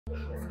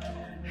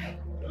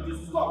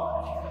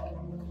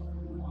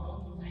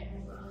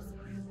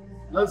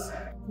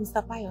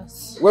Mr.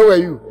 Pius. Where were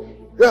you?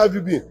 Where have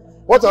you been?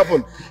 What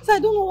happened? Sir, I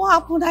don't know what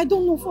happened. I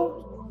don't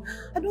know.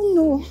 I don't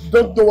know. You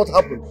don't know what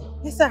happened?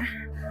 Yes, sir.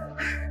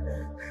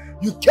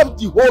 You kept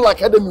the whole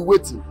academy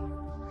waiting.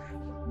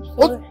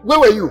 Where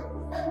were you?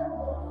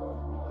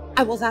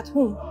 I was at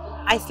home.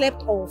 I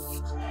slept off.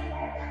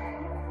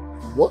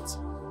 What?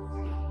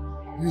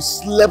 You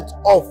slept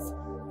off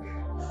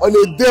on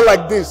a day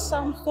like this?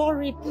 I'm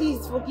sorry.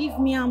 Please forgive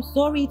me. I'm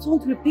sorry. It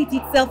won't repeat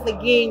itself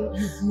again.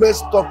 You've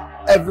messed up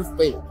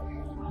everything.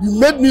 You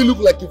made me look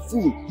like a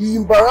fool. You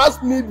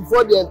embarrassed me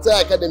before the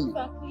entire academy.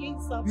 Sir, please,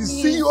 sir,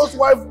 the CEO's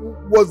wife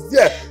was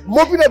there,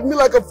 mopping at me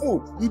like a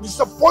fool. You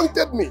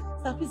disappointed me.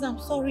 Sir, please, I'm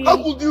sorry. How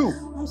could you?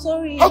 I'm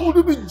sorry. How could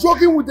you be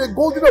joking with a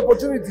golden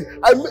opportunity?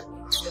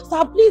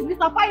 Sir, please,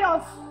 Mr.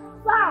 Pius.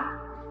 Sir.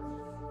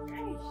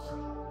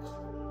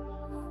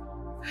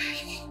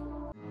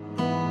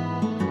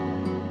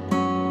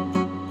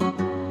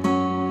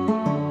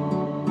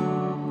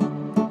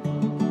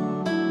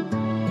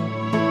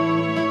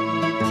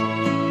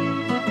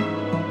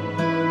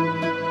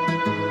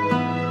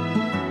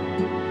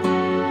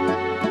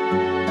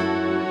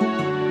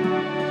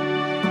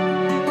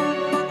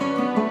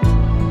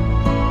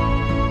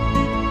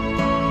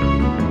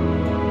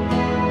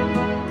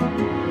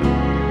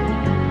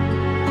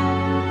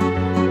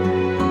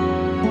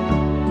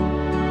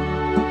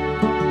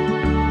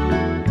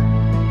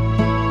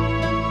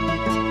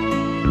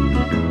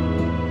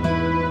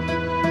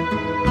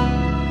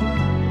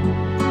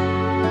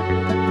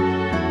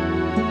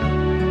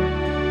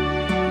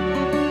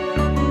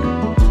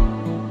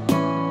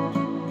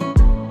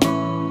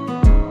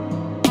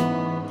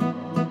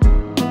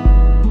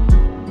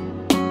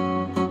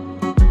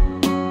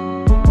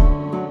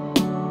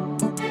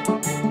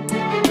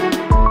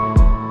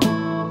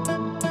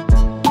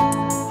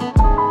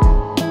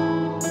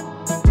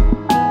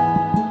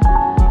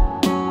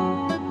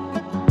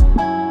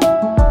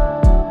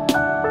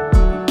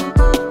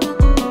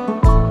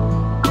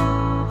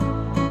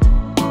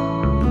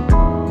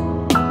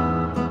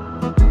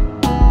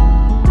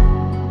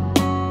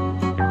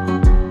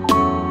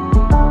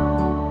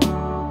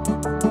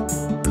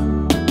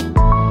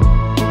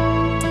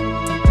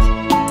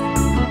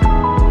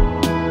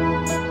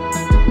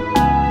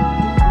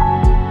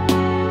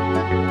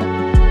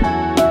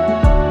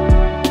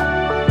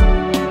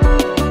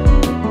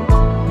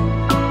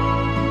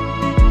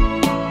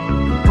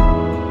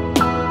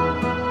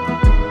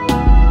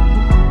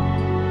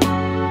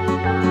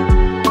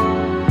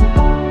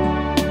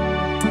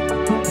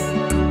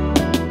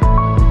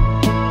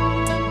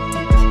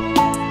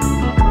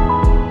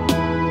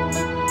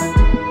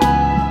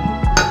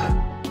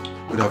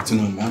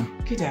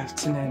 Good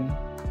afternoon.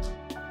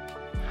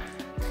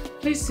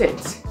 Please sit.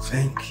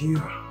 Thank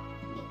you.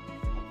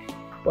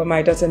 Well,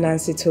 my daughter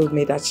Nancy told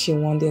me that she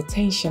won the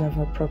attention of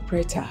her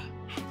proprietor.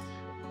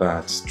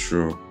 That's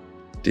true.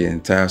 The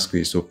entire school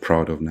is so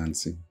proud of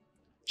Nancy.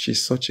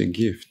 She's such a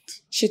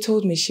gift. She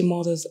told me she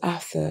models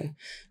after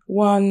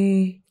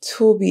one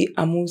Toby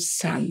Amu's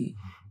son.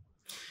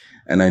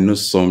 And I know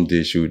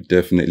someday she will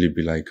definitely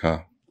be like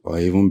her, or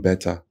even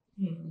better.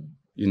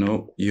 You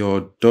know,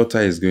 your daughter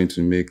is going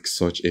to make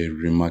such a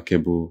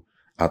remarkable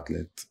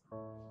athlete.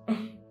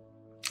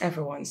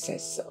 Everyone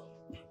says so.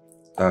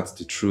 That's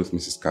the truth,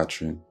 Mrs.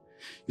 Catherine.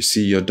 You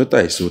see, your daughter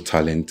is so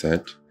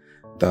talented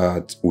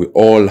that we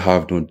all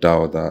have no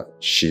doubt that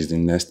she's the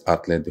next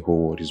athlete the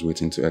whole world is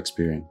waiting to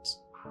experience.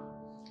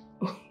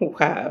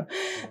 Wow.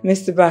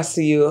 Mr.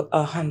 Basu, you're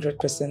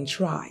 100%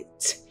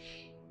 right.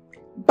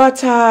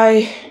 But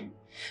I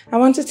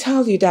want to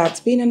tell you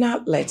that being an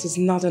athlete is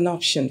not an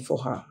option for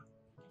her.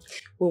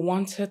 We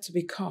want her to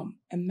become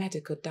a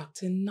medical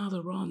doctor, not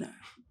a runner.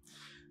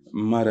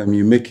 Madam,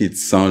 you make it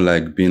sound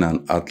like being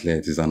an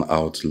athlete is an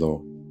outlaw.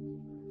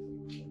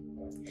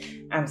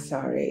 I'm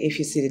sorry if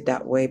you see it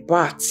that way,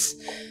 but,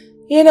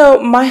 you know,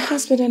 my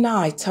husband and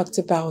I talked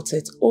about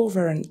it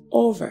over and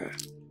over.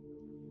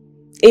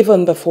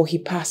 Even before he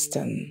passed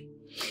on,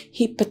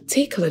 he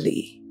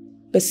particularly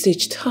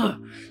beseeched her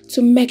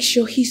to make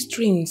sure his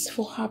dreams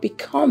for her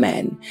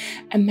becoming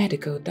a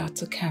medical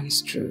doctor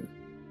comes true.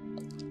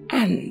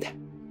 And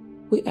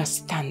we are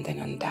standing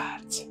on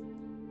that.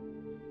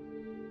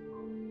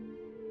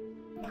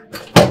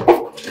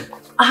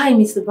 Hi,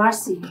 Mr.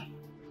 Barsi.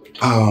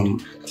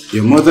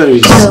 Your mother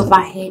is... I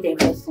overheard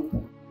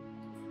everything.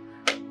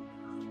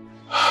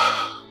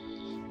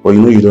 Well,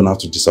 you know you don't have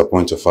to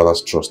disappoint your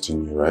father's trust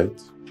in you,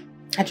 right?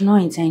 I do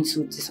not intend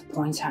to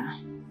disappoint her.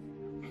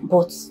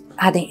 But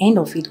at the end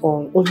of it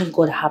all, only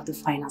God have the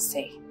final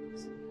say.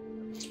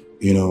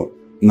 You know,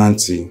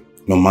 Nancy,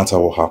 no matter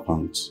what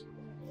happens,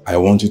 I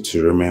want you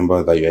to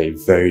remember that you're a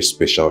very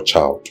special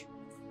child.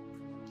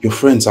 Your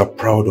friends are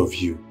proud of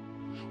you.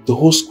 The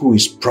whole school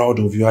is proud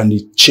of you and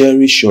they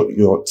cherish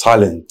your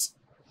talent.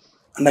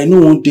 And I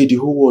know one day the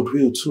whole world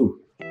will too.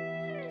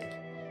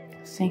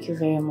 Thank you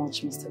very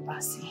much, Mr.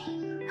 Bassi.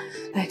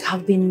 Like,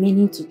 I've been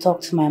meaning to talk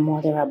to my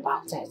mother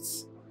about it.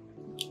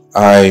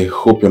 I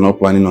hope you're not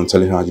planning on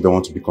telling her you don't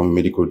want to become a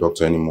medical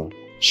doctor anymore.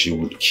 She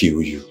would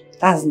kill you.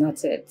 That's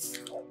not it.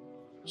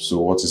 So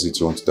what is it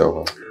you want to tell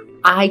her?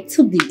 I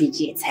took the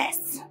BGA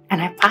test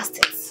and I passed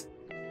it.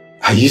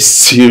 Are you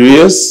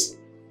serious?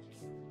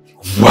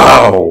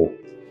 Wow!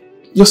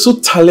 You're so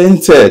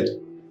talented.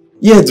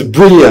 Yet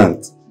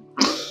brilliant.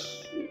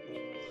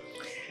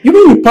 You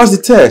mean you passed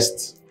the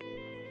test?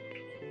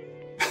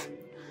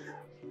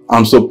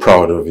 I'm so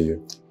proud of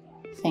you.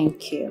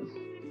 Thank you.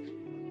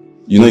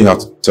 You know you have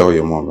to tell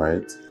your mom,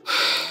 right?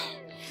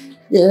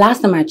 The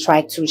last time I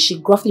tried to, she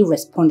gruffly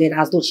responded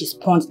as though she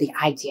spawned the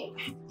idea.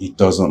 It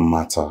doesn't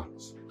matter.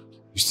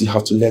 You still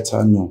have to let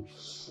her know.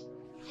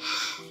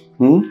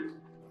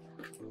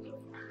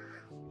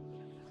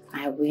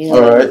 I will.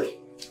 Alright.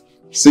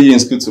 See you in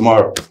school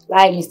tomorrow.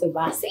 Bye, Mr.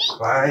 Bassi.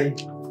 Bye.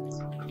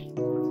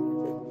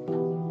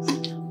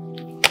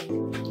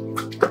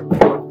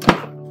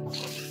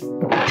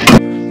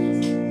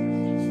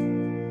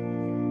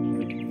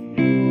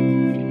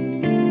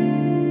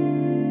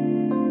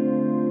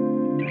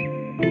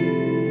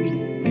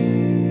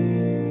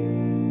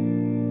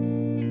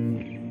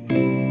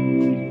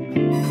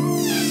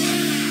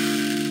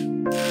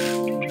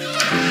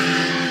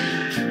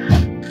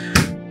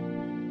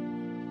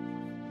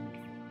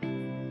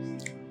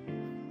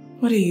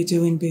 What are you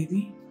doing,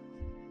 baby?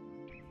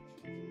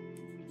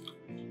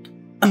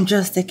 I'm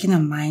just taking a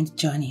mind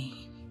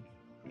journey.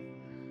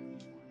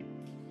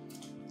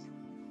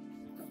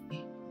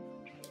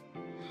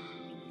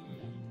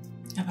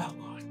 About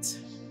what?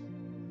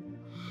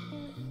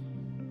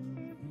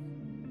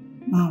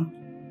 Mom,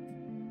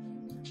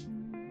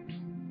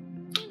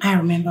 I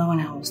remember when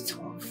I was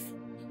 12.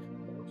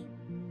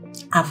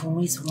 I've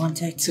always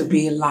wanted To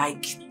be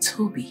like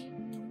Toby.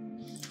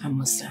 I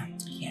must say.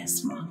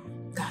 Yes, Mom.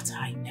 That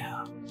I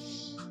know.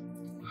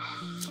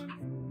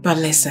 But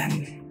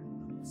listen,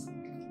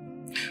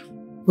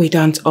 we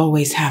don't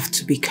always have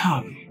to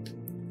become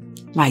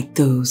like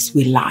those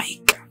we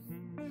like.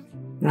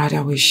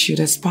 Rather, we should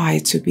aspire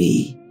to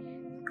be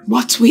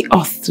what we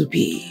ought to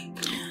be.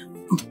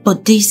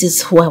 But this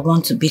is who I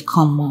want to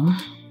become, Mom.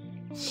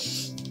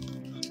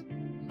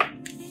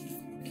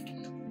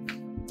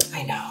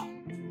 I know.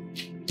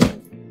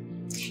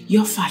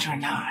 Your father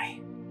and I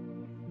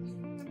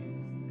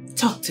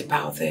talked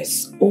about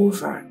this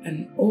over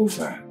and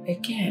over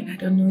again. I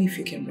don't know if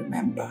you can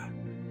remember.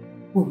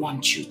 We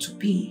want you to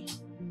be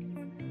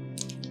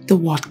the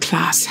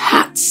world-class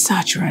heart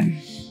surgeon.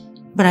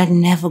 But I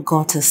never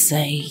got to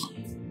say.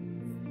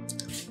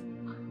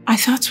 I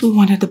thought we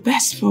wanted the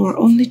best for our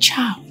only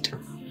child.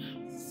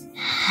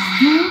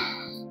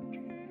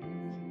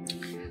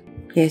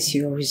 Yes,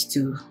 you always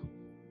do.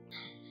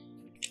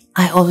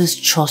 I always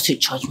trust your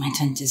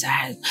judgment and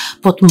desires.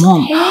 But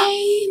Mom...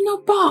 Hey, no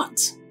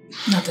but.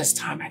 Not this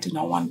time. I do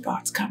not want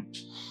but. Come.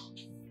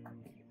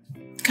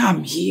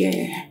 Come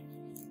here.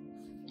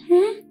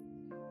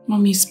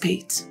 Mommy's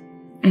pate.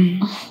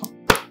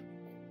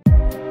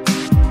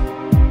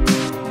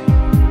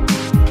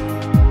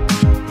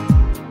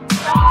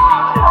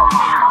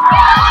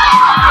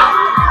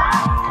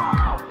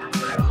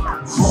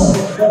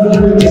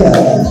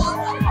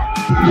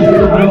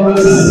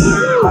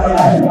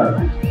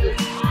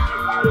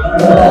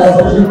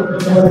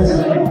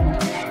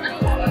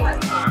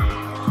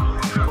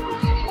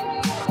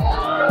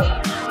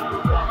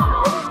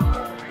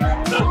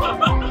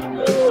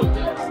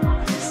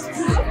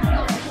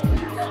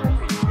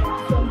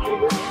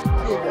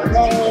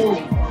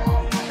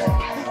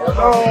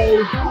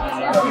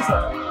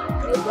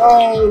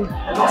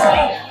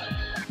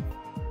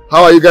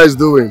 How are you guys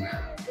doing?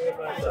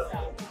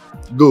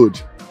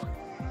 Good.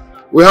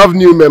 We have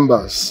new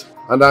members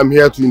and I'm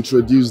here to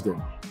introduce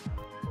them.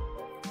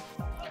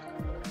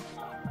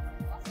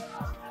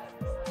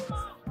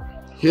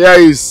 Here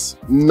is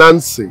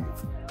Nancy,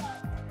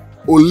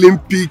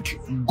 Olympic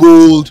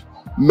gold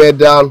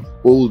medal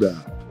holder.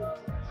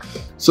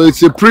 So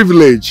it's a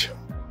privilege.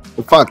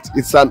 In fact,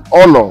 it's an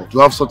honor to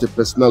have such a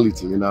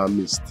personality in our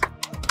midst.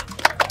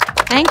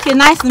 Thank you.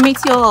 Nice to meet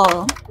you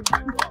all.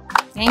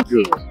 Thank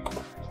you.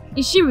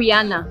 Is she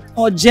Rihanna?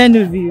 Or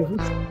Genevieve?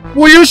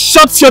 Will you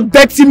shut your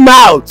dirty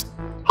mouth?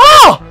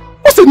 Ah!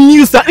 What's the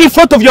news in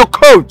front of your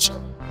coach?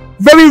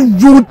 Very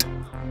rude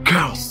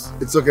girls.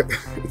 It's okay.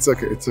 It's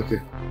okay. It's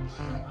okay.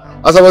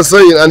 As I was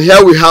saying, and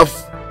here we have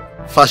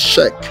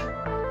Fashek.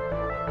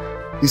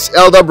 His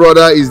elder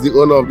brother is the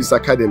owner of this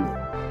academy.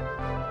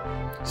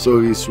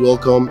 So he's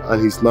welcome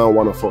and he's now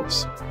one of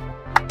us.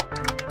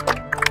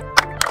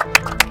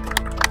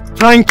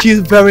 Thank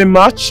you very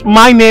much.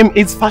 My name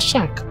is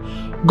Fashek.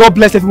 God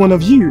bless every one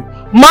of you.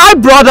 My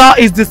brother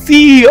is the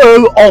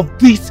CEO of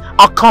this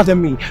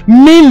academy,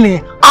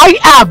 meaning I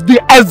have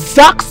the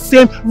exact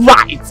same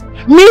rights.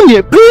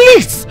 Meaning,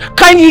 please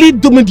kindly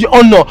do me the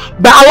honor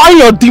by allowing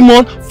your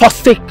demon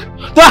forsake,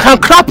 so I can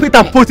clap it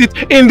and put it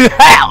in the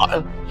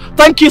hell.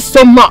 Thank you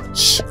so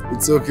much.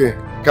 It's okay.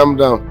 Calm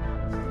down.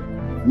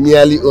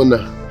 Merely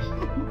honor.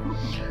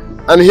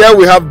 And here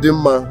we have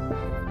Dimma.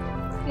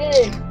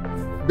 Hey.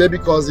 Baby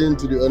cousin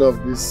to the owner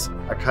of this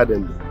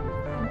academy.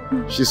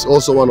 She's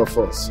also one of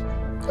us.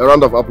 A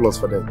round of applause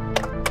for them.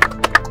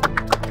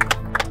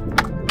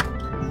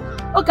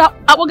 Okay,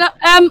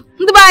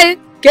 goodbye.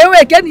 Can't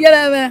wait, can't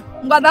hear me.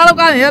 But I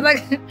don't hear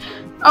that.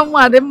 I'm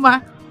one of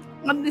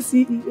I'm the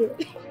CEO.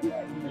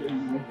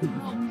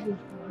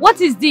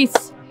 What is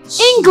this?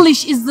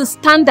 English is the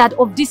standard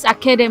of this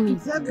academy.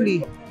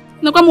 Exactly.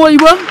 No, come on, you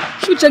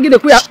should check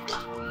it.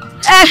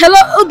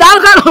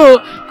 Hello,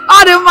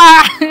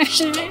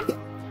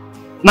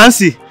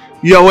 Nancy,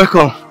 you are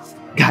welcome.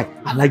 Guy,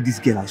 I like this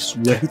girl, I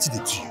swear. It's the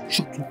tea.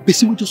 Shut up.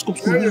 Basically, just come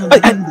to me.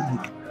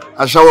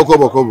 I shall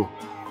kobo.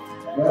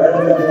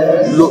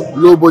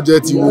 Low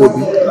budget you will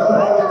be.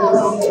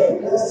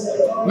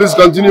 Please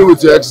continue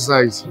with your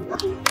exercise.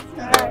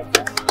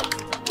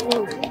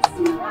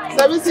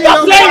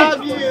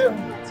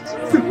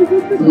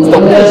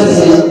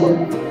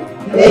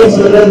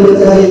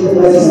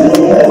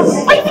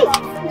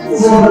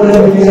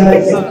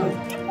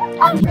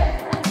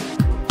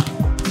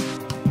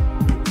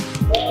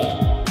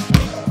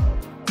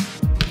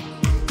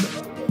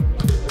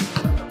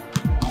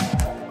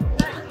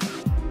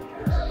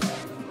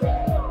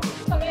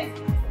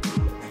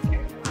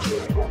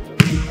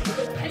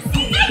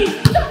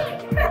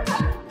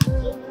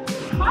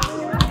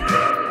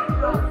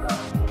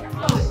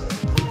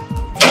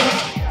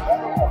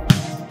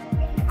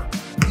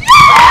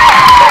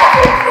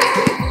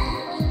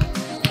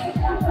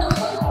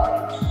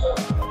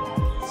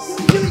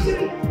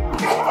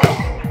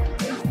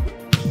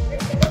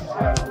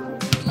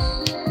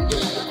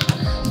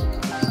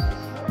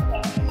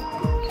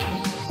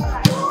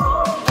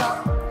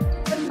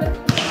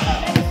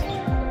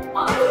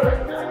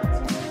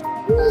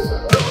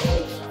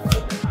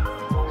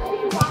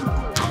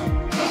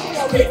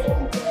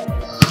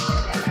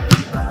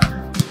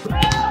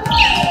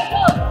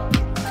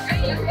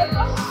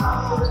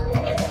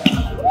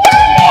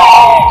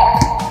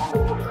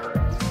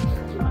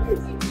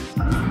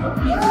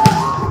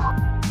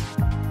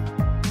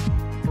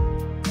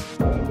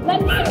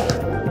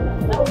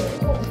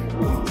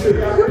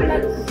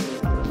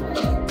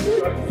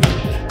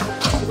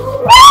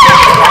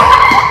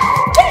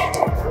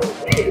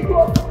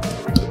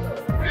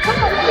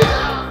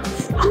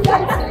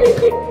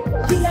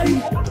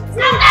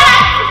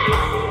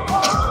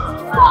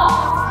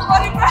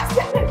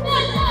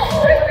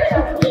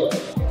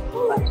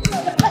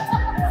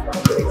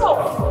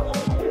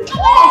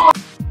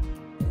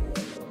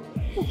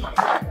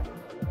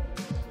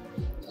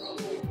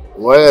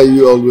 Why are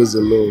you always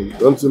alone?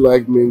 Don't you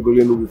like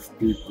mingling with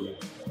people?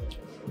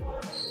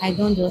 I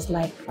don't just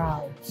like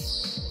crowds.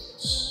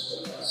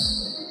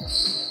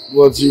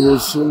 But you will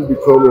soon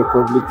become a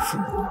public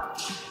figure.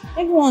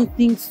 Everyone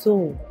thinks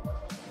so.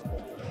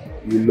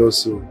 You know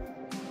so.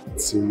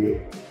 It's in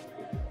you.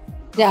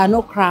 There are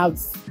no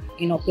crowds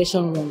in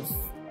operation rooms.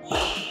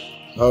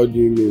 How do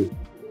you mean?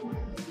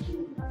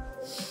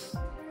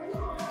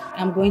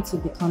 I'm going to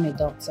become a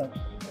doctor.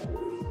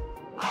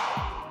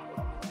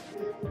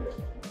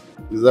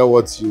 Is that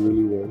what you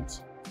really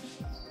want?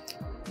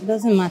 It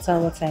doesn't matter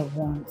what I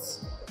want.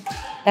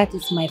 That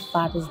is my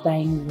father's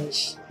dying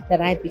wish, that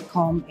I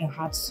become a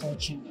heart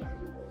surgeon.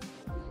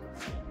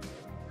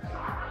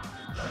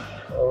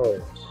 Oh.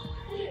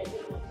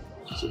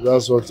 So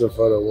that's what your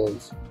father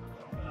wants.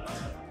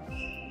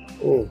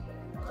 Oh.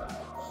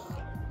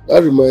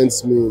 That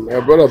reminds me, my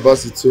brother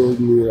Basi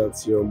told me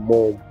that your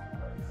mom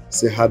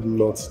is a hard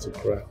nut to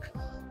crack.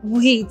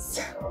 Wait,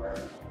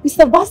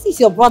 Mr. Basi is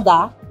your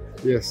brother?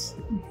 Yes.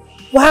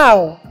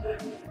 Wow!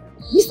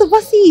 Mr.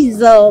 Basi is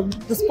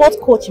the sports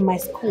coach in my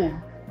school.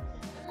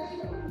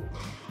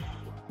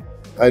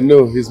 I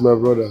know, he's my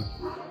brother.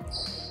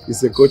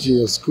 He's a coach in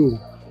your school,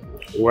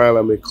 while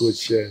I'm a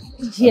coach here at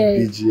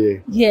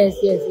BGA. Yes.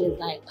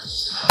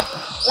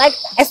 Like,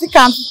 I still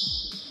can't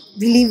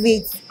believe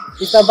it.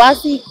 Mr.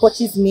 Basi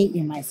coaches me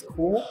in my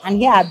school, and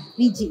here at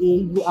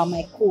BGA, you are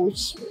my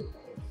coach.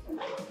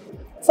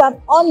 It's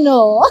an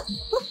honor.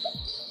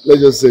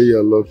 Let's just say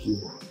you're lucky.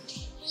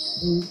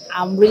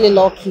 I'm really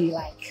lucky,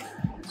 like,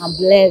 I'm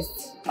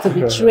blessed to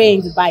be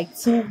trained by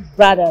two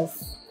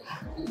brothers.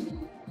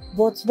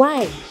 But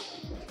why?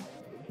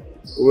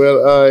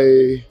 Well,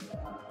 I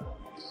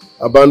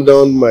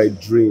abandoned my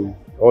dream.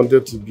 I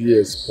wanted to be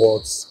a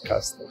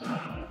sportscaster.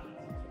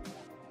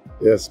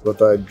 Yes,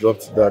 but I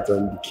dropped that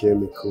and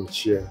became a coach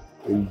here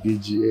in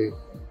BGA.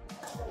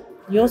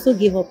 You also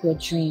gave up your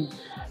dream.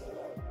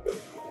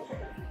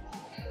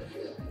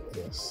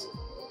 Yes.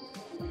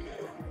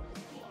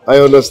 I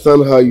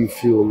understand how you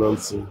feel,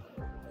 Nancy.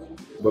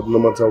 But no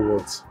matter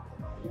what,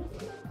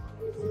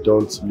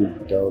 don't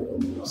look down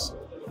on yourself.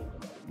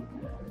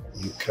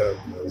 You can,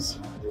 Nancy.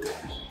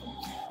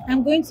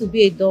 I'm going to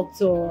be a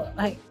doctor.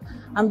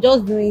 I'm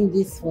just doing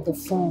this for the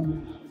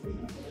fun.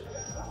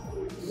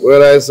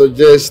 Well, I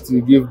suggest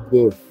you give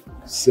both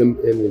same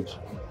energy.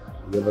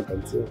 You never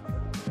can tell.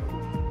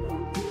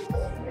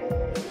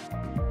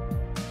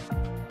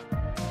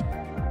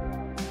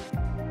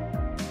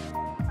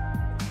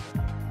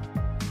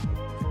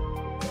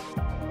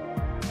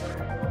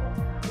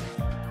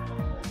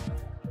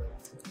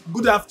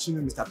 Good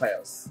afternoon, Mr.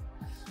 Pius.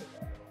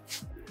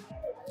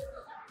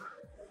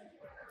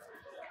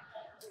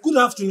 Good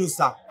afternoon,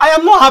 sir. I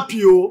am not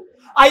happy, oh.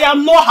 I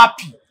am not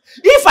happy.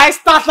 If I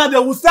start now, they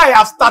will say I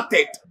have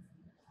started.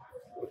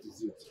 What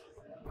is it?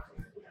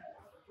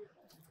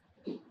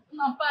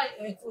 Now,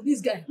 for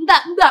this guy.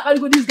 I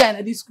go this guy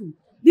in this school.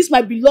 This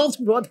my beloved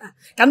brother.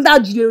 Can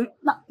that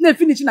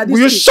finish in this Will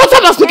you school? shut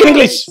up and speak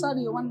English?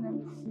 Sorry, one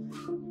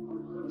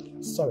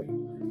name. Sorry.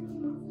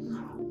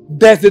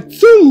 There's a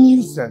two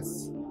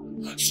nuisance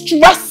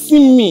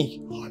stressing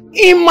me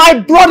in my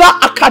brother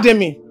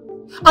academy.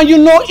 And you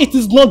know it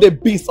is not the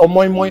beast of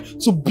moi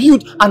to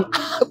build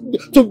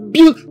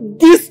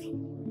this.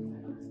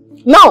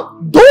 Now,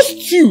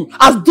 those two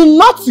has done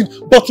nothing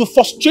but to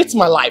frustrate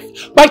my life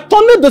by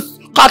turning the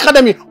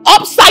academy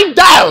upside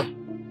down.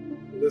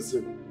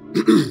 Listen,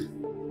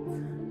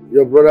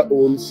 your brother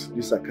owns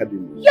this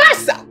academy.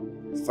 Yes, sir.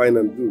 Fine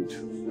and good.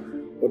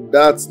 But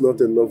that's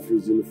not enough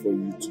reason for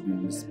you to be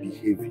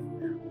misbehaving.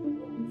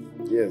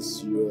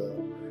 Yes,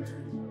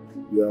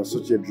 you are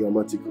such a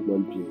dramatic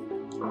human being.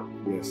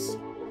 Yes.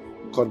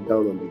 Cut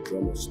down on the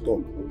drama.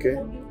 Stop, okay?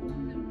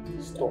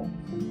 Stop.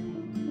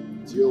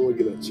 Do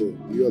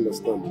you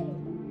understand?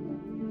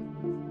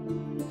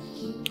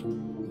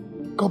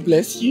 God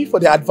bless you for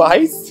the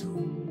advice.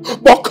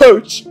 But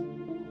coach,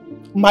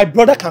 my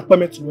brother can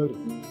permit tomorrow.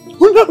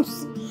 Who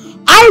knows?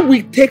 I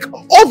will take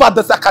over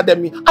this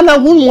academy and I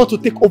won't want to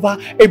take over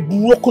a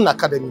broken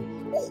academy.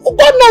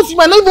 God knows you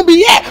might not even be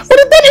here. But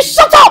the thing is,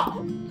 shut up!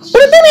 But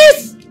the thing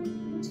is,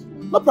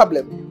 no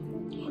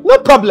problem. No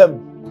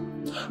problem.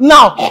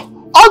 Now,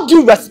 all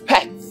due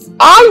respect,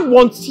 I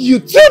want you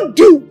to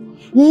do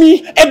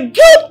me a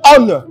good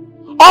honor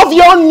of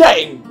your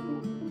name.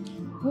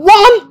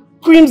 One,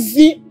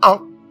 Crimson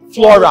and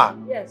Flora.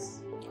 Yes.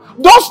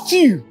 Those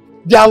two,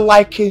 they are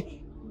like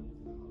a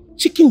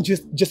chicken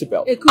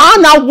Jezebel.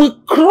 And I will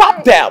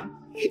crap them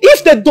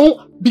if they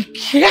don't be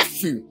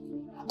careful.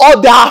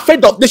 Or they are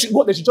afraid of, they should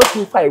just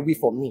go far away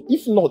from me.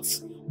 If not,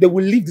 they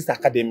will leave this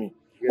academy.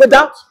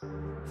 Without.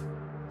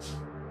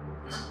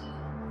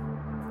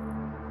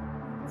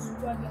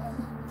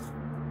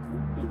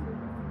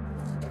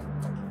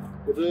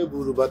 What do you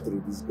do about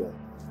this guy?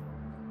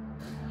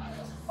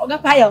 Oga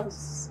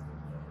Piles.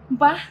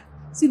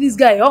 See this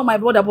guy, oh my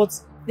brother,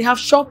 but they have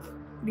shop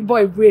the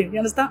boy brain. You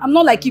understand? I'm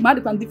not like him,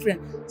 I'm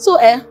different. So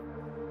and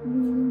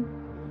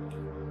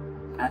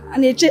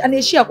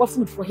they share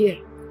food for here.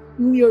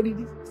 Me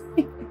already.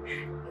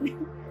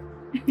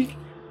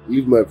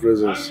 Leave my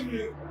presence.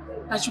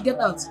 I should get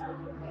out.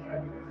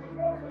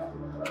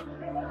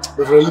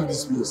 But I leave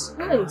this place.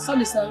 Hey,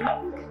 sorry.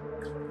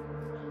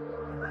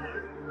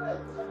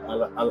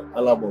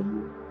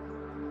 Alabamu.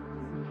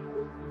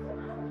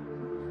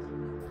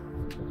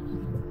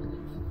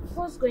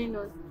 What's going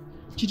on?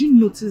 Did you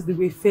notice the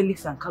way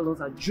Felix and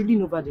Carlos are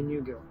drooling over the new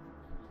girl?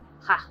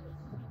 Ha!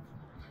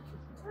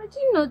 I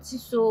didn't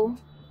notice so.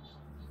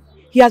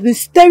 He has been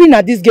staring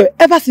at this girl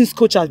ever since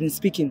coach has been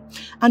speaking.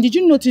 And did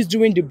you notice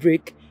during the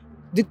break,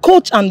 the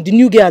coach and the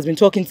new girl has been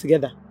talking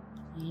together?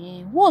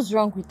 Yeah, what's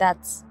wrong with that?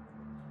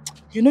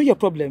 You know your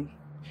problem.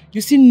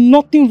 You see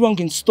nothing wrong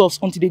in stuffs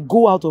until they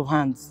go out of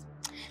hands.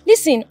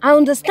 Listen, I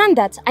understand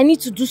that I need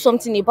to do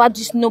something about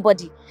this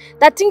nobody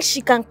that thinks she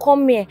can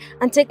come here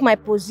and take my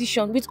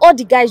position with all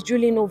the guys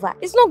drilling over.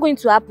 It's not going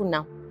to happen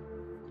now.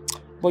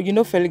 But you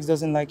know Felix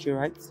doesn't like you,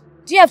 right?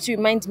 Do you have to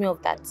remind me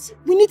of that?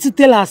 We need to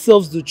tell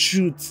ourselves the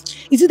truth.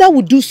 Is it that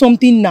we do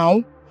something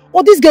now,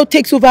 or this girl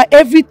takes over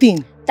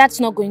everything? That's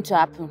not going to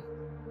happen.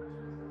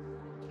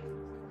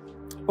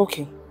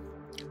 Okay.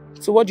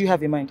 So what do you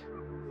have in mind?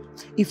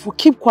 If we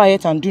keep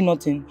quiet and do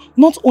nothing,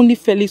 not only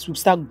Felix will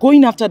start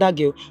going after that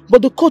girl,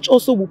 but the coach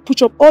also will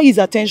push up all his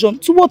attention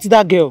towards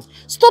that girl.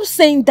 Stop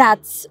saying that.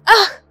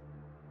 Ah!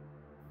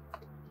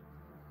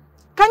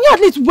 Can you at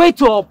least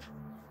wait up?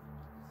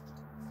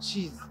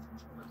 Jeez.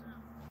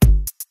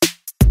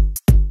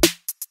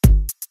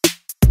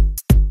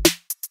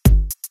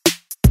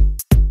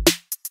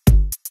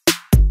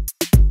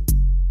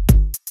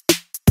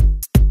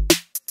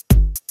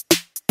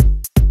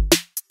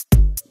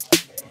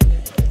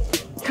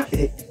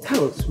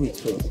 Carlos, wait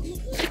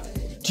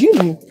first. Do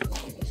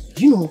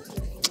you know,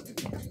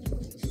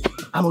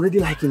 I'm already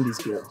liking this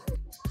girl.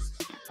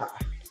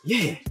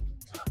 Yeah.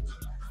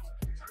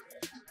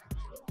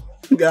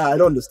 Guy, I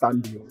don't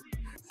understand you.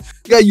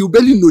 Guy, you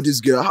barely know this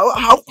girl.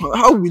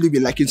 How will you be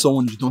liking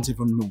someone you don't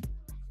even know?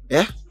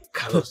 Yeah?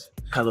 Carlos,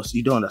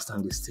 you don't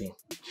understand this thing.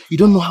 You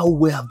don't know how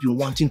well I've been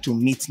wanting to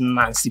meet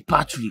Nancy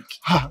Patrick.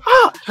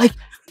 Like,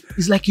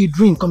 it's like a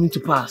dream coming to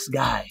pass,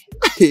 guy.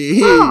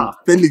 Hey,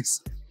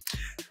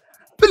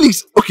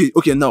 Felix,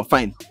 okay, now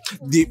fine.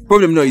 The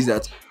problem now is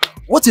that,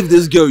 what if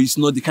this girl is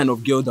not the kind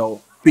of girl that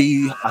will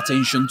pay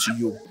attention to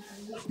you?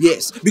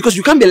 Yes, because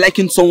you can't be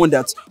liking someone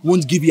that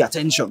won't give you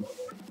attention.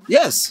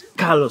 Yes.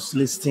 Carlos,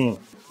 listen.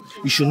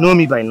 You should know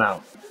me by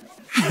now.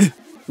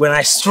 When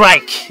I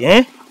strike,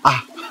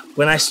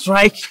 when I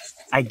strike,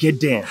 I get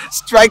there.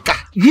 Striker.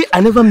 Yeah,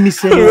 I never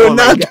miss anyone.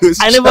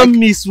 I never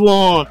miss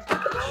one.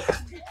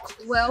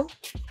 Well,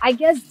 I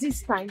guess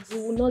this time we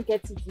will not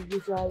get it the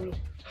usual way.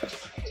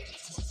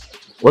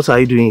 What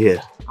are you doing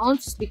here? I want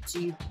to speak to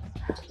you.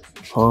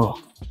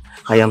 Oh,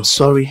 I am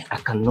sorry I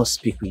cannot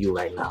speak with you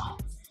right now.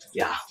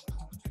 Yeah.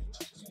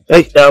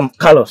 Hey,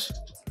 Carlos,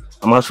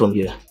 I'm out from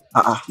here.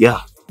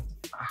 Yeah.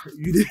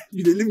 You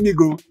didn't leave me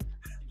go.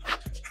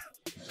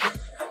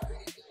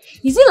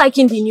 Is he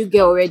liking the new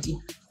girl already?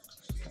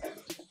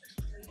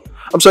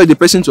 I'm sorry, the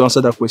person to answer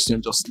that question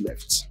just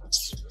left.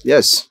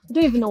 Yes. I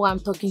don't even know what I'm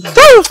talking about.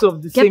 Both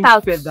of the Get same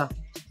out. feather.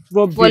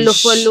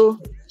 Rubbish. Follow.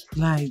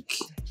 Like,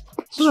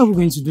 what are we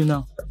going to do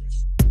now?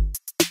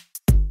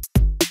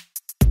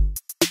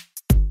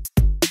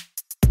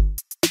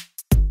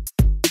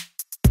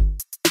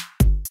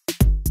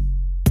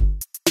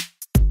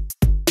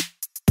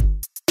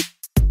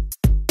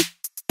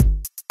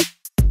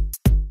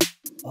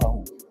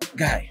 Oh,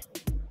 guy.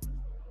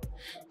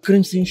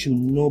 Crimson should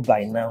know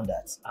by now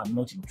that I'm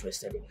not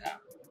interested in her.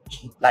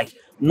 Like,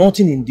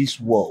 nothing in this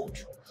world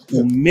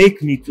will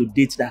make me to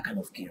date that kind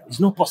of girl. It's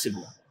not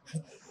possible.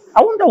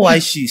 I wonder why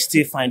she's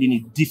still finding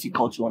it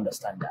difficult to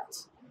understand that.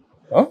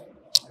 Huh?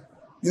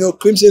 You know,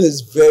 Crimson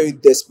is very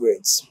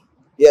desperate.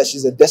 Yeah,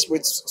 she's a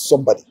desperate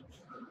somebody.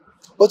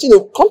 But you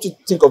know, come to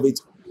think of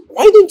it,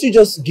 why don't you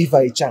just give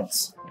her a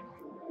chance?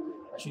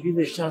 I should give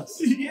her a chance.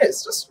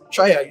 Yes, just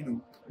try her, you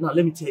know. Now,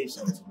 let me tell you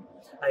something.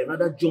 I'd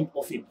rather jump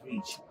off a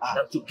bridge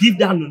than to give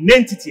that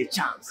non-entity a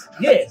chance.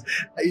 Yes.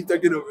 Are you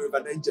talking of a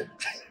ninja?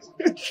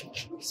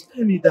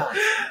 Spare me that.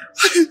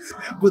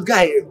 But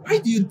guy, why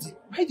do you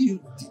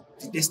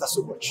detest her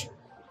so much?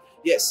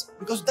 Yes,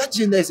 because that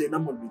gender is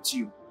enamored with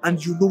you,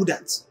 and you know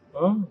that.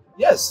 Huh?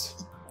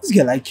 Yes. This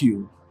girl like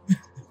you.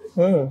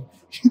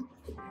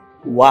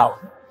 Wow.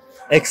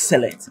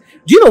 Excellent.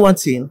 Do you know one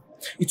thing?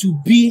 It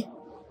will be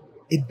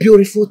a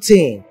beautiful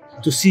thing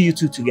to see you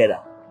two together.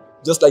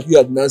 Just like you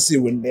and Nancy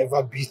will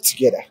never be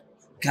together.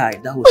 Guy,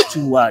 that was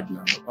too hard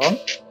now. Huh?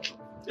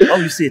 How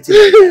you say it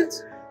like that?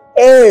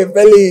 Hey,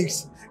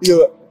 Felix. You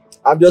know,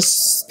 I'm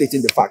just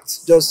stating the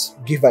facts. Just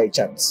give her a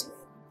chance.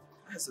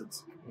 That's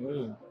it.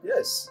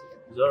 Yes.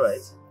 It's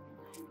alright.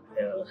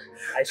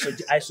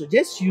 I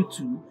suggest you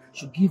two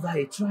should give her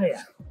a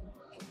trial.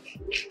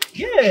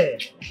 Yeah,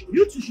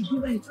 you two should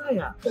give her a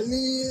trial.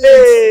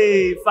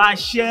 Hey,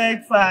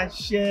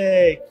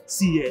 Fashek.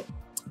 See,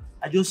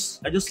 I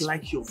just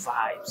like your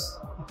vibes.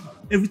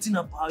 Everything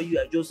about you,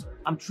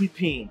 I'm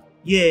tripping.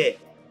 Yeah,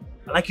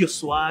 I like your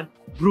swag,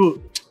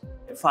 bro.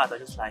 In fact, I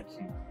just like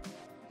you.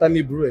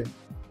 Tani, bro,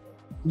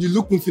 you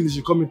look me finish,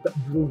 you call me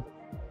bro.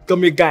 Call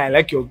me guy, I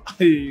like your.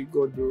 Hey,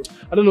 God, bro.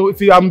 I don't know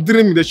if I'm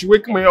dreaming that she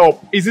wake me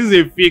up. Is this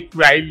a fake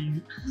right?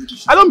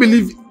 I don't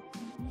believe it.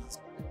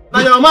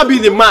 Now your mama be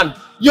the man.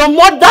 Your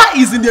mother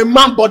is in the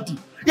man body.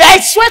 Yeah, I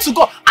swear to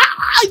God.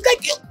 I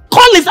like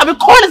call this or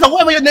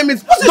whatever your name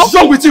is. What's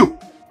wrong with you?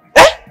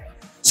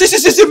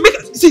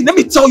 See, let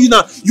me tell you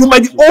now, you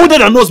might be older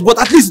than us, but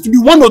at least it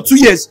will be 1 or 2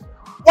 years.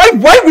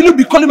 Why will you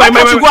be calling my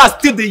mom? You go and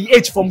steal the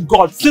age from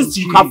God since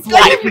you can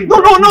fly. No.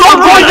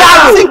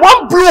 See,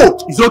 one blow.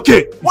 It's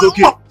okay. It's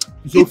okay.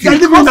 It's okay. If you're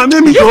living in a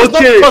name, it's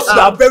okay. Because you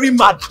are very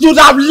mad. You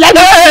have left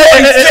me.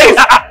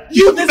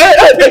 You this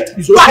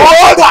It's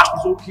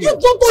okay. You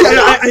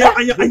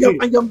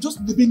don't I am just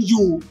leaving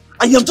you.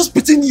 I am just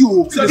pitying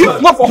you.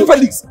 If not for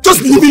Felix,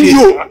 just leaving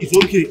you. It's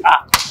okay.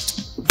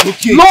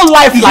 Okay. No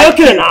life it's like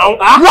okay you. Now.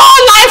 No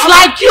life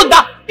like you.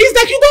 It's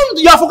like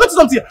you are forgetting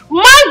something.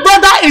 My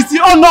brother is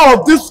the owner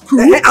of this school.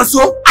 And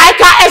so I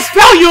can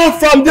expel you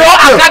from the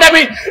whole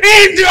academy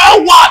in the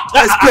whole world.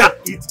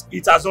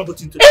 It has not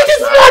gotten to that. It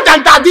is more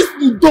than that. This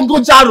Dongo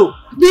Jaro.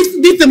 This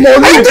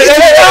Molu.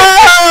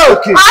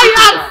 Okay. I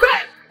am.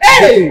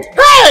 Hey,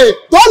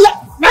 don't let.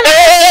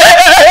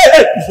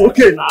 It's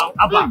okay now.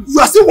 Abba. You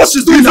are seeing what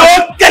she's doing now.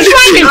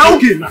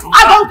 Okay now.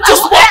 I don't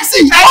just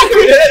see.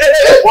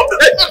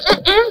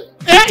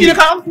 You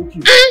can.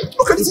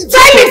 Look at this.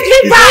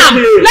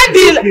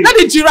 Let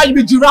the giraffe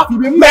be giraffe. You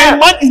be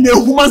man in a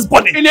woman's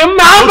body. In a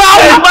man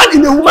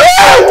in a woman's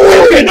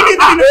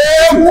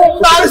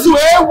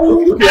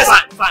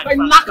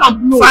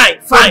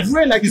Fine.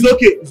 It's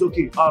okay. It's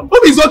okay. Who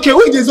is okay?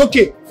 Who is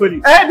okay?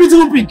 Eh,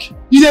 beautiful pig.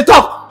 You dey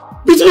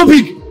talk. Beautiful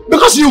pig.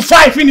 Because you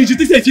fight finish, you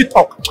think say she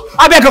talk.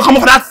 I beg you come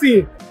up for that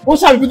scene. Oh,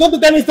 shall we don't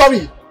tell me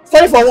story.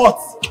 Story for what?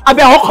 I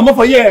beg you come up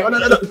for here.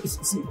 No.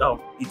 See, now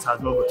it has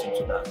not gotten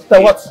to that.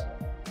 So what?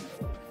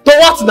 To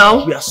what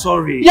now? We are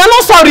sorry. You're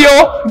not sorry,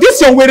 oh.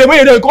 This your way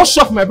you go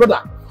shock my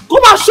brother.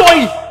 Come and show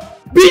it.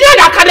 Beyond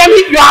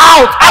academy, you're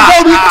out.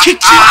 I will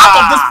kick you out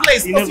of this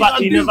place.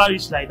 He never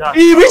reached like that.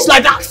 He reached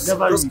like that.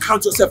 Just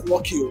count yourself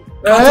lucky.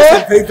 Count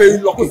yourself very, very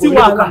lucky. You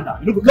no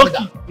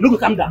go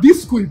calm down.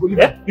 This school you go leave.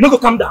 You no go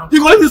calm down.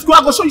 You go leave this school,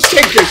 I go show you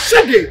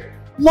shege.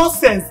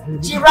 Nonsense.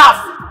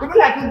 Giraffe. You be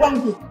like a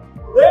donkey.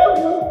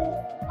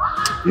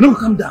 You no go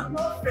calm down.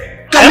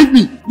 Can't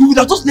leave me. You would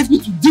have just left me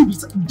to deal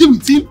with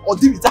him or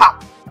deal with her.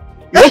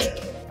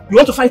 You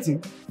want to fight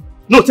him?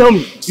 No, tell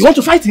me. You want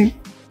to fight him?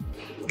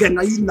 Again,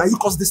 now you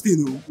cause this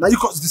thing, oh. Now you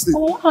cause this thing.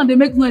 Oh, how they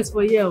make noise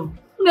for you?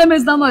 Who they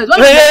make that noise?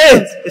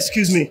 Hey,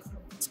 excuse me.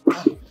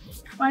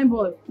 Fine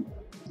boy.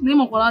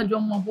 Name of Ola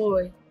John, my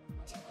boy.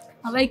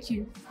 I like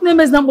you. Who they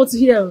make that boy to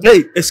here?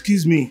 Hey,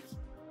 excuse me.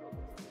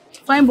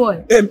 Fine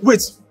boy.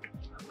 Wait.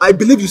 I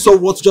believe you saw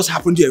what just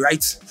happened here,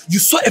 right? You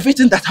saw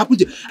everything that happened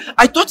here.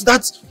 I thought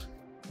that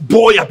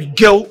boy,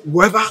 Abigail,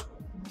 whoever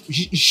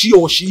she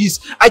or she is,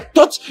 I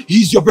thought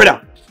he's your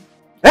brother.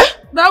 Eh?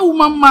 That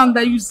woman man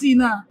that you see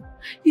now,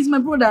 he's my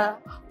brother.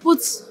 But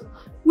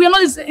we are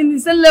not in the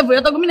same level.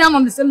 You're talking, I'm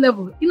on the same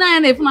level.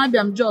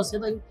 I'm just.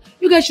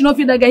 You guys should not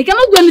feel that guy. He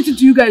cannot do anything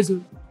to you guys.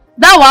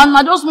 That one,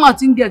 I just want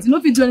to get. You know,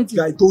 if you do anything.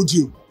 I told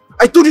you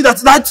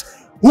that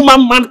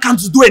woman man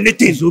can't do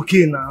anything. It's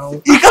okay now.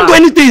 He can't do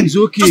anything. It's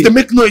okay. Just to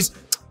make noise.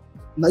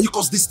 Now you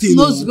cause this thing.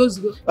 Go.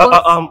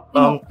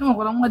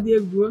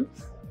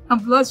 I'm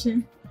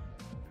blushing.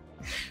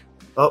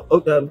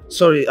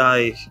 Sorry,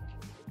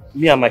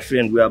 me and my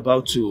friend were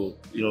about to,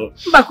 you know.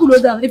 If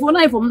you're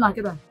not from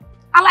Nakeda,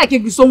 I like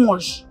it so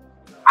much.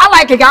 I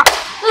like it.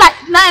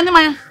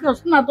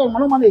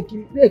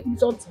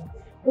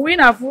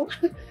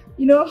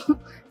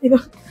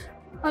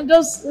 I'm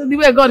just the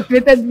way God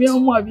created me.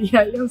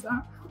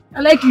 I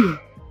like you.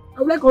 I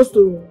would like us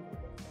to.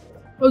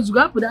 Because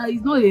Zugapura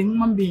is not a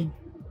human being.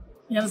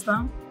 You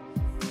understand?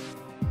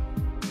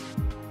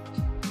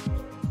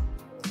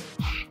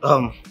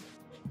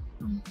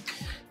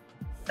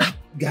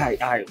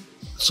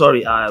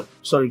 Sorry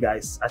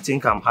guys. I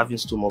think I'm having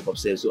stomach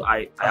upset, so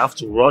I have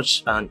to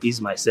rush and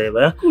ease myself.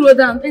 Eh? Cool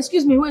down.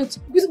 Excuse me, wait.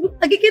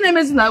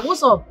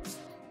 What's up?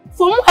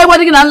 For me, I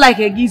want to like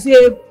it. It's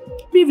a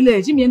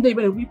privilege.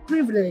 We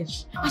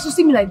privilege. As you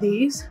see me like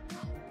this,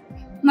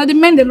 now the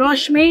men they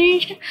rush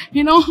me,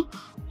 you know.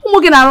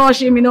 Who gonna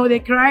rush him? You know, they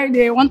cry,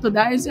 they want to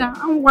die.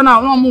 I'm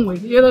gonna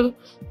move. You know.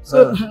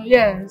 So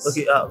yes.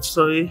 Okay.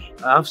 Sorry,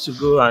 I have to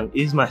go and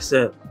ease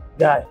myself,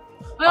 guy.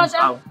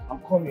 I'm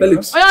coming.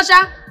 Felix.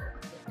 Oyosha,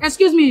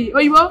 excuse me.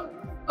 Oyibo.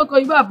 Okay,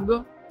 Oyibo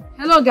Abugo.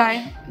 Hello,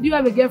 guy. Do you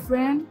have a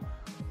girlfriend?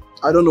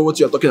 I don't know what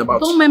you're talking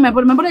about. Don't mind my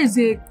brother. My brother is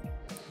a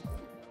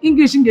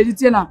English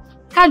now.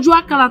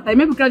 Casual character,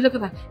 maybe casual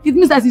character. It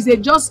means that he's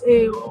just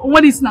a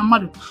what is not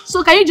mother.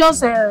 So can you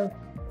just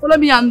follow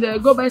me and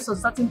go by some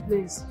certain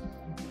place?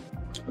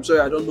 I'm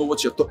sorry, I don't know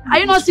what you're talking about. Are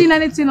you not seeing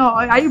anything, or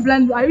are you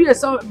blind? Are you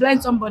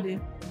blind somebody?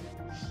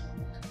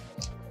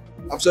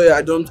 I'm sorry,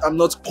 I'm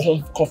not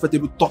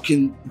comfortable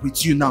talking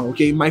with you now,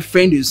 okay? My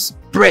friend is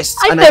pressed.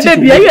 Are you a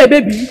baby? Are you a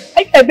baby?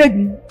 Are you a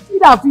baby?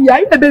 Are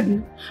you a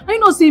baby? Are you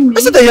not seeing me?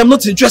 I said I am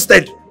not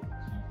interested.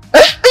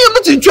 I am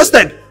not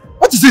interested.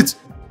 What is it?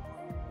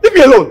 Leave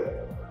me alone.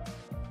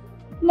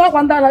 No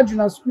wonder that you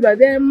not school.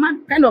 They're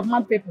mad, kind of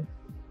mad people.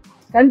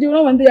 Can you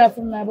know when they are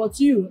from now? But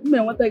you,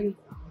 what again?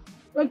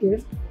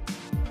 Okay.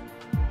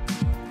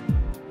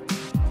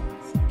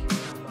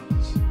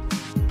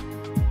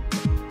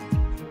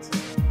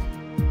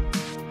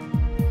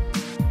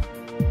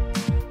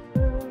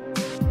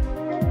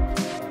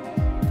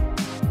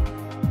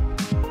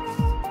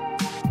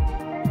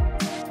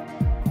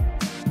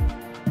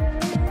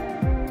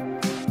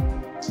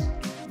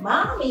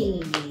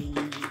 Mommy.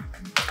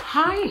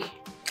 Hi.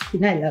 You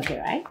know I love you,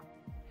 right?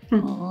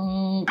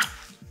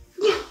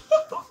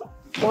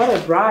 What a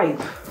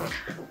bribe.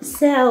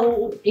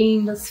 So,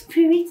 in the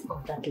spirit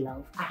of that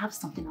love, I have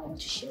something I want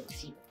to share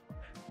with you.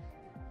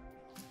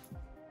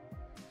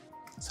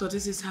 So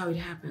this is how it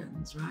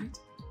happens, right?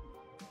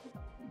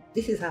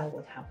 This is how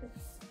it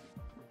happens.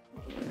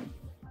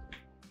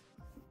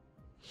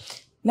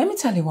 Let me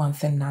tell you one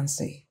thing,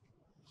 Nancy.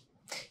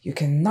 You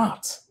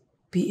cannot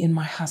be in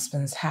my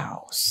husband's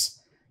house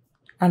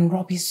and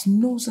rub his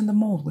nose in the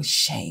mold with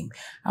shame.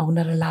 I will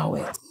not allow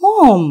it.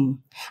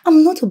 Mom,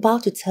 I'm not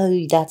about to tell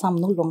you that I'm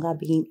no longer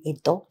being a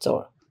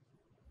doctor.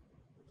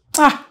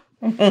 Ah.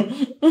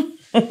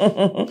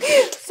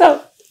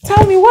 So,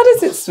 tell me, what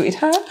is it,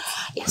 sweetheart?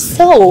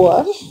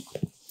 So,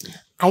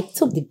 I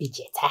took the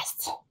BJ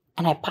test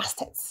and I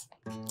passed it.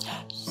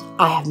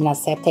 I have been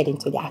accepted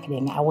into the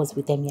academy. I was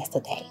with them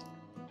yesterday.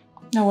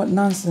 Now, what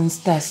nonsense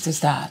test is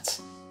that?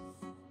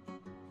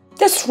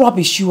 This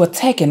rubbish you are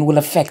taking will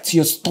affect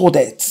your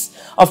studies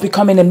of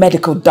becoming a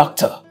medical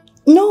doctor.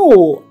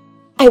 No,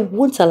 I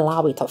won't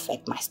allow it to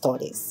affect my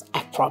studies.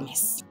 I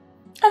promise.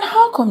 And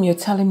how come you're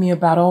telling me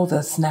about all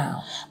this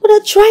now? But I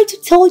tried to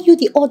tell you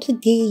the other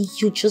day.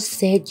 You just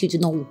said you do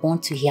not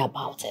want to hear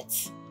about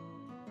it.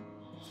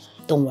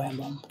 Don't worry,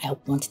 Mom. I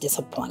won't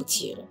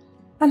disappoint you.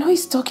 And who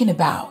is talking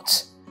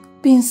about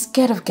being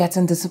scared of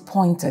getting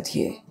disappointed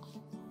here?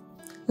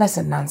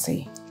 Listen,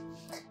 Nancy.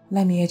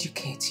 Let me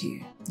educate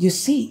you. You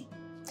see,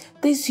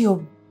 this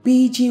your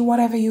BG,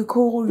 whatever you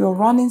call your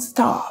running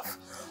staff,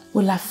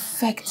 will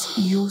affect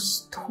your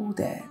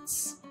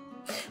students.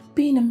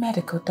 Being a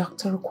medical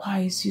doctor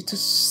requires you to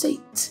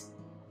sit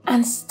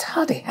and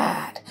study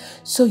hard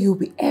so you'll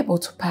be able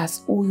to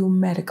pass all your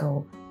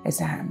medical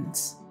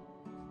exams.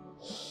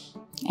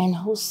 And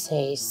who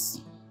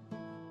says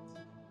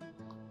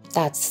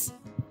that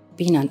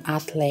being an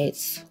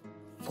athlete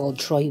will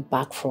draw you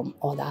back from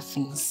other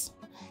things?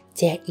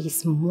 There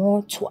is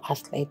more to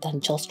athlete than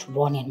just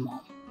running,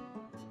 Mom.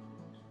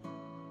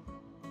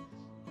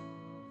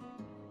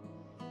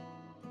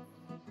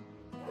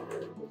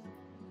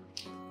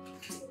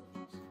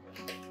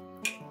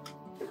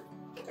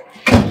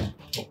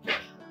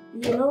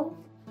 You know,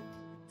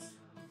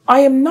 I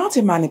am not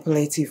a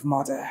manipulative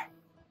mother,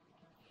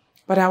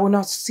 but I will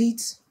not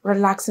sit,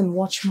 relax and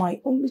watch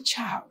my only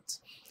child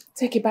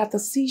take a bad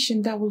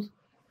decision that will,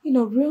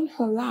 ruin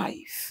her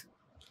life.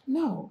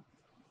 No.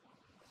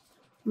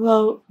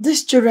 Well,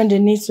 these children, they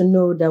need to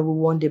know that we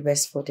want the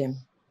best for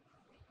them.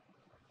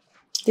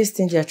 These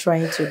things they're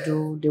trying to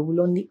do, they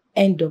will only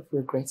end up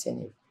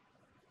regretting it.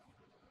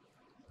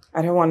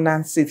 I don't want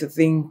Nancy to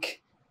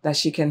think that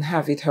she can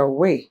have it her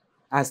way,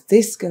 as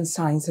this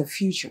concerns her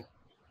future.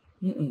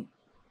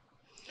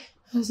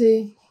 I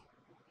say,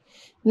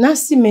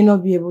 Nancy may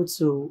not be able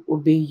to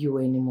obey you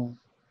anymore.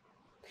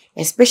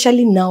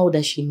 Especially now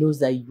that she knows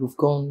that you've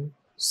gone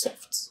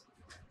soft.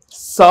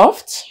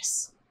 Soft?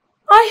 Yes.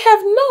 I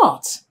have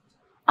not.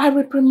 I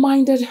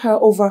reprimanded her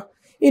over,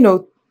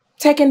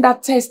 taking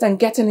that test and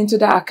getting into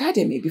the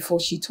academy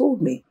before she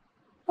told me.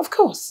 Of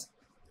course.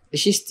 Is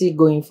she still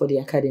going for the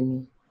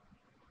academy?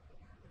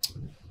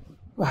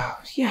 Well,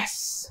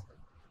 yes.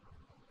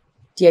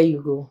 There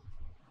you go.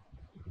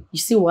 You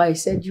see why I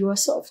said you are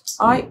soft?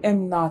 I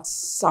am not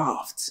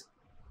soft.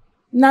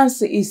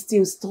 Nancy is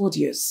still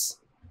studious.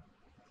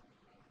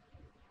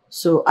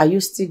 So are you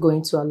still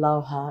going to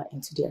allow her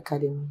into the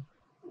academy?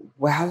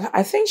 Well,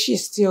 I think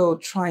she's still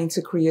trying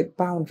to create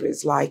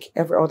boundaries like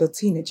every other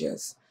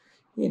teenagers.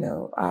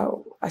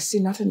 I see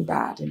nothing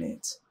bad in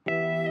it.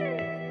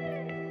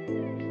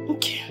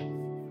 Okay.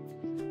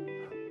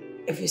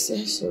 If you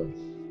say so,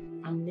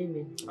 I'm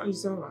leaving. Oh,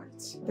 it's all right.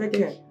 Take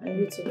care. And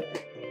you too.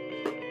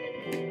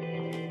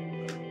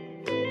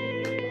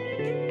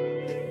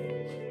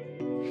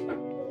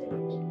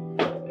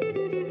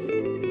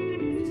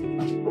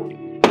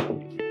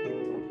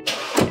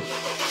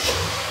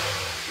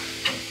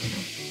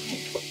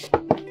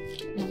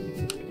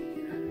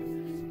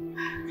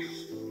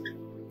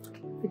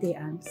 Good day,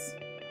 Aunt.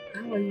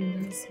 How are you,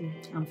 Nancy?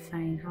 I'm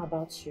fine. How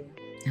about you?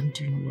 I'm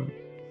doing well.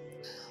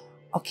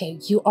 Okay,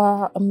 you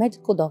are a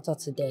medical doctor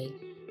today.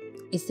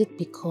 Is it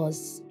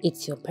because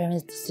it's your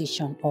parents'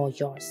 decision or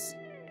yours?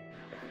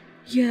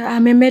 Yeah,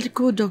 I'm a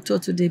medical doctor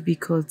today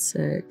because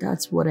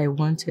that's what I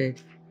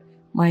wanted.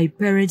 My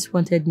parents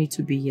wanted me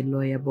to be a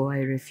lawyer, but I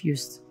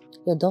refused.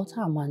 Your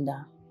daughter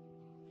Amanda,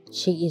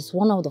 she is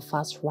one of the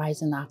fast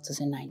rising actors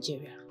in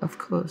Nigeria. Of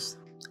course.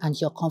 And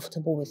you're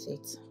comfortable with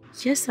it?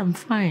 Yes, I'm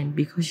fine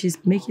because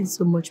she's making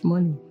so much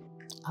money.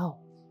 Oh,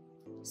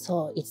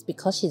 so it's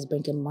because she's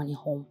bringing money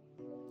home,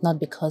 not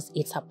because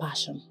it's her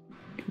passion?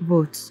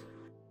 Both.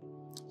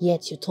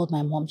 Yet you told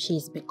my mom she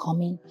is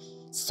becoming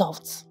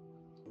soft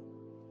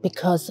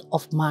because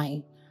of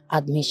my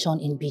admission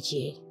in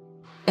BGA.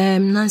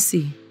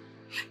 Nancy,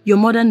 your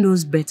mother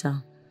knows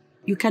better.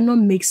 You cannot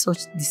make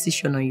such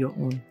decision on your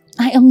own.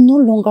 I am no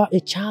longer a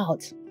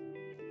child.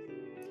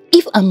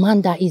 If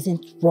Amanda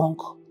isn't wrong,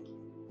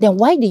 then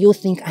why do you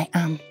think I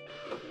am?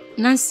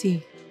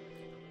 Nancy,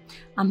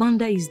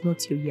 Amanda is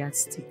not your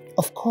yardstick.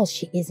 Of course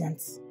she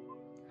isn't.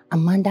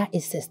 Amanda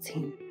is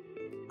 16.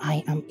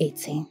 I am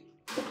 18.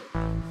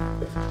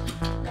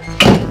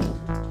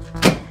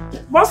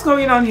 What's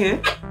going on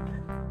here?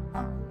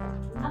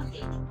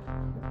 Nothing.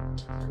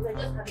 We're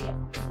just having a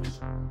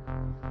conversation.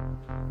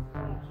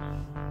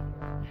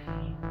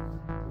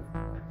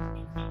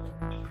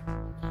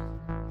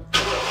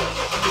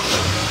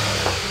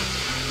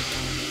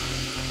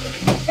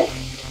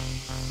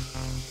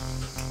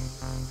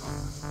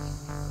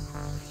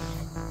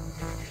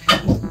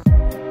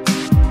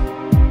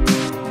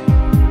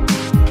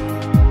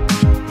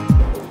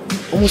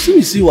 Almost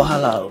see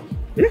wahala.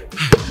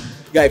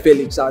 Guy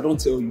Felix, I don't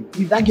tell you.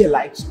 If that girl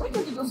likes, why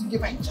don't you just give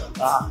her a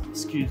chance?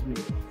 Excuse me.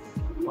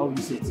 How will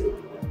you say it?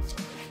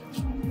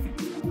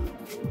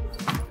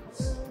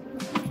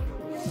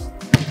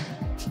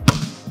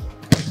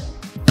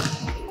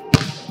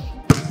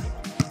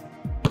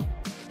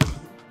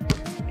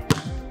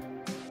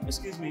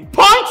 Excuse me.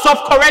 Points of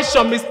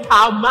correction,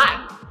 Mr.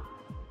 Man.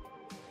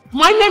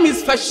 My name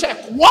is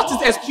Fashek. What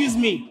is excuse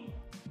me?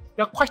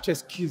 You're quite to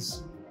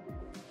excuse.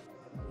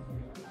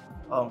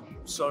 Oh,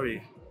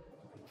 sorry.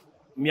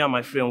 Me and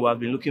my friend, we have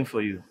been looking for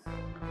you.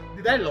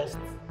 Did I lost?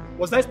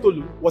 Was I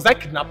stolen? Was I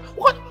kidnapped?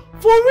 What?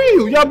 For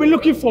real? You have been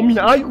looking for me.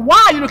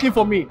 Why are you looking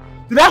for me?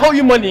 Did I owe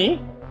you money?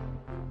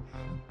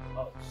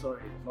 Oh,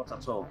 sorry, not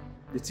at all.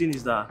 The thing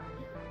is that,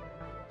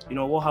 you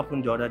know what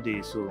happened the other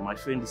day, so my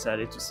friend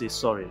decided to say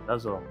sorry,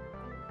 that's all.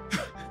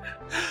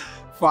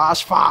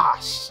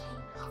 Fast.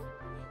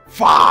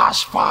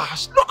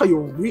 Look at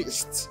your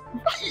wrist.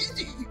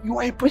 You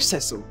are a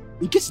princess.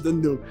 In case you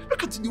don't know,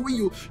 look at the way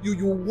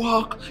you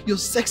walk, your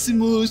sexy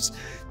moves.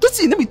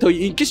 Let me tell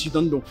you, in case you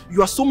don't know,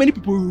 you are so many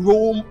people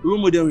role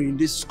model in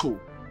this school.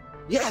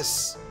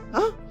 Yes.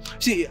 Huh?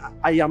 See,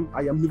 I am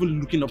even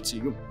looking up to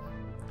you.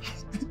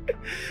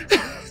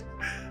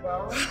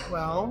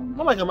 Well,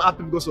 not like I'm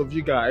happy because of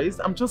you guys.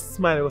 I'm just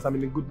smiling because I'm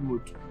in a good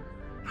mood.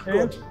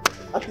 God.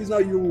 At least now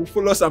you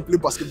follow us and play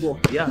basketball.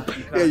 Yeah,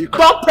 you can.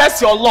 Don't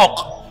press your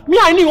luck. Me,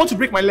 I knew you want to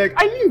break my leg.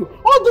 I knew.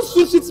 All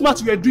those sweet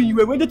match you were doing, you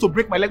were ready to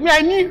break my leg. Me,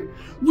 I knew.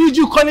 With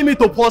you calling me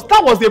to pause,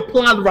 that was the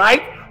plan,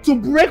 right? to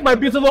break my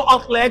beautiful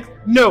hot legs?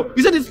 No.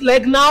 You see this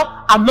leg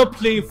now? I'm not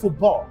playing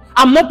football.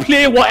 I'm not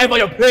playing whatever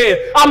you're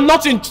playing. I'm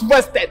not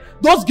interested.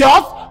 Those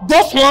girls,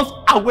 those ones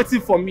are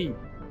waiting for me.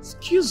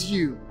 Excuse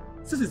you.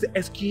 This is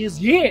excuse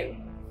you.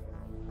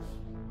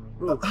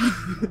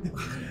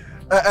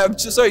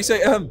 Sorry.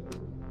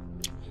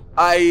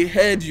 I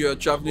heard you're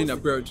traveling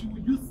abroad.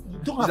 You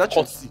don't have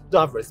courtesy, you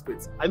don't have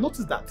respect. I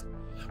noticed that.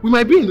 We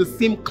might be in the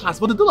same class,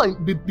 but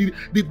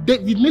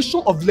the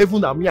nation of level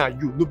that me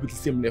and you no be the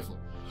same level.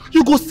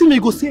 You go see me,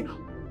 you go say,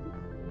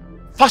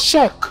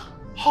 Fashek,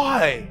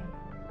 hi.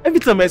 Every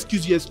time I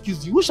excuse you.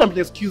 Which time I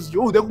excuse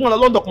you? Oh, they're going to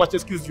London much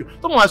excuse you.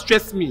 Don't want to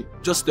stress me.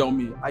 Just tell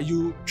me, are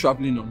you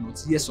traveling or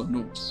not? Yes or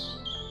no?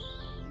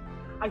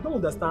 I don't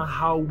understand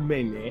how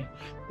men,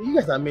 you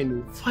guys are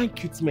men, fine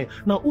cute men.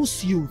 Now who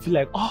see you feel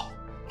like, oh,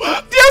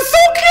 they're so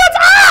cute!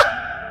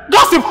 Ah!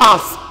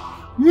 Gossipers!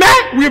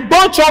 Men with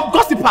bunch of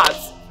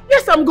gossipers.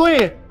 Yes, I'm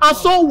going. And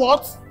so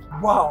what?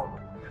 Wow.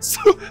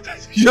 So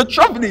you're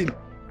traveling?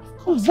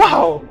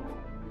 Wow.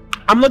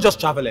 I'm not just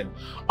traveling.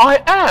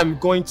 I am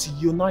going to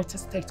United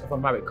States of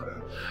America.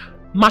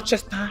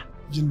 Manchester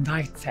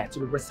United, to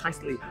be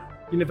precisely.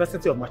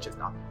 University of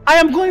Manchester. I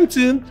am going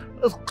to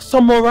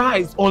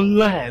summarize or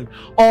learn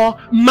or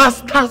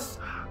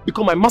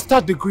become my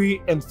master's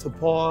degree in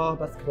football,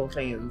 basketball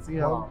things, you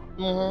know.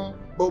 Wow.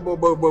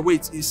 But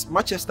wait, is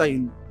Manchester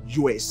in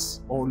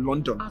US or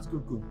London? That's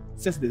good.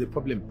 Since there's a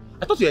problem.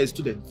 I thought you were a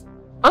student.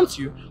 Aren't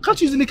you? Can't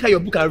you easily carry your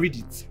book and read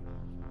it?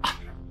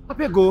 I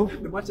better go.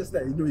 The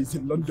Manchester you know is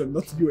in London,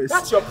 not US.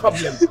 That's your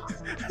problem.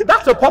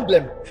 That's your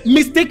problem.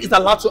 Mistake is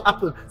allowed to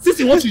happen. Since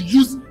you want to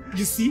use,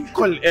 you see,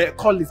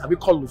 Carlos. Have you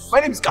Carlos? My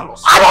name is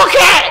Carlos. I don't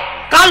care!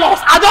 Carlos,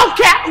 I don't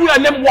care who your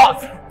name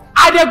was.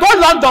 I dey go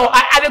London,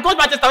 I dey go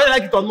Manchester, whether I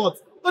like it or not.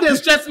 Don't they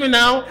stress me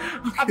now?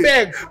 Okay. I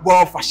beg.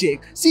 Wow,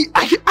 Fashek. See,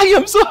 I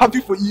am so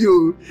happy for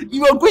you.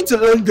 You are going to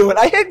London.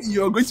 I heard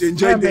you are going to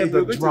enjoy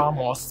the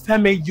drama. Spare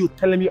me you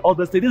telling me all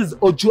this. This is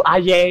Oju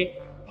Aye.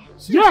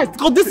 Yes,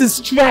 because this is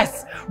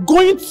stress.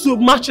 Going to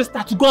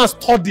Manchester to go and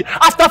study.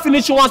 After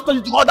finishing one study,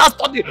 to go and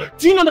study.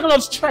 Do you know the kind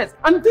of stress?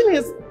 And the thing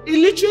is,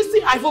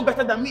 illiteracy, I feel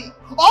better than me.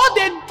 All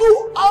they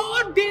do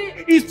all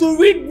day is to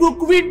read book.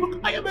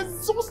 I am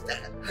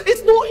exhausted.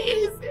 It's not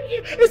easy.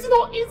 It's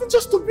not easy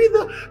just to be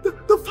the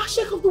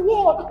Fashek of the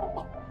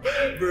world.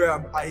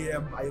 Bro, I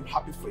am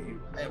happy for you.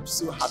 I am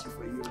so happy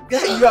for you.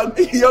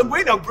 You are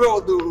going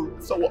abroad though.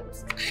 So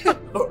what? I'm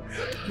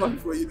happy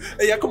for you.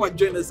 Hey, yeah, come and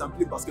join us and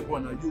play basketball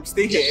now. You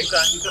stay here. You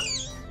can.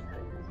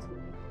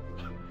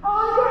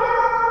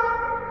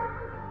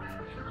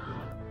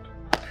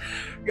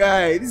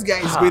 Guy, this guy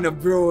is going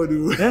abroad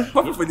though. Yeah?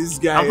 Happy for this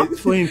guy. I'm happy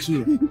for him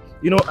too.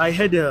 You know, I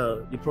heard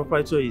the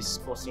proprietor is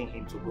forcing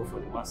him to go for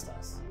the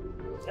masters.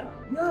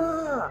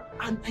 Yeah,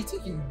 and I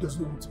think he does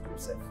not want to go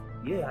himself.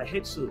 Yeah, I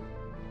heard so.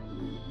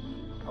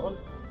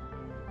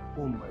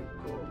 Oh my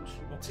God,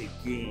 not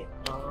again.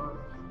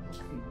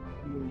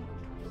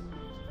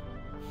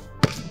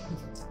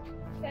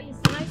 Felix,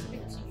 can I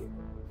speak to you?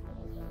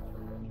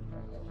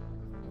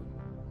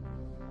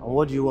 And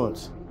what do you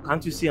want?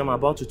 Can't you see I'm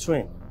about to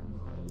train?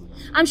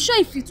 I'm sure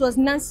if it was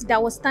Nancy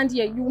that was standing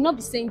here, you would not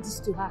be saying this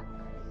to her.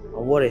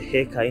 And what the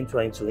heck are you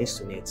trying to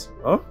insinuate?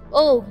 Huh?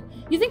 Oh,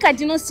 you think I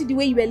did not see the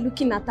way you were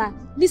looking at her?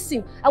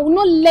 Listen, I will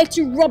not let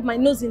you rub my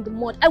nose in the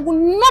mud. I will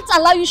not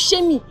allow you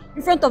shame me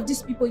in front of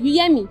these people. You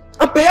hear me?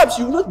 And perhaps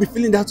you will not be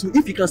feeling that too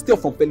if you can steal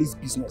from Felix's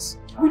business.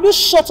 Will you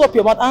shut up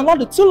your mouth and allow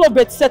the two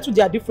lovebirds settle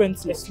their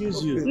differences?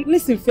 Excuse you.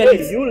 Listen,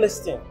 Felix. Hey, you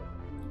listen.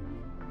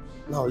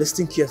 Now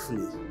listen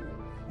carefully.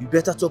 You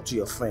better talk to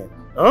your friend.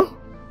 Huh?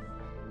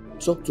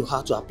 Talk to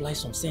her to apply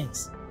some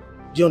sense.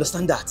 Do you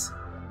understand that?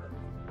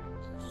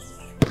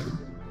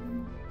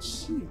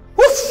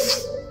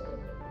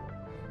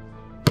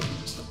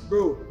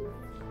 Bro,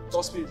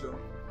 toss me, Joe.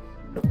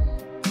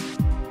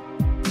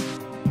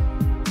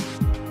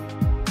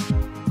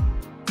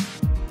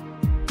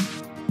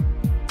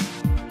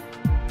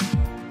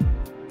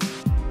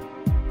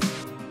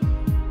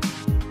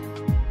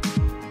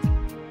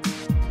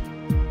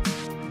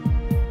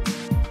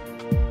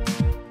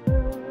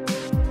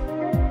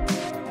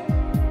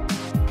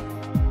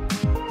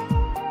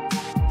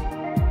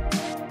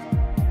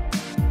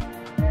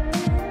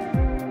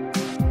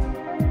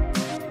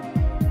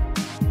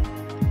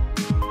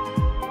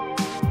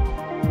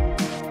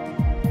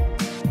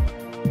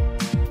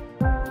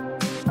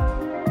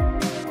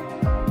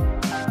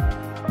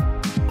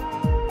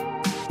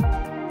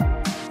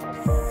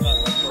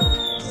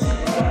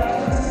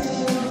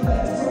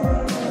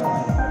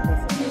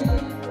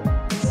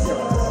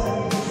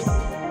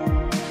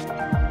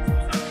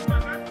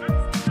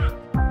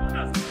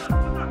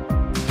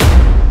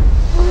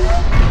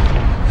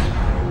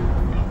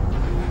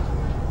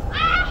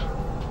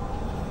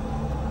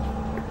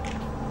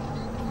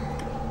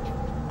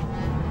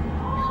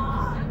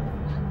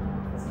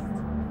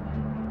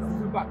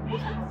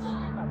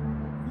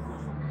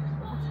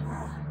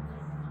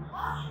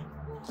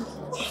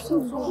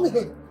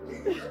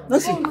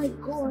 Nancy. Oh my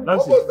God.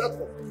 Nancy. What was that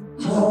for?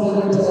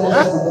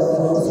 Huh?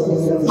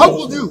 How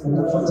could you?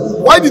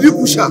 Why did you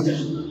push her?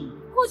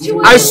 Who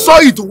Coach, I saw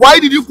it. Why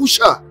did you push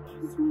her?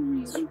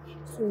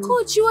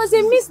 Coach, it was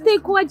a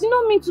mistake. I did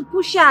not mean to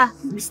push her.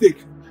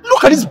 Mistake?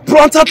 Look at this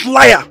brand-out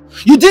liar.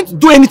 You didn't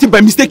do anything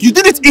by mistake. You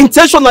did it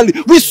intentionally.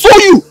 We saw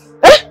you.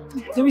 Eh?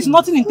 There is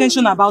nothing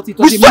intentional about it.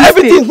 We saw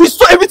everything. We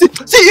saw everything.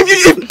 See,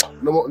 if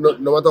no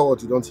matter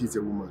what, you don't hit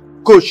a woman.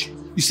 Coach,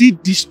 you see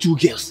these two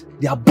girls?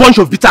 They are a bunch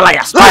of bitter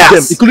liars.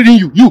 Liars! Them, including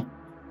you. You.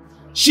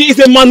 She is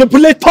a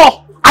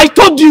manipulator. I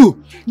told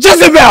you.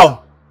 Jezebel.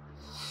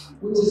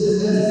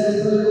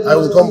 I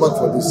will come back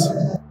for this.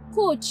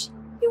 Coach,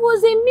 it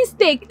was a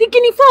mistake. The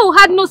guinea fowl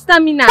had no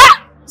stamina.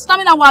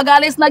 Stamina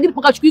wagales na gidi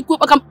pokachuku iku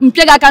paka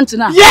mpiega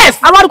kantina. Yes!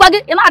 Awaru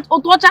kwage ina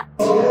otocha.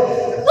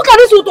 Look at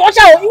this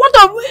otocha. You want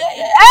to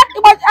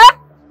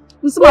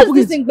Who's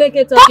this thing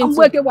Beke talking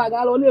to? Let's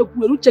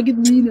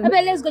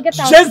go get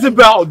out.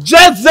 Jezebel!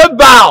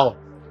 Jezebel!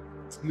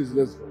 Please,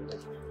 let's go.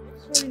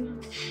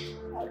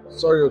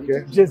 Sorry,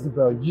 okay?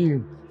 Jezebel,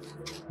 you.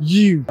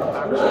 You.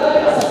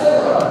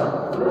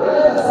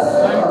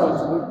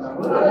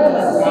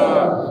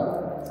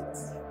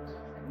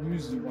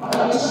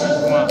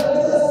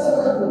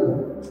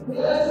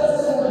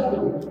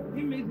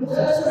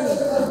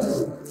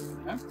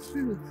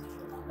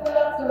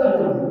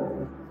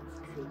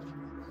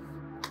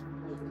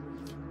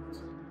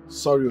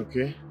 Sorry,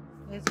 okay?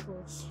 Yes,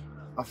 coach.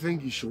 I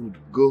think you should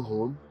go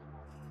home,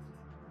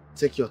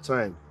 take your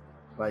time,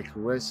 like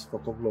rest for a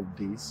couple of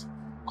days,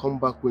 come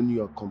back when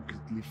you are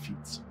completely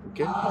fit,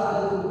 okay?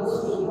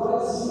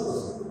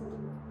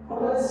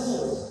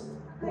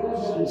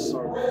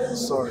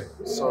 Sorry.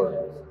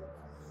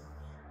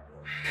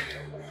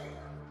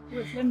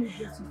 Wait, let me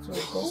get it to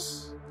you.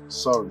 Sorry.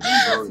 So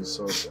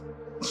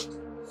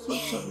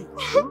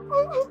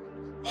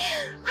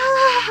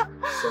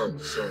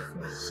sorry.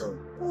 Sorry.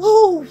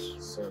 Oh.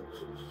 Sorry.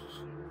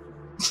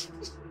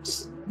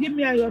 Give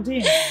me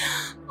iodine.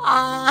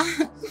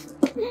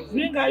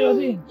 Bring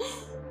iodine.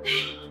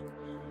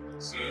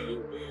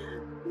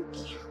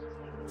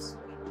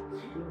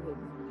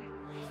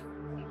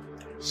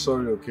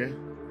 Sorry, okay?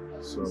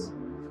 Sorry.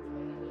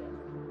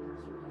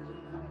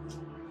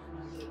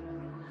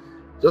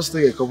 Just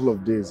take a couple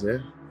of days, eh?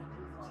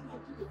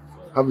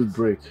 Have a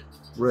break.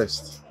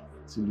 Rest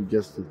till you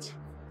get fit.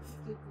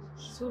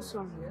 So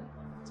sorry, yeah?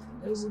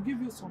 I will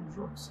give you some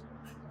drugs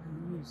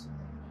and use.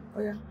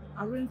 Oh yeah,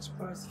 arrange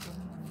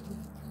paracetamol.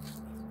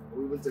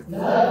 We will take I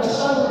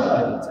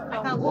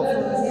can go.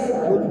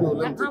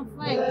 I'm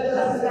fine.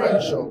 Are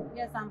you sure?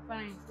 Yes, I'm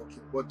fine. Okay,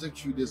 but take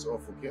 2 days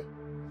off, okay?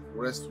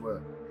 Rest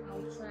well.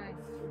 I'll try.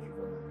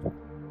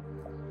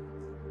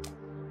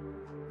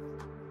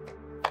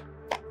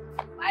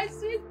 My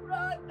sweet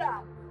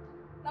brother.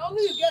 Now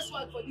only you guess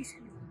what for this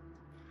school.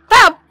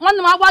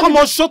 Come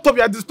on, shut up!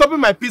 You are disturbing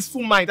my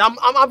peaceful mind. I'm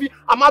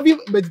having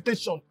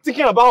meditation,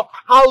 thinking about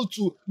how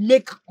to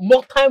make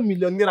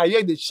multi-millionaire. I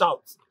hear they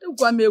shout. Come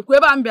on,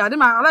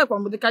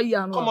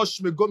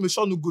 me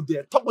sure no good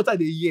there. Talk what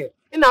they hear.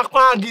 In a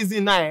quiet gizi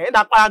na, in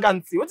a quiet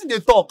gansi. What did they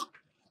talk?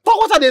 Talk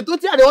what they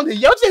want to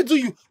hear. What did they do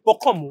you?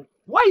 But come on,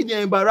 why you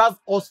they embarrass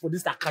us for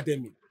this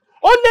academy?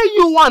 Only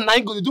you one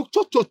I go to do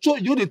cho.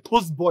 You the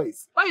toast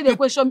boys. Why you the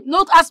question?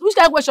 Not ask which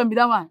kind of question be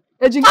that one?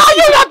 Are you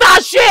not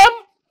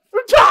ashamed?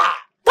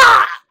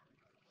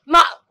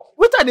 Now,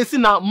 what are they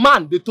saying now?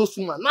 Man, they toast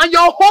woman. Now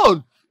your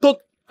own.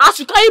 As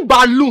you carry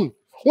balloon,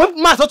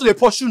 when man start to the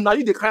pursue, now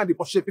you they carry the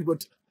pursue people.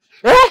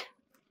 Eh?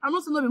 I'm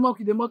not saying no be mock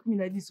you, they mock me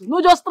like this. No,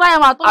 just try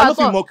them at all. I'm not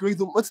saying mock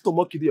you. What's to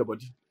mock you there,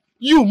 buddy?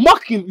 You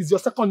mocking is your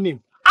second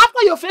name.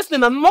 After your first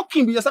name and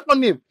mocking be your second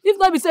name. If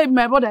not be say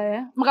my brother,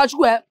 eh?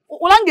 Makachuku, eh?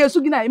 Olange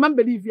sugina, imam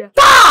believe here.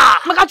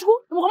 Makachuku,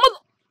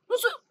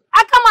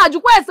 I come out. You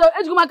question.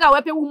 Ejumaka,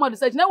 we pay woman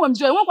research. Now we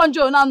join. One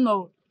join now.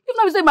 No. If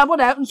not be say my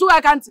brother, so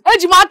I can't.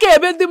 Ejumaka,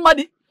 be the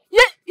money.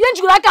 Ye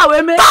jumaka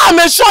we me.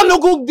 Me sure no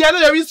go there. No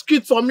there is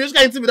script for me. You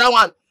can't be that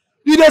one.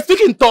 You dey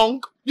speak in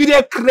tongue. You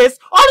dey craze.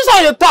 All this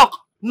how you talk.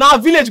 Now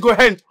village go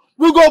end.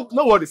 We go.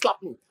 No worry,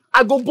 slap me.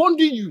 I go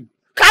bundle you.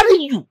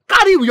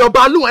 Carry with your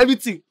balloon,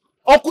 everything.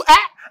 Oku,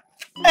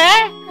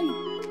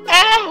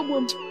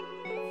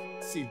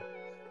 See.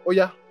 Oh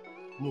yeah.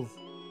 Move.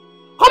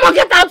 Come on,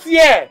 get out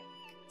here.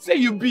 Say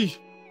you be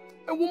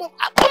a woman.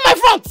 Come my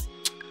front.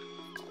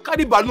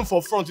 Carry balloon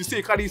for front. You say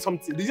you carry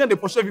something. They they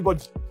push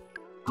everybody.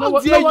 No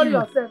worry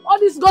yourself. All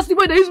this gossip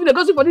they use me, they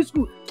gossip for this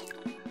school.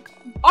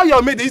 All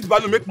your mate they use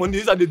balloon make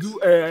money. And they do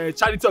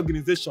charity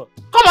organization.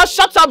 Come on,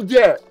 shut up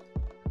there.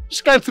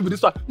 You can't see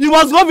this one. You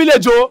must go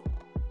village, oh.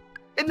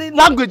 In the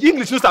language,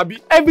 English, you sabi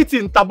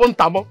everything tabon.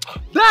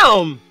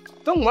 Damn.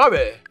 Don't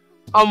worry.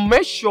 I'll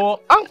make sure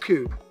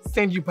Uncle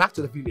send you back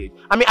to the village.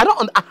 I mean, I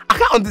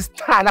can't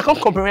understand. I can't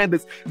comprehend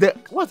this.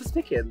 What's this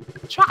speaking?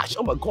 Trash.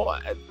 Oh my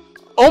god.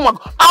 Oh my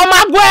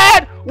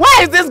god.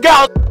 Where is this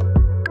girl?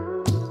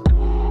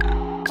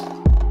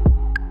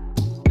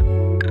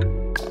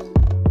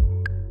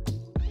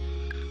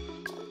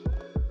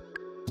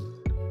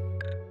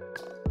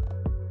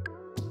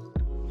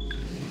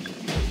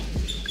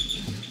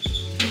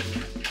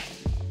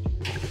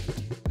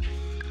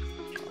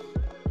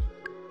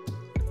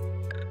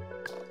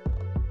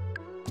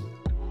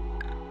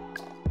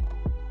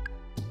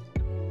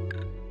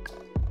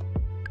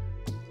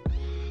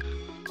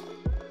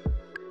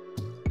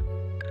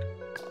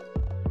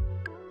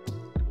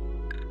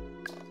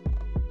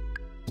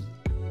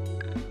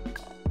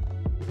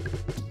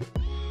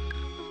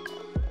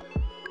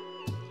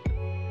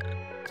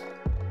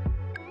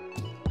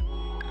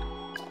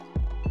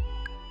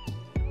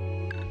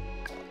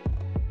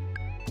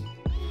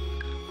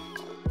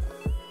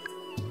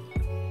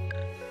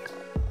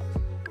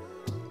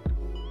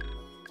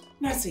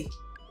 Nancy.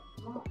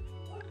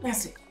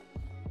 Nancy.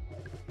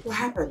 What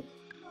happened?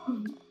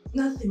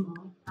 Nothing,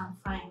 Mom. I'm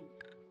fine.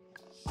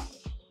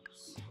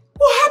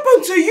 What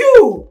happened to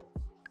you?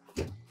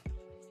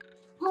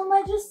 Mom,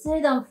 I just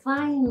said I'm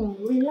fine.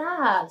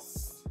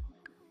 Relax.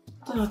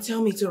 Do not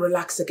tell me to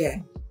relax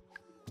again.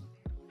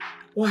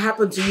 What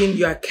happened to you in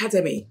your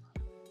academy?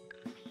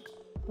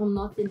 Mom,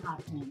 nothing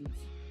happened.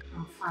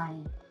 I'm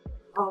fine.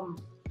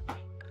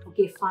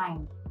 Okay,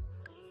 fine.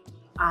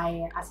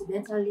 I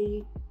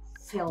accidentally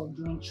fell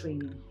during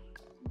training.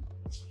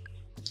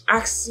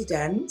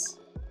 Accident?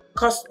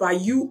 Caused by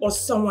you or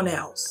someone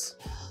else?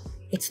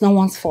 It's no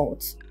one's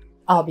fault.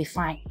 I'll be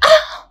fine.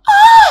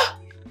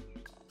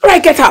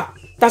 Right, get up.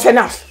 That's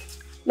enough.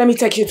 Let me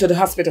take you to the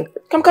hospital.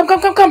 Come.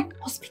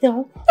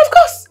 Hospital? Of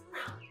course.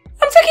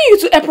 I'm taking you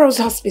to April's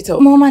hospital.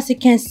 Mom, as you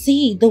can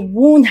see, the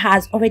wound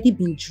has already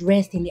been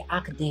dressed in the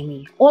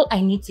academy. All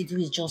I need to do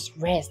is just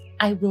rest.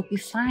 I will be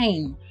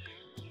fine.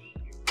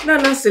 Now,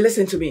 Nancy,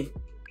 listen to me.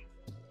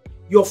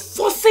 You're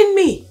forcing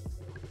me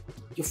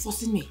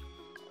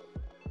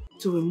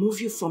to remove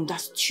you from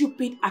that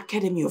stupid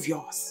academy of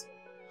yours.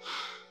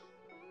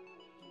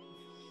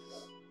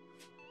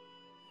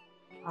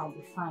 I'll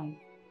be fine.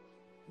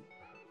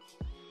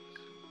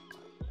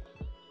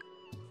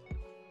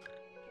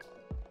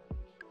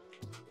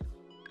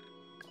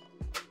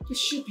 You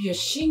should be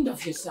ashamed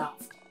of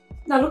yourself.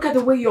 Now look at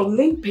the way you're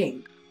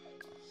limping.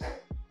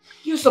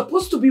 You're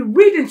supposed to be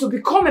reading to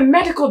become a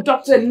medical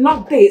doctor and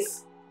not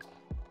this.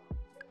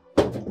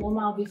 Mom,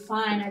 I'll be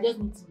fine. I just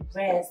need to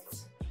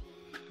rest.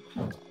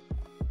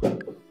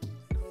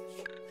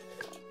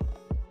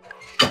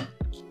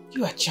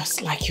 You are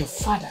just like your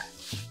father.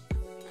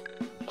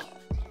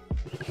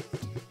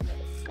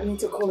 I need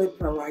to call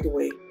April right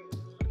away.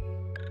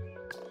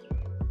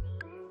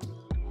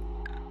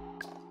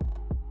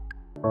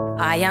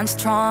 I am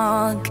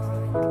strong,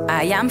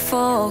 I am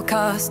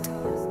focused,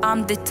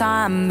 I'm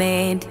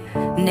determined,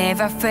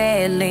 never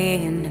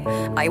failing.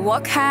 I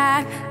work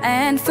hard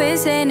and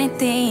face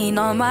anything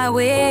on my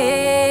way.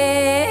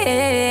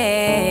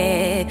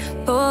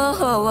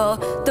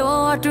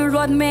 Though the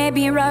road may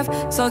be rough,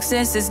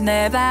 success is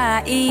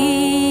never easy.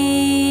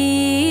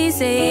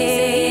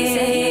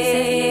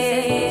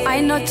 I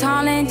know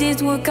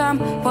challenges will come,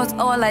 but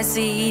all I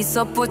see is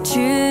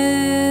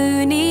opportunity.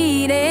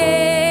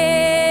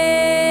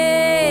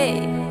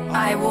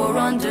 I will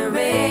run the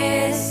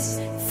race,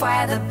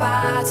 fight the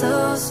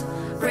battles,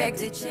 break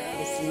the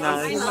chains.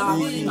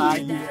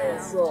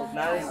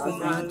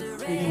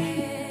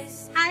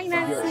 Hi,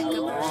 Nancy.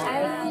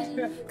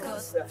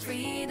 Cause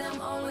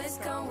freedom always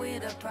comes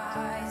with a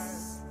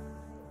price.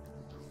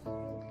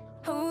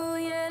 Oh,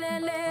 yeah,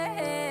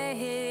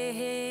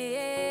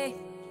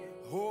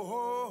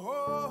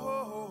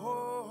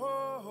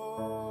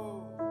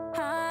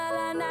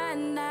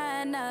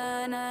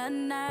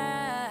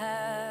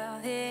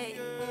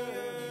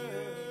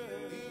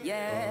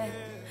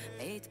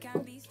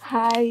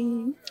 Hi.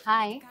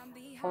 Hi.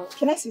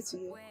 Can I sit to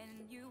you?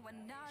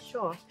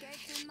 Sure.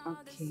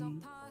 Okay.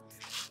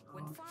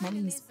 My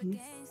name is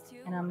Peace.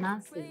 And I'm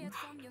Nancy.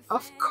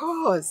 Of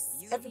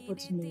course.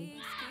 Everybody knows.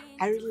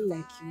 I really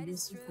like you. You're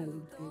so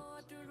talented.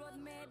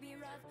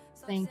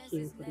 Thank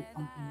you for the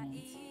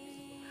compliment.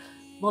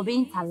 But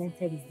being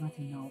talented is not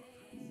enough.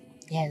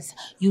 Yes,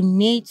 you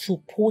need to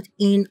put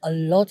in a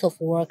lot of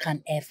work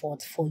and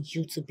effort for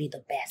you to be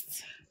the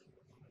best.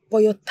 But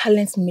your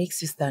talent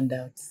makes you stand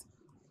out.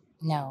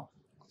 No.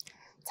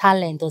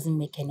 Talent doesn't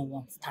make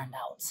anyone stand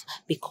out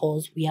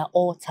because we are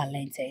all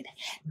talented.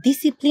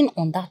 Discipline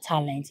on that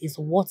talent is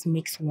what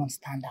makes one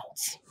stand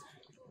out.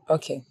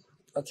 Okay.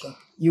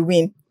 You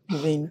win.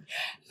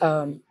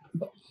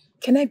 But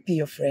can I be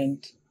your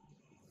friend?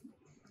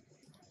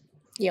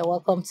 You're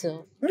welcome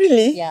to.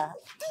 Really? Yeah.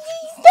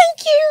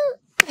 Thank you.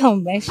 Oh,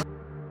 man.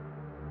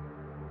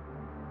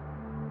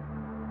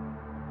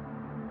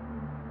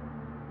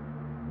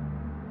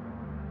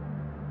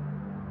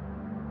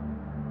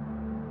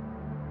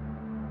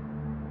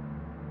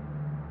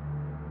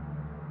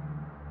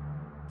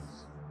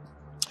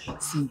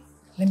 See,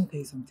 let me tell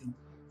you something.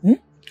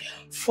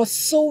 For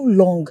so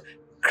long,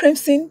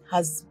 Crimson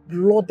has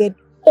blooded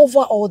over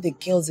all the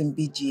girls in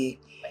BGA.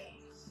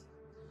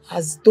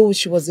 As though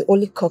she was the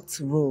only cock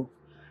to row.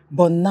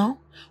 But now,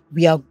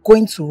 we are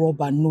going to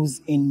rub our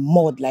nose in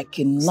mud like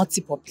a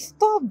naughty puppy.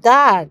 Stop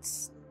that.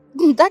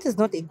 That is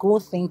not a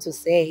good thing to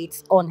say.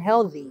 It's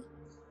unhealthy.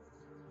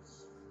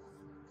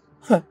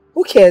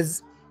 Who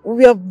cares?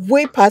 We are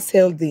way past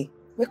healthy.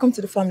 Welcome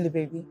to the family,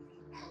 baby.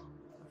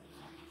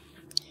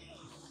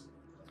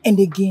 And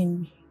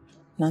again,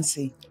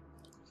 Nancy,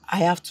 I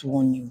have to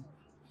warn you.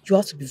 You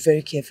have to be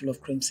very careful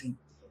of Crimson.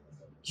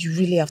 You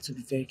really have to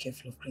be very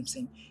careful of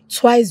Crimson.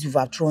 Twice you've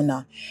outthrown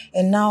her.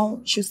 And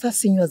now she'll start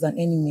seeing you as an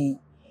enemy.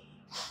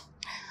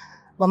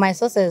 But my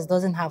success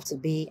doesn't have to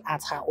be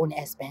at her own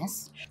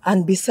expense.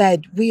 And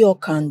besides, we all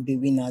can't be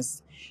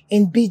winners.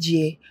 In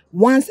BGA,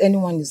 once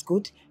anyone is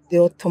good, they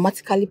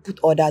automatically put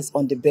others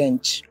on the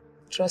bench.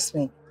 Trust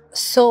me.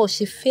 So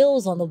she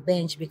feels on the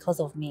bench because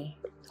of me.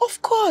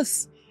 Of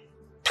course.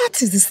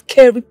 That is the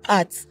scary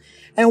part.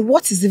 And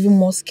what is even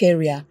more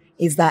scarier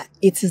is that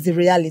it is the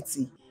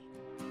reality.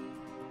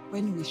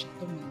 Anyway, she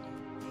told me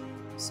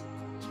that. So,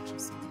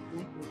 trust me,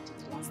 like we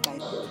did last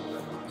time.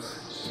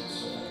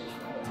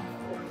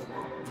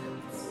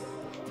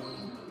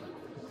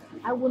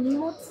 I will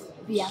not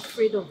be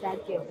afraid of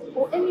that girl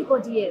or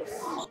anybody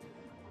else.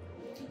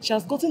 She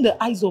has gotten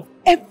the eyes of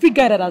every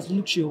guy that has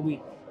looked your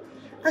way.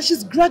 And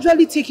she's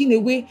gradually taking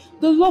away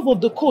the love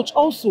of the coach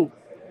also.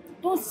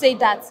 Don't say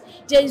that.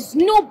 There is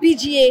no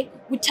BGA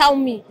without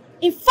me.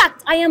 In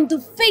fact, I am the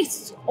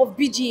face of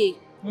BGA.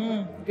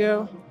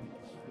 Girl.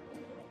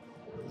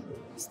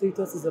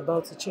 Status is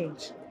about to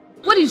change.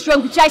 What is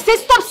wrong with you? I say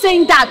stop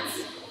saying that.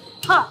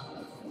 Ha!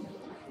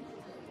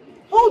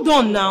 Hold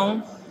on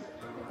now.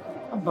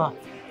 Abba.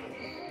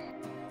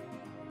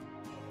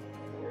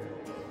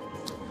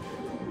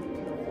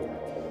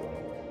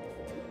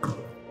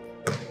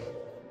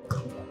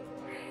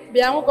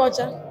 Bianco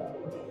culture.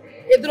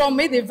 It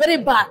made it very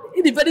bad,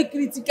 it's very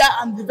critical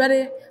and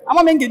very. I'm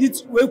not going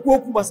to wake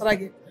up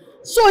basarage.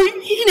 So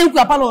he didn't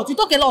talk a lot. You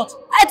talk a lot.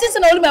 I think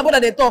it's only my brother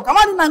they talk.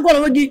 I'm not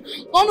going to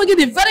get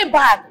it very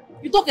bad.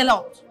 You talk a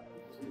lot.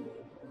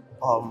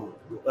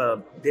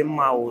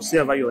 Demma or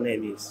whatever your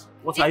name is.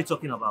 What are you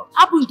talking about?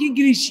 Happen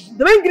English.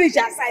 The English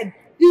aside.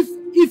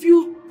 If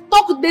you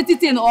talk dirty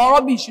thing or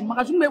rubbish,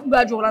 I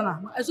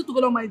so to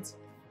God Almighty.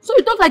 So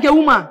you talk like a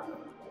woman.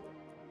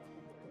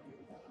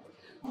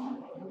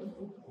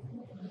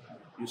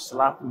 You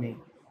slap me.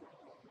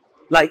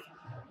 Like,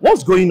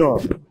 what's going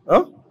on?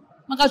 Huh?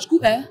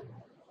 Makachuku,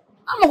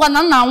 I'm not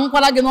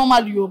going to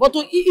normally, but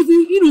if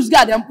you lose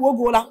God and poor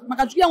gola,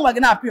 Makachuku and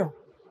wagon up here.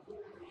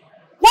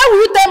 Why will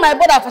you tell my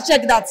brother for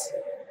check that?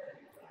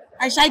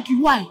 I shake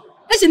you. Why?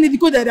 Let's need to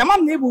go there.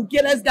 I'm able to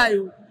get this guy.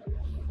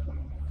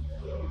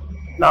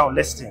 Now,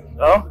 listen.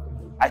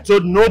 I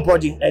told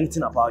nobody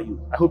anything about you.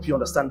 I hope you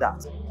understand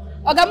that.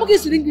 Okay, I'm going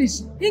to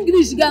English.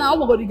 English, I'm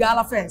going to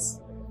go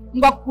first.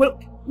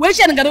 Where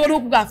should I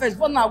go first?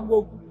 What now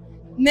go?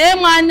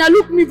 Neymar,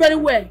 look me very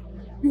well.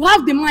 You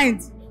have the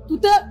mind to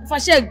tell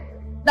Fashek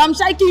that I'm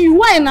shaking you.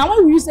 Why now? Why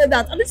will you say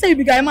that? I didn't say you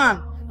be guy man.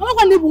 I'm not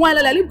going to leave one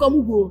like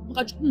come go.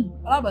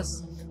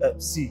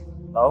 See,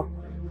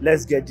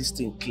 let's get this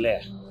thing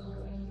clear.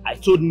 I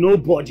told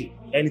nobody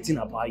anything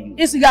about you.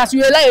 Yes, guys,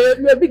 you're a liar.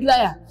 You're a big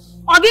liar.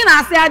 Again,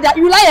 I said that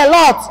you lie a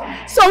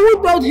lot. So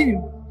who told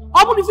him?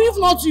 If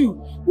not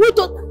you, who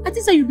told? I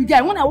think say you be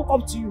guy. When I woke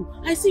up to you,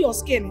 I see your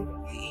skin.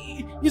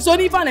 It's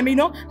only fun, you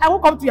know. I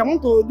woke up to you. I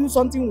want to do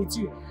something with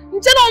you.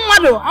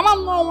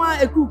 I'm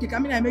not a cookie.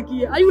 I make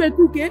you. Are you a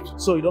cookie?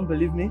 So you don't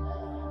believe me?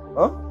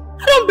 Huh?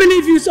 I don't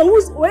believe you. So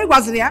where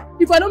was there?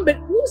 If I don't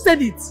believe, who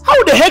said it?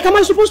 How the heck am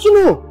I supposed to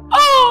know?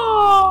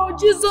 Oh,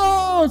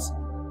 Jesus.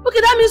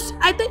 Okay, that means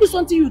I tell you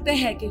something you tell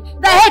heck.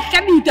 The heck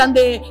can you tell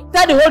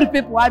the whole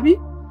people, Abby?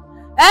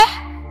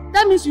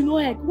 That means you know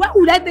heck. Why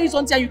would I tell you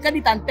something you can't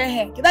eat and tell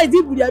heck? That is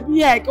it would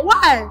be heck.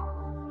 Why?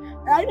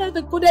 I know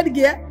the coded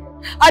gear.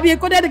 I be a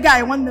coded guy,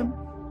 I want them.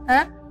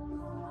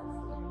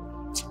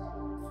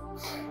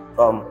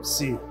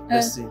 See,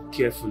 listen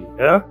carefully.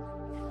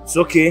 It's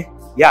okay.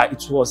 Yeah,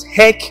 it was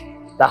heck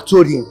that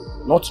told him,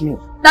 not me.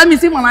 That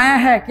means him and I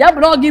heck. Yeah,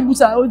 but I'll give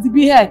Busa or the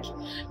be heck.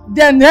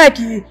 Then heck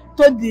he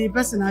told the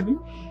person, Abby.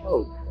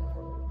 Oh.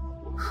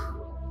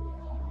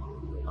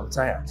 I'm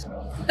tired.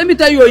 Let me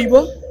tell you,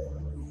 Oyibo.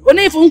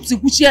 Only if you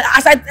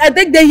as I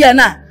take the here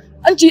now.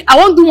 And I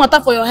won't do matter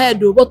for your head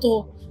though, but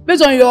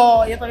based on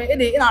your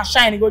inner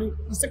shine, go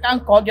the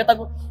second call, get a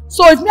go.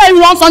 So if me you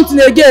want something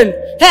again,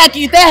 heck,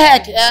 you tell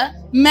heck,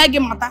 make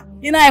matter.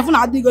 You know, if you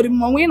not go the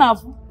money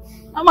enough.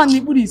 I'm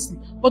a Buddhist.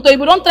 But if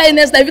you don't try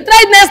next time, if you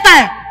try next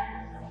time,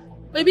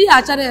 maybe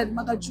I try it,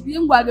 but you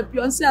ain't going to be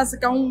on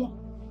second.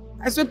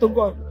 I swear to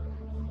God.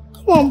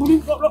 Come on,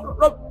 Buddhist.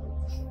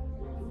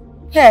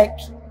 Heck.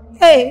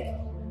 Hey.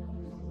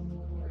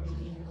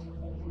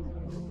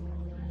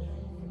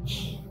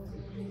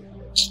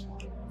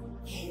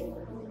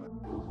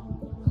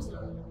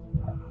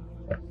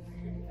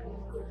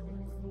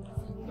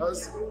 I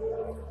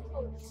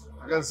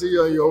can see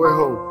you on your way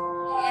home.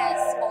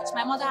 Yes, coach.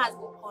 My mother has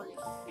been calling.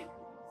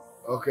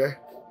 Okay.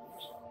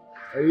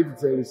 I need to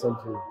tell you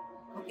something.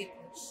 Okay,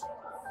 coach.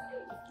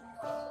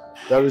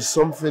 There is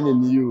something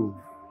in you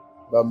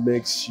that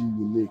makes you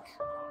unique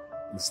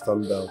and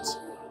stand out.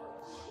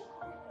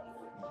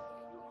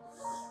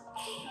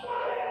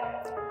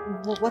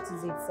 What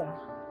is it, sir?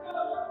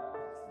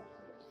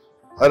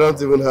 I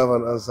don't even have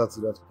an answer to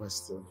that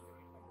question.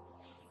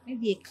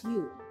 Maybe a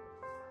clue.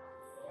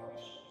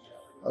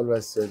 How do I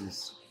say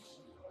this?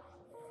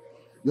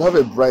 You have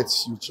a bright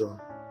future.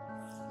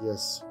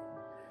 Yes.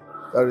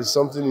 There is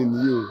something in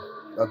you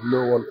that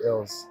no one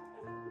else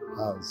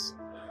has.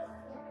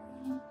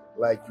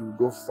 Like you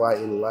go far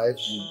in life,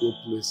 you go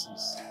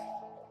places.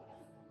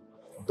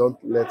 Don't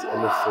let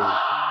anything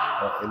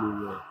or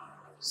anyone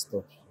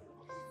stop you.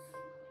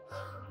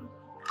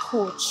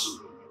 Coach,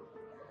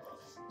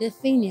 the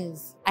thing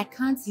is, I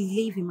can't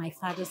live in my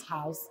father's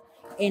house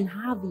and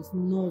have his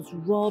nose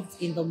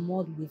rubbed in the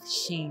mud with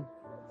shame.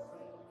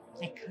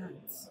 I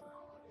can't.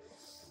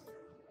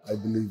 I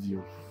believe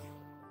you.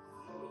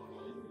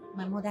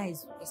 My mother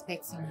is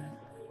expecting me.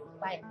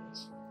 Bye.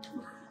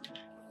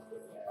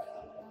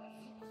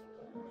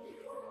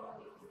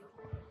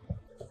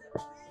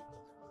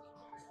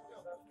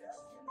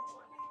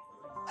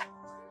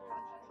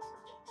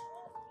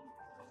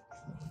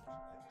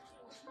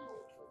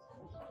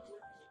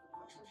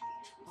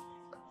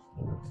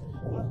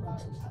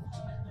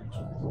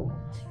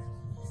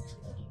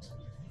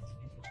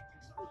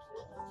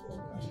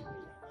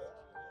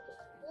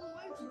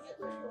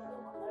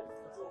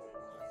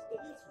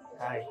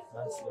 Hi,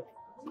 Nancy.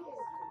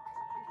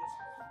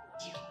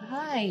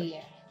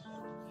 Hi.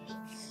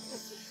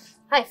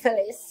 Hi,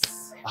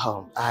 Phyllis.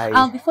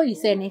 Before you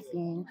say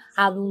anything,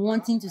 I've been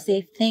wanting to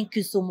say thank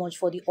you so much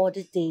for the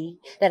other day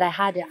that I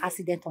had an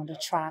accident on the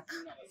track.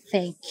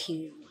 Thank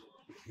you.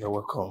 You're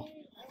welcome.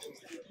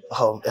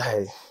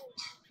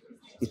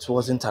 It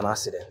wasn't an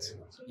accident.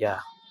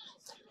 Yeah.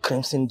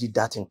 Crimson did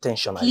that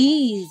intentionally.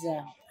 Please,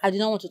 I do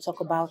not want to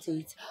talk about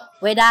it.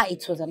 Whether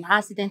it was an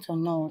accident or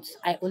not,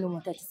 I only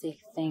wanted to say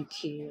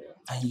thank you.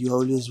 And you're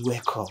always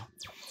welcome.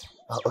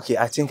 Okay,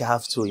 I think I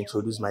have to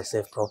introduce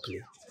myself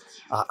properly.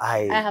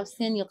 I have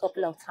seen you a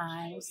couple of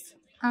times,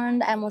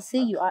 and I must say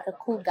you are a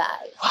cool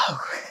guy. Wow.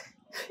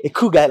 A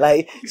cool guy,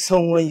 like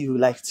someone you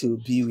like to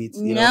be with,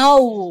 you know?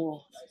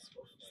 No!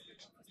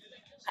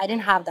 I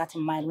didn't have that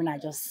in mind when I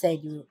just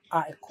said you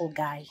are a cool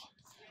guy.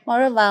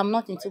 Moreover, I'm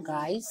not into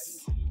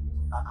guys.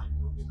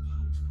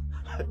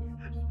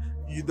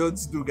 You don't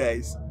do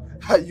guys.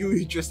 Are you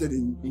interested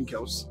in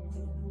girls?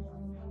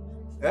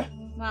 Eh?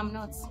 No, I'm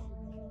not.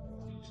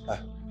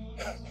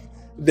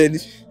 Then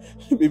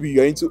maybe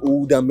you're into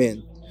older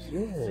men.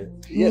 Yeah.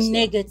 Yes.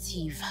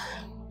 Negative.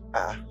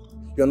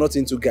 You're not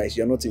into guys,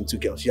 you're not into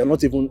girls, you're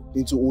not even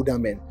into older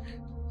men.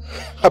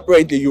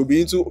 Apparently you'll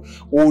be into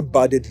old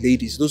bearded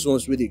ladies, those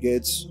ones where they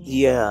get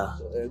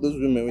those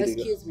women where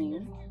Excuse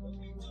me.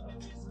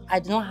 I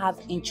do not have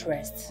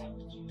interest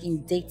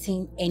in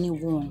dating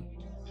anyone.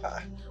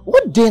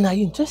 What then are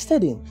you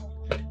interested in?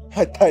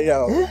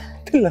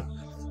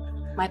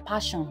 My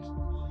passion.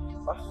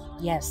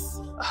 Yes.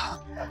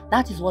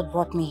 That is what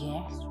brought me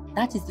here.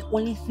 That is the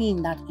only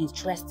thing that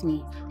interests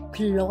me.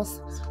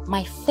 Plus,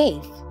 my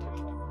faith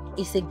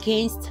is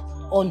against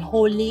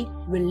unholy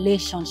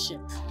relationship.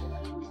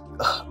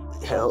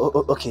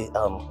 Okay,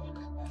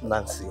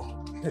 Nancy.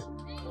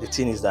 The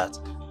thing is that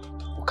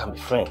we can be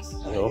friends,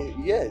 you know.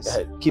 Yes.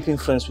 Keeping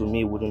friends with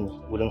me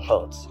wouldn't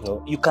hurt, you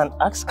know. You can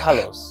ask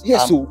Carlos.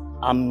 Yes,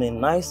 I'm a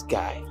nice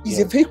guy. He's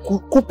a very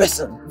cool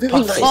person. Very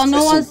nice person.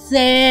 No one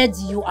said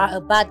you are a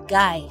bad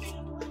guy.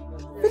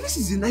 This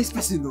is a nice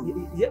person, though.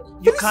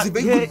 You can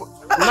hear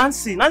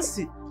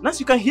Nancy,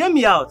 you can hear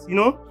me out, you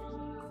know.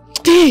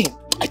 Damn!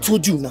 I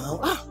told you now.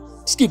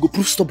 This guy go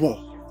prove stubborn.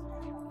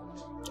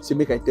 So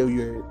make I tell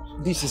you,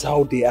 this is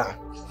how they are.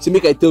 So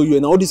make I tell you,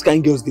 and all these kind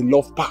of girls, they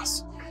love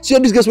pass. See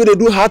all these girls where they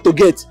do hard to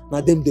get, now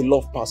them they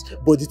love pass.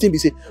 But the thing be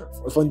say,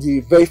 from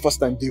the very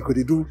first time they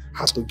do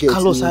hard to get.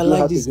 Carlos, I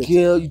like this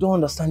girl. You don't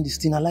understand this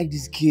thing. I like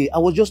this girl. I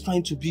was just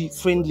trying to be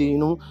friendly, you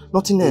know,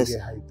 nothing else.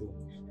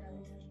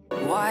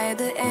 Why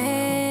the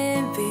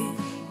envy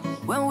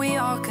when we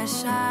all can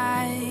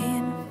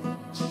shine?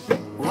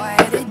 Why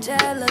the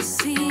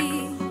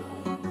jealousy?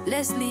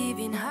 Let's live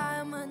in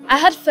harmony. I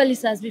heard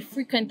Felix has been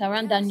frequent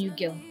around that new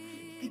girl.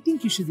 I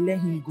think you should let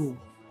him go.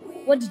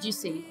 What did you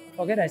say?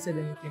 Forget I said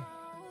anything.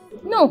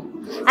 No,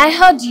 I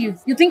heard you.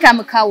 You think I'm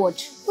a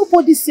coward.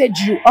 Nobody said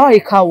you are a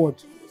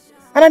coward.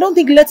 And I don't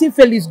think letting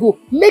Felix go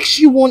makes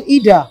you one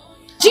either.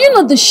 Do you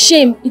know the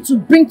shame it will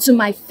bring to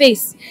my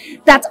face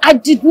that I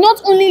did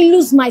not only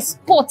lose my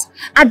spot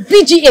at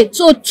BGA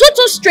to a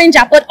total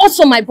stranger, but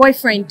also my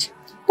boyfriend?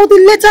 But the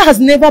letter has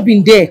never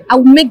been there. I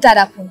will make that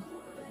happen.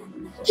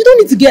 You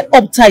don't need to get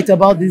uptight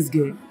about this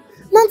girl.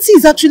 Nancy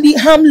is actually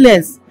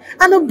harmless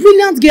and a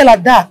brilliant girl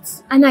at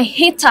that. And I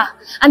hate her.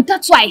 And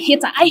that's why I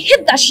hate her. I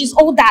hate that she's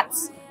all that.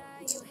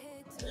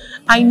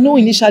 I know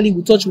initially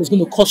we thought she was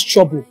going to cause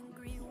trouble.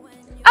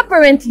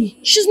 Apparently,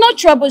 she's not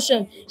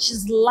troublesome.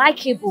 She's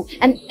likable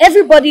and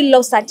everybody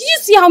loves her. Did you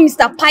see how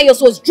Mr. Pius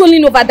was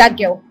drooling over that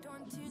girl?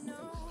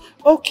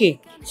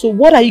 Okay, so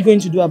what are you going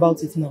to do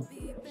about it now?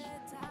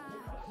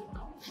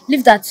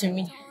 Leave that to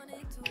me.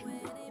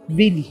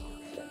 Really?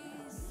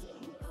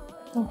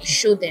 Okay.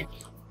 Show them.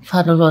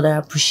 Father Lord, I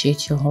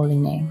appreciate your holy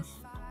name.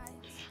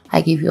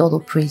 I give you all the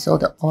praise, all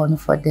the honor,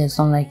 for there's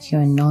none like you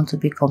and none to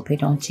be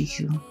compared unto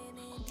you.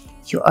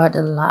 You are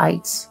the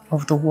light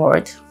of the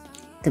world,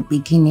 the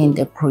beginning,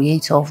 the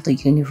creator of the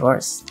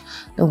universe,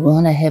 the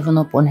one that heaven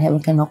upon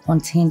heaven cannot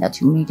contain, that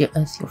you made the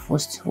earth your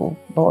footstool,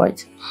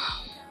 Lord.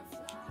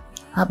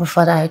 Abba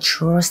Father, I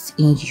trust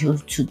in you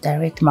to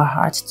direct my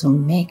heart to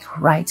make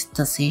right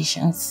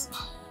decisions.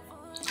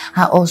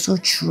 I also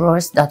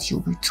trust that you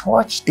will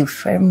touch the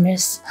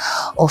firmness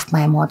of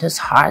my mother's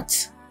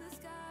heart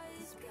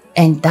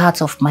and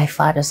that of my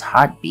father's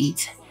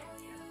heartbeat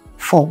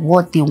for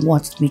what they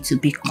want me to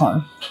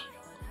become.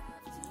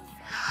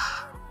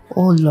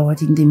 Oh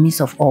Lord, in the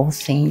midst of all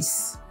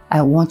things,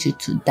 I want you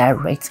to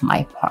direct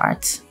my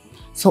path.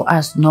 so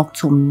as not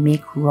to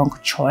make wrong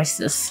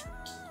choices.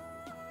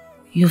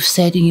 You've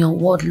said in your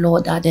word,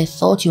 Lord, that the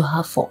thought you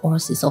have for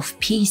us is of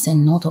peace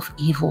and not of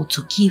evil,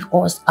 to give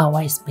us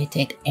our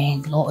expected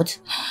end, Lord.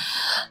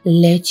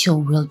 Let your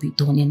will be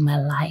done in my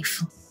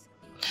life.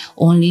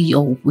 Only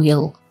your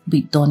will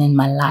be done in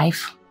my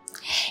life.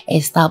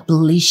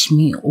 Establish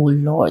me, O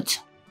Lord.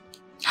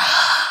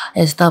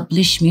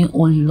 Establish me,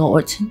 O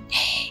Lord.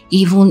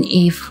 Even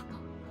if,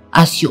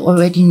 as you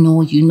already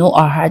know, you know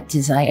our heart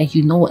desire,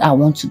 you know what I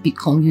want to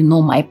become, you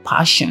know my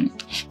passion,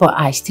 but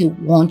I still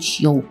want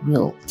your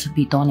will to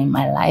be done in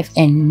my life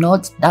and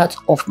not that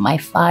of my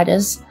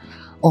father's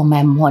or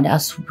my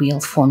mother's will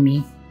for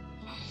me.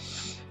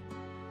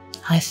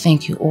 I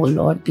thank you, oh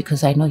Lord,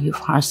 because I know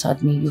you've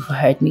answered me, you've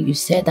heard me. You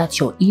said that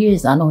your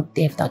ears are not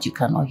deaf, that you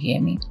cannot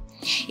hear me.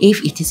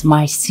 If it is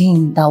my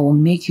sin that will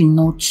make you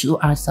not to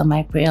answer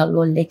my prayer,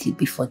 Lord, let it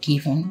be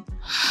forgiven.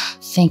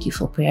 Thank you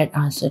for prayer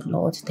answered,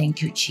 Lord.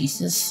 Thank you,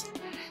 Jesus.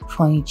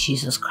 For in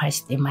Jesus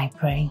Christ's name I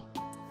pray.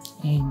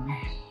 Amen.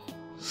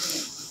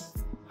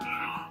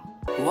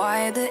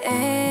 Why the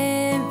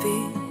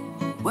envy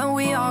when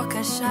we all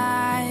can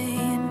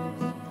shine?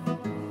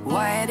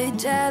 Why the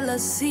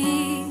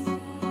jealousy?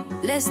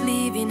 Let's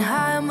live in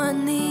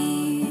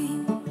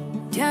harmony.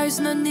 There is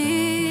no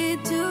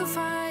need to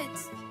fight.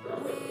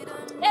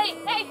 Hey!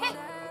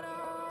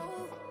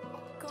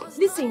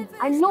 Listen,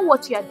 I know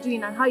what you are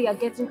doing and how you are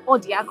getting all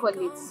the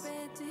accolades.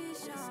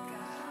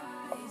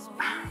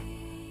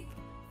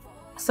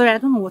 Sorry, I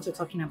don't know what you're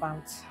talking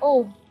about.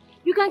 Oh,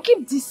 you can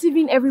keep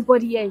deceiving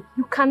everybody here.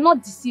 You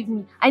cannot deceive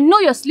me. I know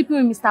you're sleeping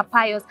with Mr.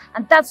 Pius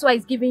and that's why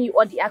he's giving you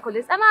all the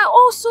accolades. And I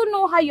also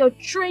know how you're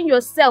throwing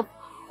yourself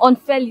on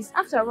Felix.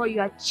 After all,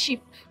 you are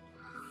cheap.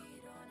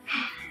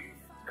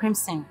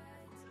 Crimson,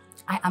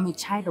 I am a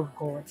child of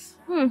God.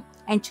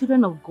 And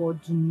children of God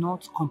do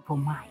not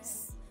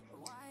compromise.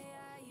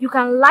 You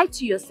can lie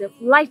to yourself,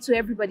 lie to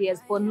everybody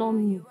else, but not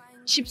me.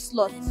 Cheap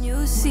slut.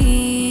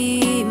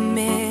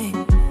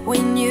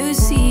 When you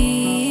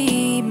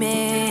see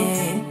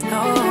me,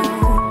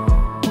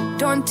 oh,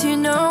 don't you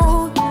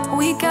know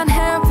we can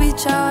help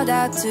each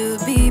other to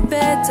be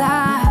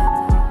better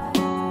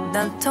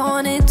than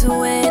turn into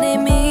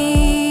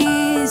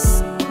enemies.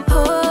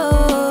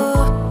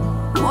 Oh,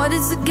 what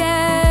is the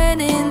gain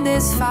in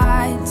this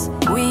fight?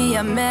 We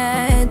are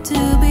meant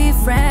to be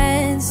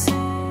friends.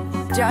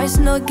 There's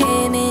no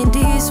gain in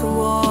this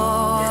war.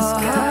 The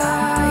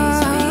sky is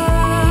big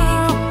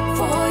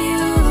for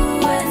you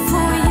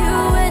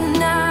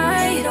and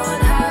I. We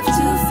don't have to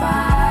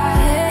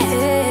fight.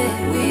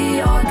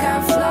 We all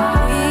can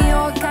fly. We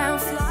all can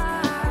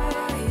fly.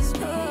 It's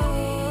big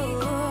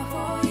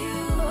for you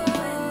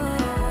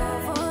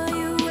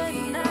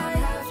and I.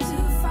 Have to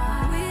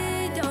fight. We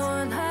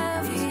don't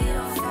have to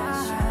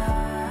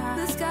fight.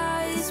 The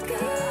sky is big.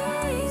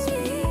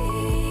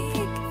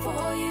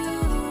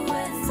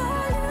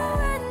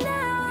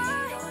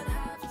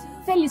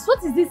 Felix,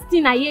 what is this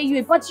thing I hear you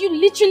about? You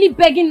literally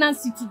begging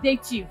Nancy to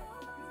date you.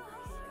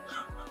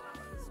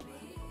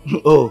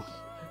 Oh,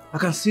 I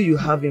can see you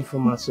have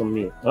informants on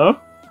me, huh?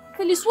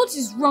 Felix, what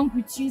is wrong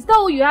with you? Is that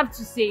all you have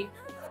to say?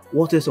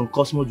 What else on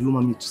Cosmo do you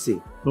want me to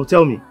say? No,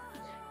 tell me.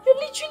 You're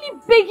literally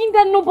begging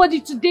that nobody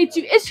to date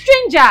you, a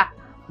stranger.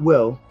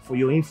 Well, for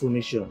your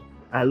information,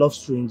 I love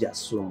strangers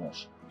so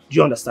much. Do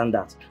you understand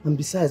that? And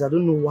besides, I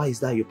don't know why is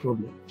that your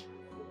problem.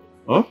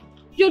 Huh?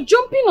 You're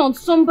jumping on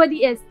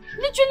somebody else,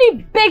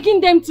 literally begging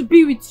them to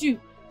be with you.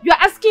 You're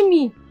asking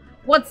me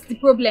what the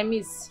problem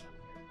is.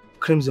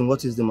 Crimson,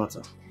 what is the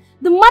matter?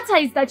 The matter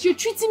is that you're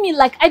treating me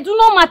like I do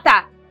not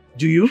matter.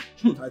 Do you?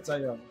 I tell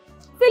you.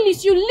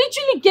 Felix, you're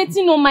literally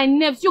getting on my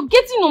nerves. You're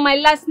getting on my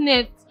last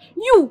nerve.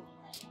 You,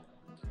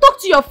 talk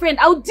to your friend.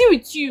 I'll deal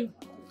with you.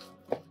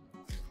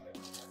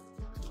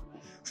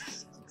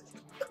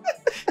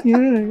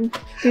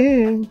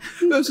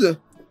 Listen,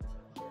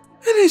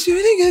 Felix, you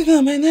really get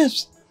on my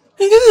nerves.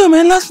 You're getting on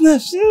my last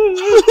nerves. Open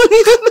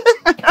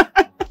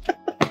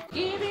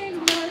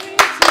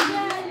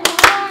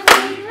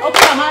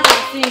your mouth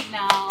and sing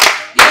now.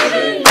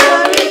 Giving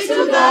glory to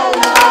the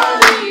Lord.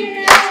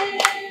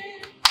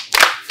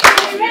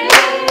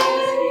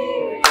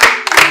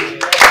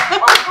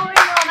 What's going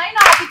on? I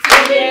know how to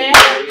sing.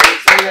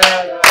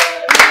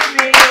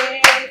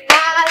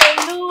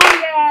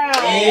 Hallelujah.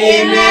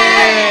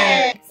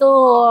 Amen. So,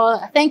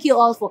 thank you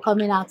all for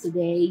coming out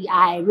today.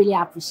 I really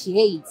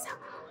appreciate.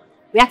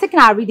 We are taking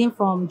our reading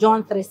from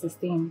John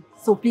 3:16.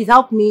 So please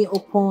help me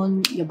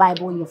open your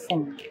Bible on your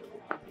phone.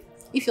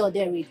 If you're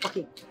there, read.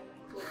 Okay.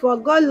 For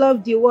God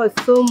loved the world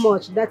so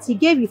much that he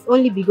gave his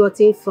only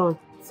begotten Son,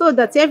 so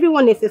that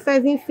everyone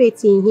exercising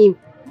faith in him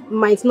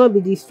might not be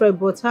destroyed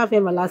but have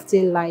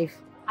everlasting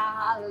life.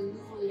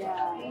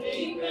 Hallelujah.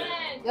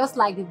 Amen. Just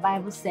like the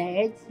Bible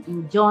said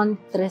in John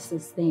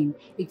 3:16,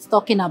 it's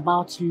talking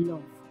about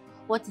love.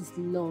 What is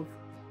love?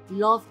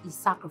 Love is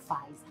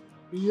sacrifice.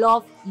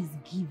 Love is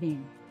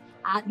giving.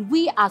 And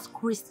we as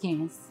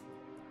Christians,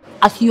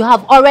 as you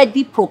have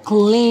already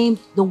proclaimed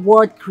the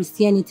word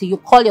Christianity, you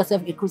call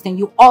yourself a Christian,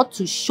 you ought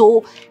to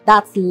show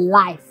that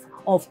life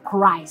of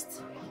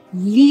Christ.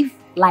 Live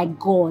like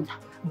God.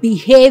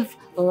 Behave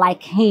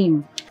like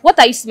him. What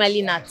are you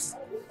smiling at?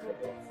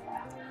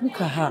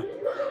 Look at her.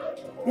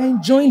 You're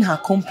enjoying her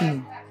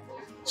company.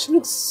 She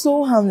looks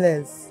so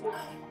harmless.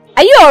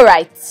 Are you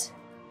alright?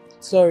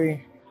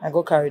 Sorry, I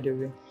got carried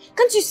away.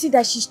 Can't you see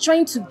that she's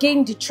trying to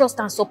gain the trust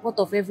and support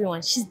of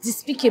everyone? She's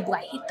despicable.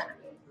 I hate her.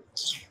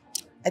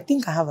 I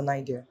think I have an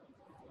idea.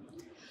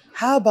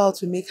 How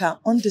about we make her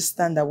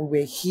understand that we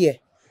were here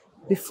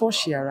before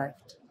she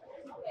arrived?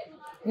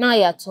 Now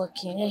you're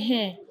talking.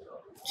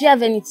 Do you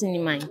have anything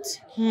in mind?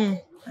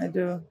 I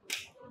do.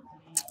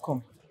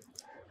 Come.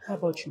 How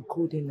about you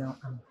go there now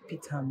and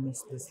beat her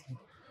mercilessly?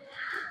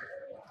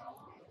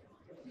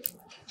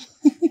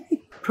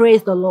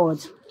 Praise the Lord.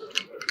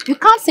 You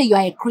can't say you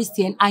are a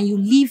Christian and you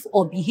live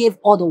or behave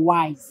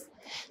otherwise.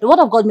 The word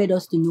of God made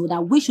us to know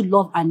that we should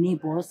love our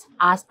neighbors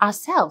as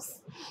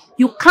ourselves.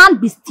 You can't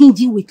be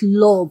stingy with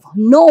love.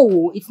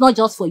 No, it's not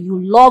just for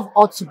you. Love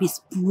ought to be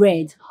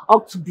spread,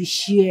 ought to be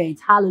shared.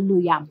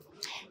 Hallelujah.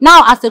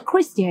 Now, as a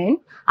Christian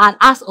and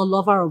as a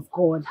lover of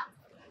God,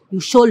 you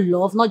show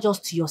love not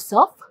just to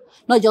yourself,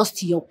 not just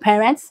to your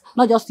parents,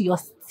 not just to your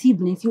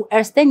siblings. You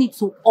extend it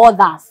to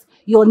others,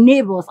 your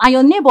neighbors. And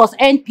your neighbors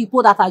ain't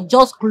people that are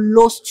just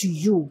close to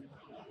you,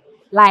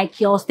 like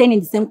you're staying in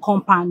the same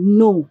compound.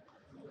 No,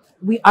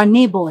 we are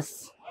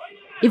neighbors.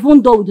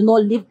 Even though we do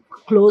not live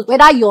close,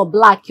 whether you're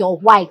black, you're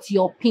white,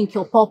 you're pink,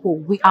 you're purple,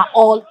 we are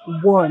all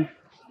one.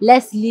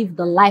 Let's live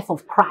the life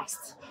of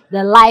Christ,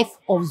 the life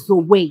of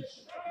Zoe.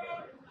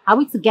 Are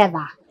we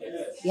together?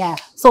 Yeah.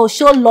 So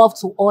show love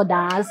to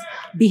others,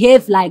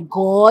 behave like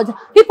God.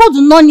 People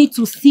do not need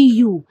to see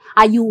you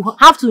and you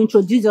have to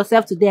introduce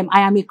yourself to them.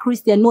 I am a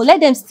Christian. No, let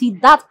them see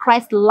that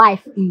Christ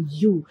life in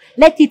you.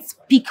 Let it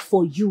speak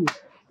for you.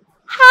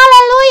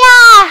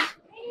 Hallelujah!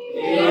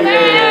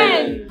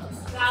 Amen.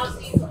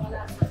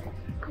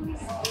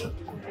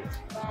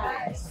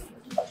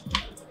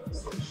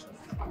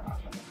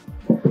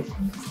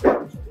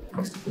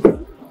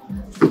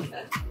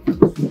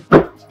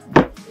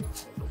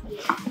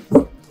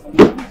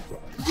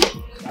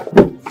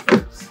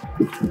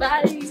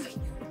 Bye.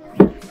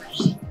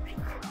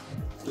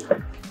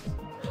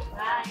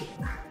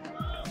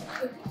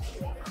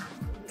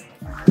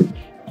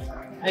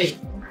 Hey.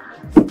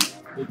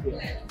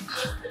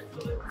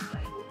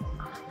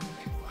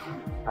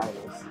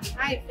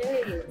 Hi,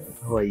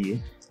 Faith. How are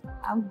you?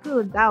 I'm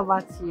good. How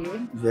about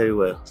you? Very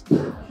well.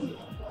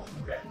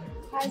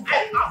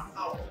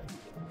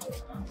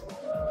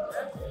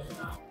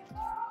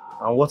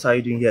 And what are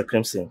you doing here,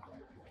 Crimson?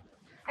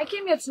 I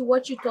came here to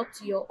watch you talk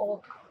to your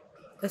org.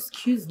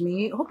 Excuse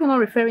me. Hope you're not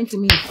referring to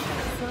me.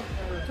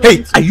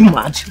 Hey, are you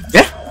mad?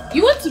 Yeah?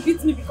 You want to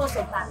beat me because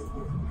of that?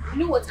 You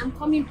know what? I'm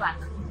coming back.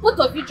 Both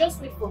of you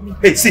just wait for me.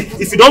 Hey, see,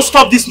 if you don't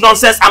stop this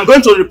nonsense, I'm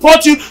going to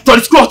report you to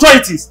the school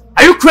authorities.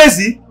 Are you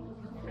crazy?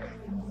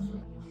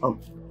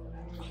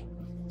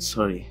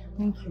 Sorry.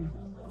 Thank you.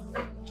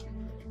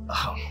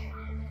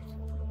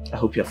 I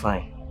hope you're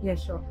fine. Yeah,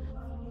 sure.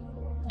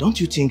 Don't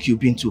you think you've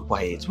been too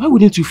quiet? Why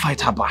wouldn't you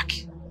fight her back?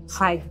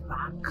 Fight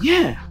back?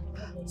 Yeah.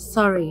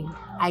 Sorry,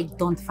 I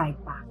don't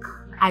fight back.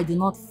 I do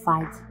not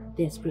fight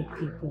desperate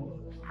people.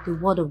 The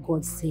word of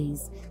God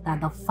says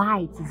that the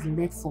fight is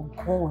left for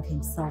God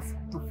himself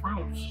to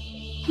fight.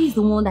 He's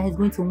the one that is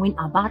going to win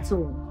a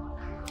battle.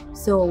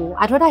 So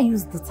I'd rather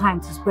use the time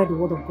to spread the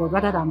word of God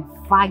rather than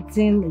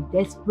fighting a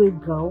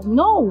desperate girl.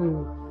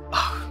 No.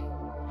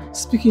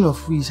 Speaking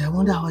of which, I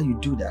wonder how you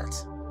do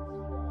that.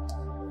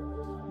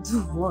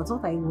 Do what?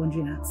 What are you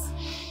wondering at?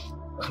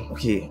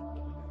 Okay.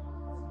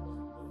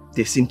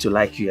 They seem to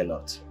like you a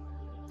lot.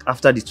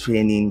 After the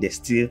training, they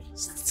still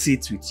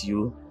sit with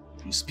you,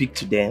 you speak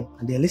to them,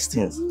 and they're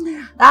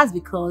listening. That's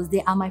because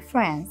they are my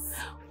friends.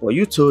 Well,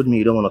 you told me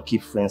you don't want to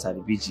keep friends at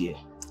the BGA.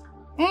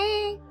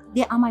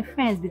 They are my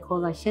friends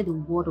because I share the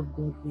word of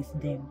God with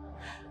them.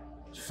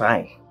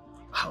 Fine.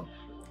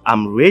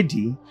 I'm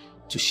ready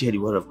to share the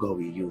word of God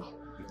with you.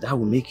 If that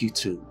will make you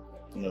to,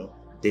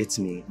 date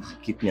me,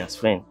 keep me as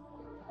friend.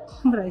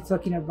 What are you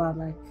talking about?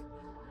 Like,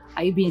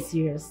 are you being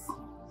serious?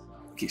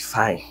 Okay,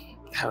 fine.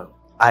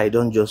 I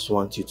don't just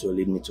want you to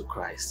lead me to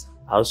Christ.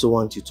 I also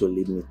want you to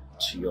lead me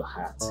to your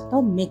heart.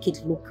 Don't make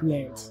it look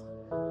weird.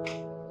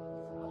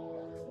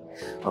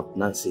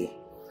 Nancy,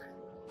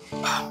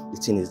 the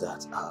thing is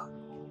that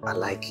I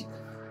like you.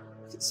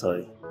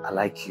 Sorry, I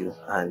like you,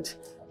 and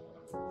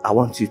I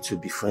want you to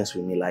be friends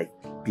with me, like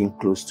being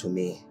close to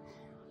me.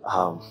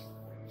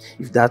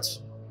 If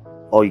that's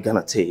all you're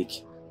gonna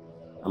take,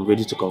 I'm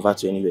ready to convert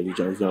to any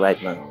religion, even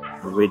right now.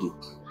 I'm ready.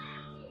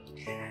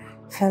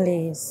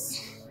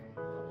 Felix,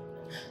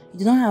 you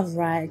do not have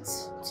right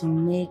to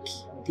make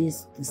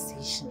this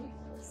decision.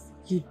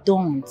 You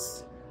don't.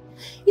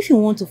 If you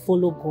want to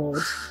follow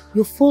God,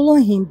 you follow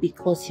him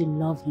because you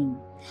love him.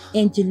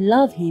 And you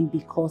love him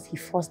because he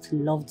first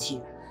loved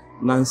you.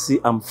 Nancy,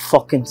 I'm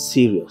fucking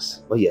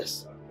serious. Oh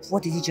yes.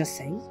 What did you just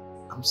say?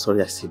 I'm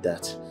sorry I said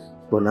that.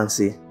 But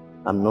Nancy,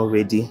 I'm not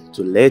ready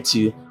to let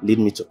you lead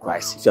me to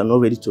Christ if you're not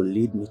ready to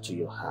lead me to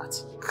your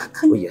heart.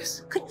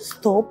 Yes. Can you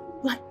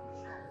stop? Like,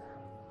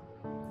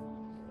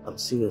 I'm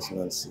serious,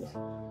 Nancy.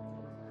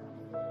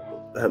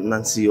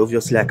 Nancy,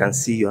 obviously I can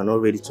see you are not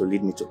ready to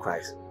lead me to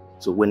Christ.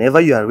 So whenever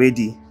you are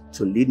ready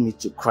to lead me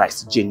to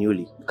Christ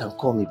genuinely, you can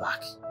call me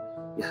back.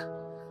 Yeah.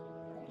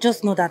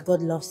 Just know that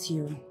God loves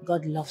you.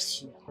 God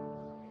loves you.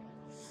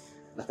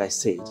 Like I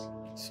said,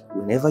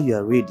 whenever you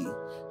are ready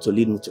to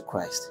lead me to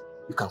Christ,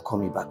 you can call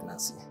me back,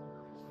 Nancy.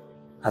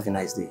 Have a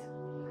nice day.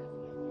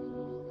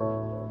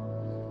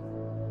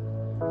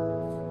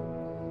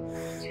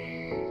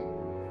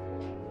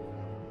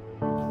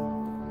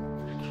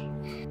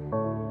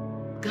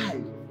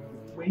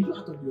 When you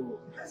out of your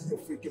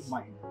freaking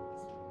mind.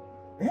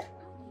 Eh?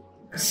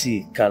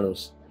 See,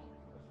 Carlos,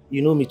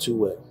 you know me too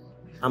well.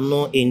 I'm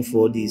not in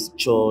for this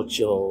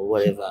church or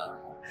whatever.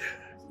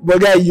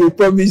 But guy, you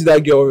promised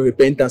that girl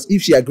repentance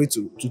if she agreed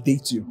to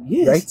date you,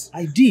 yes, right?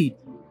 I did.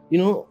 You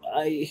know,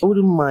 I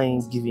wouldn't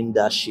mind giving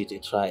that shit a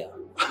trial.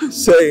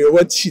 Sorry,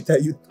 what shit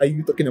are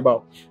you talking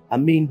about? I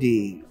mean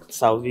the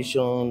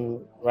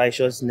salvation,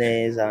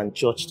 righteousness, and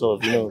church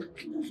stuff, you know.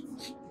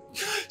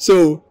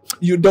 So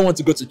you don't want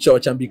to go to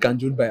church and be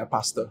conjured by a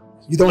pastor?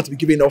 You don't want to be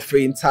giving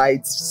offering,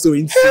 tithes,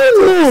 sowing seeds?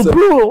 No,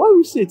 bro, why would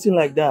you say a thing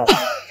like that?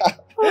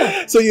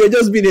 So you're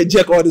just being a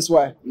jerk all this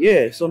while?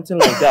 Yeah, something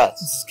like that.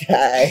 This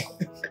guy.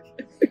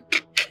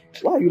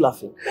 Why are you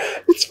laughing?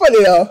 It's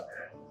funny, huh?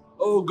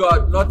 Oh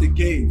God, not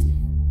again.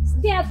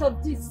 Stay out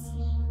of this.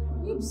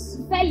 Oops,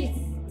 Felix,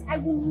 I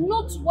will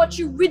not watch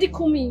you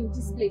ridicule me in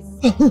this place.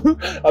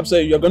 I'm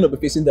sorry, you're going to be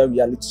facing that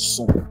reality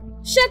soon.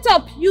 Shut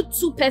up, you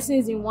two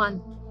persons in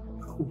one.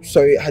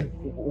 Sorry,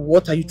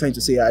 what are you trying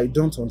to say? I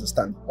don't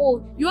understand.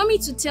 Oh, you want me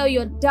to tell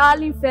your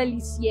darling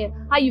Felix here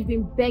how you've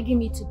been begging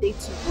me to date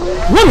you?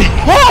 What the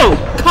hell?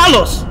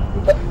 Carlos!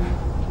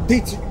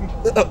 Date you?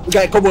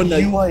 Guy, come on now.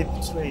 You are a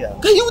betrayer.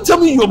 Can you tell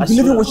me you're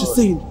believing what she's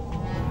saying?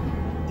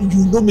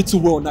 You know me too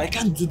well now. I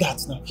can't do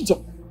that now.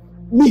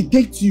 Me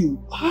date you?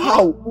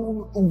 How?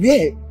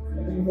 Where?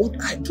 What?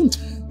 I don't...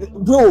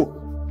 Bro!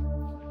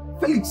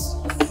 Felix!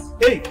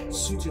 Hey,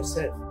 suit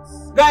yourself.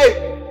 Guy!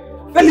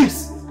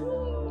 Felix!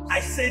 I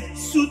said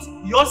suit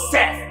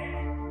yourself.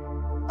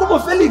 Come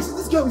on, Felix!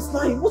 This girl is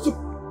lying. What's your...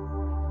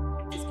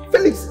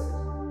 Felix!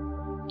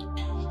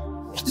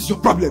 What is your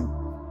problem?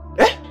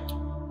 Eh?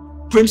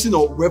 Crimson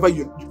or wherever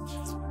you...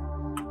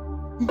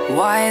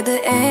 Why the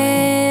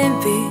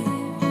envy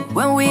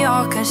when we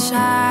all can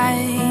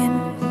shine?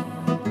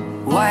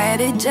 Why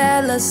the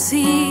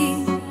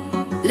jealousy?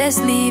 Let's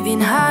live in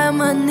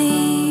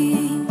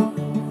harmony.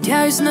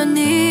 There's no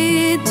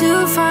need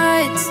to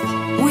fight.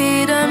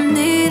 We don't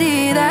need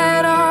it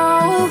at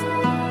all.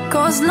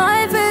 Cause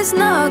life is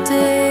not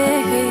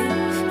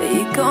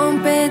a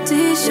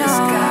competition. The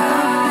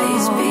sky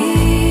is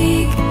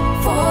big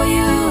for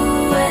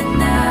you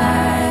and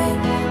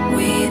I.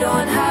 We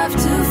don't have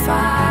to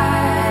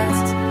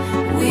fight.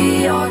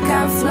 We all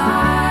can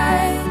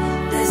fly.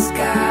 The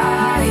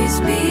sky is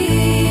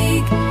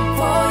big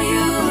for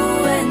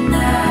you and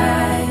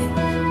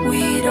I.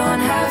 We don't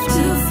have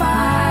to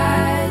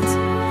fight.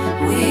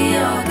 We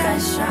all can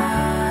shine.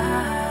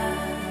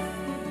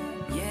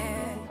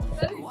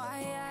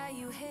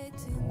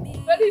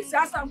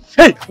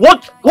 Hey,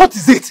 what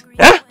is it?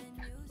 Eh?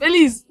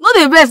 Felix, not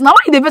the best. Now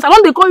why you the best? I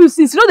want to call you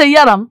since. You know the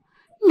hear them.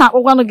 Nah,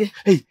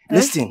 hey,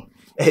 listen.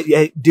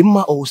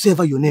 Dimma or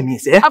whatever your name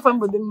is, eh?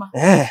 Dimma.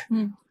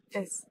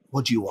 Yes.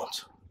 What do you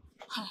want?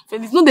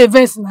 Felix, not the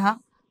best now.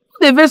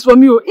 Not the best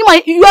from you. You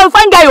are a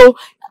fine guy, oh.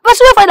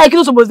 Person will find like you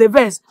know supposed the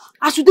best.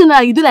 As you do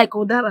now, you do like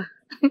Odara.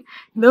 You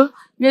know,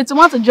 you're a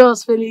tomato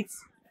juice,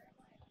 Felix.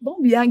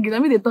 Don't be angry.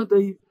 Let me talk to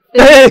you.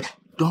 Hey,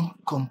 don't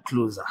come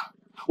closer.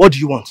 What do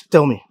you want?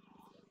 Tell me.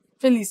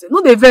 Felix,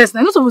 not the best.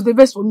 Not supposed the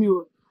best from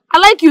you. I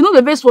like you, not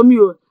the best from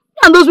you.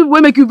 And those people will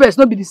make you best,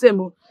 not be the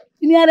same.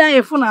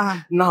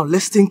 Now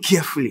listen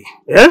carefully.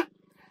 Yeah?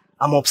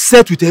 I'm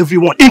upset with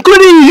everyone,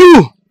 including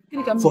you,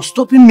 for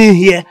stopping me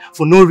here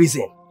for no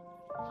reason.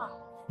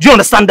 Do you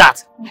understand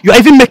that? You are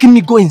even making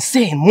me go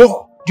insane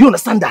more. Do you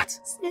understand that?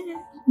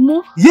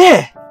 More?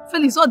 Yeah.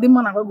 Felix, all the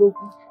man I go.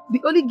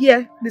 The only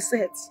gear, the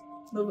set.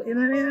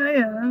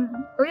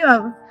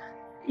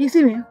 You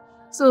see me?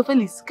 So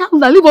Felix, calm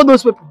down, leave all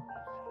those people.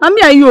 Now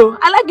me and you,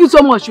 I like you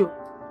so much.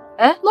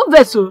 Eh? No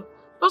verse, so.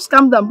 Just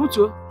calm down, but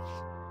you.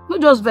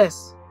 Not just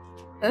verse.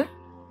 Eh?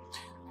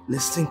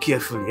 Listen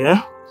carefully,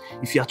 yeah?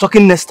 If you are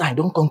talking next time,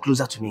 don't come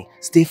closer to me.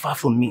 Stay far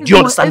from me. Do you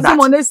understand that?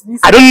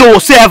 I don't know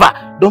whatsoever.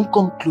 Don't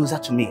come closer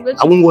to me.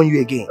 I won't warn you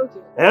again.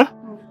 Okay. Eh?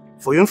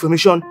 For your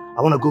information,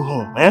 I want to go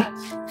home. Eh?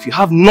 If you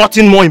have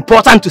nothing more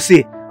important to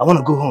say, I want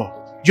to go home.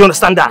 Do you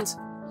understand that?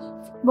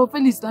 But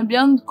Felix,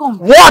 beyond come.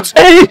 What?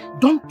 Hey!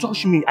 Don't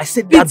touch me. I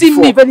said that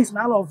before. Pity me, Felix.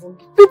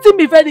 Pity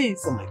me,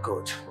 Felix. Oh my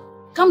God.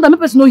 Calm down. Make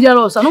person no hear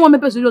us. I don't want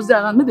make person just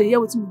there and make they hear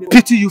what me.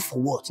 Pity you for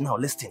what? Now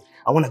listen.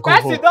 I want to go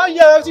home. Don't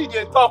hear everything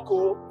they talk,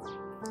 oh.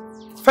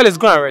 Felix,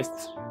 go and rest.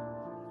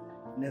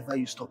 Never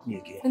you stop me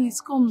again. Felix,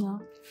 come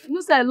now. You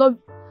know say I love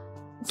you.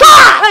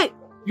 Hey!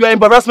 You are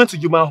embarrassment to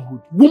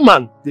humanhood.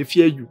 Woman, they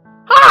fear you.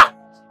 Ah!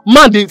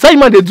 Man, they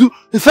do.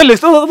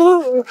 Felix,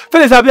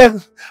 Felix, I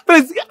beg.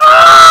 Felix,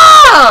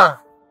 ah!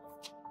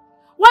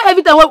 Why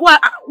every time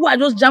who I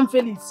just jam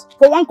Felix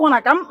for one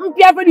corner. Come,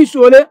 Pierre Felix,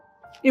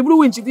 if you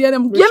win,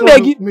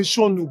 me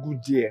sure no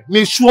good there.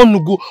 Me sure no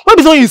good. What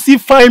is when you see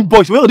fine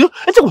boys? Wait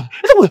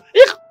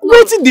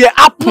till they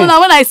happen. No,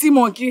 when I see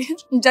monkey,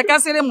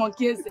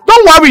 monkey.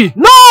 Don't worry.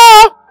 No,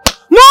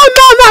 I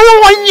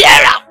don't want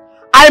hear.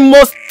 I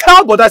must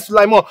tell Brother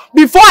Sulaimon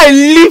before I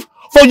leave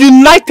for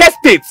United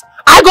States.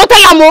 I go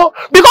tell him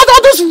because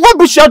all this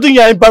rubbish you're doing,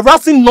 you're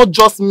embarrassing not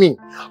just me,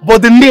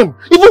 but the name.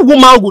 Even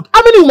womanhood.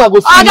 How many women go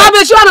see? I gotta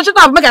be sure to shut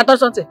up. Make I touch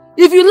something.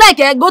 If you like,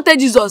 go tell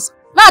Jesus.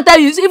 Now I tell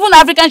you, even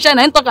African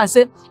China ain't talk and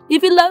say,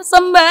 if you love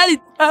somebody,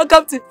 I'll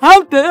come to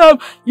help them.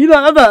 You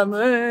don't have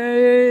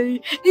a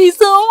He's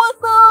so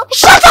awesome.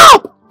 Shut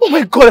up! Oh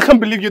my God, I can't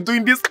believe you're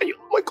doing this. Can you?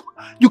 Oh my God.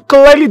 You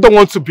clearly don't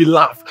want to be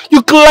loved.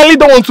 You clearly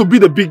don't want to be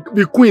the big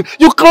queen.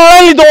 You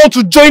clearly don't want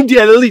to join the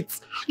elite.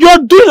 You're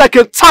doing like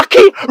a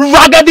tacky,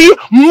 raggedy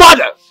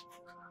mother.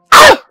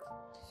 Ah!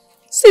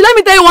 See, let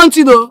me tell you one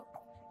thing though. Even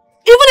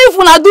if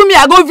when I do me,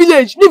 I go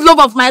village, live love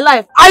of my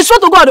life. I swear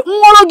to God,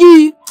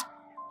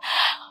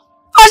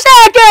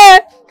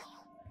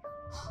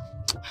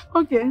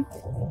 okay.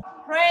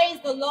 Praise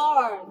the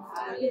Lord.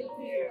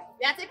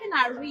 We are taking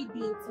our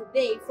reading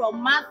today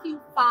from Matthew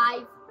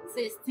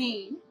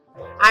 5:16.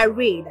 I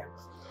read,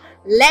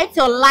 "Let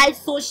your light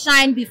so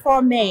shine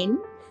before men,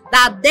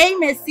 that they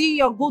may see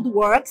your good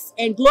works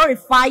and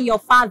glorify your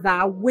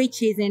Father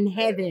which is in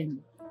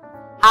heaven."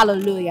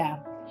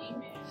 Hallelujah.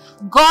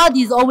 God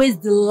is always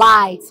the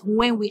light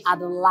when we are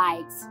the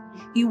light.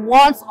 He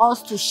wants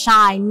us to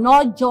shine,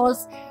 not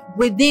just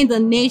within the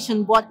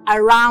nation, but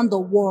around the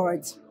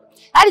world.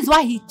 That is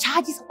why he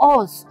charges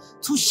us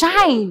to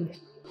shine.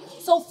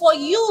 So for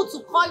you to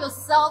call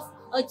yourself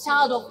a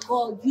child of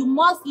God, you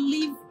must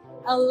live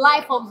a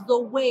life of the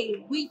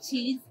way, which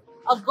is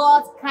a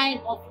God's kind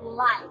of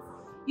life.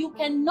 You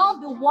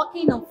cannot be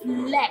walking on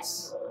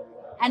flesh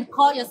and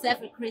call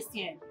yourself a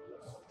Christian.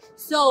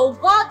 So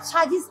God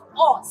charges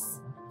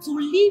us to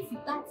live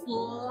that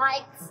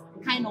light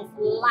kind of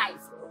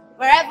life.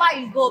 Wherever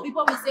you go,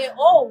 people will say,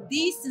 oh,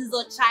 this is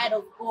a child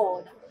of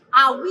God.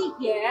 Are we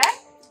here?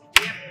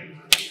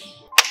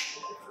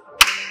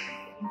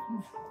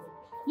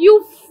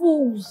 You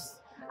fools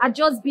are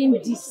just being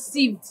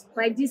deceived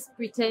by this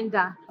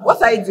pretender.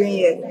 What are you doing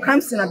here?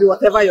 Crimson, Abi,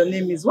 whatever your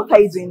name is. What are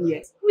you doing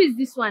here? Who is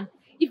this one?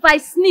 If I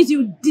sneeze,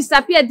 you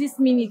disappear this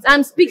minute.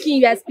 I'm speaking,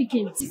 you are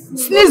speaking.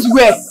 Sneeze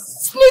where?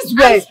 Sneeze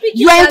where?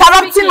 You are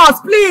interrupting us,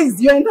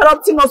 please. You are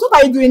interrupting us. What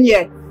are you doing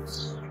here?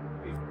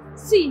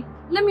 See,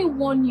 let me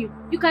warn you.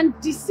 You can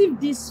deceive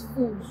these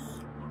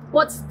fools,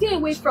 but stay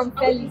away from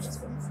Felix.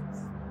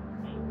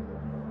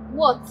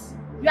 What?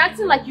 You're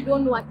acting like you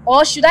don't know.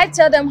 Or should I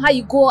tell them how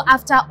you go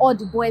after all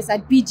the boys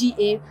at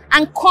BGA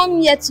and come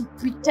here to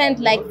pretend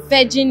like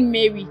Virgin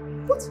Mary?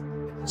 What?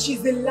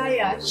 She's a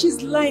liar.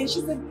 She's lying.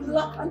 She's a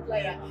black and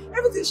liar.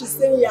 Everything she's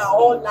saying here are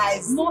all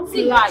lies. Not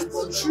lies,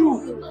 but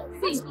true.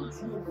 See,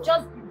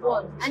 just be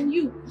born. And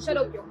you, shut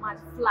up your mouth,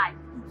 fly.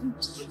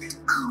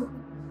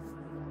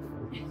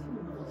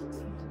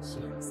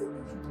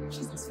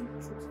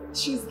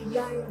 She's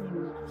lying.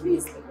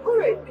 Please,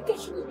 hurry.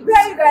 Where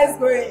are you guys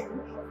going?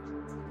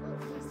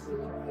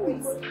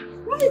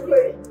 Where are you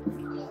going?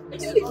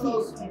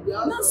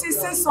 Nancy,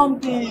 say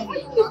something.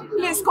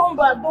 Please come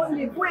back. Don't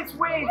leave. Wait.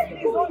 Please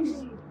don't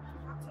leave.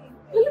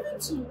 You're leaving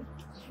too.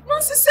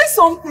 Nancy, say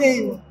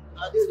something.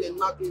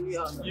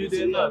 You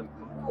did not.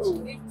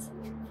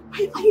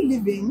 Are you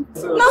leaving?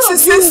 Nancy,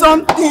 say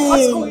something.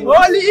 What's going on?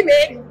 Oh, leave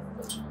me.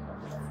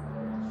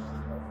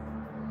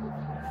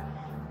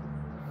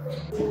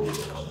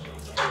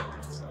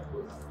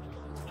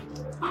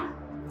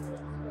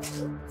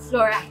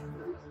 Flora,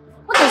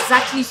 what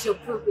exactly is your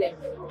problem?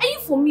 Are you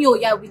for me or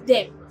you are with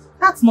them?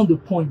 That's not the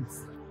point.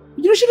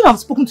 You shouldn't have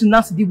spoken to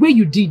Nancy the way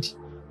you did.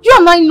 You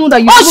and I know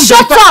that you... Oh,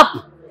 shut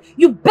up!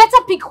 You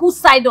better pick whose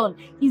side on.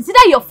 Is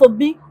either you're for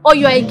me or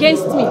you're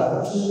against me.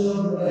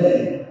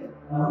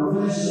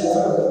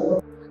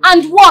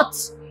 And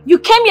what? You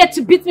came here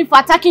to beat me for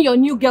attacking your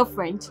new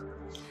girlfriend?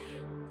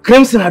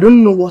 Crimson, I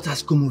don't know what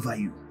has come over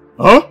you.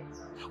 Huh?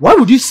 Why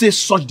would you say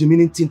such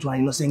demeaning thing to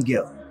an innocent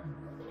girl?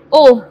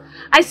 Oh,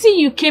 I see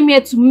you came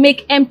here to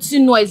make empty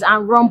noise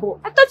and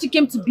rumble. I thought you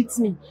came to beat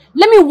me.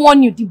 Let me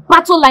warn you, the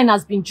battle line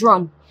has been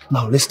drawn.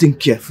 Now listen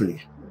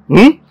carefully.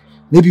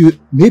 Maybe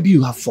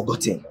you have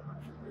forgotten.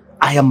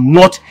 I am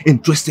not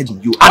interested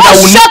in you. And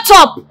shut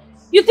up!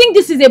 You think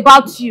this is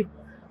about you?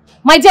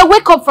 My dear,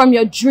 wake up from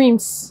your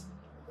dreams.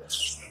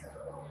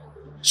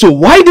 So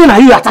why then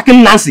are you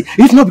attacking Nancy,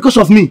 if not because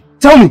of me?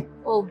 Tell me.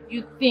 Oh,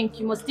 you think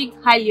you must think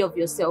highly of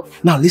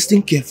yourself. Now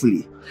listen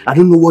carefully. I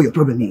don't know what your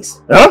problem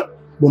is. Huh?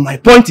 But my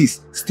point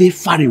is, stay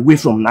far away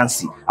from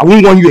Nancy. I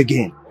won't warn you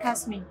again.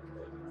 Curse me.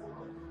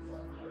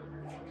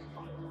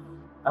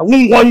 I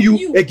won't warn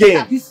you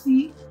again. You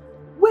see?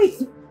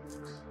 Wait.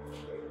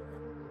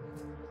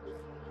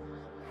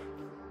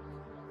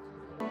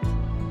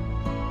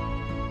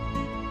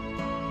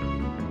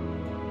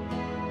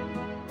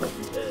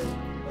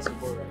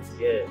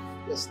 Yeah.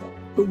 Yes,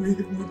 we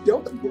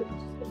dealt with it.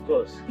 Of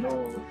course. No.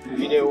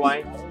 You need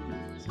wine?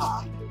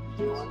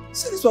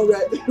 See this one where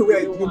I drink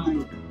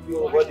below.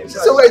 This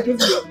one where I drink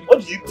below. What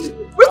do you play?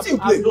 What do you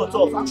play?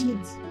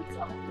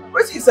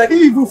 What is like he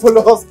even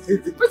follow us?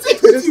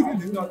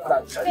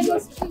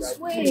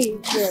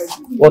 Wait.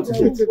 What is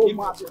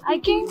it? I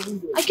came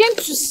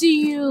to see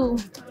you.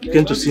 You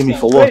came to see me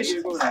for what?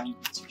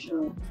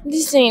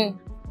 Listen,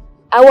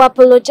 I will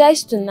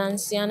apologize to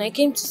Nancy and I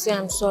came to say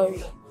I'm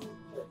sorry.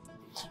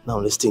 Now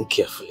listen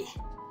carefully.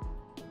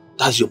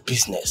 That's your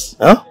business,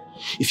 huh?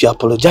 If you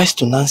apologize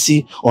to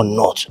Nancy or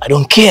not, I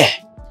don't care.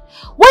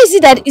 Why is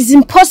it that it's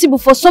impossible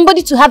for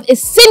somebody to have a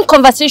sane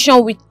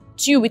conversation with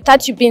you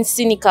without you being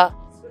cynical?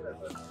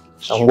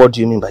 And what do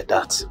you mean by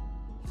that?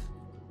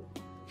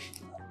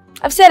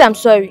 I've said I'm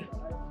sorry.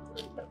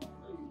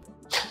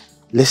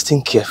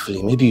 Listen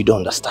carefully. Maybe you don't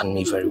understand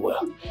me very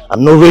well.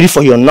 I'm not ready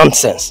for your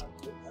nonsense.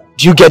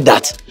 Do you get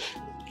that?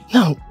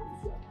 Now,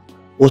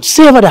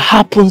 whatever that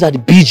happens at the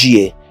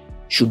BGA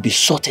should be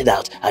sorted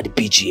out at the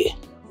BGA.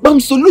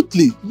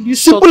 Absolutely.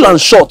 Simple and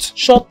short.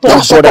 Shut up.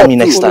 That's what I mean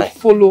next time.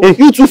 Follow. Hey,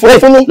 you two follow.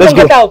 Let's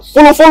go. Get out.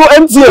 Follow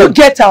MTN. You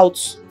get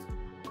out.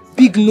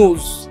 Big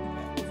nose.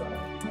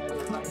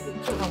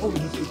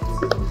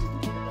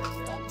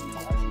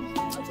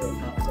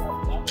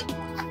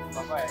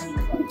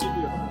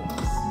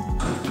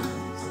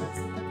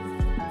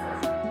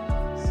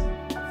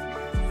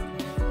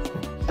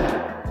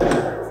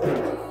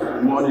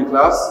 Good morning,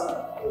 class.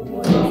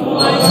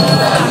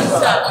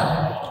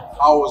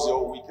 How was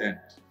your weekend?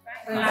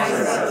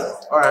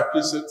 Nice. All right,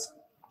 please sit.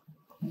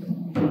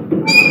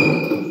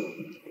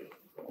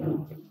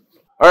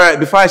 All right,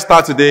 before I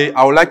start today,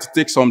 I would like to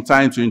take some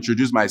time to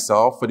introduce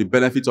myself for the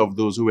benefit of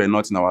those who were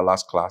not in our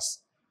last class.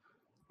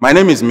 My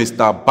name is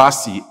Mr.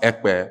 Basi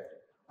Ekpe,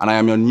 and I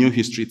am your new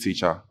history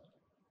teacher.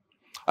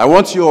 I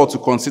want you all to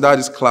consider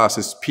this class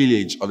a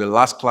spillage of the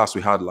last class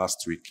we had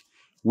last week,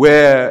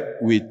 where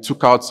we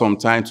took out some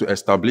time to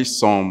establish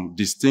some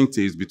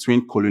distinctives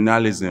between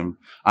colonialism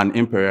and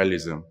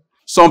imperialism.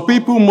 Some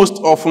people, most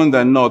often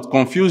than not,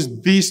 confuse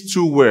these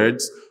two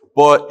words,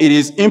 but it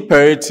is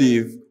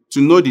imperative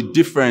to know the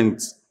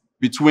difference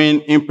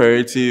between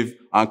imperative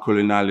and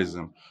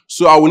colonialism.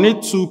 So I will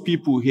need two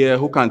people here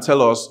who can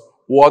tell us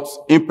what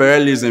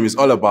imperialism is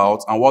all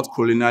about and what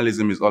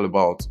colonialism is all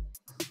about.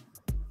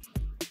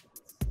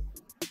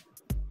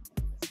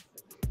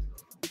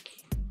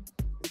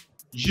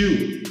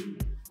 You.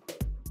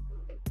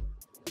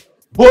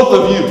 Both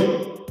of you.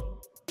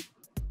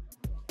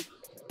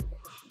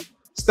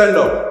 Stand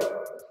up.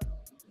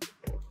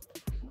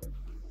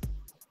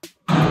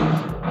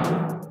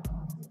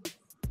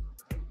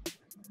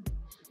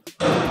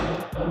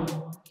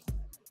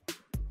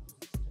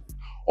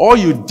 All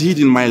you did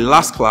in my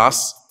last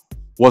class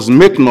was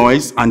make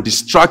noise and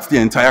distract the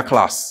entire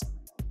class.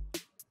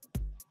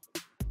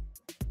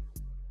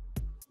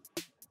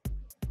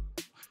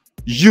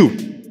 You're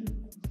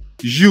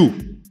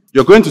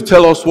going to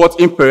tell us what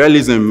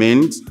imperialism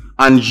means,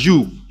 and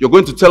you're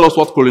going to tell us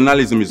what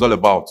colonialism is all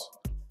about.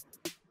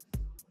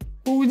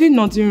 But we did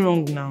nothing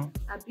wrong now.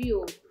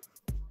 Abio.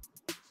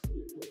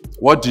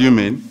 What do you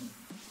mean?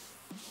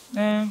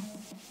 My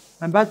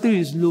battery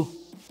is low.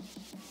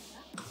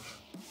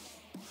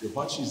 Your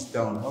battery is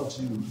down. How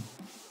do you...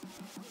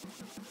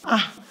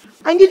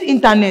 I need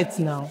internet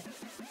now.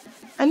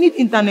 I need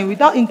internet.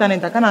 Without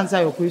internet, I can't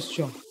answer your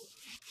question.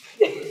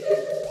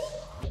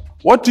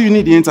 What do you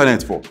need the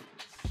internet for?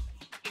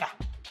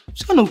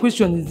 Which kind of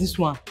question is this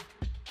one?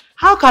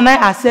 How can I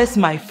access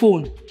my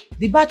phone?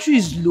 The battery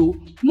is low,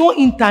 no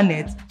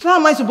internet. So how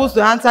am I supposed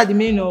to answer the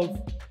meaning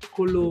of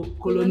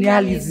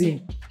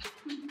colonialism?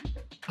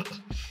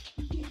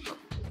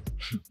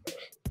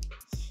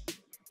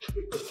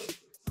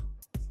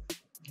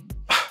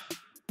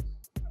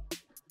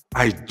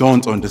 I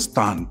don't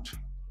understand.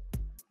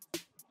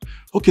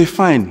 Okay,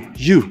 fine.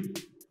 You.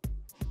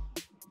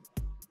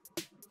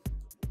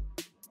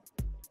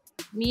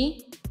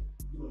 Me?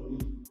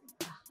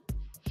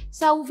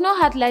 Sir, we've not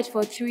had light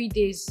for 3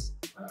 days.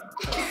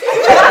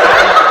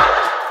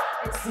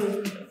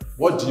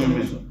 What do you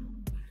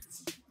mean?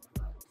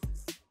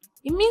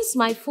 It means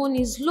my phone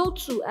is low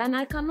too and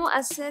I cannot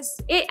access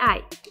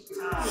AI.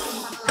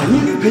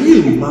 Can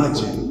you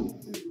imagine?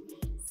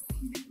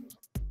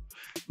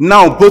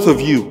 Now, both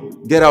of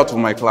you, get out of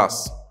my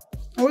class.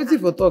 I'm waiting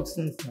for talk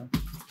since now.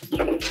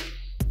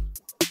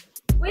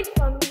 Wait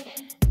for me.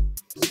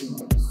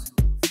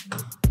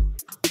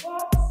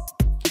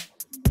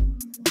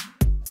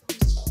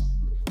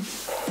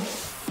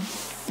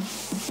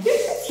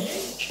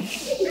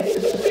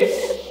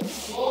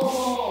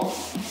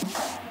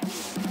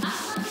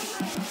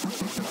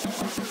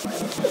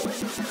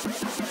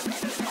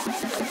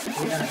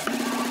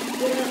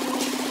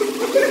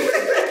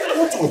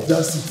 What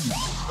audacity?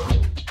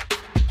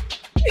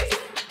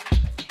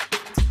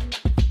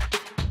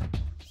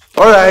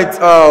 All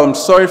right,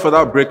 sorry for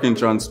that break in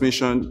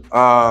transmission.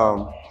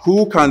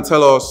 Who can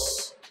tell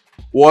us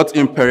what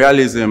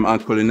imperialism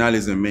and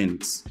colonialism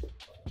means?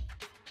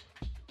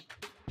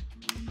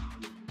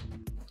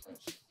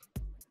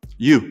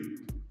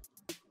 You.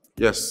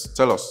 Yes,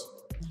 tell us.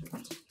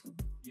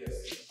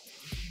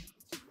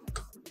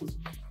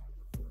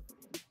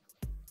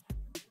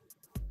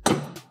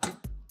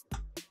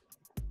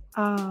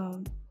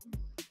 Can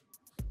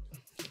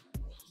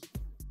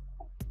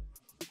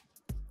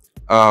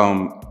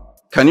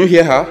you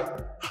hear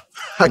her?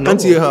 I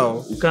can't hear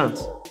her. You can't.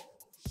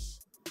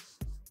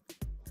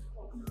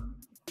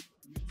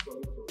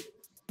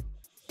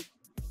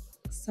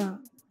 Sir.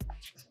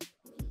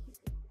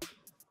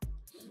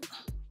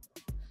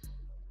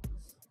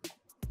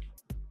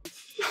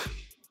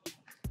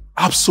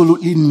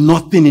 Absolutely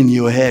nothing in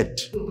your head.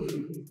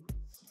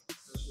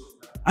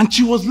 And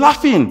she was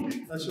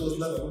laughing.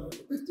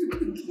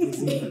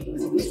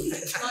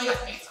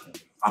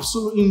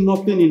 Absolutely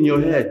nothing in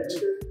your head.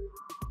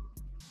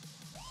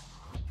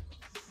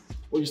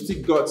 But you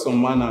still got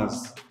some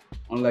manners,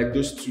 unlike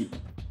those two.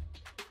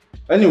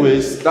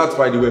 Anyways, that's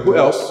by the way. Who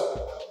else?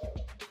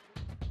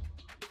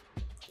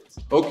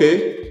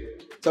 Okay,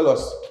 tell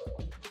us.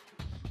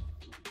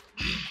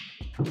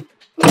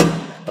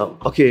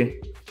 Okay.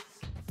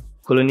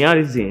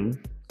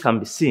 Colonialism can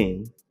be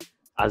seen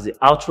as the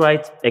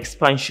outright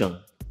expansion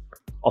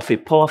of a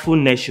powerful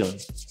nation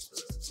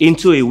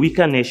into a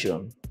weaker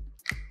nation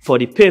for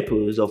the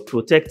purpose of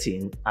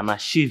protecting and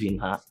achieving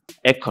her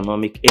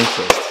economic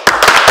interests.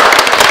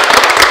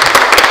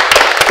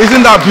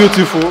 Isn't that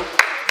beautiful?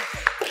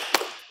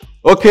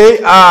 Okay,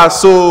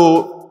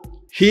 so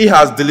he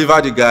has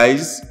delivered the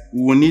guys.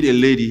 We will need a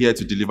lady here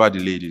to deliver the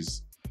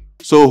ladies.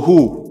 So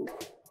who?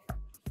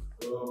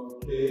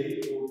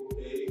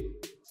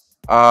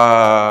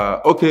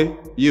 Okay,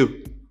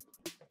 you.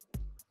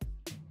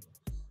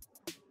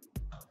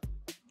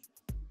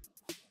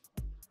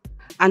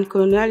 And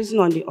colonialism,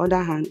 on the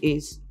other hand,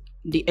 is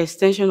the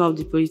extension of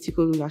the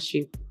political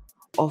rulership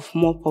of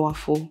more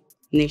powerful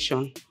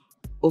nation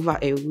over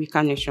a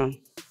weaker nation.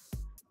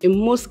 In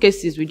most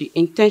cases, with the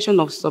intention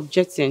of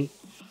subjecting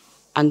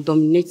and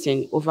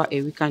dominating over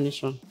a weaker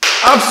nation.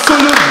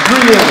 Absolute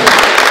brilliance.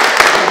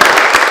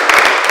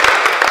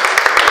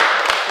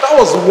 That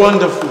was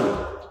wonderful.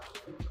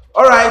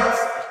 All right,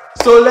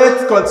 so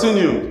let's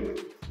continue.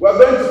 We're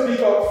going to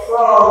pick up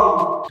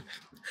from...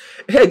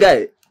 Hey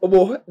guy,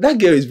 that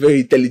girl is very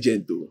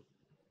intelligent though.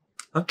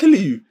 I'm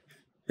telling you.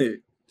 Hey.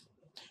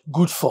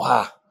 Good for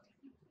her.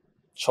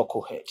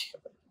 Chocohead.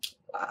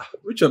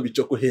 Which one be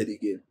chocohead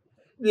again?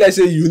 Let's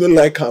say you don't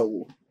like her.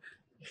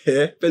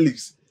 Hey,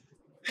 Felix.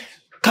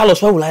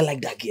 Carlos, why would I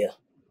like that girl?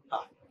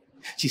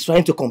 She's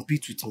trying to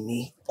compete with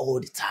me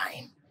all the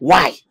time.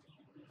 Why?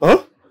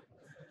 Huh?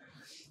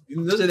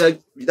 You know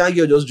that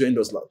girl just joined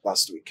us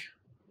last week.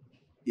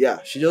 Yeah,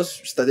 she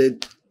just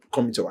started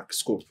coming to our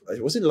school.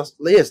 Was it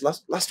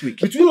last week?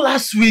 Between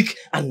last week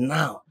and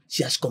now,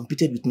 she has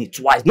competed with me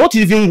twice. Not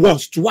even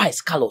once, twice,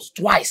 Carlos,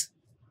 twice.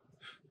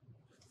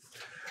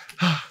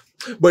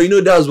 But you know,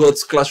 that's what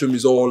classroom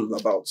is all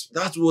about.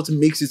 That's what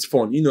makes it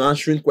fun. You know,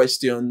 answering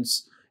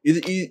questions.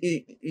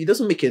 It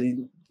doesn't make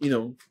any, you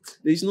know,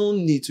 there's no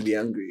need to be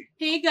angry.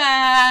 Hey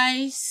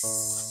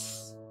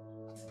guys.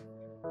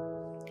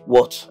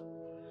 What?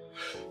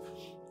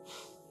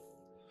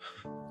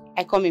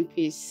 I come in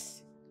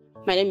peace.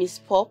 My name is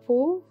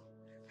Purple,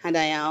 and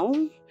I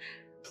am...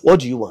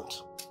 What do you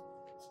want?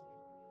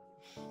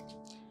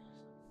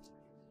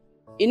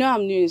 You know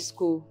I'm new in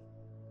school.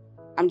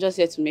 I'm just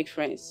here to make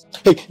friends.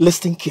 Hey,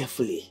 listen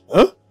carefully.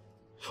 Huh?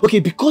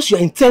 Okay, because you're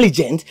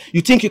intelligent,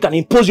 you think you can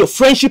impose your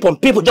friendship on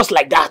people just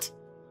like that?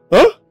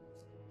 Huh?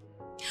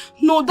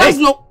 No, that's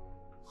not...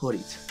 Hold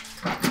it.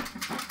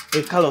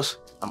 Hey, Carlos,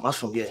 I'm out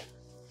from here.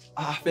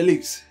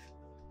 Felix.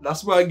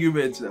 That's my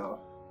argument now.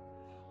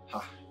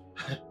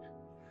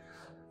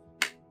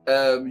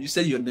 You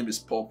said your name is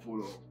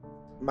Purple.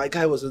 My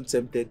guy wasn't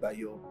tempted by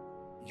your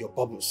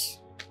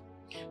bubbles.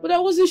 But I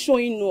wasn't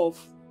showing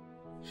off.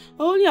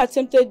 I only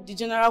attempted the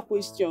general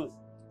question.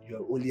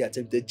 You only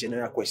attempted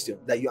general question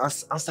that you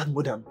answered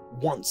more than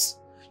once.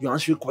 You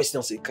answered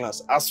questions in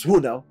class. As who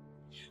now?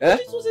 Eh?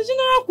 It was a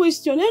general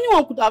question.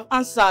 Anyone could have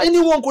answered.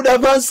 Anyone could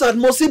have answered.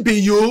 Must it be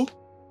you?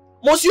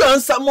 Must you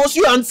answer? Must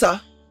you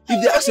answer?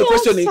 If they ask a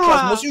question in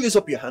class, must you raise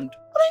up your hand?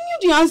 But I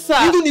knew the answer.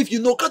 Even if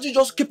you know, can't you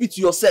just keep it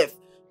to yourself?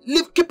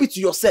 Keep it to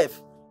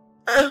yourself.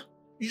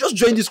 You just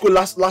joined this school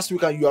last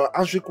week and you are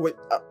answering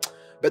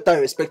better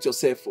respect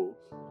yourself. Oh.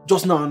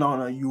 Just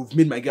now, you've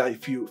made my guy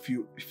feel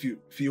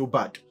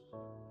bad.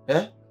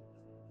 Eh?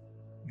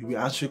 You will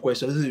answer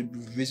questions,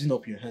 raising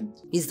up your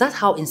hand. Is that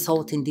how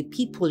insulting the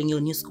people in your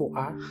new school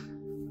are?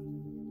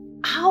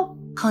 How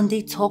can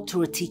they talk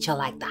to a teacher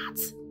like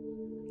that?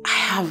 I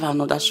have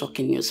another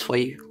shocking news for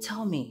you.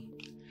 Tell me.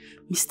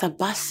 Mr.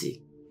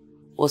 Bassi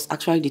was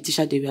actually the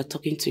teacher they were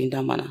talking to in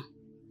that manner.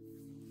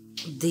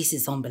 This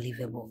is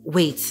unbelievable.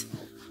 Wait.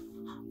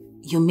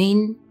 You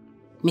mean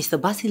Mr.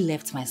 Bassi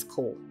left my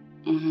school?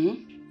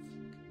 Mm-hmm.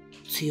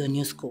 To your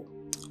new school?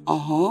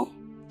 Uh-huh.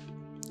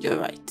 You're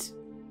right.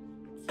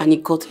 And he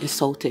got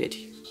insulted.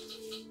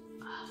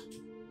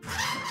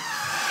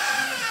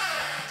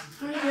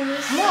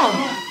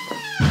 Mom!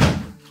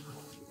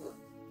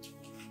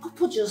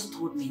 Papa just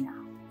told me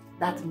now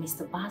that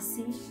Mr.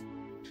 Bassi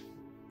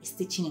is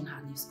teaching in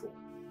her new school.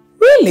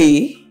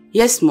 Really?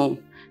 Yes, Mom.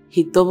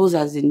 He doubles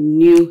as the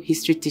new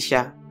history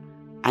teacher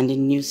and the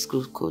new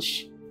school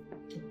coach.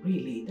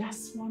 Really?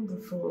 That's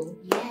wonderful.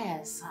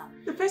 Yes.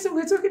 The person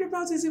we're talking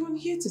about is even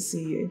here to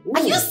see you.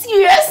 Are you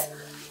serious?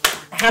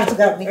 I have to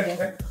go make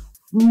this.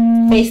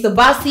 Mr.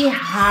 Bassi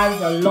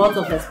has a lot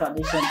of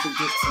explanation to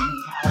give to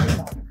me.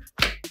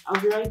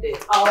 I'll be right there.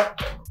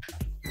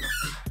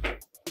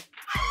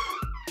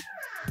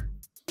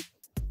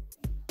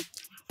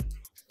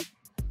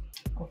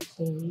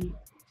 Okay.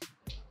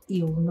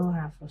 You will know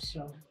her for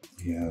sure.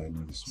 Yeah, I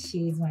know this one.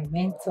 She is my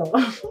mentor.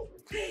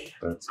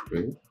 That's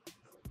great.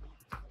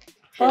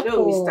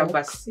 Hello, Mr.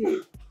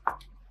 Bassi.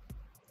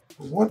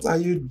 What are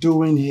you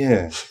doing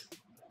here?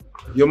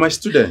 You're my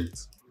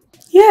student.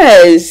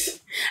 Yes.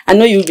 I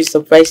know you'll be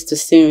surprised to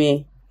see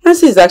me.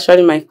 Nancy is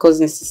actually my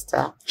cousin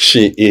sister.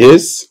 She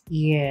is?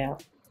 Yeah.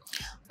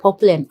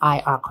 Popple and I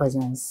are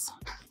cousins.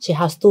 She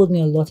has told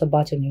me a lot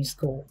about your new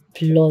school,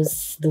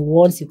 plus the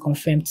ones you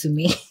confirmed to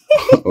me.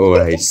 Oh,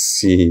 I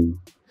see.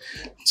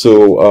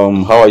 So,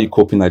 how are you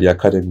coping at the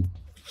academy?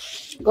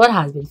 God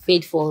has been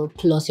faithful,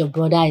 plus your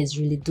brother is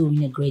really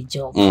doing a great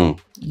job.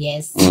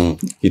 Yes.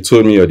 He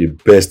told me you're the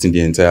best in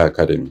the entire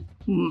academy.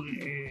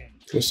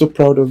 We're so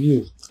proud of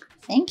you.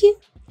 Thank you.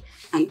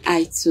 And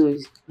I too,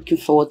 looking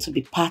forward to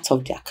be part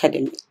of the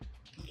academy.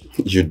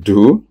 You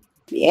do?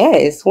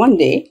 Yes, one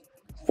day.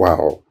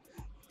 Wow.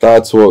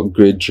 That's what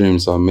great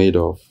dreams are made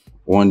of.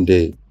 One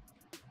day.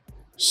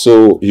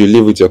 So, you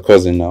live with your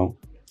cousin now?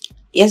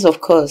 Yes,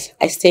 of course.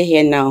 I stay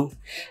here now.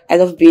 I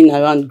love being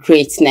around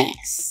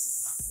greatness.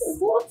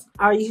 What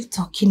are you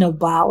talking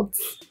about?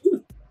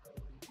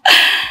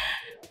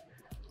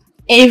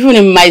 Even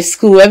in my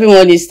school,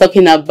 everyone is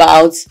talking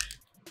about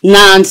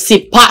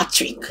Nancy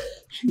Patrick,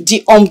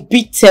 the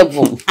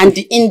unbeatable and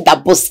the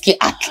Indaboski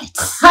athlete.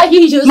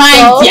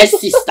 My dear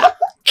sister.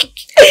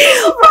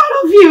 I'm proud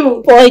of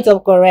you. Point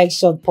of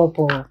correction,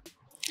 Popo.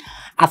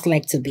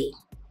 Athletic to be.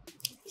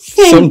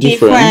 Same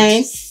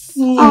difference.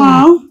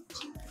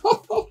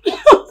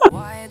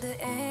 Why the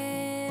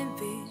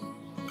envy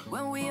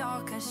when we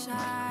all can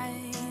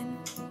shine?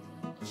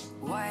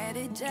 Why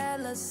the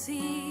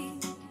jealousy?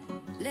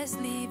 Let's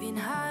live in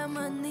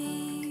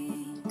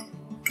harmony.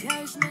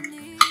 There's no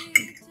need.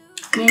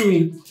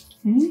 Mary,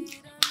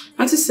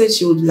 Auntie said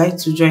she would like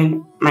to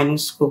join my new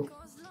school.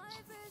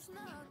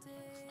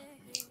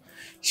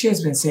 She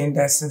has been saying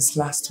that since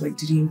last week.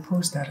 Did you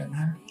impose that on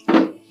her?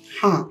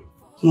 Huh,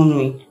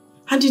 Mommy.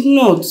 I did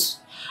not.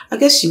 I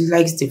guess she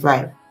likes the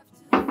vibe.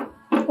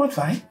 What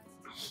vibe?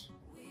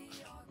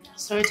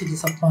 Sorry to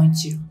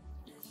disappoint you.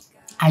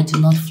 I do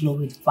not flow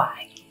with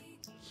vibe.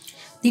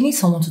 They need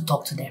someone to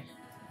talk to them.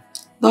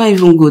 Don't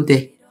even go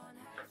there.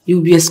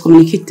 You'll be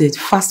excommunicated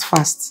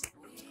fast.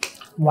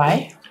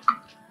 Why?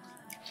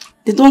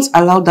 They don't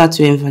allow that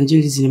to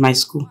evangelism in my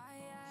school.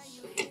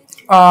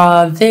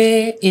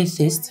 They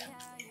insist.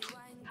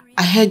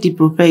 I heard the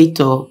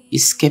proprietor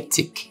is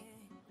skeptic.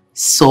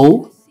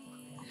 So,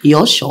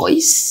 your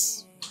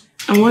choice.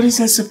 And what is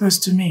that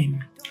supposed to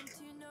mean?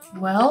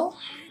 Well,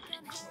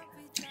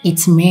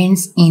 it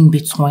means in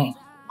between.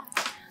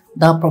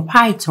 The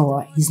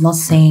proprietor is not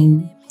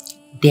saying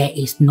there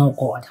is no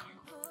God.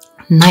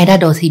 Neither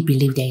does he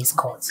believe there is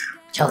God.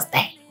 Just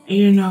there.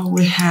 You know,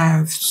 we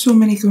have so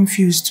many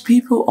confused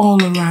people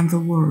all around the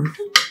world.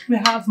 We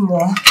have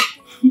more.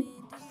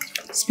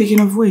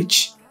 Speaking of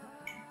which,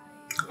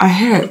 I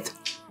heard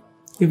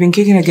you've been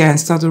kicking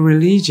against other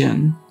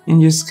religion in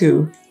your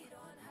school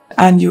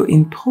and you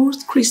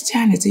imposed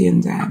Christianity in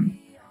them.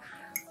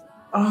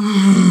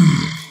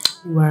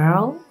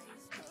 Well,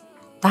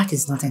 that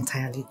is not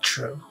entirely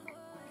true.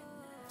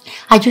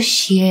 I just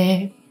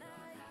share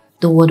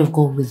the word of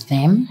God with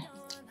them,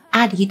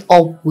 add it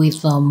up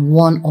with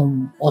one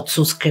or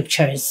two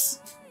scriptures.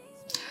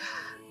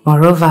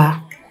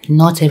 Moreover,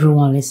 not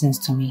everyone listens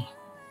to me.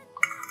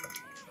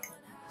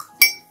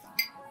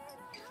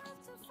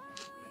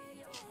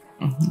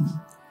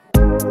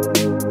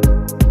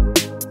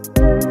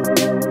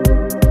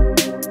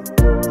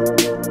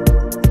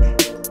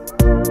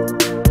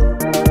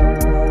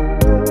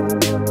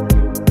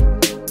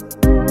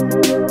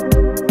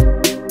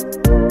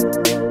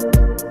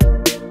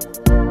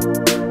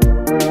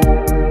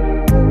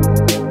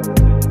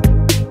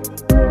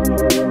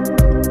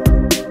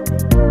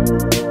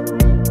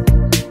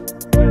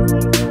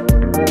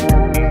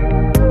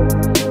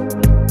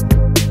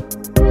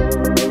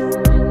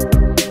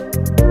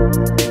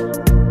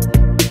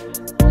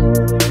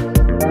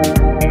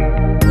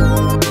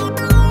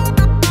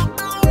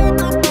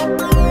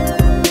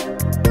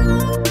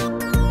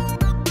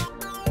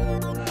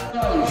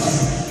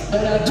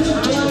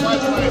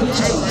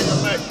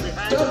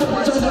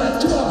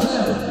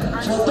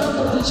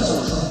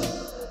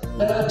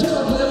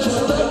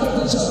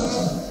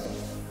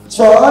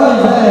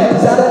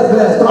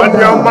 On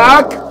your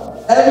mark,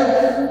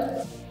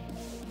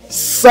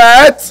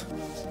 set.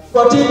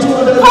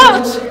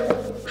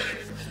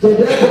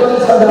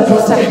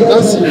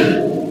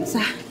 Nancy,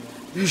 Sir.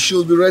 you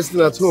should be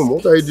resting at home.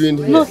 What are you doing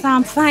here? No, sir,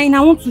 I'm fine.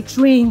 I want to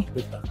train.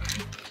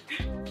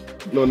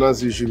 No,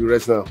 Nancy, you should be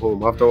resting at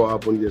home after what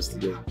happened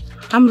yesterday.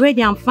 I'm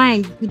ready, I'm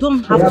fine. You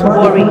don't have to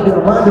worry.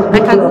 I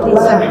can do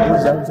this, sir.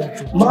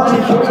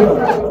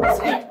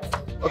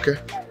 Okay.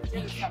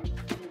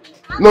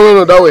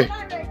 No, that way.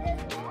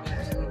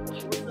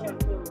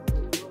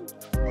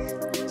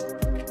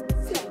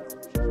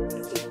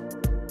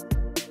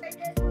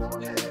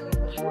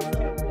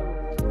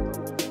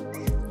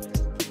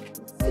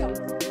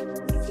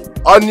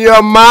 On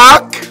your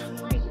mark,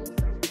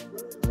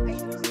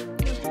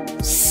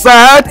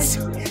 set.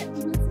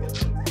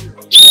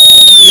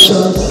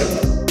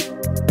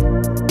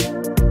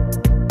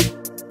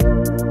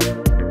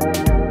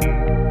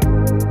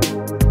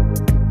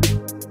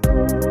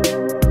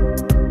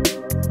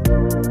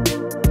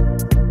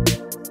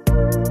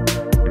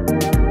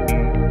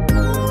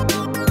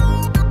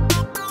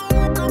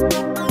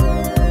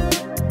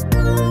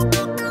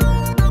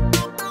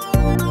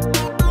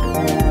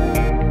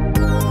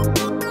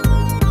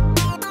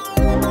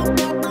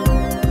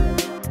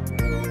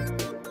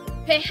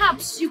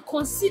 Perhaps you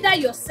consider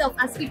yourself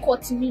as equal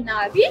to me now,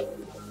 Abi?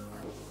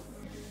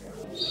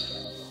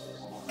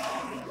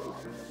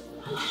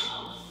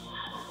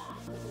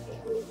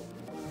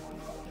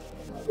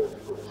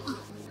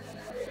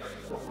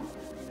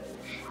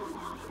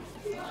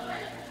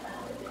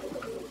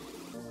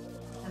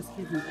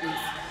 Excuse me,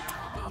 please.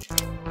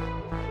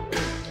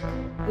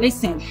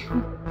 Listen.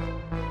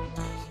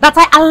 That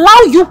I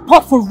allow you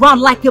puff around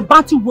like a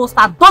bounty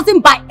roaster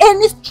doesn't by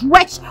any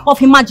stretch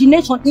of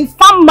imagination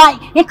infirm my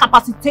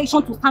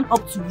incapacitation to stand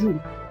up to you.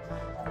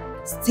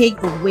 Stay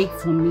away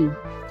from me.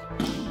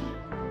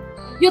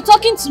 You're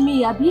talking to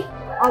me, Abi?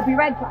 I'll be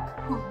right back.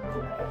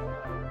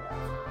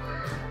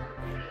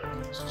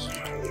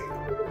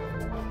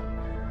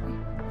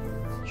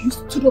 You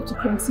stood up to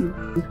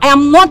Crimson. I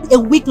am not a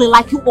weakling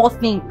like you all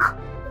think.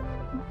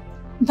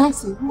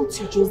 Nancy, what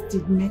you just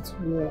did meant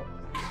war.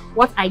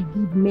 What I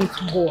did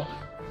meant war.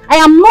 I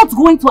am not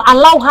going to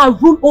allow her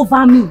rule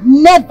over me.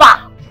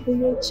 Never.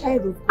 You're a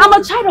child of God. I'm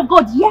a child of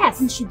God,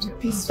 yes. You should be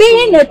peaceful.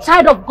 Being a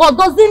child of God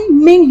doesn't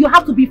mean you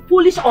have to be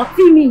foolish or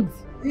timid.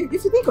 If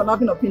you think on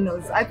having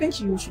opinions, I think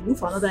you should look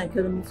for another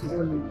academy to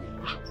go in.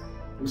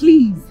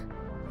 Please.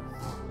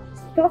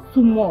 That's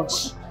too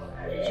much.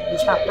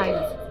 Mr.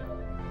 Pius.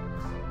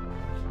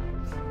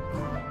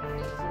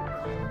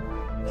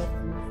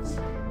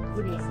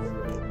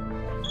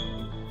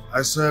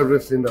 I saw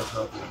everything that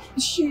happened.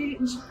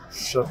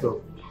 Shut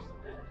up.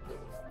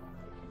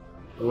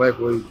 I like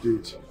what you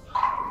did.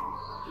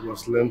 You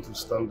must learn to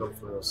stand up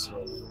for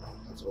yourself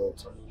at all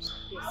times.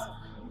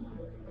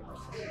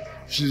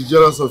 She's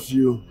jealous of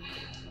you.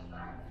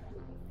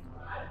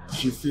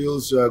 She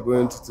feels you are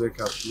going to take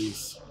her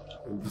place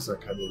in this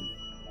academy.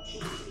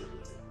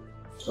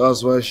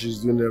 That's why she's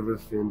doing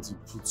everything to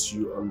put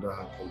you under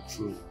her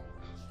control.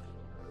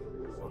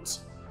 But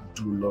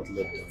do not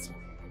let that happen,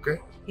 okay?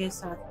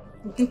 Yes, sir.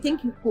 Okay,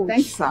 thank you, Coach.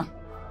 Thanks, sir.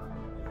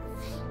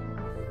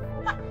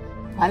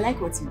 I like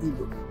what you did.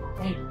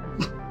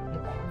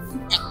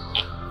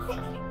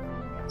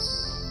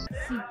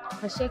 See,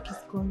 Ashek is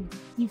coming.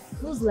 He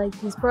feels like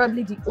he's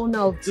probably the owner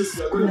of this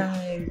school.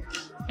 I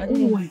don't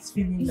know what he's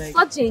feeling like.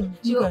 Such a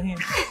joke. Look at him.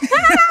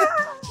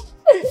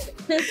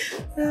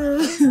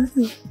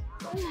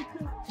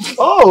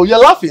 Oh, you're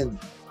laughing.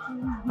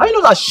 Are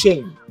you not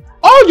ashamed?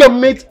 All your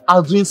mates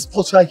are doing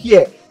sports right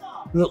here,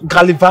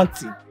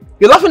 gallivanting.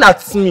 You're laughing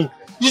at me.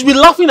 You should be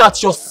laughing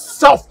at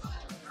yourself.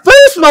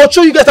 Very soon I'll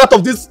throw you guys out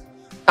of this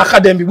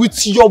academy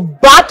with your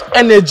bad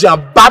energy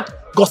and bad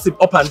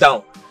gossip up and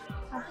down.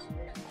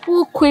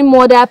 Oh, Queen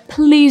Mother,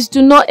 please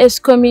do not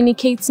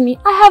excommunicate me.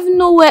 I have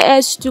nowhere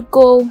else to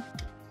go.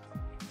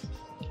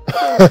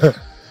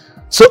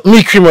 So,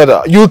 me, Queen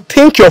Mother, you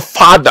think your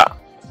father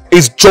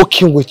is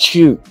joking with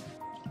you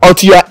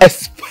until you are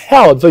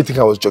expelled. Don't you think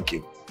I was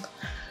joking?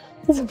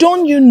 We've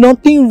done you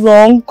nothing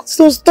wrong,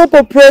 so stop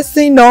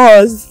oppressing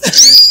us.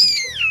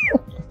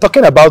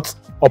 Talking about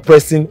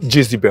oppressing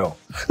Jezebel.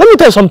 Let me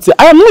tell you something.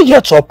 I am not here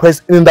to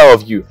oppress either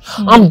of you.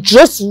 I'm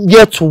just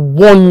here to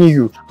warn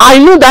you. I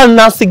know that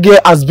Nancy girl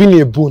has been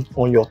a bone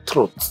on your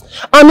throat.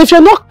 And if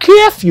you're not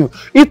careful,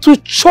 it will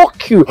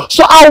choke you.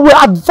 So I will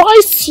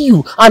advise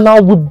you and I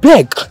will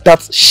beg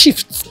that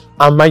shift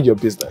and mind your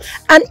business.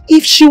 And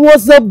if she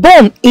was a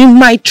bone in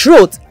my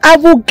throat, I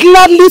will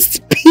gladly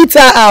spit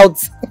her out.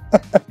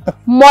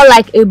 More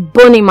like a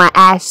bone in my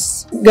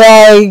ass.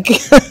 Like.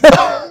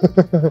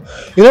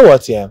 You know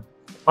what, yeah?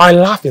 I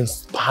laugh in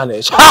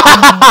Spanish.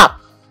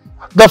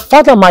 The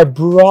father, my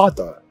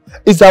brother,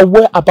 is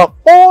aware about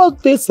all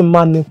this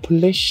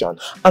manipulation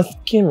and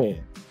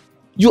scheming.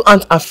 You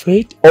aren't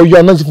afraid, or you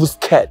are not even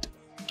scared.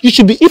 You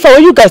should be. If I were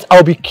you guys, I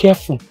would be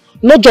careful.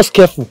 Not just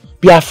careful,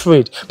 be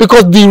afraid.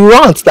 Because the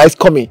rant that is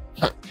coming.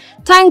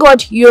 Thank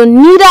God you're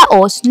neither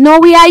us nor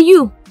we are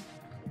you.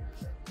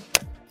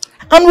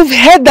 And we've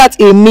heard that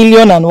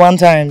 1,000,001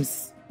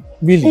 times.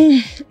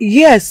 Really?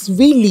 Yes,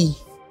 really.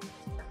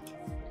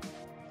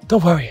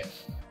 Don't worry.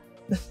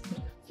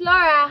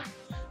 Flora,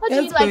 how do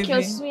Yes, you like baby.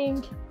 your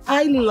swing?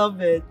 I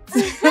love it.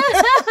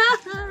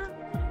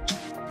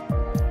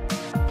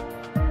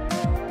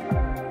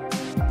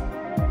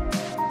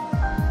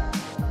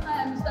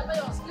 Mr.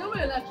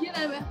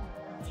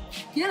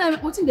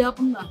 What's in the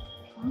happen now?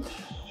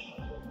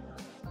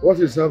 What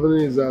is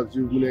happening is that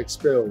you've been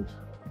expelled.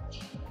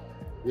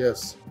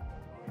 Yes.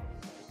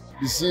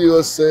 The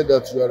CEO said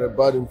that you are a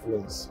bad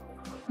influence.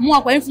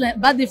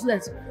 Bad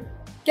influence.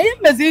 Can you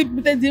measure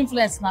the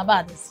influence na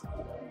bad?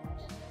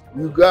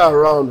 You go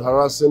around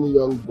harassing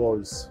young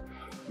boys.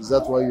 Is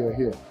that why you're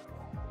here?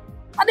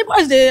 And the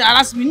boys they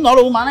harass me, not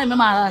a woman, I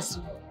remember harass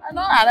you. I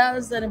don't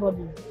harass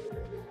anybody.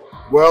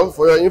 Well,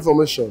 for your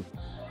information,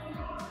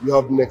 you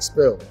have been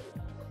expelled.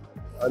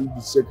 And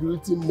the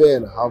security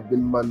men have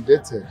been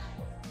mandated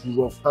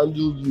to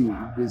rough-handle you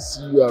if they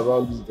see you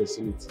around this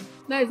vicinity.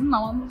 That is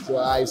not one. So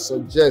I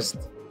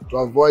suggest, to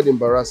avoid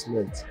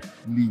embarrassment,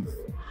 leave.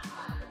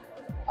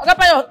 Okay,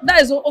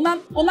 that is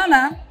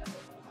Onana.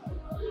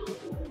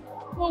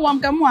 Oh,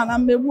 I'm coming on,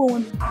 I'm the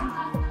woman.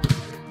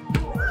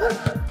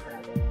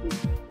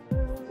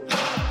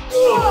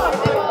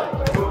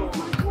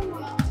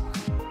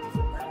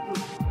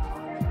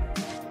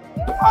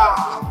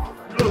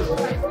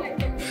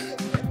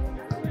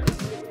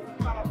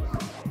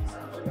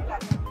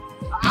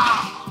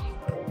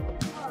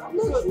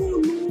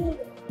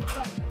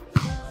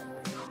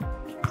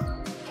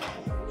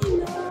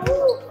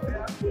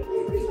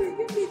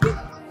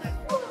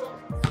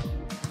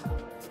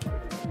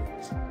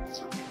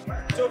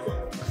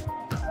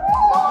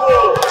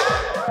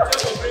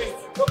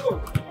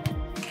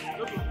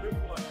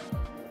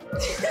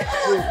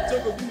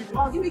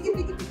 Give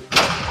me.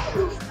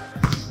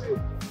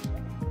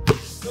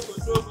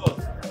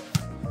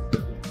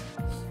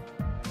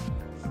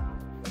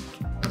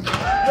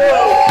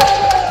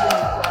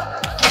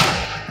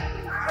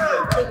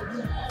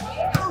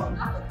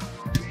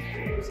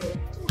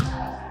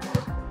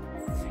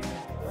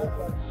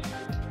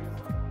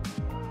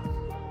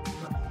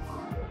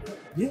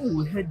 Yeah,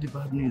 we heard the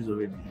bad news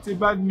already. It's a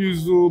bad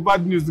news,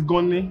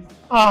 gone.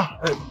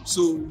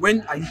 So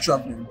when are you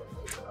traveling?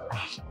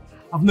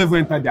 I've never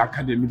entered the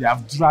academy. They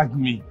have dragged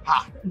me.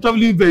 I'm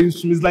traveling very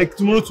soon. It's like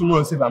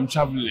tomorrow, say I'm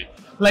traveling.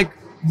 Like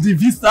the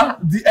visa,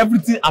 the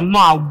everything, I'm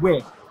not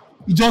aware.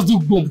 It just do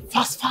boom,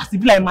 fast. It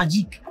be like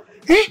magic.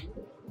 Hey,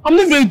 I'm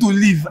not going to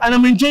leave, and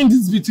I'm enjoying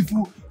this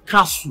beautiful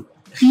castle.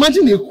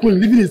 Imagine a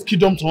queen leaving his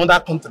kingdom to another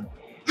country.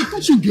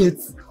 Don't you get?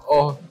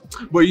 Oh,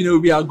 but you know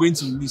we are going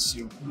to miss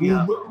you.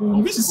 Yeah.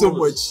 We miss you so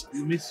much.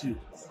 We miss you.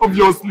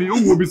 Obviously,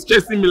 who will be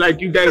stressing me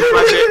like you guys?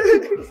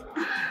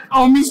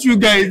 I'll miss you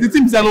guys. The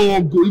thing is, I don't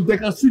want to go. If they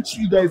can switch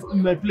you guys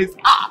in my place,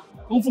 I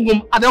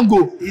don't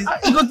go.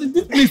 Because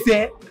this place,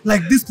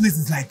 like this place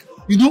is like,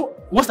 you know,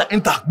 once I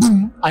enter,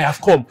 boom, I have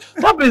come.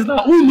 That place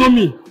now, who know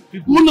me?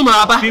 Who know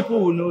my Abba?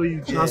 People will know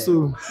you. Yeah.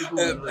 So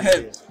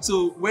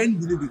when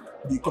will you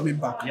be coming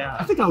back? Yeah.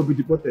 I think I will be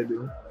deported.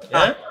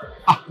 Yeah?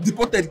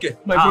 Deported?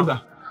 My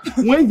brother.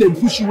 When they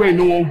push you where you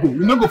no one go,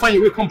 you no go find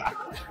your way come back.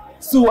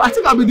 So I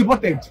think I'll be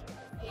deported.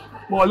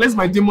 But unless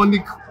my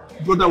demonic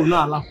brother will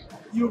not allow.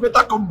 You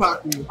better come back.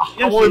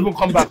 I won't even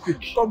come back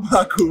quick. Come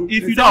back.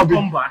 If you don't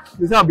come back,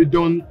 I'll be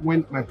done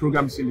when my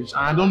program is finished.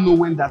 And I don't know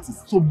when that is.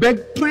 So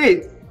beg,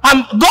 pray.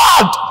 And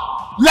God,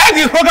 let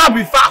the program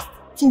be fast.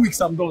 2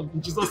 weeks I'm done.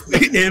 In Jesus'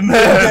 name.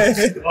 Amen.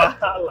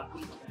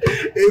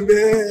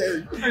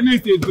 Amen. I know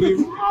it's a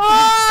dream.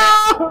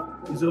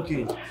 It's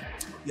okay.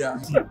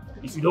 Yeah. See,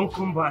 if you don't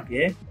come back,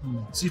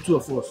 see two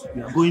of us.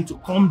 We are going to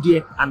come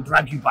there and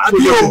drag you back.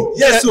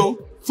 Yes,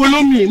 so.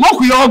 Follow me. More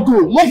we all go.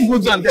 More we go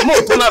down there.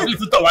 More turn our place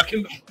to our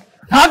kingdom.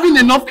 Having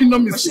enough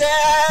kingdom is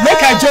make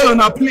I join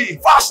on our play.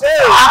 Fast. Yeah.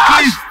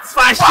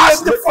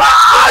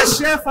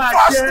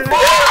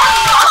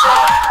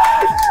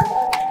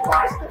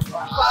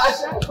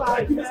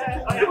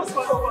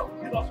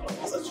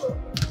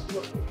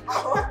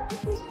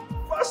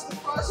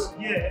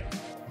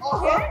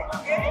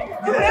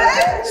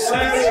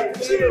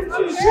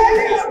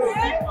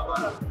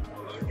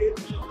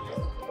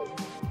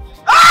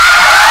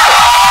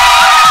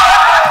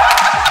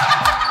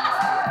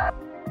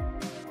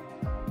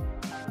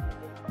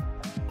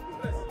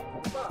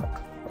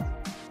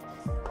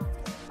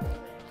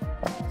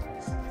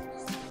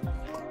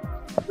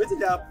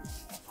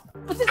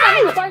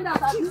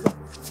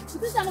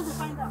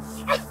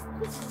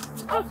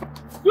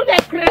 You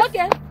that crazy?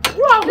 Okay.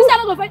 This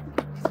I go fight.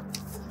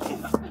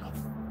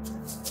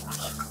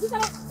 This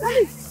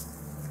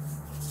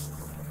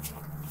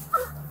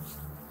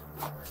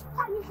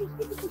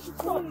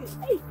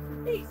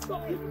Hey,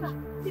 stop.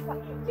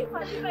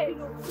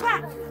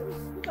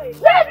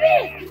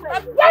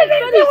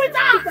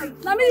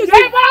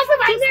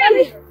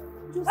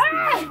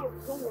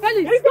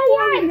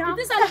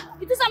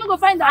 This I go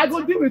find out. I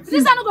go deal with you.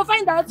 This I go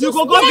find out. You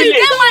go village. You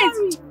get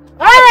mind.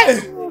 Hey,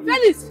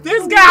 Felix.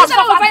 This guy. This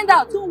I go find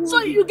out.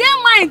 So you get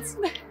mind.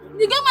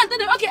 You get mind.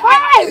 Okay.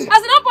 As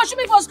they don't pursue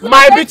me for school.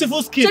 My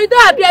beautiful skin. So you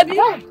don't happy, Abby?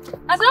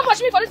 As they don't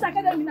pursue me for this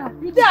academy now.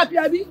 You don't happy,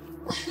 Abby?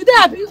 You don't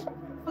happy?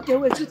 Okay,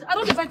 wait. I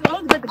don't fight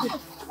again.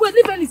 Wait,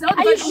 leave Felix.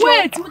 Are you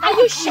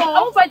sure?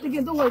 I won't fight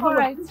again. Don't worry. All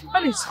right.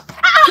 Felix.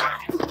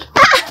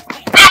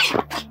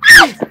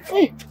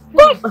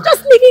 Go,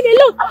 just leave me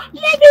alone.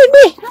 Leave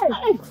me.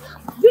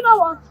 You know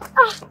what?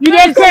 You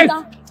don't care.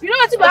 You know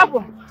what's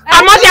happen?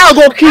 I'm not here to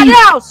go kill you. You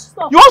want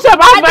to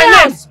embarrass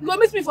my name? You go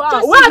miss me for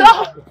house. Where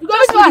are you go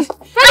miss me for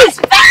house.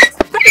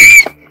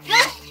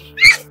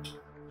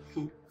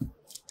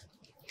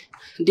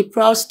 The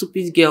proud,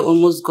 stupid girl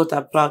almost got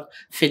her proud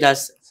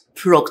feathers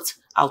plucked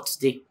out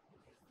today.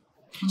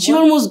 She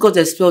almost got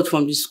expelled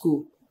from the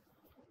school.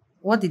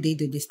 What did they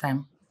do this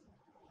time?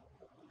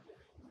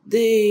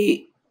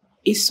 They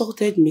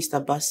insulted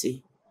Mr.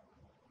 Bassi.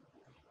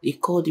 They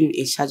called him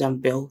a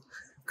Sergeant Bell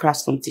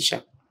classroom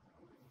teacher.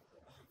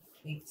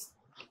 Wait.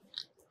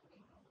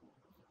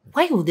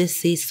 Why would they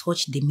say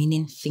such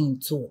demeaning thing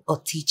to a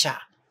teacher?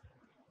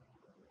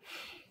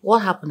 What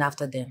happened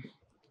after them?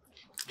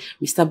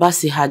 Mr.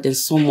 Bassi had them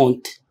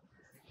summoned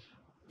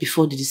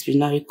before the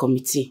disciplinary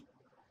committee.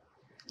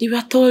 They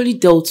were thoroughly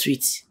dealt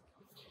with.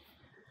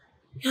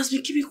 He has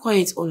been keeping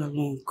quiet all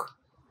along.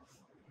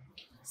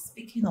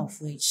 Speaking of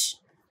which,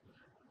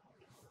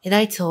 did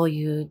I tell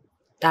you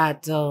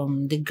that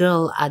the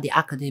girl at the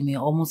academy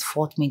almost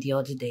fought me the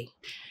other day?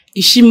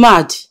 Is she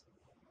mad?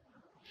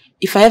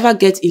 If I ever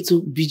get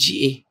into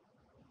BGA,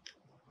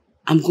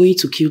 I'm going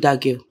to kill that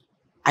girl.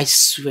 I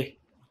swear.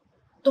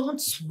 Don't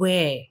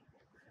swear.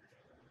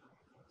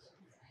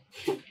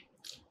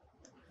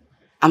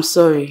 I'm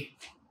sorry,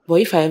 but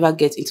if I ever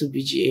get into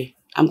BGA,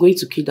 I'm going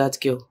to kill that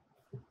girl.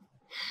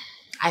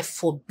 I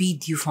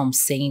forbid you from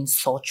saying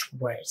such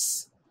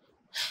words.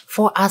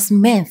 For as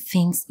men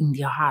think in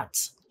their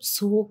hearts,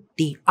 so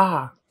they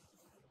are.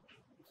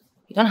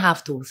 You don't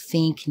have to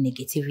think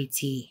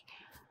negativity.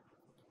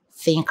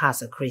 Think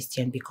as a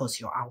Christian because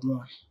you are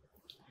one.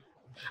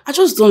 I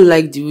just don't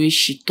like the way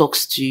she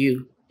talks to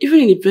you,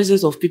 even in the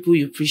presence of people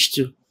you preach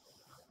to.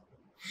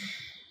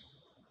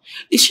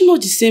 Is she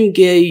not the same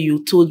girl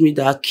you told me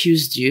that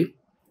accused you?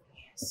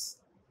 Yes.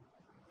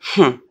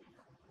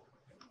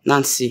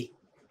 Nancy,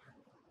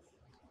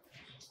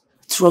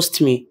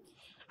 trust me,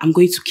 I'm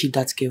going to kill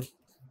that girl.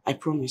 I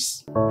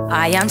promise.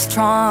 I am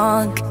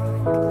strong,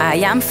 I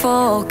am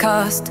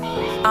focused,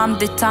 I'm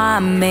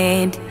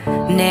determined,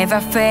 never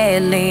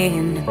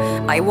failing.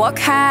 I work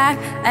hard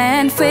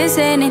and face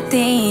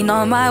anything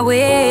on my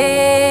way.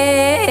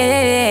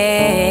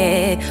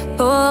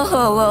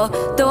 Oh,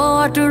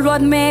 though the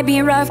road may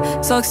be rough,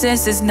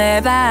 success is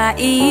never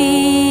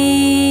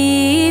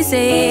easy.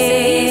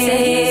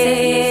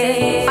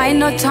 I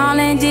know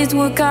challenges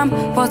will come,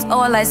 but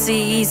all I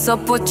see is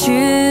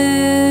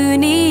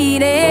opportunity.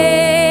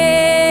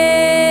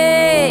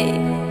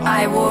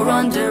 I will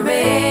run the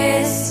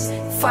race,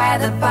 fight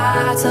the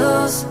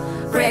battles,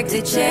 break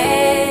the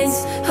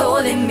chains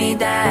holding me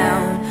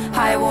down.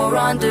 I will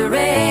run the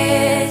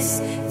race,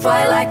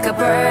 fly like a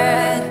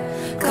bird,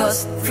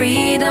 'cause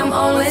freedom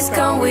always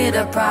comes with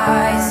a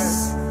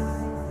price.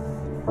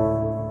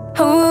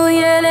 Oh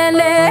yeah, la,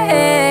 la,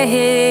 hey,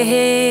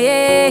 hey,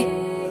 hey.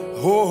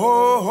 Ho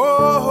ho ho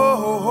ho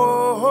ho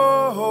ho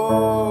ho.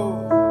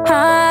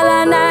 Ah, la,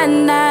 na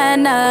na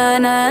na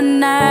na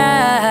na.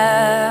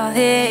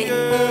 Hey.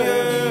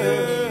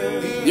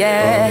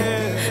 Yeah,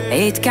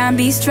 it can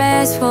be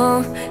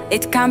stressful,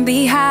 it can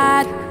be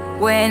hard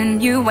when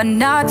you are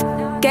not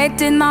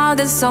getting all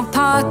the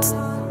support.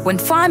 When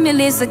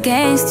family's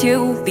against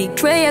you,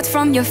 betrayed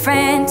from your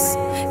friends,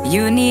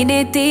 you need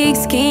a thick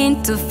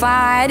skin to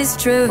fight, it's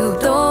true.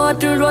 Though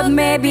the road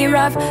may be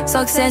rough,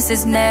 success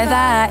is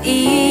never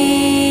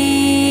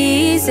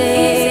easy.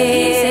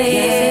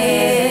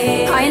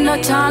 I know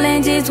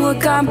challenges will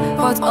come,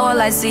 but all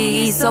I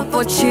see is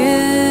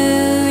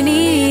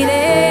opportunity.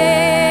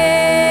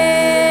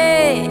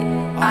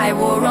 I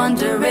will run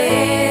the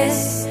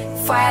race,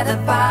 fight the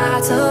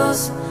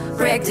battles,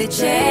 break the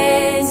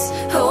chains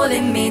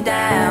holding me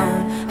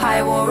down.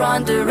 I will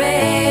run the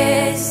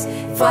race,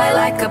 fly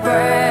like a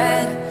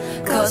bird,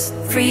 'cause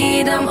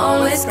freedom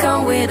always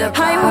comes with a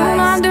price. I will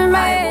run the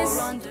race.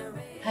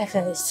 Hi,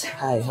 Phyllis.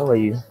 Hi, how are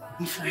you?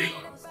 I'm fine.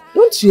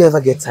 Don't you ever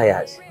get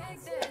tired?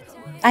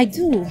 I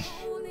do.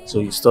 So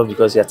you stop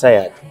because you're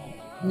tired?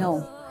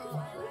 No.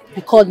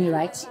 You called me,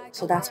 right?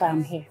 So that's why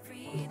I'm here.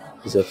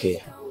 It's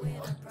okay.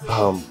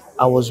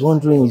 I was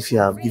wondering if you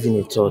have given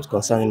a thought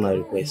concerning my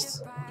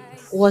request.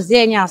 Was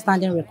there any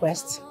outstanding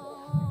request?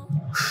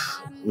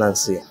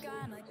 Nancy,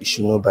 you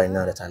should know by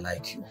now that I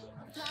like you.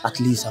 At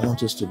least I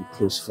want us to be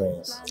close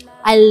friends.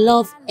 I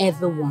love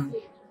everyone.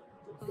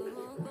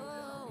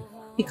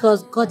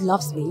 Because God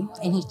loves me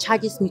and He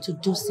charges me to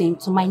do same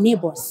to my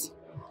neighbors.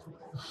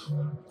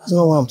 That's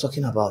not what I'm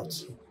talking about.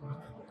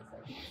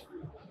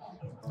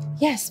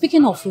 Yeah,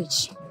 speaking of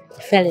which,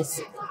 fellas,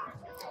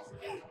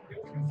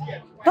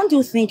 don't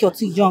you think you're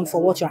too young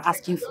for what you're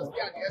asking for?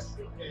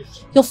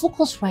 Your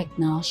focus right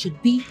now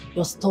should be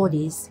your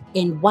studies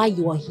and why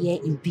you are here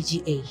in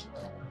BGA.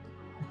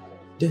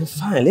 Then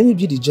fine, let me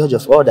be the judge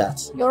of all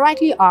that. You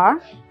rightly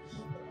are.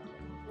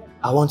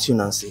 I want you,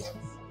 Nancy.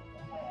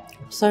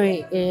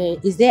 Sorry,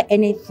 is there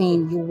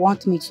anything you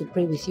want me to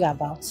pray with you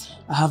about?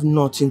 I have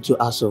nothing to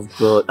ask of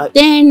God.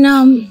 Then,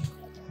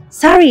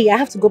 sorry, I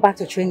have to go back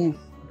to training.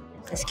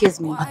 Excuse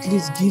me. At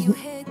least give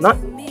me... Not...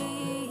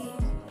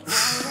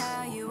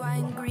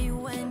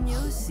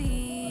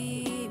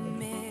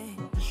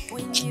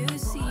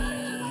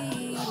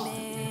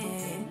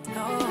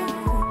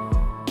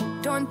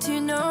 want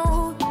to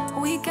know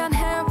we can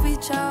help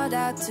each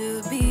other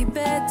to be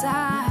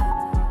better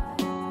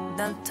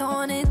than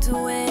turn into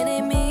enemies.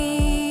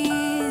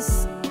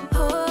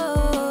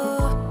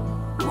 Oh,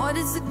 what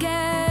is the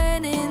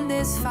gain in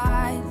this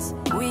fight?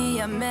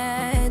 We are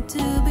meant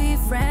to be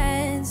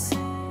friends.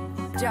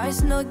 There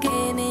is no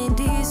gain in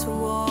this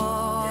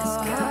war.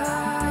 The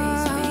sky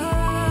is big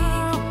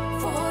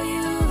for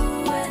you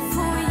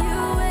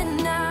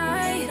and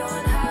I. We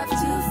don't have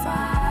to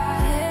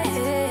fight.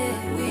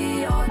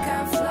 We all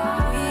can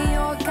fly. We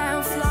all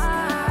can fly.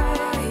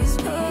 The sky is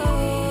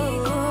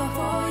big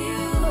for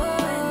you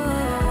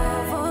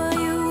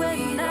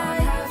and I. We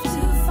don't have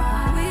to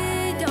fight. We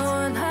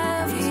don't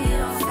have to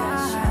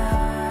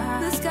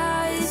fight. The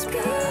sky is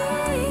big.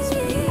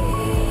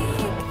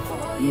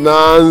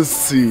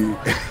 Nancy.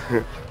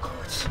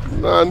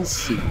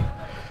 Nancy.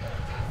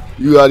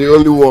 You are the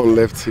only one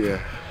left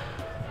here.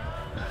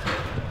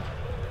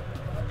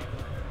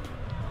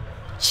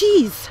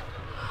 Jeez,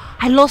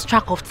 I lost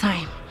track of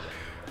time.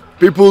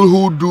 People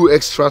who do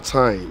extra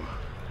time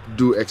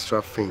do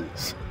extra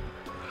things.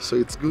 So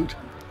it's good.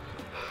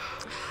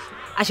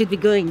 I should be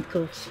going,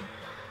 coach.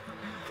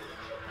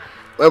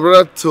 My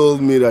brother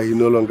told me that he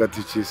no longer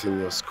teaches in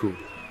your school.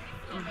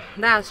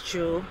 That's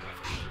true.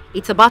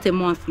 It's about a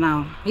month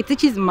now. He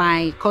teaches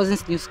my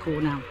cousin's new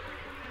school now.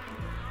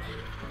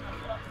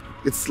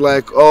 It's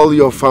like all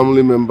your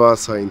family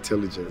members are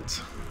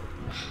intelligent.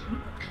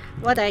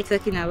 What are you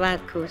talking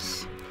about,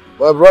 coach?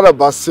 My brother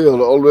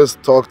Basil always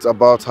talked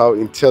about how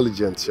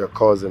intelligent your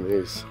cousin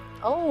is.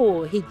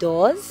 Oh, he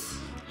does?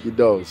 He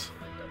does.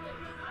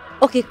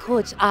 Okay,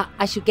 coach,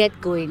 I should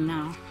get going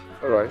now.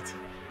 All right.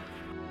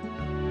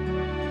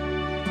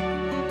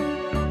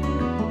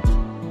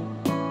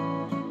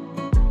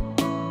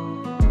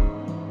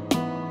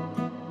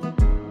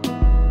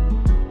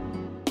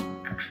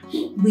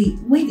 Wait,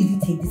 when did you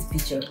take this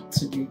picture?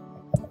 Today.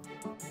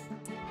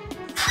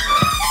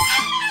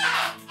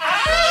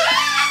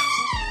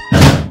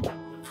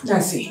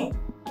 Nancy,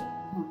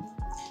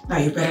 now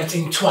you better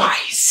think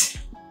twice.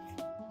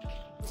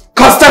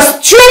 Cause the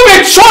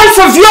stupid choice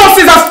of yours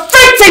is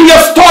affecting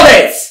your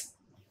studies!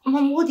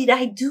 Mom, what did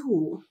I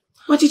do?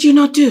 What did you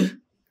not do?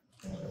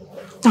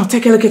 Now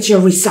take a look at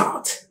your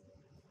result.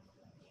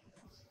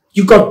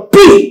 You got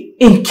B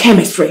in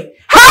chemistry.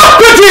 How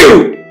could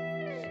you?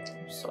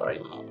 Sorry,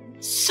 Mom.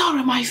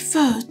 Sorry, my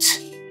foot.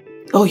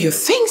 Oh, you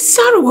think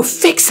sorry will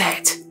fix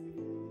it?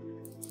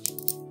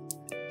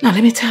 Now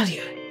let me tell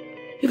you,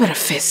 you better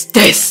fix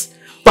this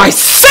by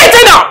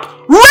sitting up,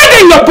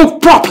 reading your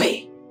book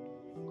properly.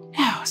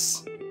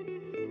 Else,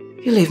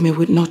 you leave me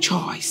with no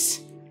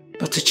choice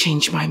but to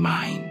change my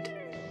mind.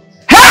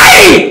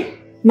 Hey!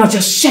 Not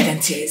just shedding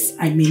tears,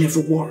 I mean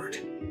every word.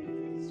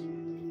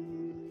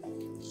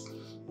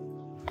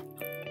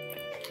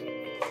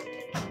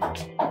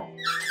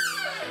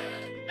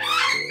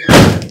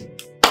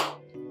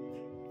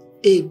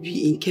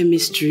 AB in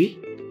chemistry.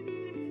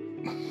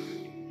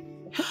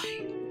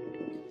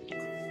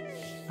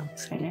 I'm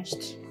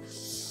finished.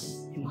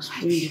 You must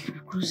really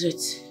close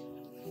it.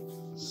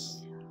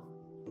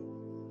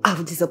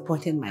 I've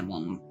disappointed my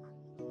mom.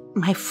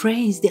 My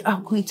friends, they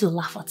are going to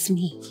laugh at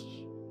me.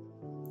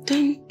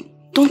 Then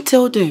don't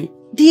tell them.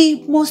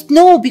 They must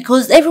know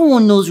because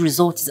everyone knows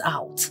result is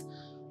out.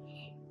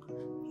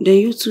 Then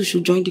you two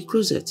should join the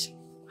closet.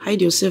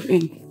 Hide yourself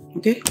in,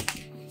 okay?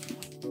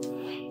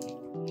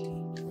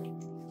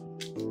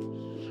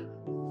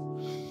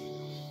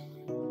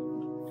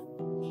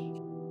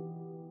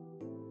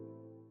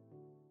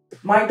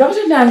 My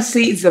daughter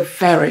Nancy is a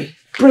very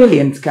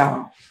brilliant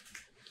girl.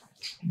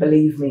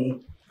 Believe me,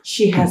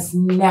 she has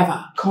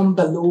never come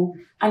below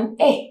an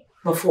A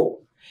before.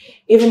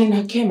 Even in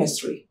her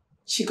chemistry,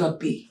 she got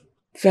B.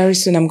 Very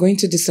soon I'm going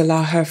to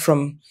disallow her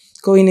from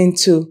going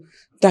into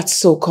that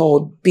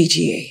so-called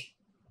BGA.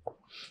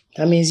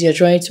 That means you're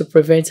trying to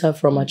prevent her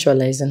from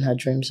actualizing her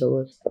dreams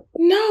or what?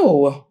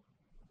 No,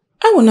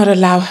 I will not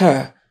allow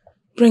her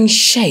bring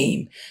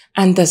shame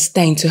and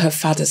disdain to her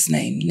father's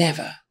name,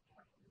 never.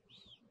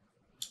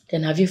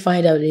 Then have you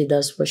found out if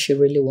that's what she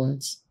really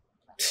wants?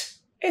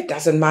 It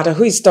doesn't matter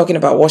who is talking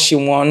about what she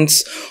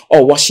wants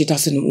or what she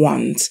doesn't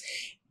want.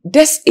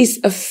 This is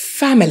a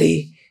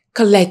family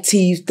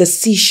collective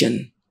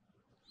decision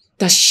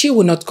that she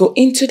will not go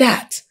into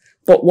that,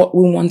 but what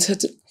we want her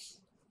to...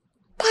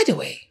 By the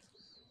way,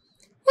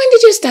 when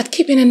did you start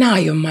keeping an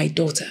eye on my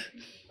daughter?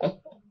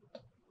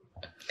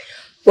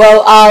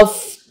 Well,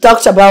 I've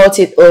talked about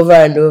it over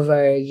and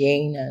over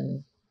again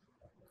and...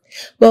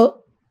 Well,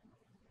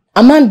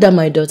 Amanda,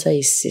 my daughter,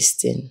 is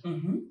 16.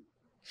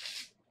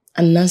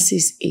 And Nancy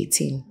is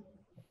 18.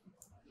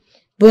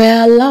 But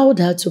I allowed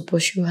her to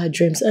pursue her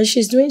dreams and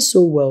she's doing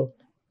so well.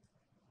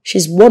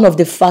 She's one of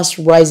the fast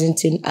rising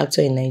teen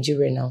actors in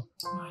Nigeria now.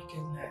 My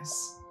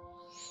goodness.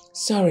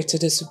 Sorry to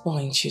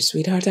disappoint you,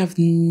 sweetheart. I've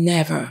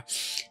never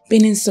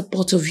been in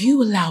support of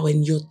you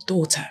allowing your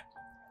daughter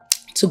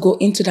to go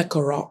into the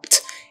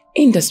corrupt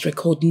industry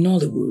called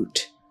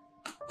Nollywood.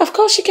 Of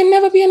course, she can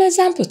never be an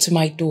example to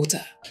my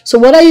daughter. So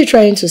what are you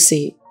trying to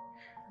say?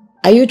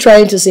 Are you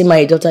trying to say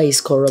my daughter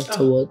is corrupt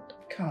or what?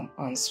 Come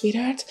on,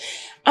 sweetheart.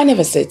 I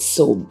never said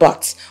so,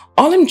 but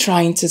all I'm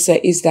trying to say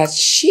is that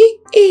she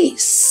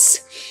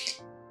is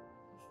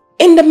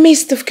in the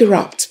midst of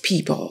corrupt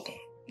people.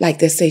 Like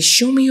they say,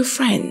 show me your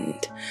friend,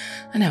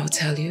 and I will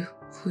tell you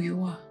who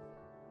you are.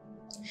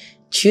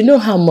 Do you know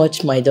how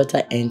much my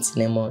daughter earns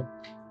in a month?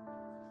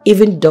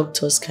 Even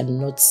doctors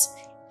cannot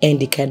earn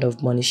the kind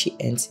of money she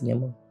earns in a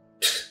month.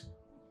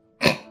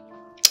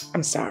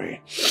 I'm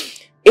sorry.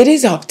 It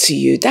is up to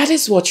you. That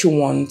is what you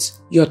want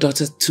your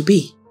daughter to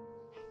be.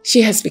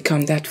 She has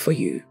become that for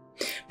you.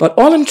 But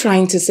all I'm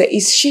trying to say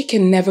is she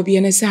can never be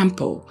an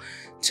example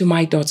to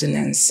my daughter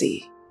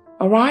Nancy.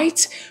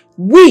 Alright?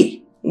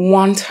 We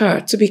want her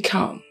to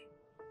become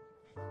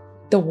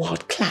the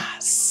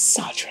world-class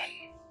surgeon.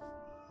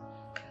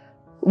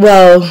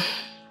 Well,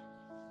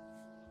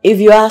 if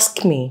you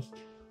ask me,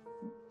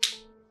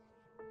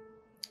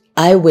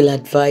 I will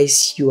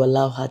advise you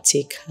allow her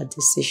take her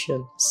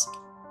decisions.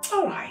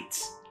 Alright.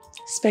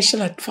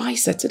 Special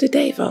advisor to the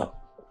devil.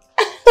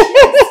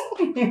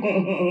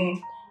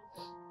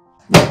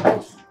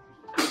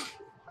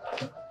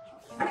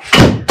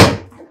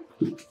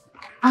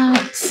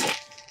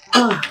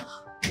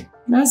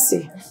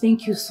 Nancy,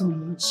 thank you so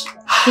much.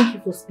 Thank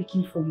you for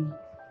speaking for me.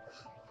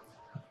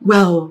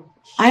 Well,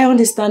 I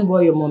understand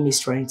what your mom is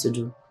trying to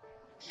do.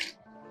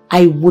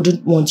 I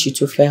wouldn't want you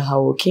to fail her,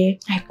 okay?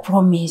 I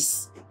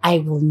promise I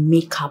will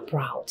make her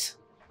proud.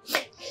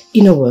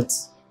 You know what?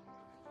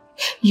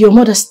 Your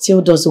mother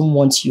still doesn't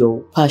want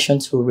your passion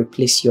to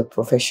replace your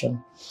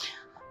profession.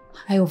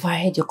 I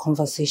overheard your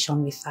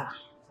conversation with her.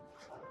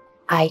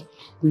 I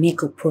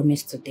make a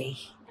promise today.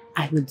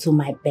 I will do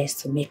my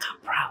best to make her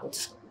proud.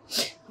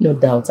 No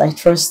doubt. I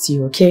trust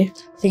you, okay?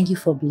 Thank you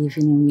for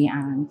believing in me,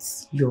 and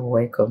you're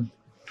welcome.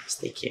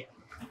 Stay care.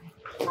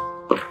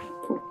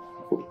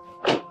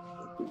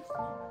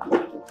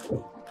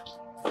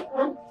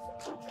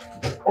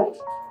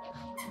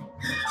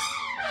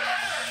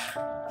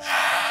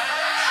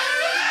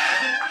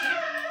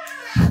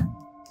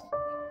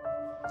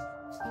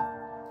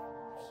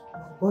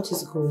 What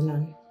is going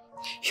on?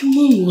 Your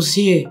mom was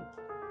here.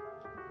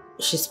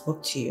 She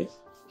spoke to you?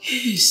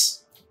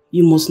 Yes.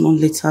 You must not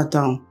let her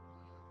down.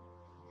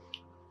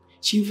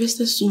 She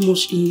invested so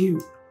much in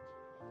you.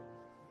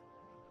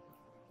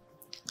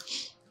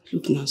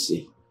 Look,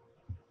 Nancy.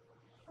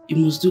 You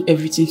must do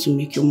everything to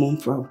make your mom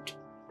proud.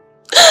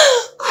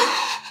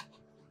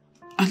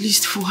 At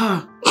least for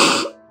her.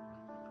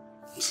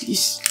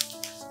 Please.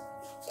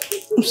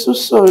 I'm so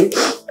sorry.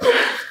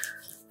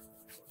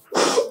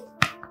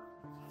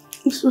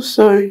 I'm so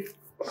sorry.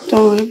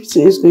 Don't worry,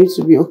 everything is going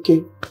to be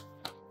okay.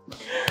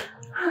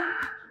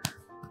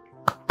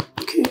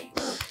 Okay.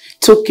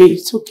 It's okay,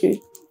 it's okay.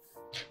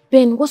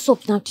 Ben, what's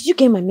up now? Did you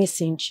get my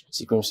message?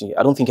 See, Crimson,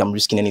 I don't think I'm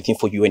risking anything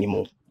for you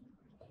anymore.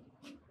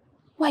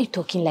 Why are you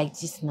talking like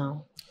this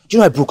now? Do you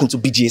know I broke into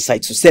BGA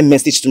site to send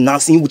message to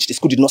Nancy which the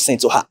school did not send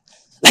to her?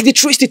 Like they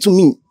traced it to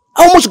me.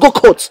 I almost got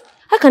caught.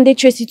 How can they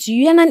trace it to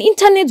you? You're an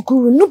internet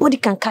guru. Nobody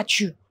can catch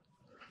you.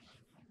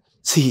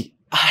 See,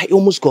 I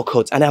almost got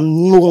caught and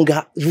I'm no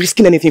longer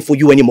risking anything for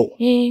you anymore.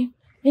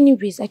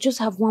 Anyways, I just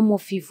have one more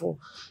favor.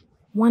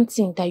 One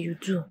thing that you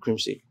do.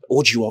 Crimson,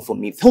 what do you want from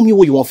me? Tell me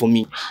what you want from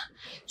me.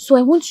 So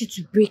I want you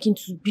to break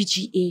into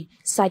BGA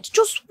site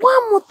just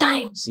one more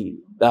time. See,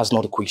 that's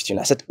not a question.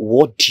 I said,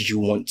 what do you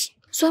want?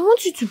 So I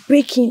want you to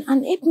break in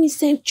and help me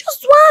send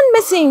just one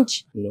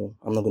message. No,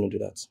 I'm not going to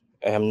do that.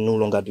 I am no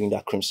longer doing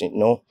that, Crimson.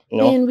 No.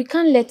 And we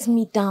can't let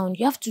me down.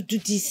 You have to do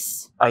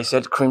this. I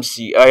said,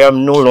 Crimson, I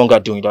am no longer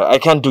doing that. I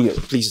can't do it.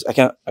 Please, I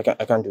can't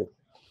do it.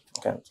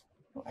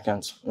 I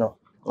can't. No,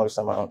 not this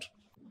time around.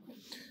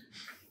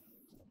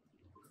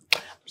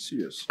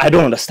 Serious. I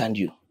don't understand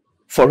you.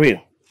 For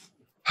real.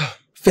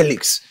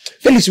 Felix,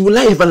 will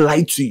I ever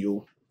lie to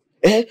you?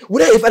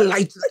 Would I ever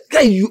lie?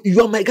 Guy,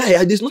 you are my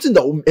guy. There's nothing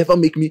that will ever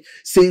make me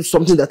say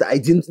something that I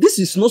didn't. This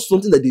is not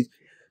something that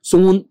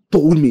someone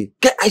told me.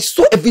 Guy, I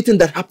saw everything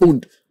that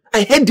happened.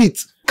 I heard it.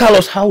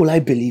 Carlos, how will I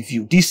believe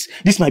you? This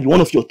might be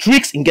one of your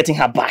tricks in getting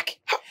her back.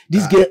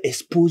 This girl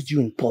exposed you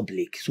in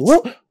public.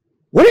 So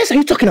what else are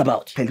you talking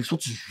about? Felix,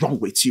 what is wrong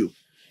with you?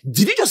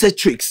 Did you just say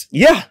tricks?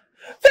 Yeah.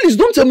 Felix,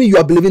 don't tell me you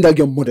are believing that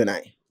girl more than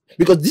I.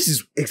 Because this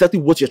is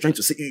exactly what you're trying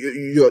to say.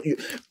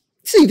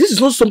 See, this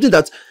is not something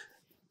that...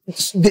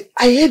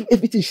 I heard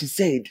everything she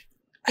said.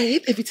 I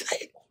heard everything.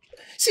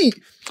 See,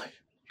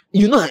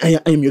 you know I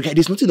am your guy.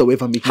 There's nothing that will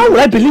ever make me... How will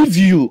I believe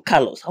you,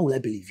 Carlos? How will I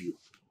believe you?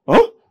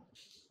 Huh?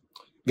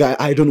 Guy,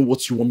 I don't know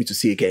what you want me to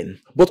say again.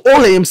 But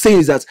all I am saying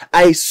is that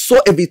I saw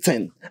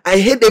everything. I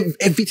heard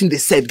everything they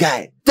said,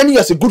 guy. Telling you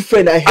as a good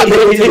friend, I heard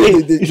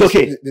everything. It's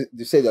okay.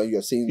 They said that you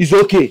are saying... It's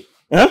okay.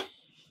 Huh?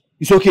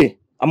 It's okay.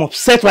 I'm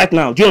upset right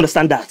now. Do you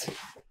understand that?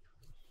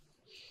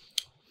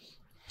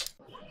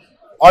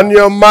 On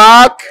your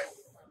mark,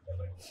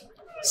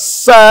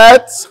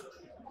 set,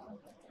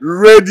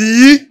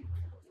 ready,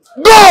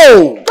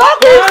 go!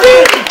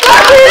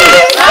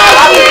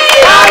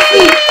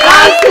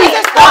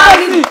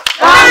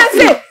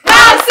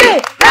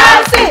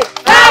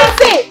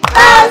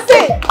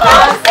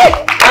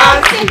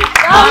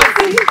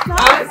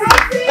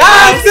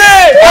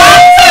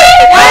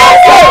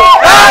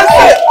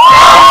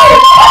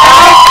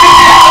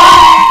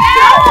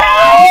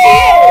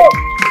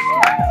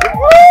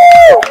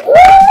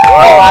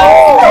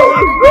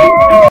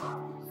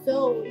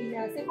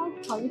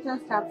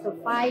 Corinthians chapter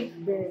 5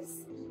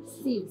 verse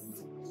 6.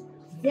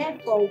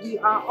 Therefore, we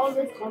are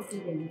always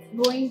confident,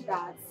 knowing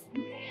that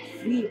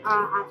we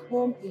are at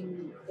home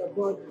in the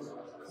body.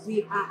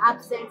 We are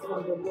absent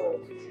from the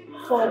Lord.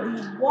 For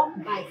we walk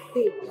by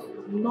faith,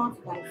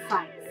 not by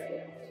sight.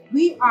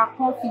 We are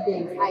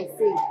confident, I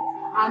say,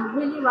 and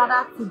really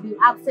rather to be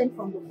absent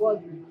from the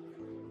body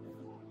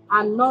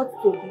and not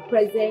to be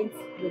present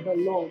with the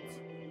Lord.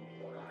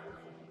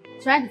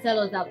 Trying to tell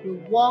us that we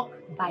walk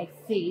by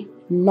faith,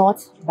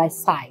 not by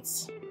sight.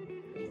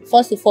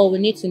 First of all, we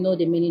need to know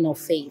the meaning of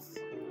faith.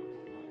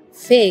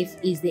 Faith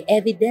is the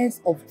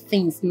evidence of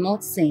things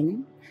not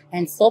seen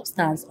and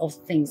substance of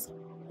things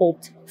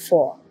hoped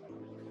for.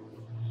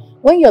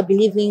 When you're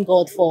believing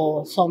God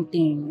for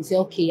something, you say,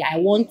 okay, I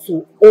want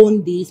to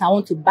own this, I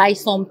want to buy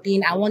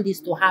something, I want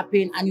this to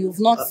happen, and you've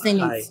not seen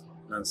Hi, it.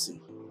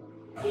 Nancy.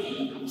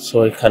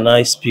 Sorry, can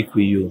I speak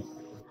with you?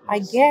 I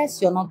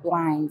guess you're not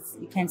blind.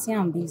 You can see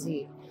I'm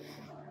busy.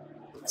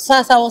 So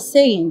as I was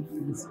saying,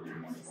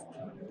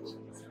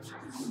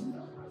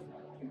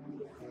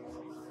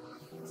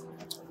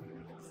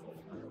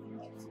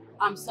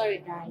 I'm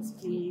sorry guys,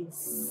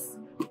 please.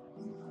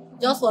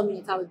 Just 1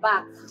 minute, I'll be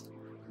back.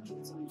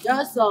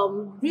 Just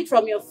read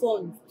from your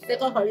phone. 2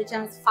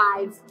 Corinthians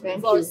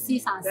 5, verse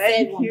 6 and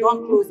 7.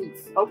 Don't close it.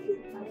 Okay.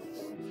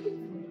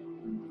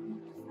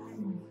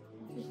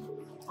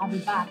 I'll be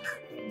back.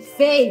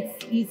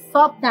 Faith is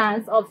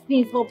substance of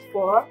things hoped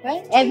for,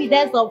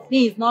 evidence of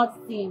things not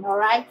seen. All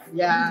right?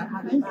 Yeah.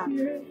 I'll be back.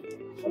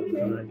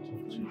 Okay.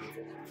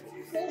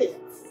 Faith.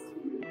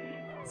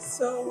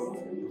 So,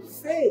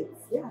 faith.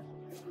 Yeah.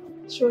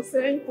 She was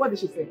saying, what did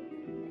she say?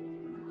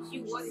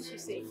 What did she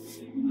say?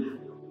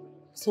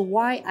 So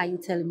why are you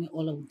telling me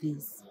all of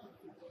this?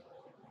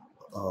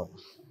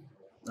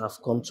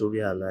 I've come to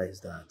realize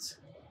that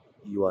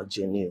you are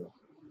genuine,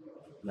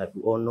 like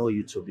we all know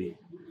you to be.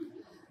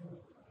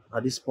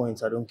 At this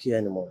point, I don't care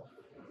anymore.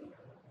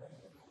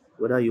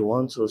 Whether you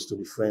want us to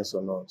be friends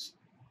or not.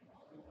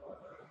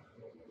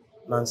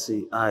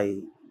 Nancy, I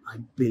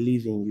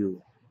believe in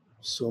you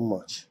so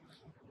much.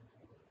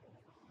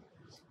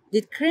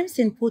 Did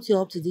Crimson put you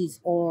up to this,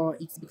 or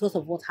it's because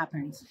of what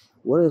happened?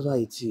 Whatever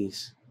it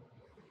is,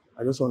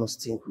 I just want to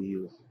stink with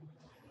you.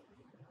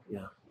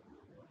 Yeah.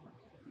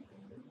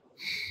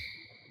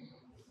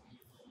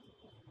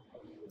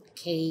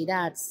 Okay,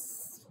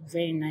 that's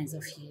very nice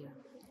of you.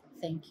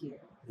 Thank you.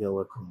 You're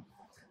welcome.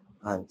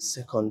 And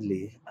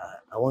secondly,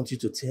 I want you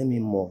to tell me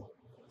more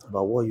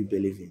about what you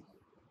believe in.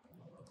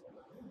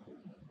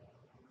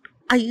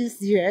 Are you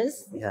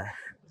serious? Yeah.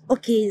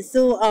 Okay,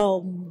 so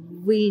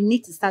we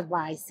need to start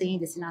by saying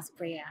the sinner's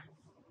prayer.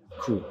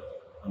 Cool.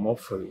 I'm up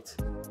for it.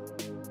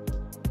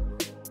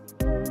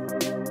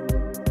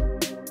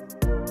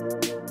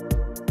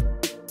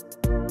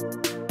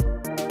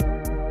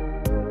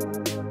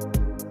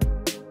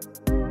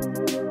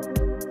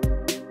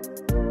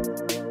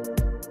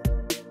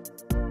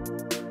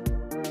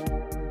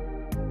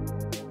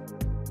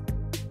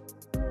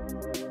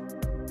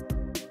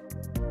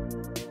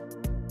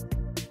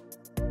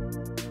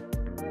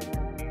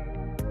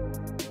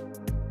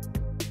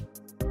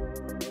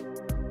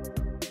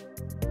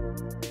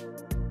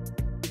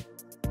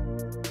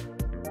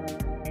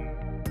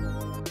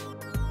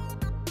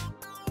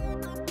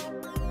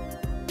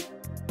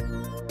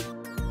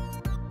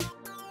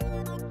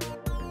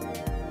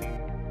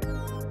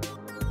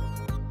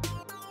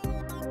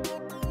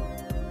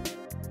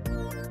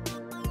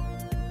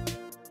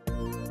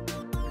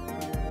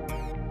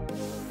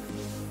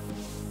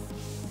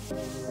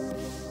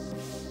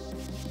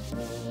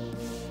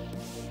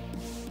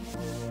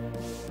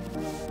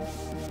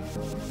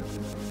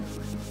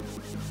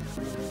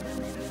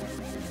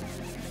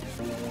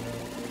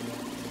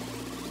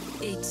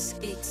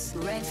 It's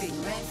ready.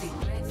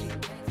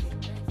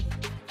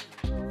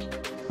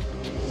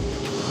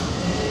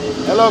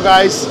 Hello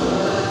guys,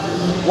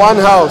 one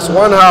house.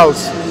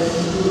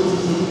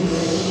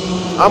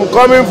 I'm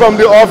coming from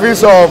the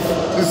office of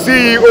the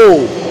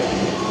CEO,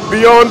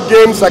 Beyond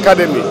Games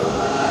Academy,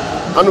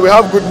 and we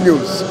have good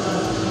news.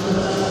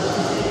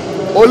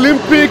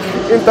 Olympic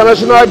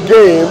International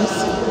Games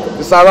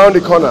is around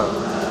the corner.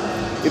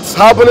 It's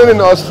happening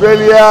in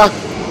Australia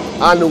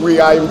and we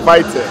are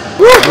invited.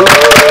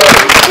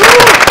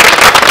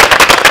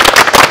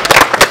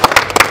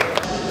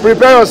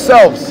 Prepare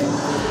yourselves.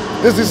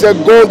 This is a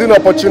golden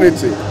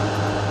opportunity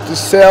to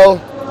sell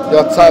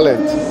your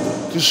talent,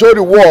 to show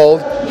the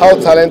world how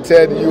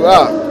talented you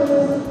are.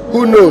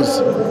 Who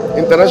knows,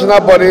 international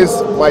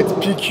bodies might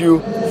pick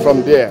you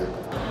from there.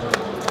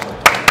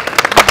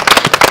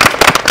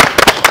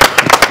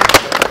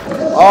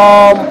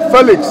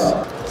 Felix.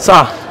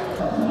 Sir.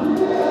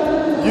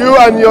 You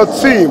and your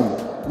team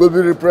will be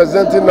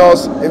representing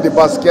us in the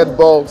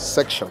basketball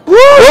section.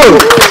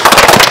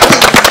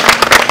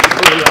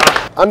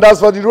 And as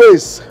for the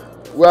race,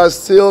 we are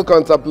still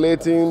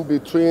contemplating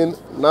between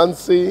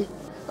Nancy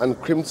and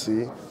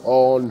Crimson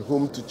on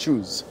whom to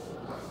choose.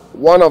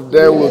 One of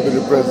them will be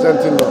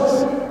representing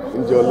us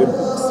in the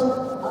Olympics.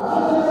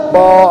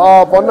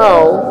 But for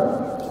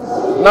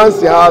now,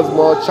 Nancy has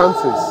more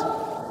chances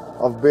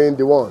of being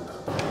the one.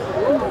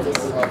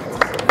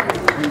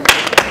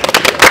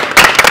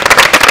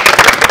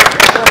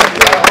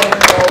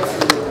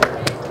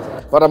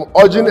 But I'm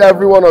urging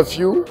every one of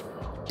you,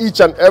 each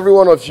and every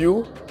one of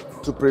you,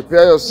 to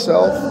prepare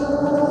yourself,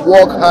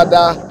 work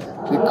harder,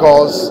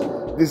 because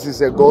this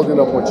is a golden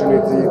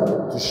opportunity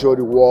to show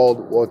the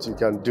world what you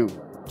can do.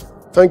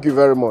 Thank you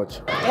very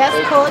much. Yes,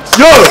 coach.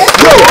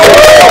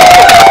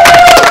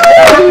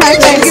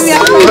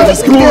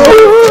 Let's go.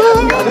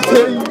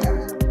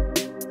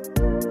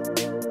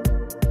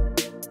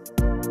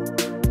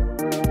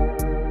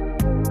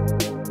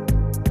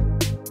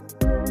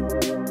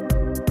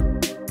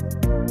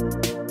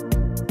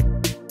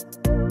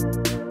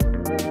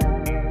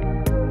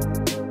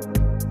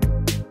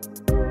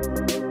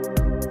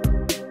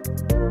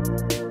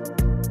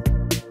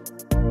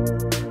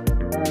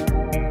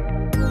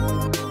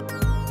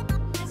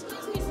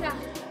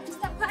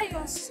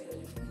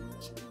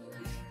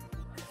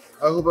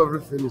 I hope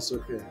everything is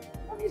okay.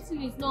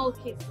 Everything is not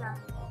okay, sir.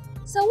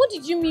 Sir, what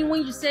did you mean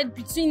when you said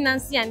between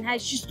Nancy and her,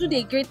 she stood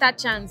a greater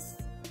chance?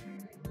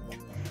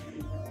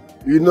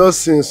 You know,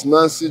 since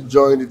Nancy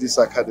joined this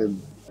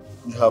academy,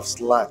 you have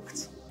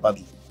slacked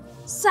badly.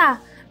 Sir,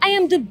 I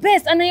am the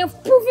best and I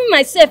have proven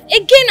myself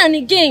again and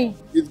again.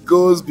 It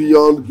goes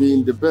beyond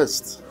being the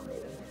best.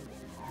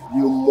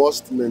 You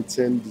must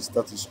maintain the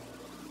status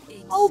quo.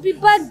 I will be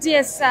back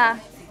there, sir.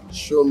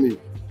 Show me.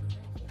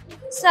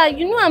 Sir,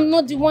 you know I'm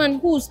not the one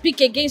who will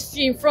speak against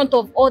you in front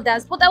of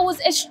others, but I was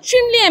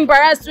extremely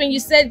embarrassed when you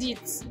said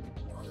it.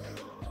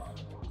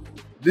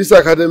 This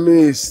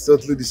academy is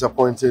totally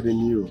disappointed in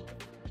you.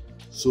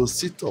 So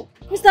sit up.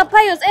 Mr.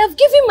 Pius, I have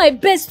given my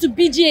best to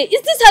BGA.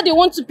 Is this how they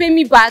want to pay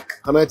me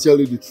back? Can I tell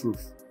you the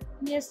truth?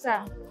 Yes,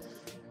 sir.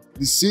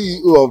 The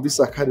CEO of this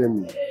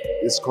academy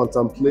is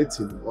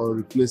contemplating on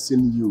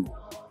replacing you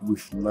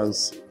with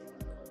Nancy.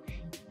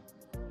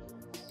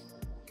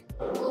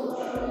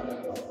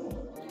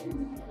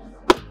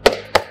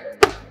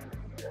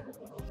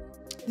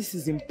 This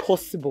is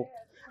impossible.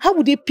 How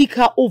would they pick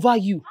her over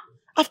you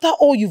after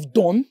all you've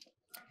done?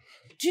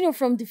 Do you know,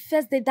 from the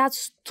first day that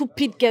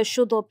stupid girl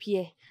showed up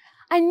here,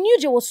 I knew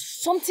there was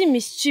something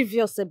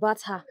mischievous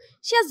about her.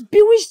 She has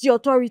bewitched the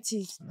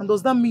authorities. And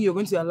does that mean you're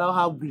going to allow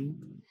her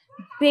win?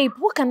 Babe,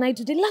 what can I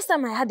do? The last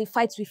time I had a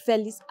fight with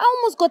Felix, I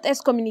almost got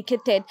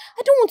excommunicated.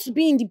 I don't want to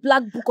be in the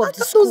black book of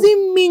the school. That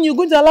doesn't mean you're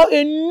going to allow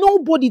a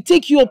nobody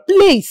take your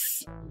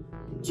place.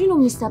 Do you know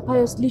Mr.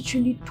 Pius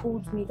literally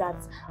told me that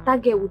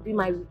that girl would be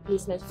my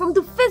replacement from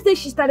the first day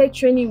she started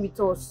training with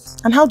us.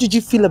 And how did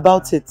you feel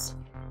about it?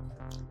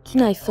 You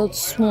know, I felt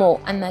small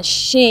and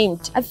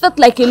ashamed. I felt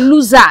like a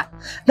loser.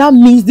 That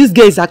means this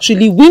girl is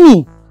actually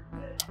winning.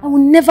 I will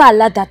never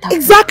allow that happen.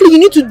 Exactly, you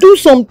need to do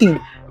something.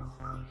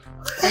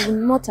 I will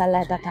not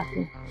allow that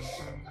happen.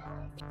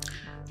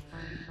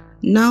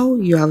 Now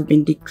you have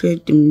been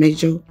declared the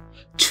major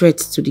threat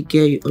to the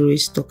girl you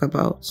always talk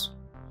about.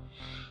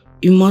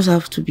 You must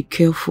have to be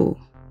careful.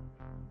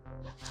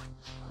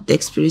 The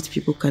spirit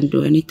people can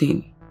do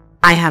anything.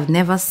 I have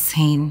never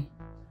seen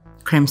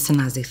Crimson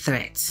as a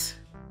threat.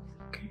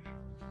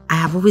 I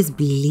have always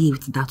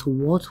believed that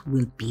what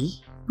will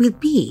be, will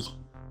be.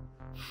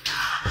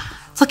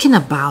 Talking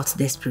about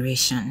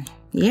desperation,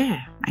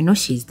 yeah, I know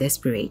she's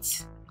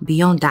desperate.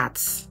 Beyond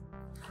that,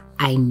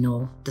 I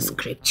know the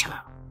scripture.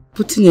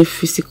 Putting a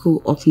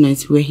physical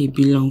opponent where he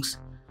belongs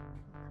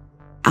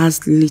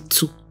has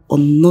little or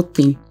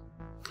nothing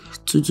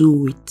to do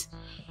with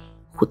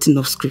quoting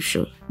of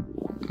scripture.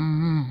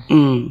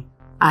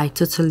 I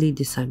totally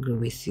disagree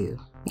with you.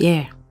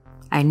 Yeah,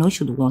 I know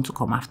she'd want to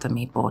come after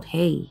me, but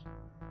hey,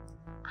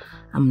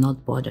 I'm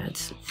not bothered.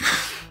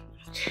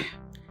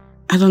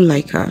 I don't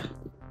like her.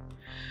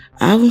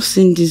 I haven't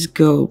seen this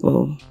girl,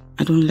 but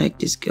I don't like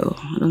this girl.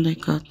 I don't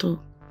like her at all.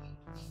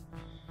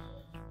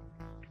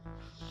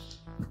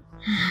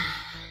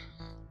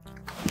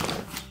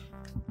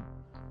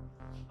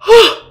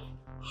 Oh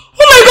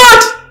my God!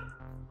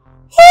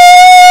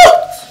 Oh!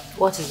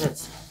 What is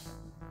it?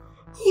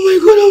 Oh my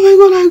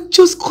God, I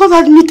just got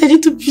admitted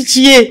into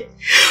PGA.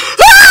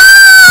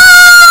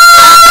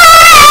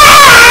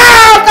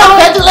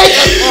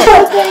 Congratulations!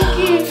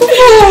 Thank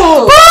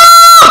you.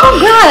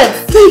 Congrats!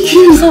 Thank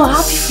you. I'm so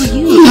happy for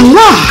you.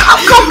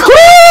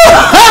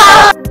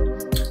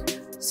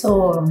 So,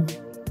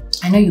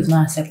 I know you've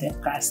not accepted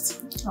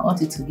Christ. I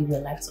wanted to give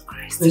your life to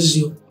Christ. This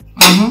you.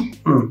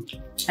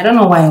 I don't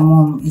know why your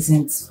mom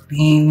isn't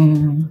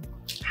being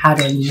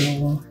hard on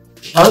you.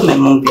 How would my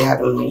mom be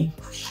hard on me?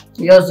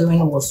 You're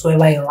doing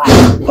whatsoever you like.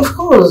 Of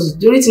course.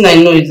 The only thing I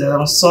know is that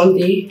on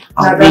Sunday,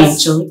 I'll be in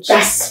church.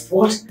 That's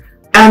what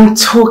I'm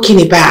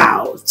talking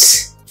about.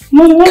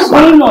 Mom, what's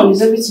going on?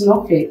 Is everything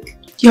okay?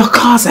 Your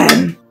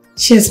cousin,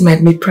 she has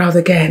made me proud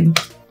again.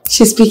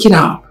 She's picking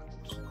up.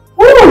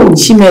 Woo!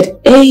 She made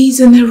A's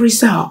in her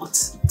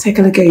results. Take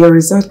a look at your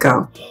result,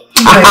 girl.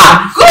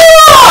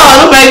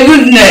 Oh my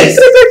goodness!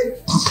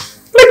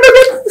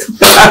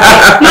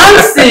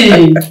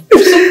 Nancy!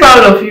 I'm so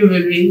proud of you,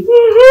 baby.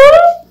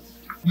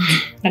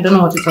 I don't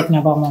know what you're talking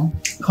about, Mom.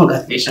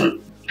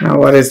 Congratulations. Now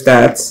what is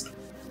that?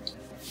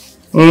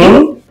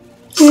 Smile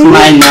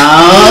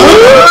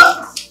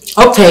now.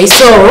 Okay,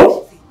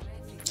 so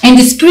in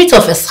the spirit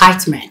of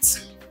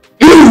excitement,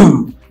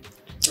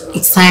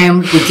 it's time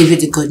we give you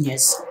the good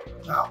news.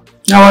 Now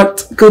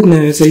what good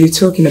news are you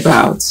talking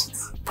about?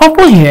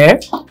 Purple here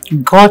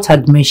got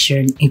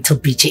admission into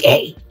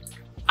BGA.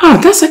 Oh,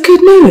 that's a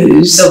good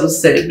news. Double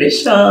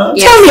celebration.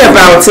 Yes. Tell me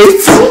about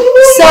it.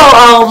 So,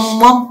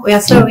 Mom, we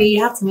are sorry,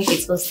 you have to make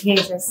it toast. Here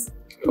it is.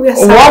 Water,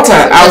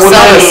 I will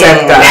not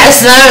accept that.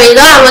 Yes, sorry, you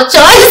don't have a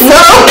choice. No.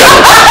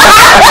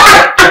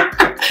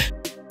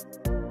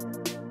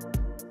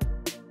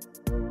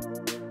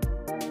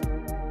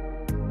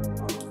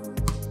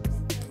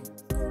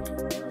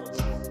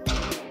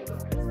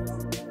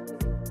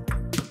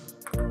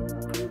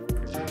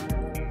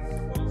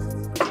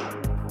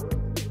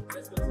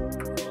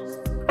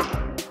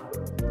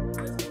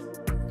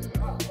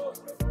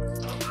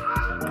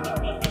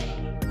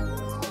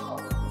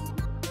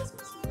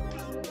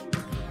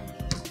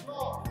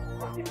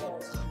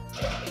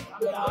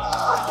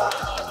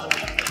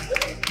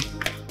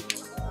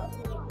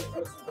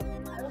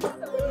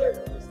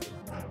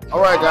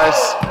 Alright guys,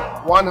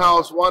 one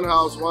house, one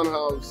house, one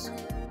house.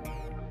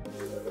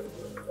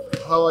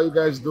 How are you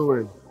guys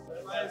doing?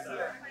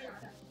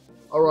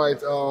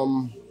 Alright,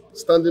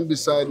 standing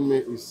beside me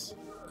is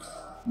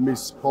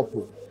Miss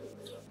Purple.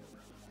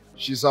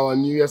 She's our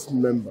newest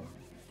member.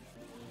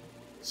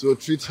 So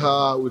treat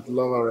her with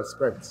love and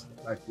respect,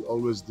 like we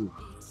always do.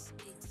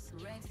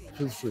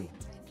 Feel free.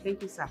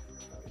 Thank you, sir.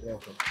 You're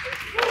welcome.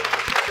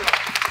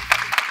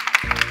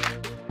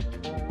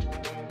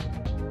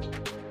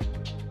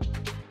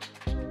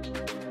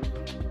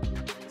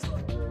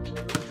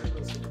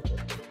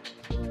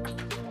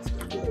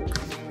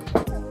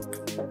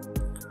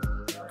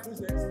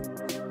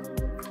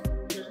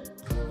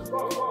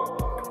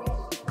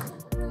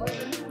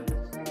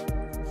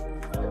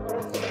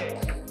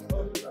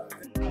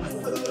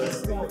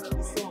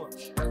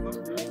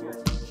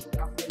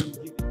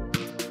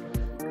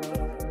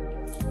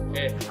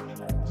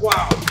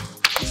 Wow.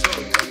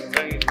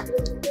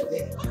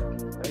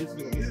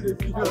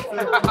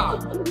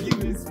 Give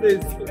me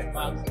space.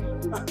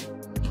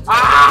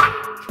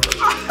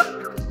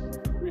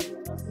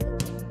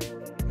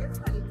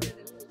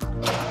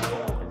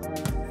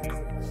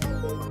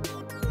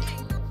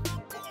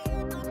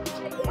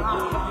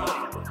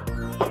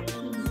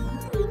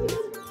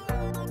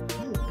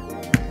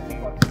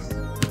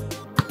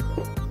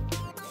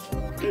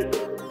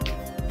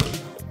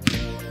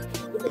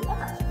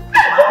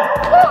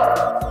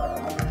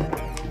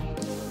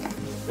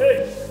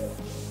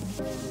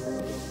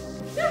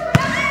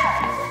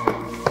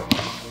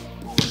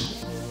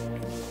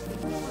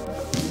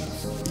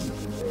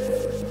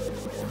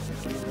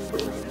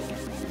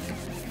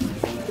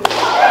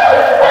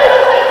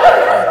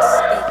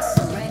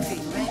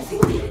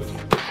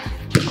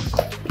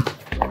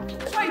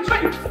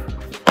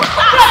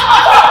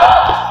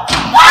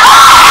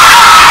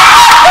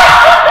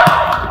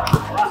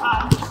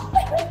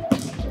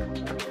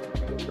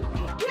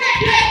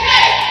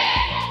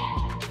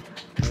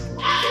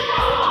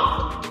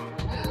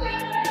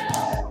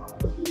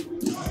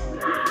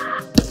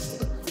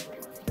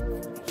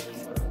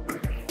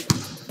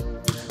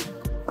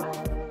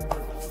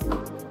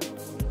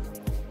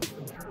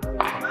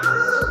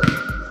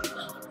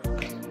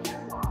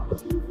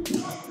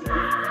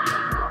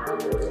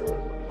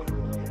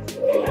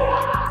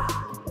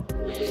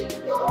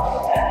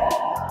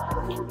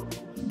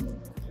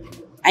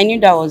 I knew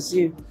that was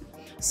you.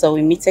 So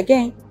we meet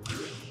again.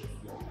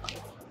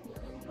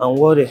 And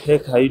what the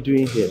heck are you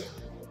doing here?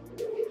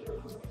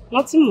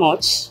 Nothing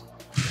much.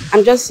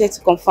 I'm just here to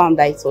confirm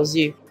that it was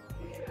you.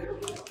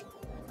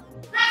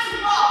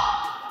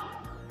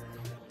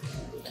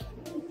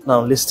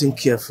 Now listen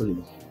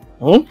carefully.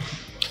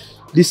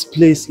 This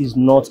place is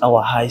not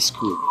our high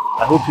school.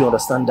 I hope you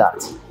understand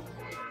that.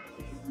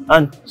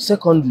 And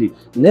secondly,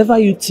 never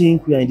you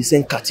think we are in the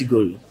same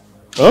category.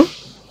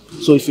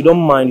 So if you don't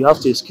mind, you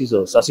have to excuse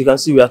us. As you can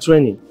see, we are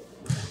training.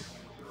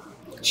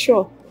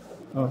 Sure.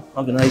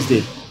 Have a nice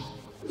day.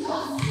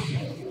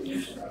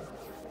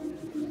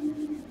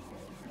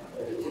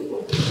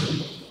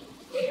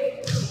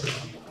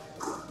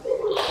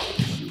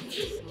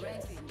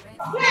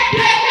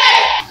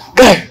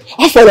 Guy,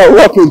 how far what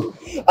happened?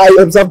 I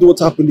observed what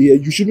happened here.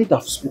 You shouldn't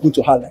have spoken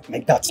to her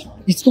like that.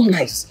 It's not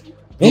nice.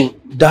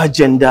 That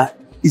gender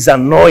is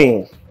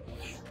annoying.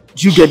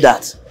 Do you get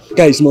that?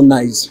 Guy, it's not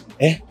nice.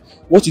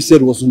 What you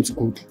said wasn't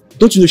good.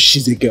 Don't you know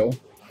she's a girl?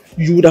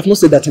 You would have not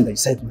said that thing that you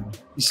said now.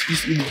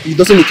 It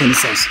doesn't make any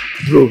sense.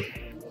 Bro,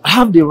 I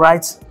have the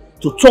right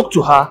to talk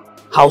to her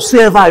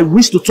howsoever I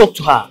wish to talk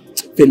to her.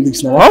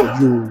 Felix, now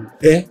for you.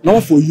 Now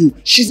for you.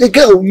 She's a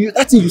girl.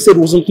 That thing you said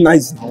wasn't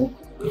nice now.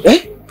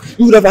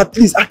 You would have at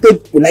least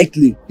acted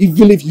politely,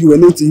 even if you were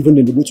not even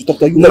in the mood to talk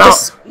to her.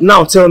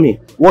 Now tell me,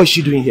 what is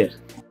she doing here?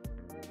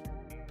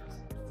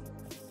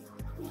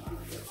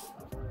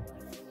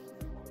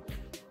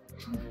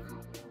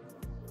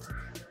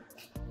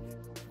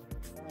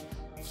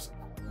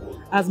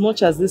 As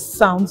much as this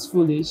sounds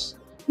foolish,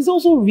 It's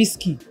also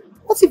risky.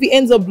 What if he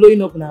ends up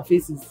blowing up in our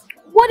faces?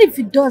 What if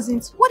it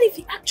doesn't? What if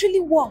it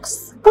actually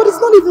works? But it's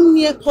not even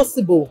near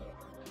possible.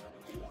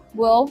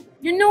 Well,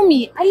 you know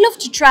me. I love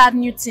to try out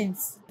new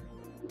things.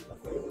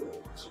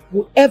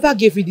 Whoever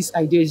gave you this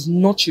idea is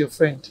not your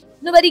friend.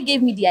 Nobody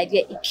gave me the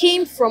idea. It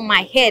came from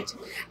my head.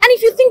 And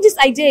if you think this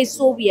idea is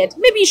so weird,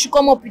 maybe you should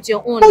come up with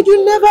your own. But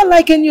you never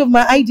like any of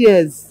my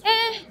ideas.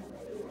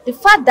 The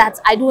fact that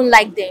I don't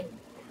like them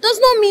does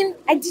not mean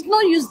I did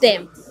not use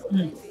them.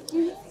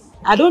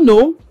 I don't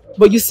know.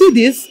 But you see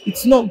this,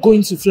 it's not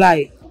going to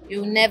fly.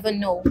 You'll never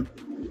know.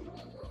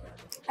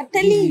 I'm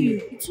telling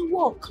you, it will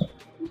work.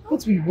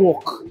 What will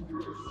work?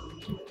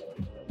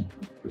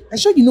 I'm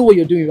sure you know what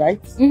you're doing,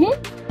 right?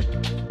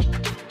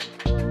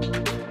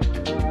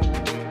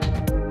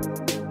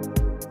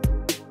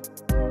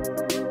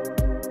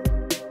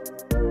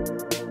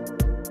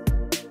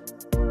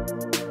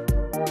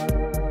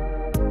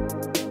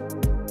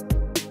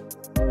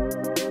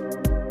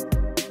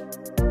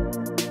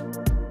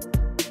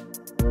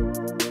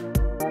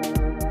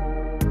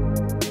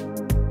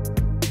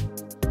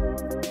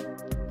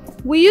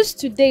 We used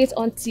to date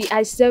until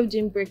I served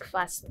him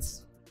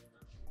breakfast.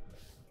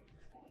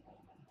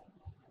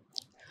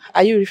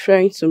 Are you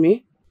referring to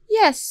me?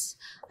 Yes,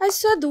 I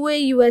saw the way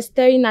you were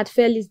staring at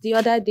Felix the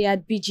other day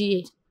at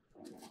BGA.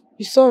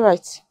 You saw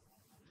right.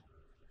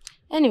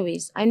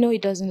 Anyways, I know he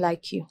doesn't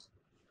like you.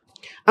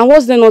 And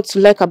what's there not to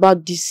like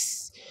about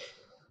this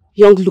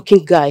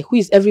young-looking guy who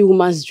is every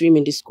woman's dream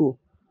in the school?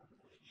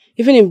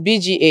 Even in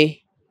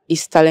BGA,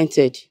 he's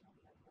talented.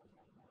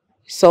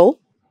 So?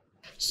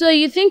 So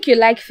you think you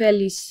like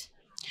Felix?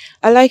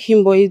 I like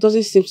him, but he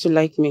doesn't seem to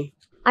like me.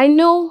 I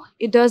know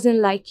he doesn't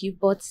like you,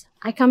 but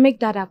I can make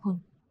that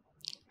happen.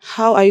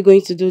 How are you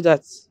going to do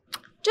that?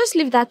 Just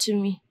leave that to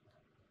me.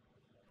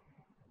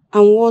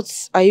 And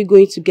what are you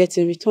going to get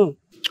in return?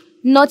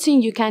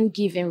 Nothing you can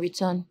give in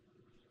return.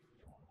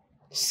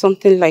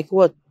 Something like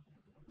what?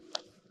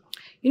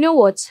 You know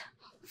what?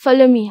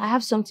 Follow me. I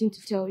have something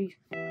to tell you.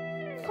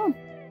 Come.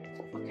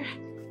 Okay.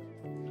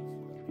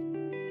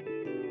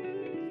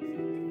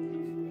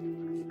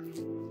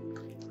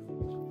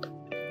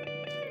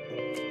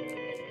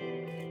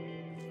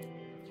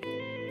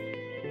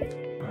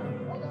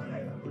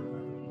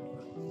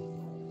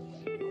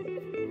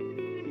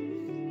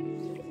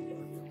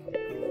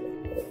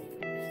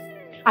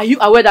 Are you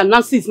aware that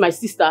Nancy is my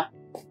sister?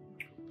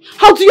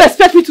 How do you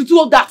expect me to do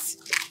all that?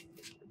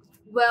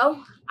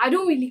 Well, I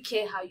don't really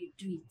care how you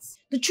do it.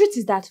 The truth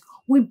is that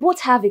we both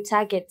have a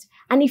target.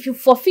 And if you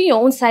fulfill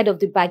your own side of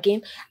the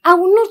bargain, I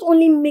will not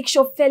only make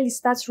sure Felix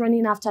starts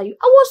running after you,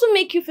 I will also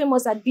make you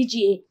famous at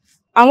BGA.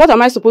 And what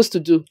am I supposed to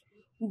do?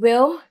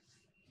 Well,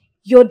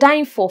 you're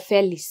dying for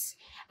Felix.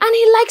 And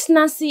he likes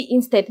Nancy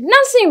instead.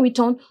 Nancy in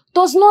return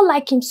does not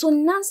like him. So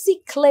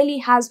Nancy clearly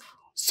has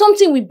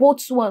something we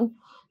both want.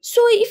 So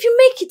if you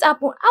make it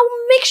happen, I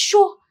will make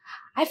sure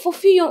I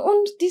fulfill your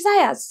own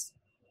desires.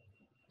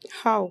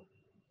 How?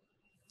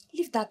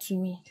 Leave that to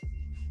me.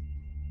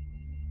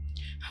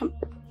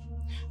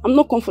 I'm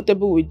not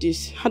comfortable with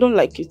this. I don't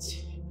like it.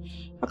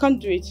 I can't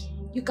do it.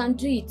 You can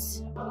do it.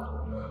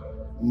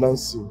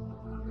 Nancy,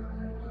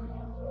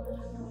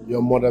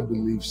 your mother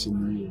believes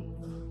in you.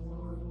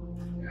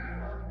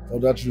 For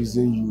that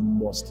reason, you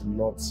must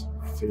not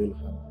fail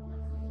her.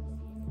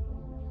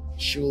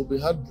 She will be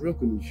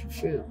heartbroken if you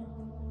fail.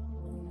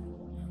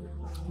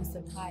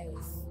 Mr.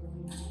 Pius,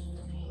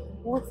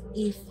 what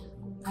if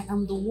I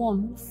am the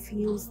one who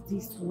feels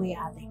this way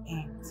at the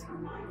end?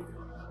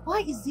 Why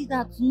is it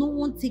that no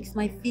one takes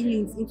my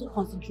feelings into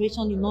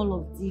consideration in all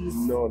of this?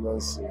 No,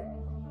 Nancy.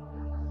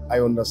 I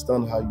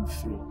understand how you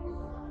feel.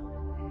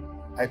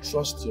 I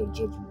trust your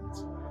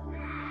judgment.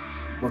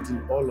 But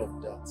in all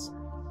of that,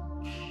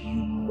 you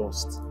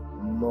must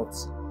not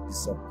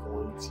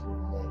disappoint your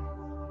mom.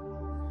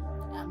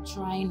 I'm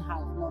trying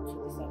hard not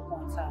to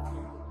disappoint her.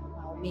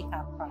 I'll make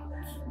her proud.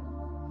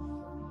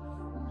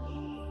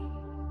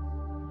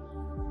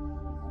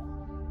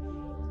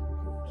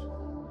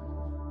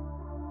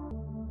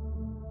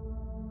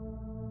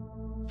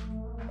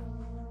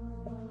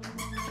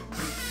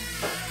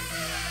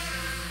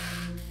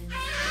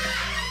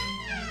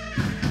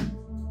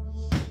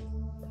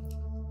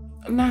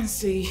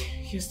 Nancy,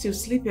 you're still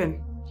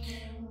sleeping.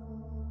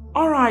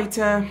 Alright,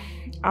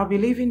 I'll be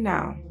leaving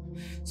now.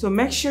 So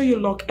make sure you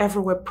lock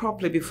everywhere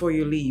properly before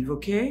you leave,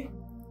 okay?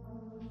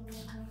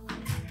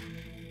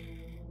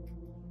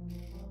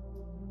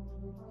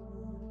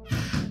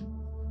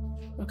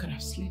 What kind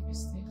of sleep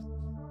is this?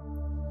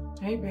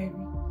 Hey, baby.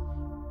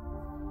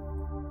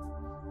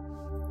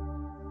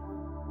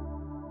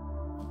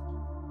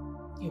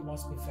 You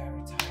must be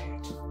very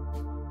tired.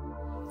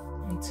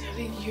 I'm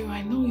telling you,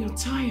 I know you're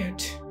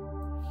tired.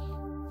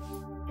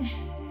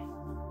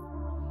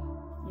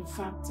 In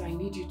fact, I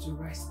need you to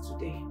rest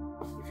today.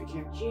 If you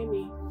can hear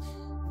me,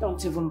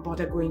 don't even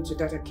bother going to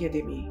that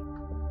academy.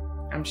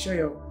 I'm sure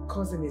your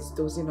cousin is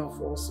dozing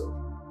off also.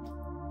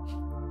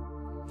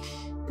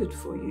 Good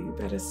for you, you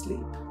better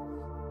sleep.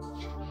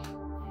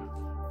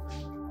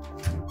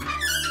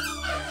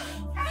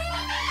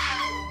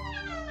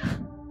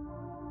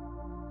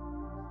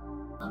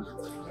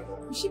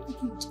 Is she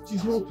picking?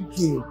 She's not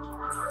picking.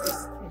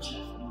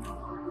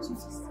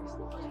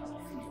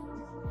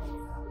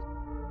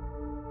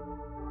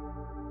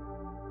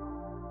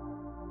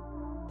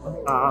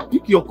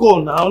 Pick your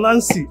call now,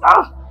 Nancy.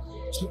 Yeah,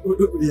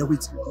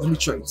 wait. Let me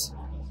try it.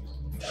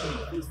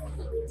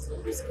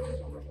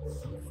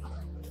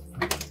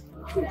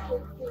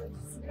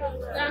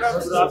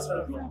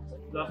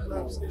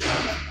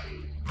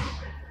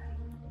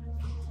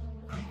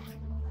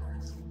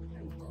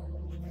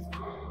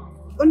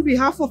 On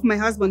behalf of my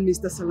husband,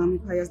 Mr. Salami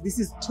Pius, this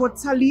is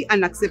totally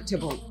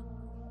unacceptable.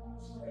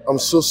 I'm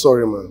so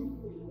sorry, man.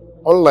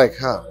 Unlike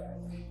her,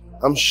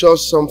 I'm sure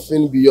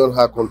something beyond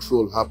her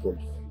control happened.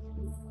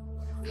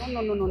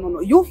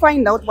 No. You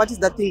find out what is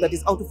that thing that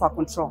is out of our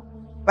control.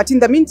 But in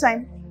the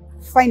meantime,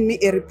 find me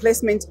a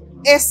replacement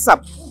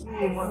ASAP.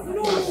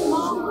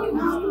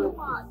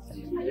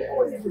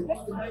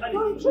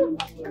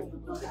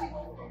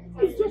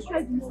 Let's just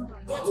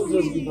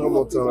give her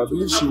more time. I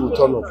believe she will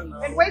turn up.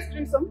 And where's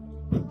Crimson?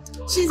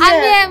 She's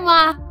here,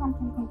 Ma.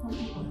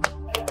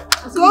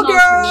 Go,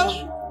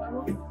 girl!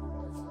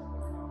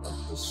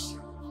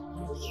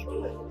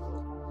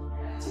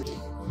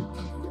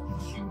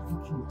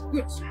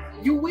 Good.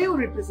 You will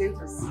represent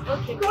us.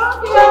 Okay.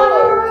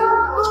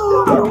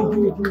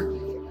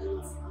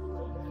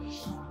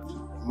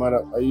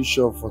 Madam, are you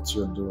sure of what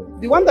you're doing?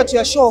 The one that you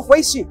are sure of, where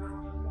is she?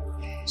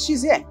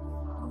 She's here.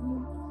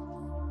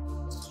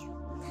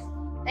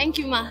 Thank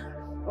you, Ma.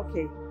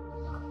 Okay.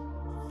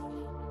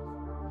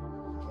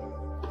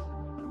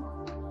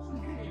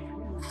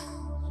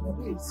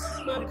 Don't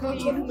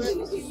worry.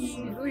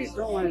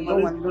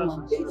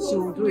 She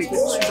will do it.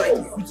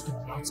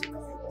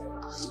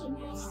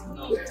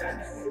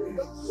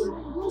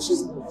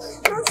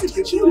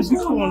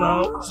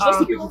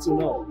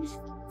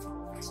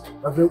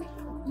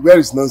 Where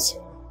is Nancy?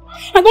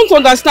 I don't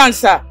understand,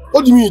 sir.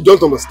 What do you mean you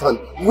don't understand?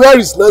 Where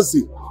is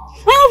Nancy? I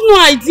have no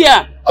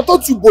idea. I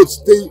thought you both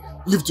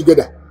live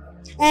together.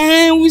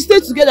 We stay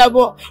together,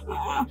 but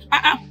am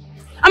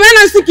I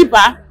Nancy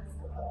keeper?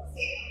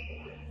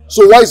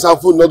 So why is her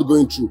phone not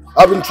going through?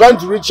 I've been trying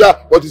to reach her,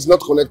 but it's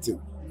not connecting.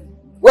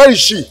 Where is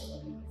she?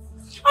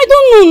 I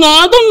don't know now.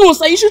 I don't know,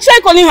 sir. You should try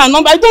calling her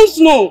number. I don't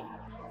know.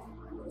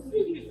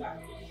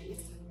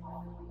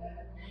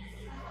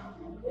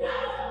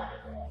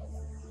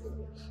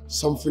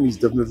 Something is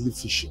definitely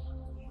fishy.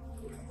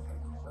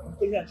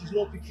 Yeah, she's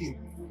not picking.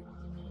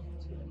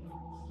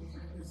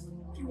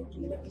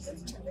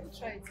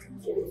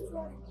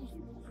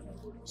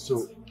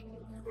 So,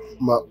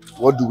 Ma,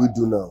 what do we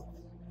do now?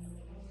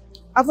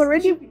 I've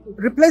already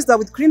replaced her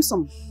with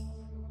Crimson.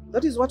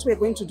 That is what we're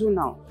going to do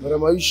now.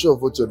 Madam, are you sure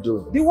of what you're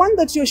doing? The one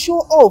that you're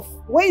sure of,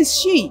 where is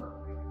she?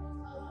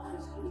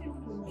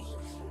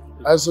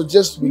 I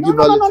suggest we give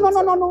her a little time.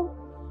 No.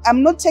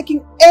 I'm not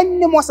taking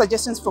any more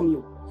suggestions from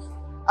you.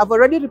 I've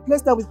already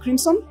replaced her with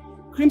Crimson.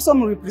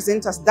 Crimson will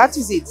represent us. That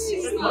is it.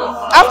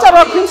 After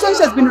all, Crimson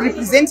has been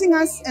representing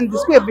us and the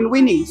school have been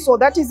winning. So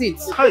that is it.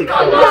 Hey,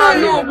 I'm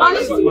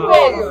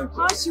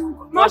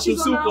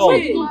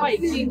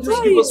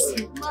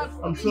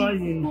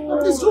trying.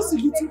 It's just a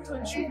little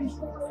time. Just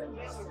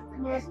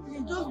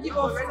give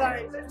us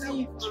time.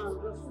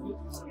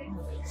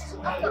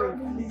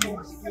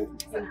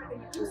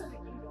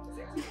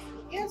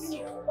 Yes.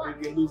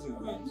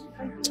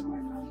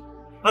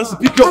 Nancy,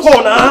 pick your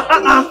phone now.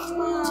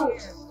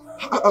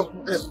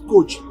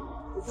 Coach,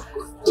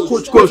 please,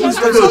 Coach, talk to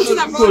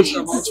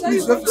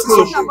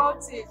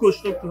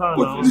her.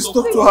 Please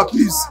talk to her,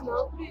 please.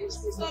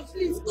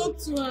 Please talk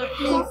to her,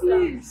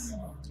 please.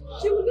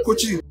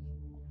 Coachy.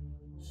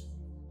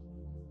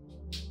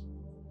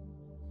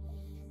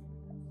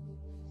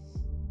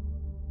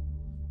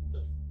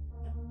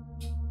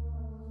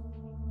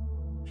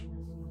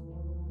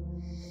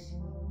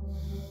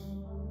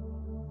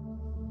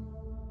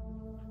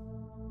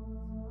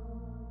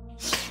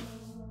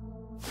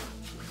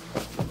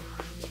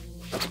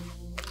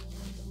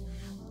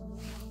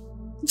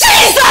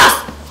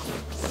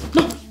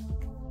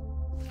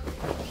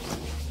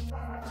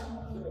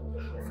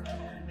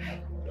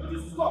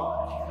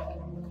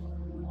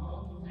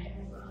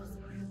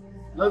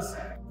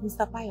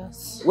 Mr.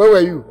 Pius. Where were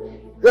you?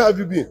 Where have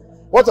you been?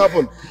 What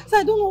happened? Sir,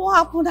 I don't know what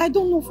happened. I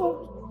don't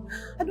know.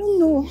 I don't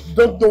know. You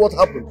don't know what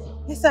happened?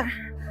 Yes, sir.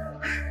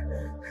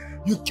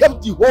 You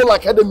kept the whole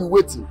academy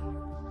waiting.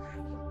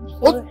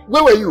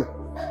 Where were you?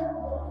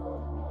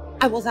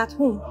 I was at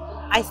home.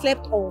 I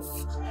slept off.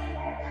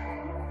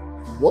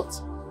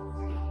 What?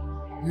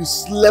 You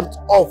slept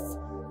off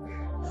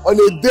on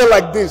a day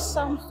like this?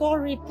 I'm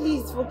sorry.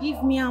 Please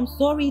forgive me. I'm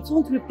sorry. It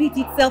won't repeat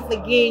itself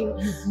again.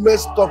 You've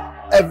messed up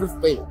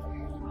everything.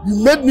 You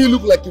made me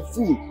look like a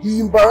fool.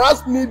 You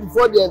embarrassed me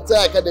before the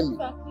entire academy.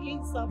 Sir, please,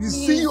 sir, The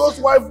please. CEO's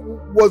wife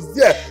was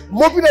there,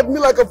 mopping at me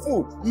like a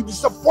fool. You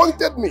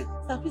disappointed me.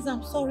 Sir, please,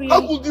 I'm sorry.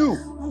 How could you?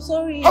 I'm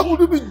sorry. How could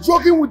you be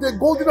joking with a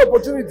golden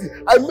opportunity?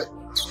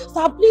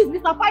 Sir, please,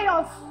 Mr.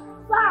 Pius.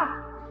 Sir.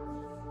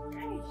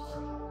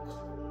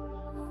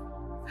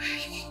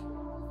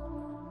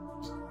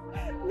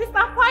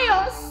 Mr.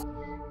 Pius.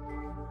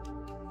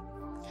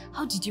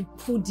 How did you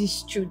pull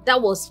this through?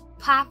 That was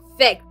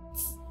perfect.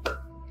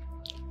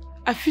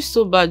 I feel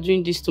so bad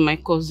doing this to my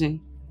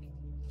cousin.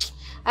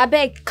 I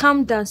beg,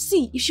 calm down.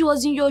 See, if she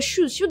was in your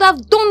shoes, she would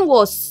have done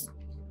worse.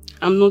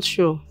 I'm not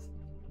sure.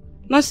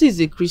 Nancy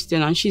is a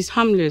Christian and she's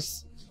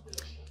harmless.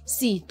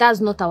 See, that's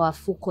not our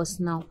focus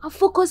now. Our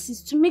focus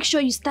is to make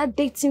sure you start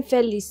dating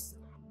Felix.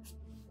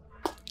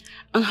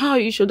 And how are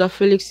you sure that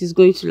Felix is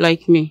going to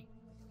like me?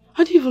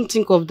 I didn't even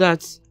think of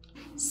that.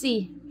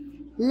 See,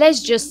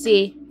 let's just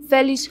say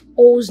Felix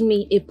owes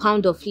me a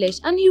pound of flesh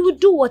and he will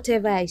do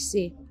whatever I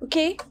say,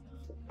 okay?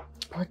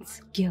 But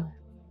girl,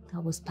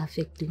 that was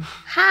perfect.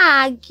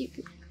 Ha! Did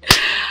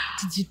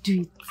you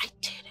do it? I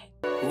did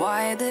it.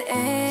 Why the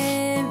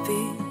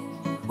envy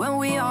when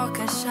we all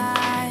can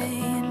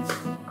shine?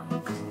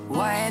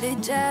 Why the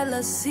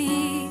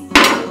jealousy?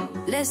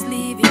 Let's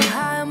live in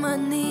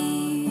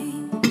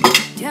harmony.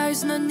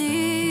 There's no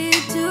need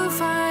to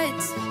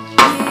fight.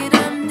 We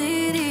don't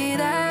need it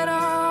at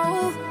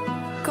all.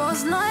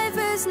 Cause life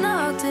is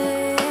not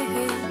a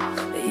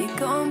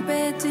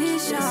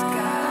competition. The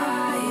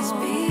sky is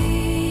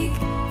big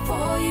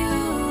for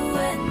you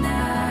and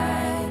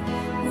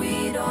I.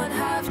 We don't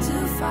have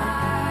to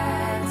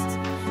fight.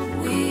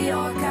 We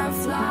all can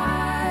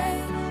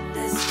fly.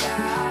 The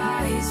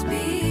sky is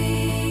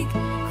big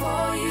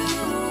for you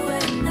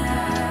and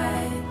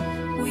I.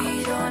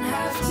 We don't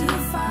have to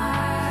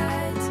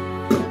fight.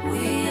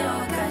 We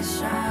all can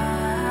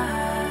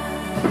shine.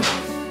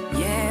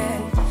 Yeah.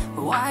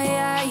 Why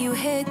are you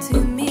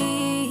hating me?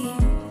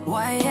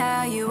 Why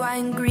are you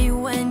angry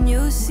when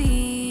you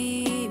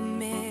see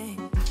me?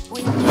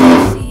 When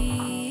you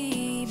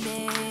see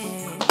me,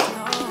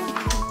 no.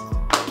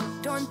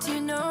 Don't you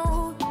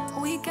know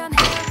we can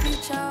help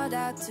each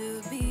other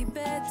to be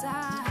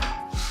better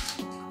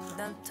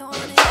than turn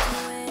into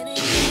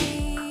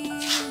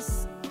enemies?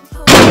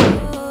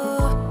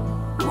 Oh,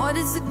 what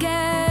is the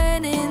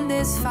gain in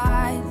this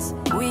fight?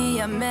 We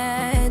are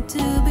meant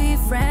to be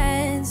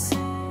friends.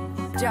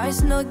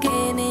 There's no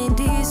gain in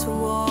this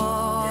war.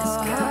 The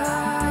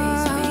sky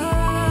is big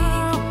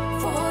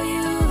for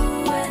you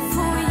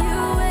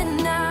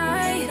and I.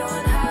 We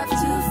don't have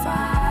to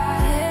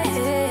fight.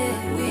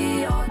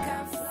 We all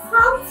can fly.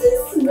 Something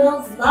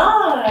smells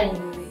nice.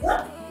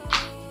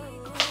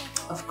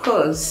 Of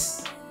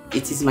course,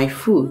 it is my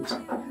food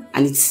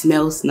and it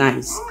smells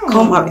nice.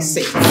 Come have a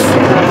seat.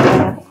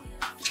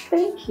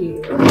 Thank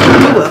you.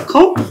 You're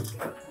welcome.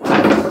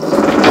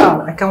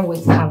 Wow, I can't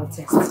wait to have a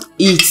taste.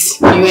 Eat.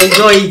 You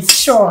enjoy it.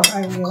 Sure,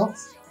 I will.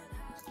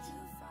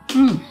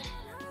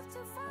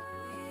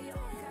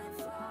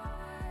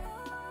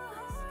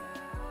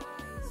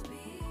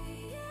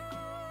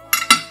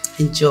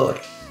 Enjoy.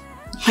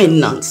 My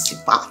Nancy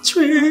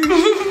Patrick.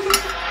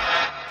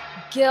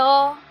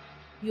 Girl,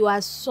 you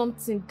are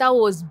something. That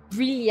was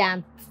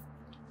brilliant.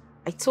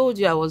 I told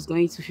you I was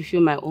going to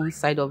fulfill my own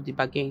side of the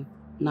bargain.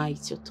 Now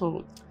it's your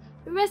turn.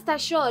 Rest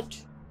assured.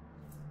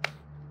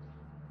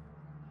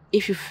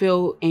 If you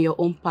fail in your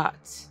own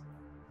part,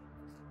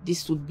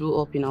 this would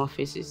blow up in our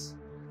faces.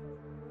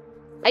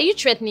 Are you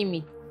threatening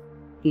me?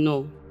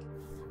 No.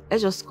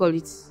 Let's just call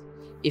it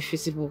a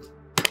feasible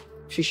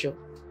future.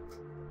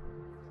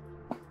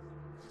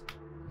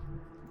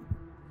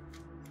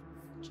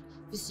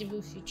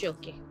 Visible future,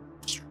 okay.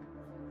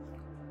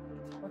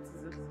 What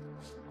is it?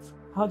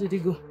 How did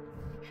it go?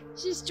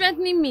 She's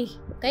threatening me.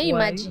 Can you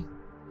Why? imagine?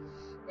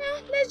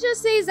 Let's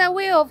just say it's a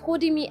way of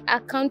holding me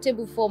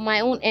accountable for my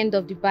own end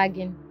of the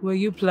bargain. Were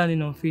you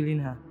planning on feeling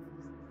her?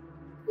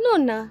 No,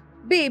 nah.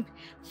 Babe,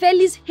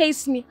 Felix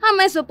hates me. How am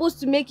I supposed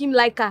to make him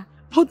like her?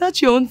 Oh,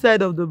 that's your own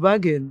side of the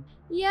bargain.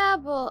 Yeah,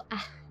 but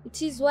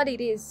it is what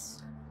it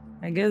is.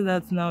 I guess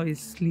that's now a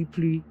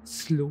slippery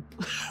slope.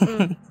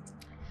 I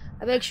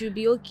beg she'll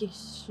be okay.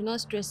 She'll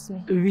not stress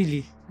me.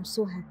 Really? I'm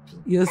so happy.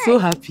 You're so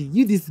happy.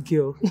 You this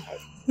girl.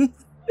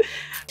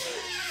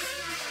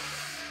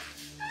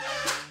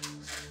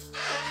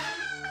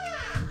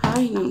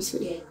 Hi,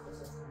 Nancy.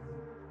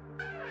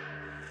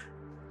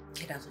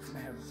 Get out of my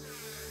room.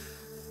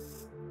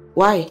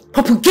 Why?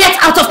 Papa, get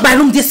out of my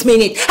room this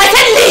minute. I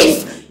said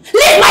leave!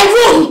 Leave my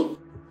room!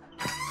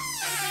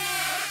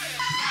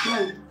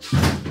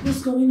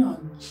 What's going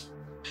on?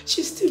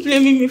 She's still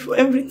blaming me for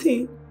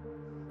everything.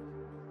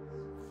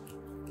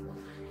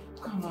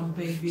 Come on,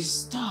 baby,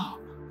 stop.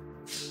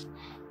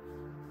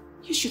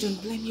 You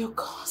shouldn't blame your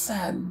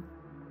cousin.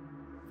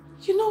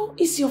 You know,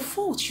 it's your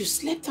fault you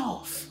slept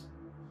off.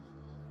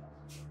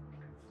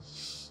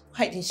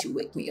 Why didn't you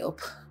wake me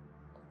up?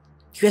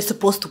 You were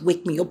supposed to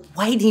wake me up.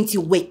 Why didn't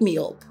you wake me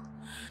up?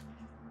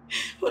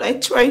 But I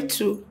tried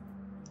to.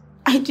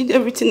 I did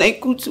everything I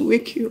could to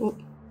wake you up.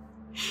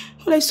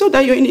 But I saw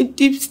that you're in a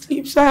deep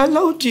sleep, so I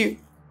allowed you.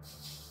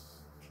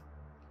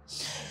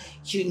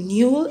 You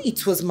knew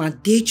it was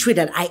mandatory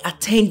that I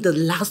attend the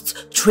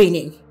last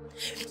training.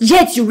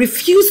 Yet you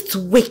refused to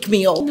wake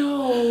me up.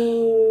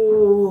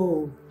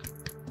 No.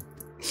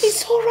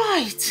 It's all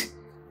right.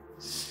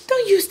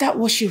 Don't use that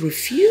word she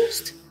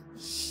refused.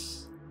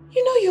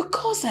 You know your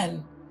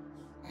cousin.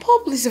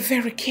 Poppy is a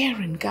very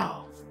caring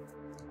girl.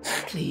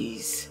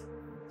 Please.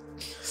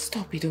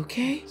 Stop it,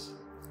 okay?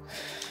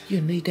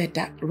 You needed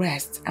that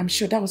rest. I'm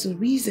sure that was the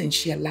reason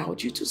she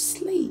allowed you to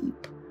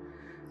sleep.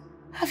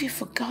 Have you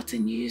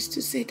forgotten you used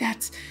to say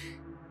that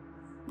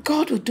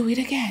God will do it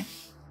again?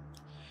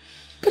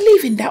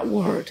 Believe in that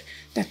word,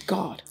 that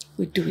God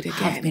will do it again.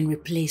 Have been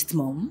replaced,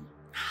 Mom.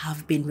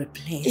 Have been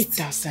replaced. It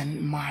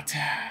doesn't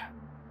matter.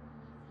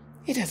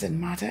 It doesn't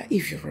matter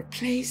if you're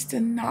replaced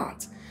or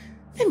not.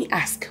 Let me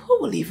ask,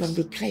 who will even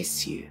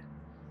replace you?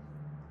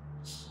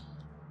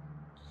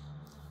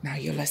 Now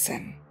you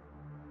listen.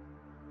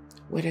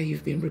 Whether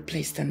you've been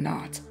replaced or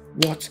not,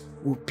 what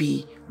will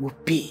be, will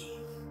be.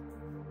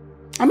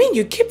 I mean,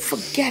 you keep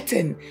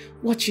forgetting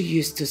what you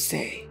used to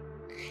say.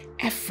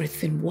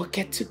 Everything will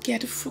get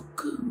together for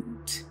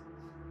good.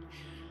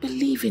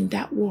 Believe in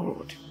that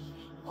word.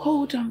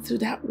 Hold on to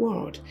that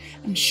word.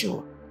 I'm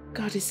sure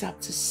God is up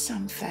to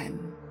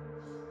something.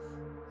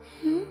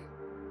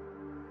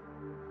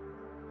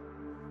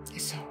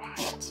 It's all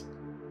right.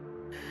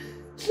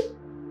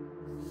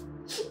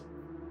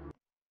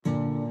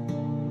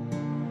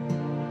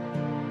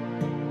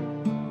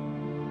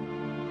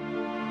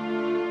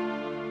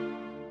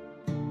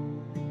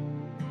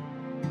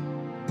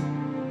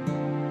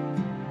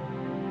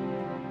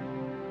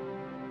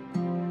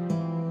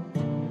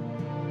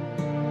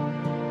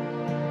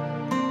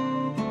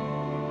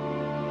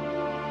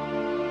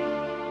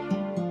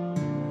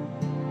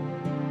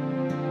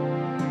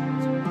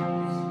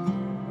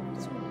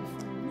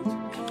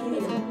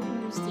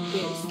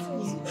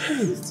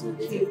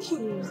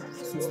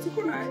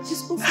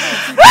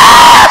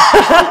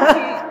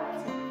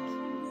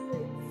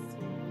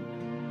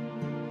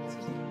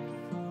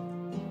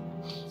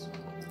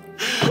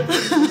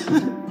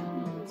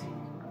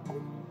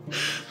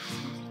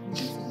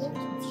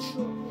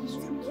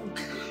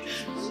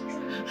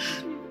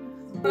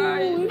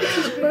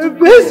 My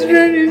best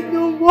friend is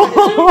no more.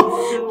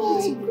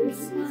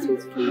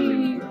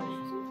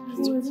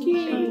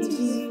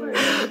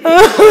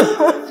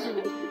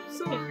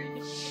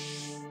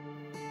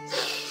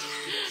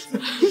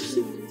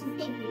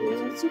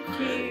 It's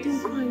okay.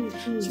 Don't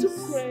cry. Stop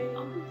crying.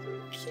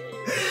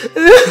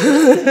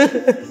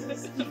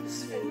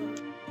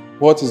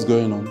 What is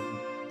going on?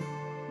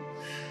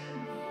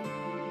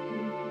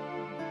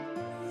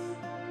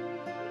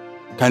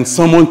 Can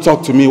someone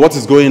talk to me? What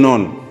is going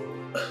on?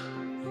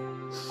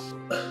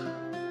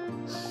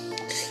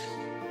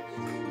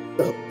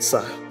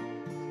 Sir,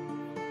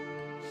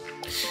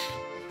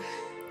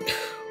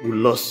 we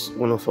lost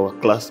one of our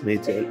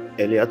classmates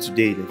earlier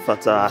today in a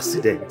fatal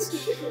accident.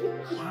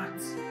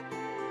 What?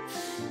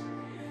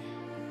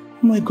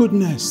 Oh my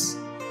goodness.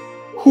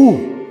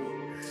 Who?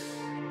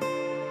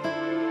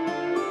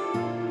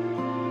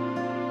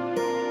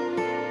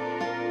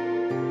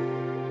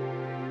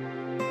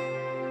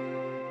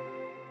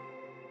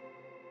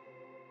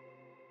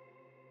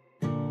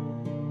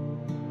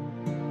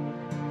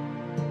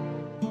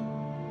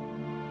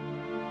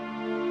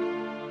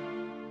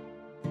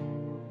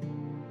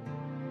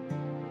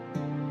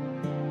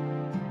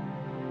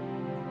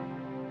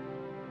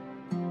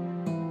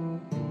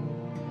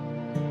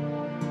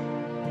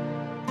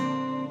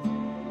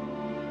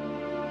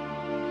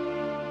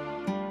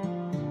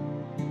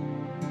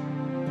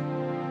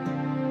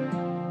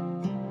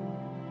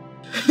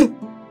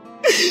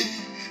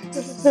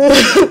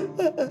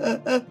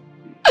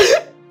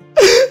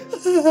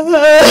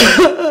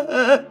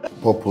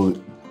 Purple,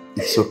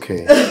 it's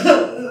okay.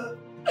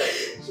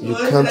 You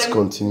can't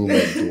continue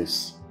like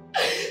this.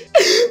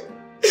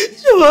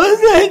 She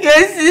was like a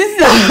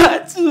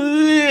sister to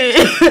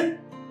me.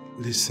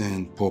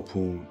 Listen,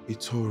 Purple,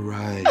 it's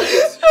alright.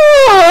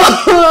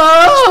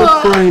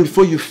 Stop crying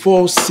before you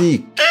fall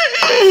sick.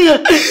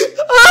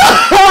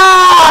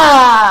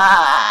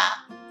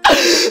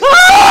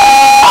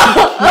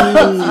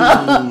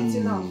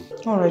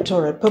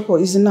 Alright, Purple,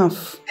 it's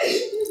enough.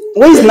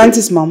 Where is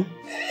Nancy's mom?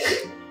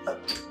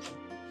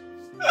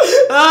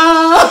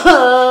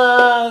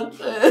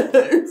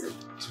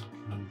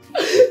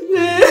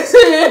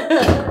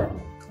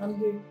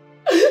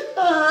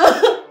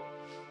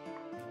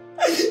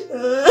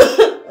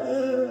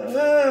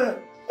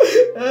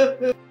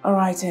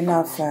 Alright,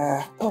 enough,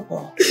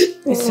 Purple.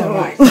 It's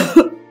alright.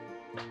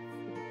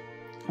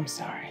 I'm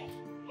sorry.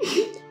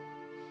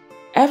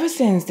 Ever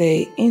since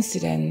the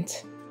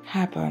incident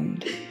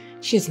happened,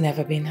 she's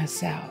never been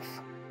herself.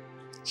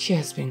 She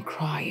has been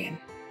crying.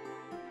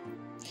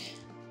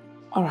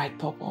 Alright,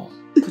 Purple.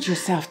 Put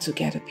yourself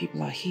together.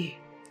 People are here.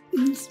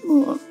 Yes,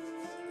 Mom.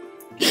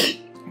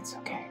 It's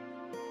okay.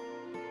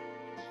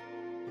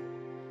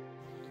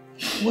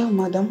 Well,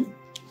 madam,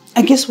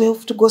 I guess we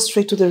have to go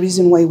straight to the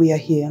reason why we are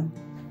here.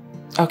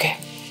 Okay.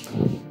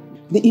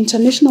 The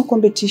international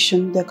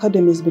competition the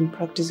Academy has been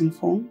practicing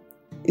for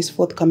is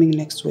forthcoming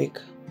next week.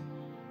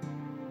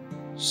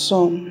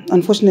 So,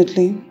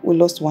 unfortunately, we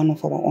lost one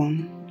of our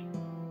own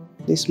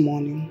this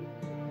morning.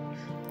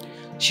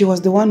 She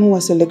was the one who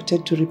was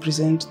selected to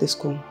represent the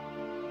school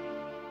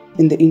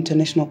in the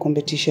international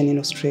competition in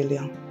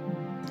Australia.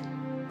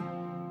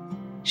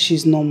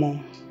 She's no more.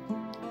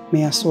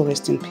 May her soul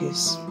rest in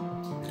peace.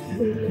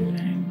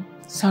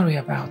 Sorry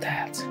about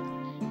that.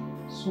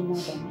 So,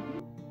 madam,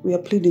 we are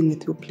pleading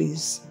with you,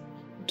 please,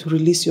 to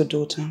release your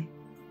daughter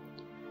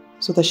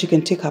so that she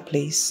can take her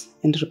place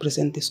and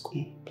represent the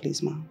school.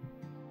 Please, ma'am.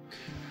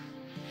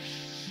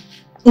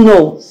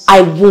 No,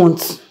 I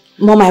won't.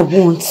 Mom, I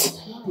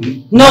won't.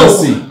 No!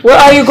 Nancy. Where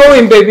are you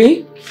going,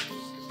 baby?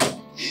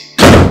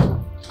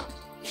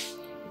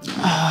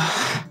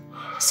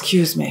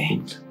 Excuse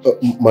me.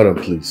 Madam,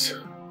 please.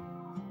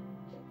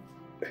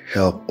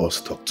 Help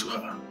us talk to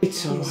her.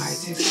 It's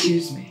alright,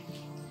 excuse me.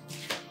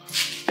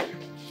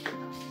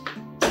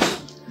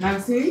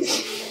 Nancy?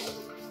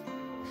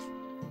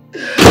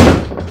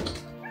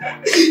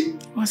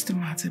 What's the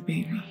matter,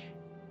 baby?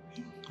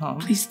 Oh.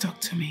 Please talk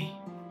to me.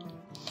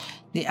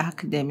 The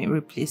academy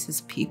replaces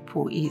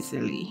people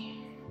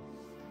easily.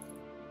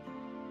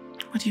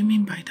 What do you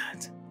mean by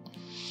that?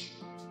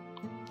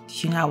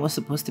 You know, I was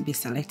supposed to be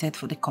selected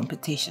for the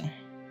competition.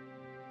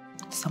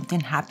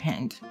 Something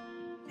happened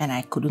and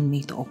I couldn't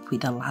meet up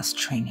with the last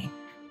training.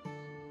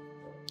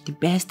 The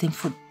best thing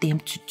for them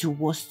to do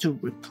was to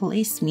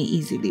replace me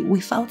easily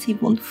without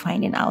even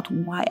finding out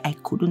why I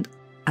couldn't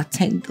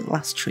attend the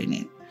last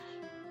training.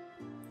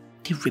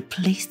 They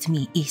replaced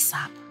me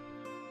ASAP.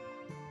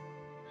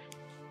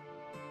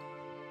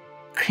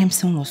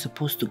 Crimson was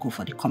supposed to go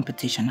for the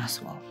competition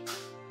as well.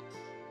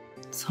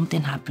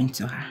 Something happened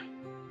to her.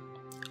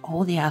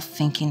 All they are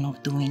thinking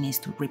of doing is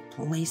to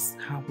replace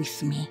her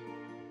with me.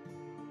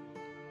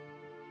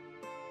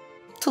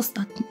 Does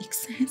that make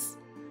sense?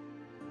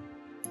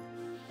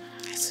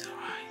 It's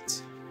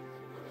alright.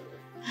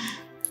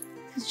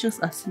 It's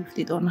just as if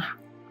they don't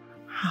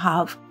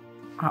have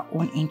our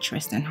own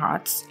interest and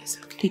hearts. It's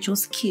okay. They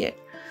just care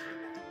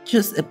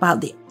just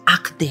about the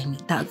academy.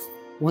 That's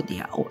what they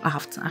are all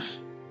after.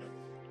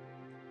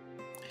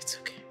 It's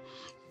okay.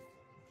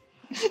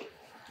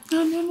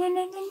 No,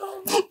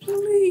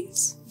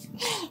 please.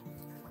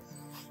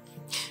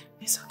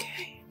 It's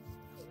okay.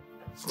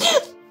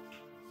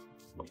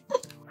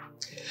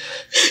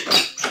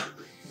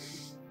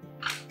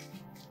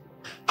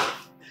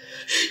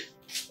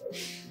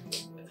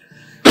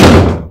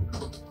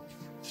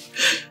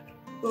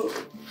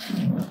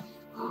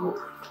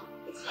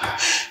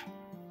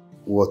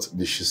 What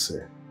did she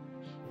say?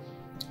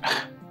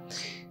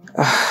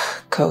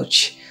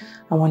 Coach,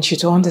 I want you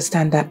to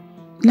understand that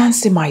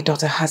Nancy, my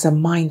daughter, has a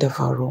mind of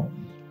her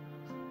own.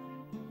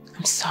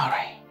 I'm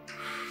sorry.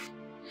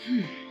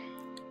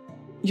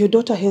 Your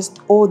daughter has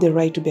all the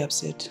right to be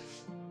upset.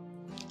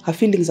 Her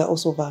feelings are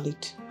also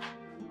valid.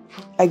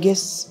 I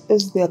guess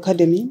as the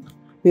academy,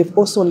 we have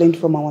also learned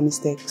from our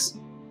mistakes.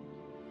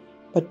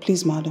 But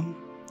please, madam,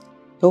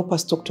 help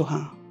us talk to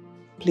her.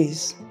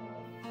 Please.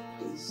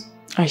 Please.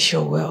 I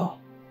sure will.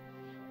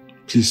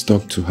 Please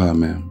talk to her,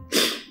 ma'am.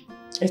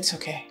 It's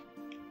okay.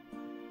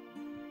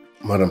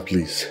 Madam,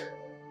 please.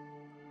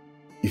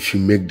 If you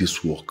make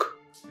this work,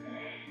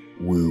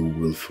 we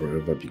will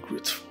forever be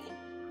grateful.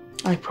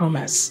 I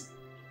promise.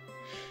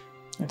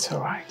 It's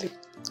alright.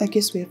 I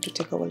guess we have to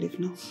take our leave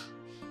now.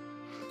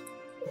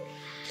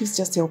 Please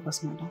just help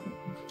us, madam.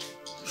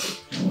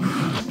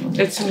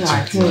 It's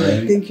alright.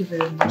 Thank you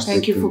very much.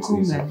 Thank you for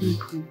coming.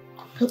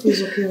 Hope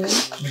it's okay, right?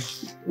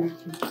 Thank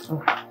you.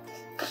 Alright.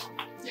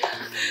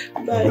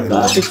 Bye.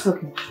 Bye. It's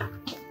okay.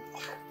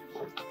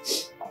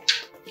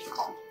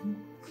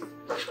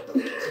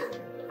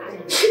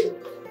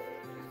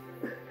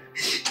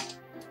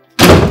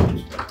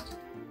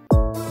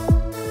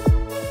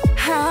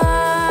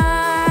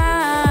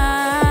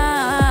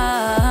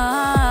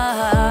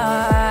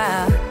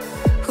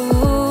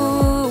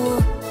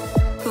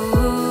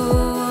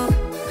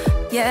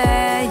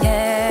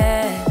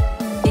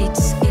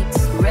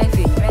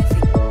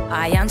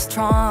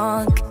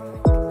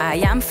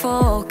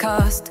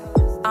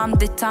 I'm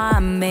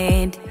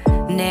determined,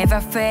 never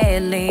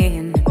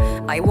failing.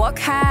 I work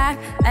hard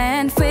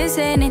and face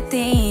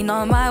anything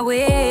on my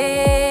way.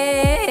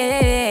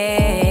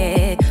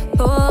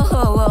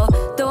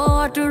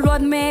 Though the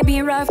road may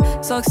be rough,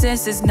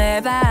 success is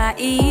never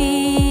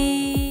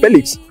easy.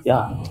 Felix.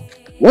 Yeah.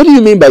 What do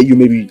you mean by you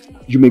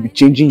may be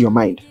changing your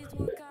mind?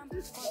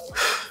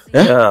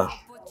 Yeah.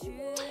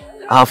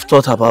 I've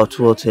thought about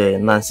what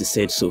Nancy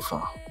said so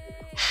far.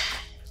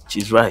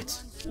 She's right.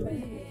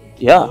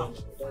 Yeah.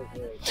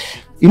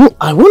 You know,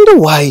 I wonder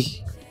why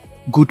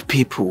good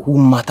people who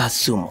matter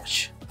so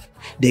much,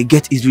 they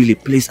get easily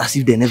replaced as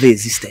if they never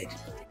existed.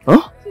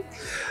 Huh?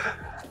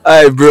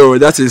 Hey bro,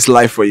 that is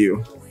life for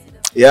you.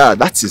 Yeah,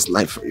 that is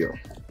life for you.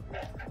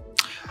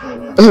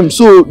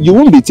 So you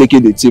won't be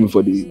taking the team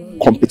for the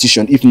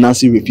competition if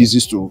Nancy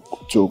refuses to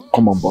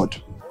come on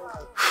board?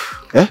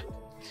 Eh?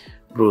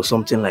 Bro,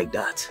 something like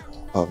that.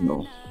 Oh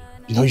no.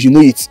 You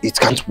know it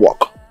can't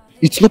work.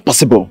 It's not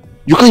possible.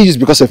 You can't use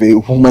because of a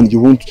woman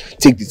you won't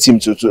take the team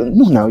to.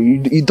 No,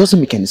 it doesn't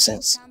make any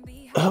sense.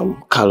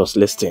 Carlos,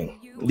 listen.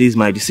 This is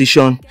my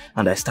decision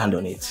and I stand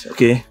on it,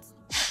 okay?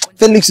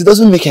 Felix, it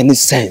doesn't make any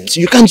sense.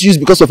 You can't use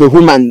because of a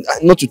woman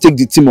not to take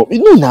the team up.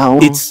 You know now.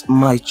 It's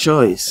my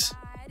choice.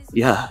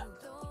 Yeah.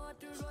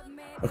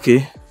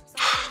 Okay?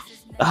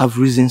 I have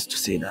reasons to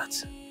say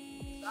that.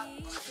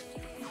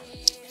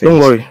 Don't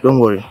worry.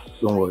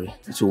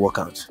 It will work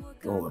out.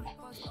 Don't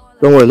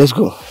worry. Let's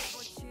go.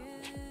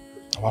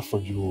 What for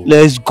you?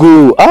 Let's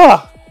go.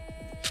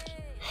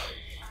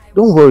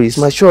 Don't worry. It's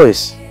my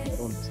choice.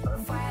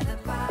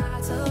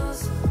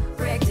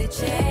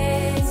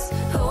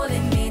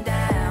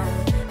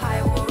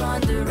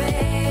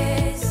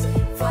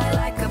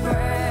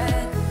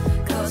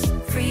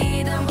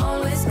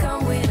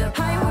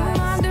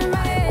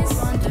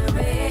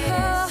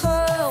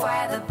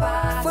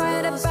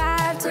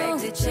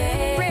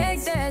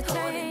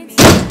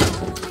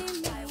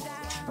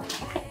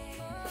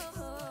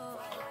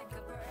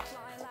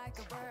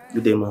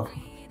 Good day, Mom.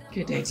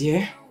 Good day,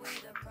 dear.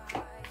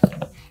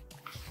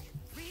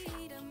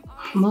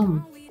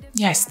 Mom.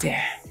 Yes,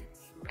 dear.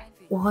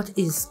 What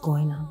is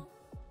going on?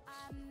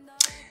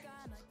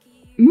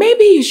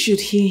 Maybe you should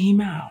hear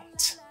him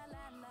out.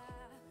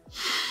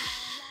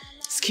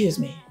 Excuse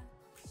me.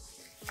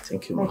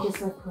 Thank you, Mom.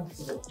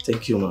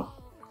 Thank you, Mom.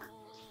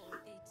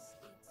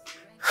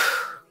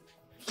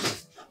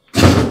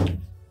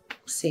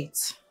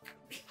 Sit.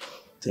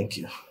 Thank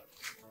you.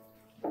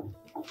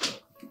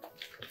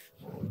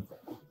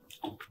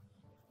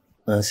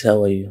 Nancy,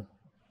 how are you?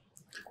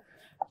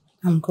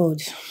 I'm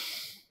good.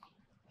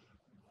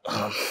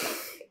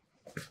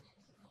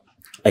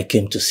 I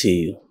came to see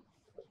you.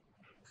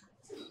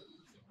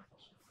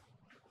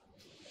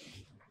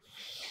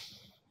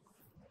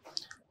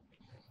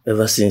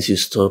 Ever since you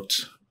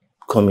stopped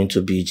coming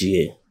to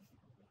BGA,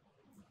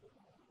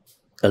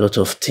 a lot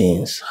of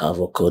things have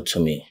occurred to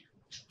me.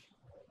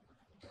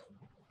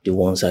 The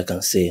ones I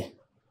can say,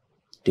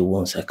 the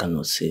ones I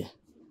cannot say.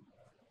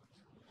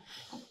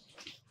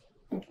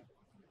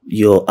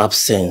 Your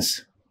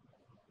absence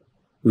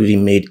really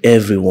made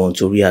everyone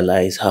to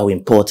realize how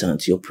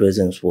important your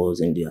presence was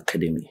in the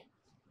academy.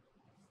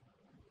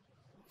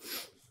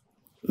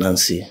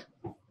 Nancy,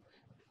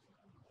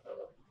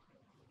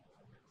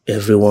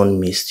 everyone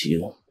missed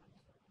you.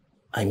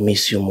 I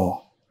miss you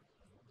more.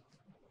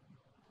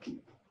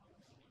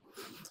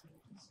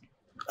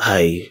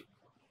 I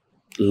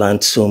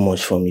learned so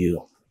much from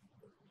you.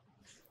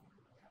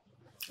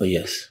 Oh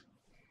yes,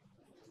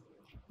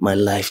 my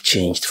life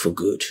changed for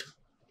good.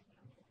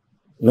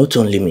 Not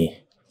only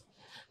me,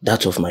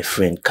 that of my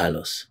friend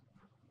Carlos.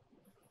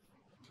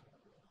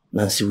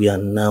 Nancy, we are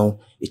now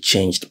a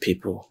changed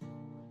people.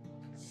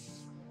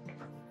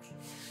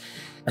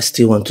 I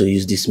still want to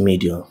use this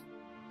medium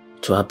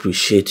to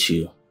appreciate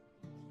you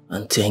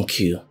and thank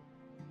you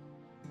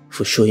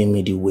for showing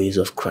me the ways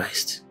of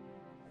Christ.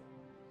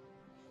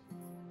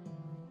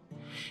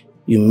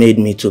 You made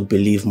me to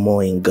believe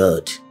more in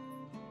God.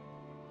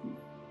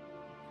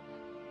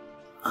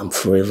 I'm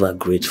forever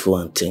grateful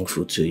and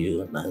thankful to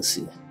you,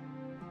 Nancy.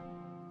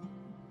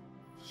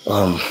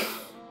 I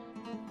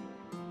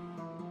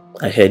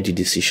heard the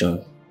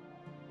decision.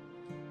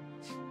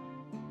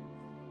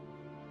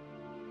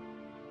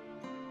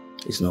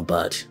 It's not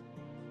bad.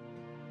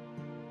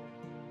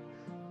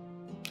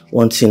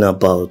 One thing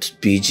about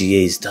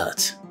BGA is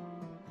that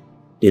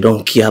they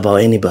don't care about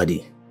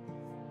anybody.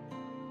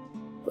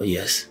 Oh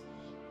yes.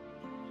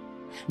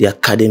 The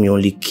academy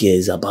only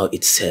cares about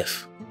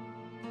itself.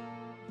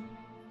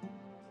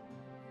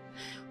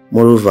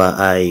 Moreover,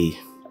 I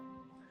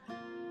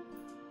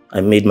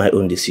made my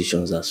own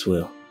decisions as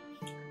well.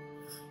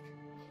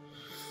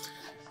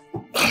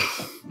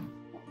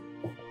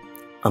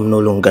 I'm no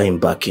longer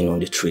embarking on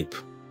the trip.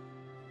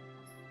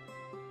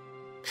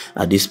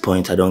 At this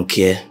point, I don't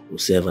care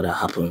whatever that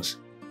happens.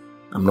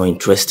 I'm not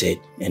interested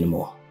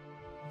anymore.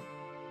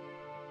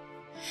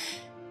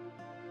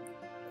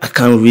 I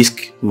can't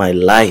risk my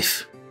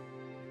life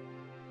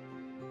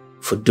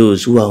for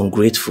those who are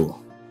ungrateful.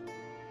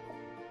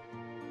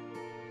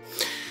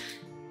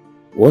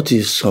 What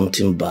if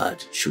something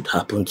bad should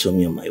happen to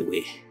me on my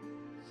way?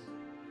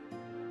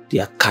 The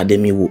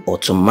academy will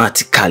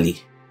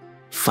automatically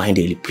find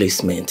a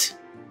replacement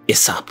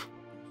ASAP.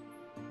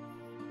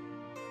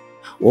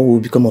 What will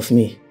become of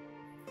me?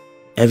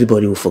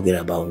 Everybody will forget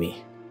about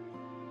me.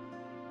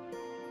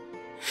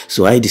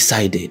 So I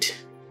decided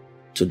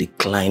to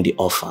decline the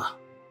offer.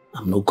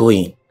 I'm not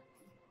going.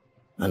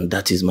 And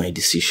that is my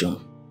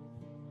decision.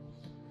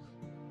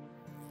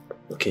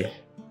 Okay?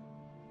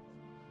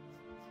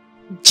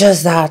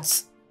 Just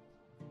that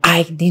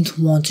I didn't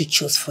want to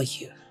choose for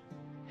you.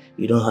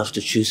 You don't have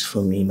to choose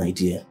for me, my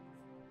dear.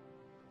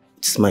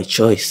 It's my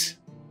choice.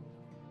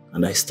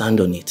 And I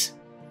stand on it.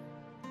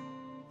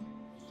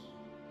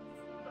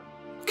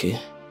 Okay?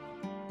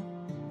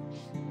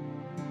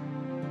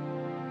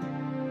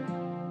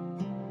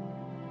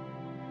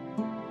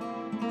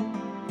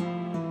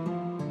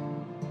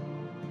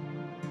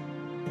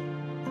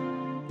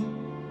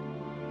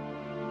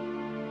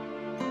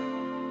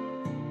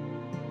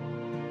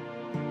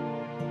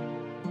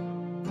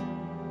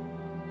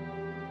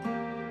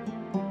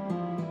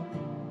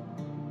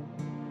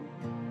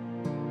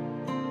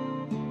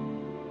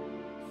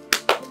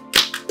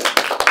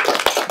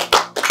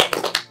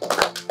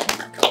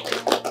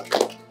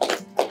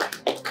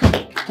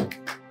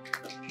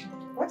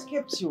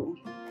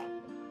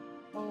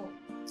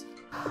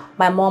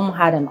 My mom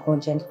had an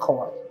urgent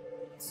call,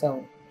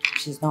 so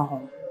she's not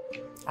home.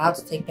 I have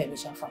to take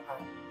permission from her.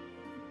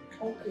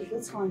 Okay,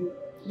 that's fine.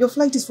 Your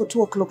flight is for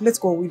 2 o'clock. Let's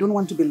go. We don't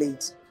want to be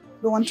late.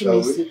 Don't want to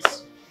miss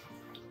it.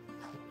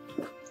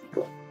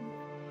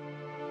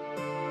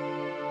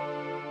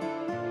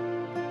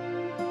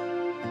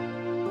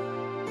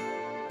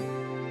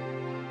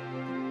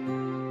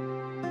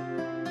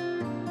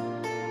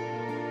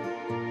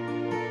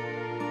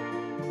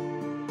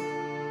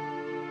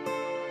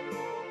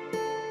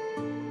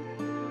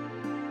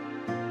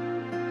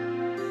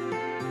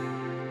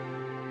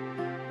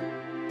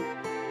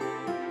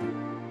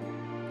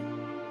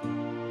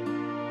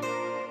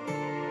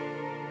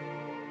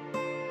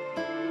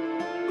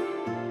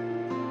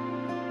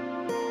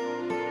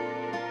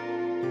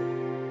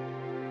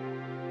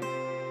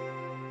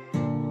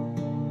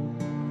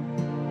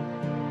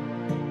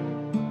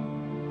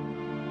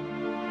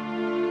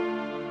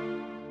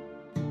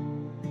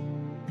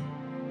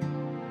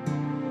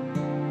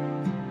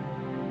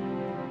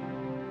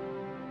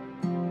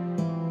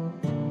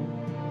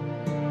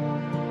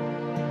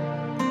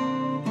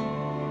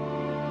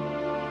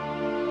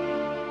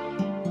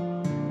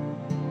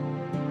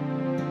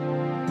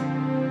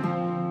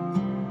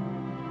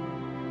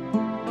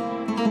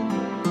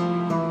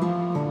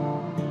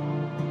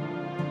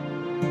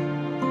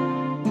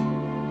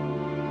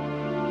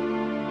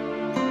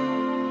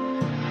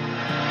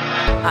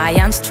 I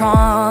am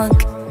strong,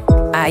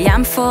 I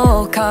am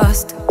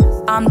focused,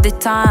 I'm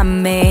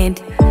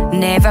determined,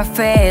 never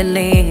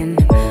failing.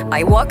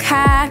 I work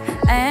hard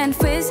and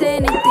face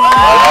anything.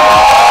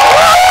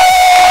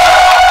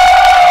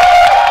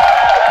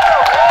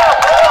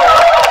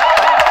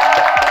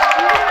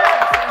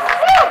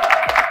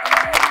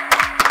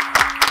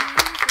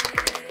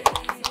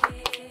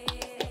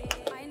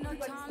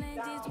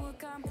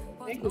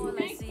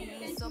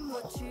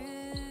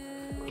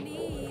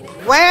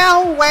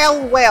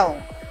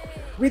 Well.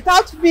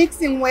 Without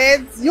mixing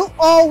words, you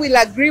all will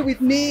agree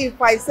with me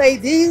if I say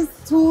these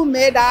two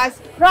made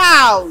us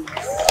proud.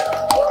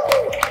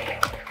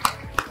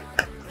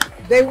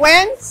 They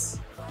went,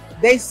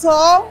 they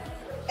saw,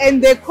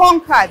 and they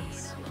conquered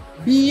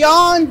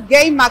beyond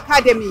Game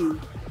Academy.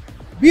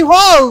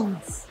 Behold,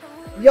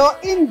 your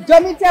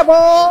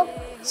indomitable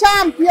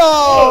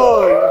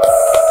champions!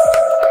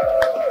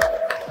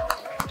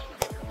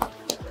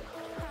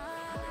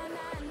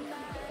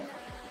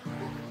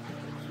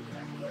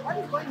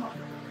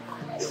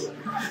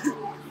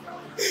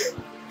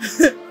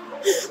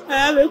 I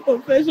have a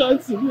confession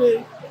to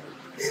make.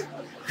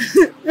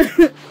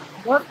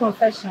 What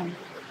confession?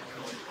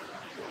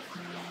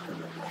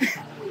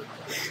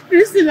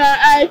 Christina,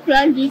 I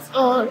planned this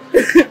all.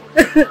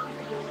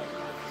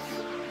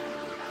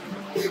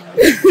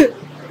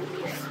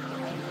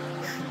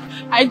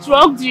 I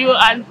drugged you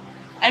and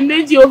I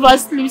made you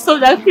oversleep so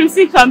that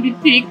Chrissy can be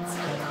picked.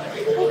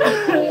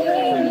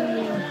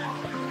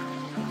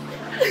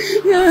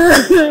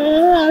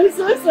 I'm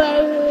so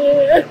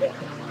sorry.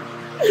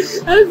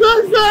 I'm so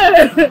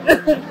sorry.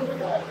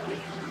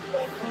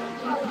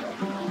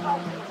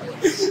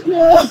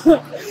 No,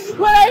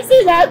 when I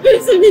see that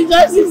person is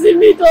just using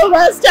me to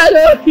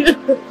overshadow you.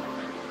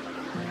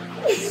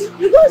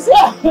 Because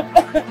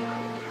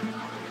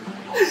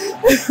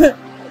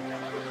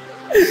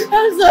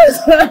I'm so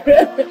sorry.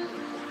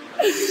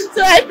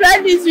 So I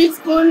planned this with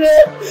school.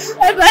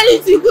 I planned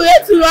it to go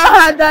to her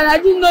hand and I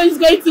didn't know it's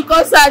going to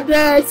cause her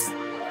death.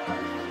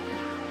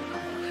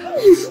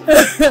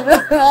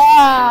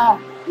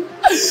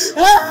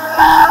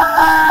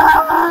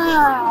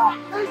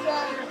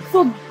 So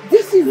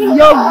this is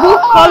your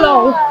good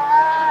color.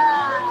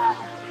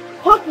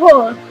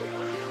 Purple.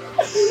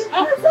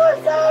 I'm so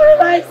sorry,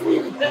 my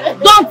sister.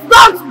 Don't!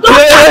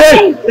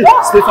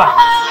 Stefan.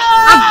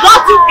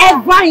 Don't you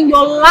ever in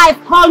your life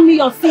call me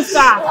your sister.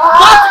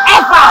 Don't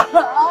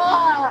ever.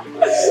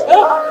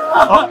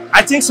 Oh,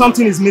 I think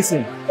something is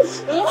missing.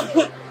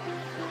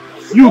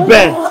 You,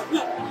 Ben.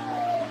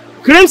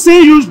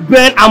 Crimson used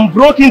Ben and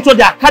broke into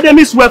the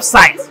Academy's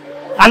website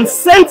and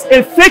sent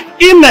a fake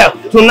email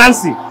to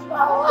Nancy.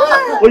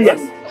 Oh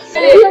yes.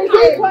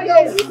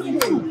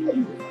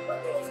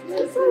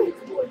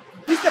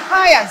 Mr.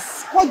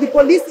 Pius, call the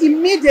police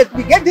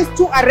immediately. Get these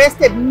two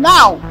arrested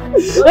now.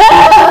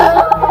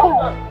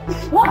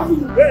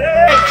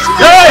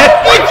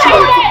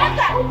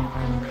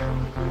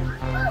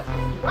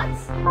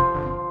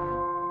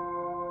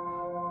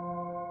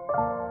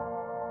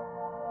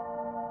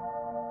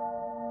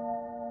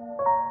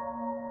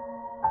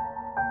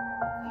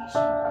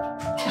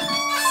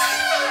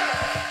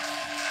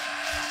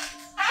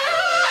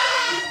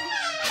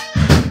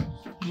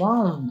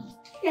 Mom.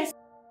 Yes.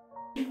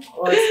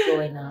 What's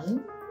going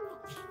on?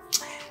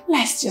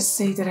 Let's just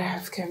say that I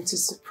have come to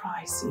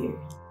surprise you.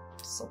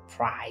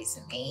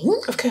 Surprise me?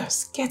 Of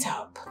course. Get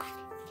up.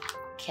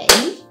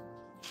 Okay.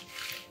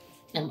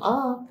 I'm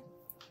up.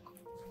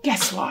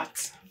 Guess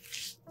what?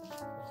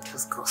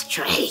 Just go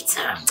straight.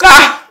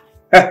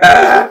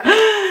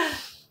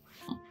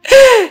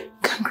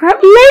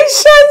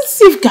 Congratulations!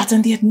 You've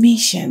gotten the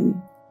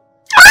admission.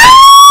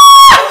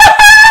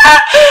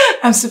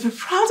 I'm super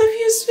proud of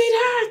you,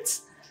 sweetheart.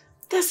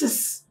 This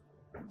is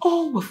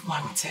all we've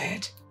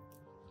wanted.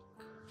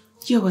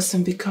 You will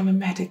soon become a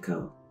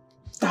medical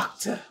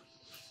doctor.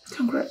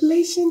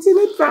 Congratulations in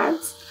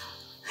advance.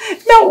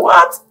 Now,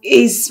 what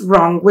is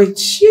wrong with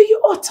you?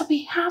 You ought to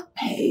be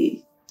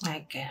happy.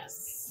 I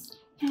guess.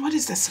 What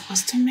is that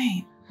supposed to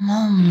mean?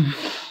 Mom,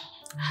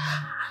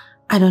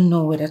 I don't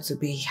know whether to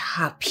be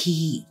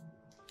happy.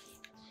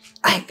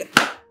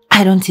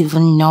 I don't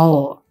even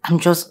know. I'm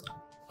just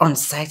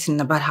uncertain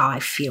about how I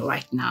feel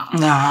right now.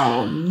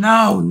 No.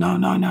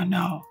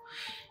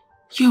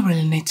 You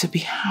really need to be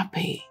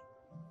happy.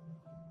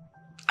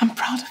 I'm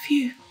proud of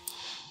you.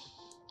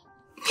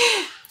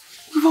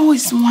 We've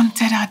always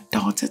wanted our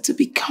daughter to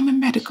become a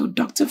medical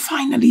doctor.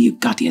 Finally, you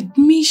got the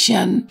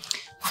admission.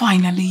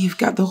 Finally, you've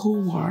got the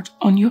whole world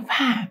on your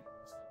palm.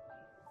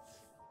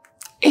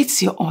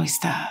 It's your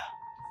oyster.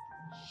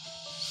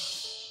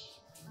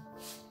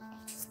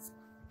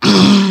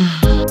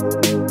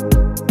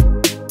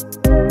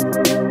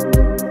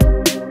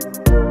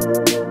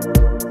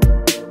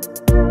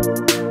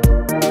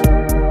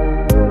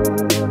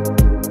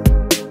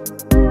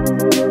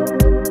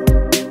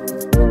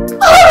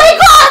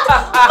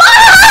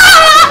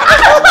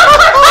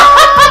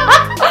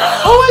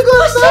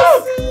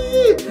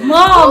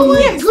 Mom! Oh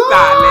yes,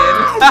 darling.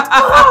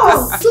 Oh,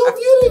 so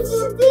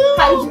beautiful.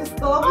 Can you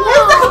stop?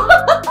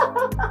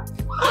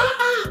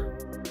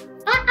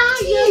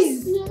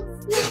 Yes.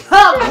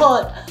 Oh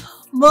God.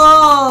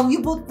 Mom, you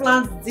both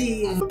planned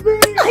this.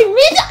 I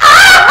mean,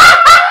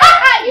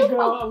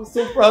 Girl, I'm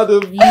so proud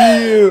of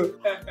you.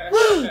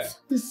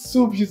 You're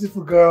so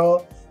beautiful,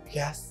 girl.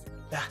 Yes,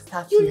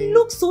 that's You me.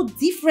 look so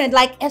different,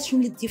 like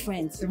extremely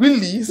different.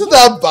 Really? Isn't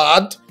that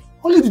bad?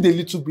 Only did a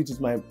little bit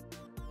with my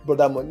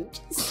brother money.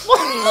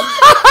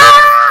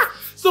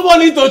 Someone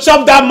need to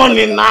chop that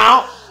money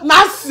now.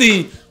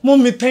 Nancy!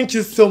 Mommy, thank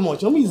you so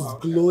much. Mommy is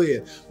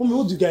glowing. Mommy,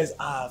 what do you guys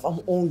have? I'm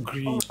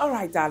hungry. All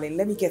right, darling.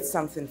 Let me get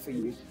something for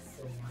you.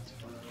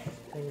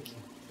 Thank you.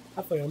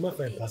 After your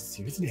mother and past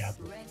you, isn't it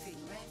happy?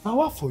 Now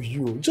what for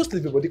you? Just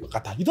leave your body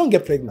kokata. You don't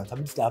get pregnant.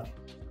 I'm just happy.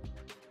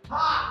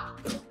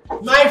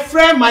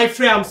 My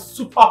friend, I'm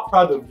super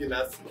proud of you,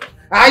 Nancy.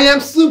 I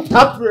am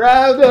super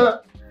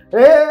proud.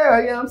 Hey,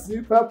 I am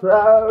super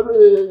proud.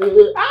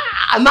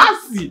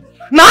 Nancy!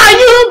 Now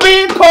you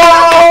been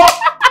called!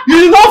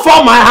 You did not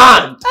fall my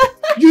hand.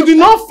 You did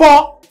not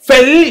fall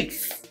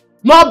Felix.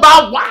 Number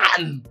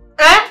one.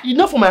 You did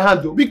not fall my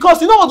hand though.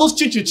 Because you know all those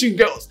chin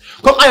girls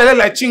come on your leg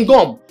like chin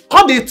gum.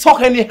 How they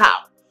talk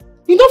anyhow.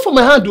 You know for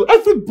my hand though.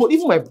 Everybody,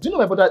 even do you know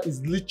my brother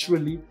is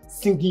literally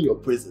singing your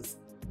praises.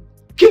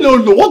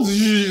 Kilolo, what do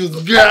you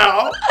use,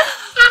 girl?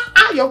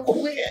 You're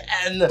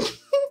queen.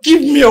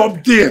 Give me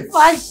updates.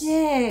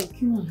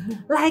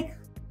 Fashek. Like,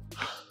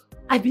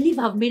 I believe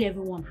I've made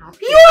everyone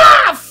happy. You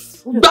have!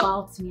 What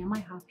about me? Am I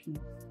happy?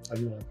 Are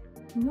you happy?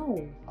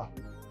 No.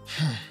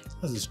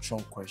 That's a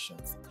strong question.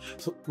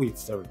 So, wait,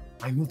 sorry.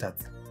 I know that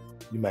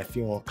you might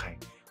feel one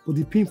kind. But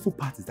the painful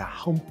part is that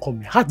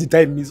homecoming. How did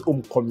I miss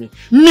homecoming?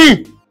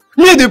 Me,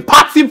 the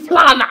party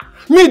planner!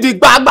 Me, the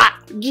baba!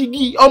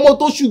 Gigi,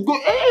 Omoto should go.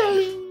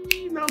 Hey!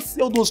 Now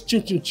see all those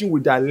chin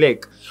with their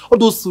leg. All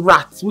those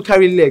rats who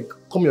carry leg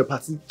come your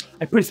party.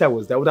 I pray I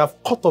was there. I would have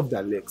cut off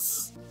their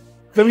legs.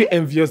 Very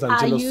envious and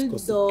jealous. Are you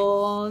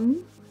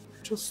done?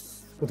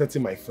 Just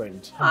protecting my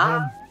friend.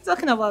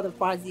 Talking about the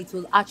party, it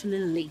was actually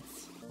late.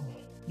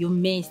 You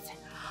missed.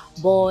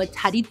 But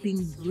had it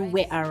been you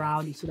were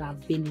around, it would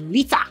have been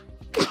later.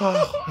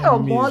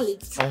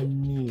 I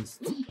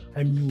missed.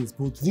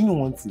 But do you know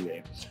one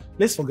thing?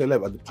 Let's forget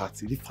about the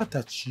party. The fact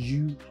that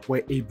you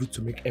were able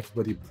to make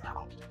everybody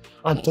proud.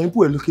 And some people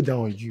were looking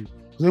down on you.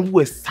 Some people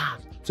were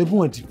sad. Some people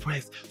were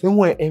depressed. Some people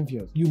were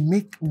envious. You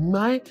make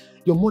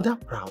your mother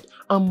proud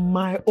and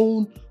my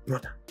own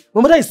brother.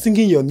 My mother is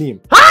singing your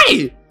name.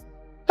 Hi!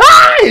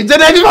 Hi!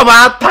 Genevieve of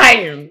our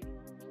time!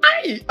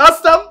 Hi!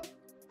 Awesome!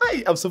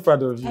 Hi! I'm so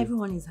proud of you.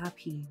 Everyone is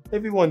happy.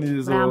 Everyone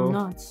is. But I'm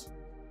not.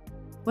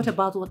 What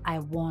about what I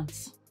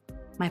want?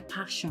 My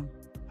passion.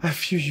 I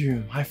feel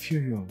you. But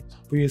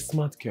you're a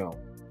smart girl.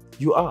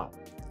 You are.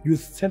 You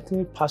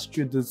certainly passed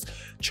through this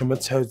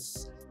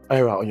traumatized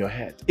era on your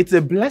head. It's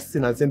a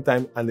blessing at the same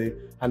time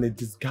and a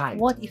disguise.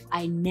 What if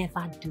I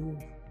never do?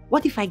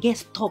 What if I get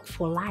stuck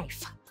for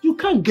life? You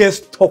can't get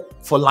stuck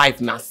for life,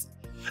 Nancy.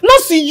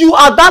 Nancy, you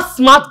are that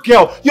smart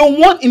girl. You're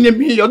one in a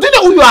million. Do you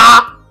know who you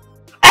are?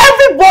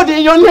 Everybody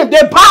in your name,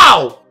 they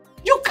bow.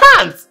 You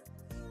can't.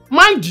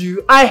 Mind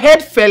you, I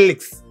heard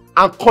Felix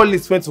and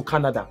Collins went to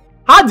Canada.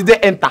 How did they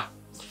enter?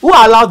 Who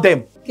allowed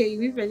them? Okay, you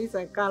mean Felix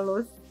and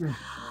Carlos?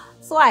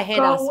 So I heard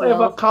as well.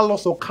 Whatever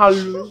Carlos or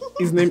Carlo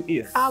his name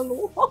is.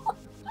 Carlo.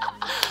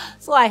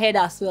 So I heard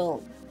as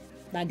well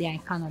that they are in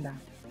Canada.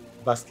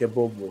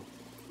 Basketball ball.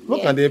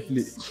 What can they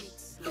play?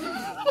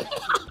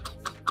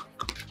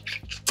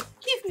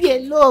 Leave me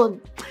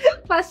alone.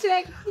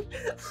 Fashek,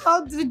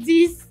 I'll do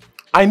this.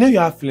 I know you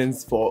have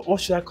feelings for, what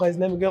should I call his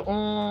name again?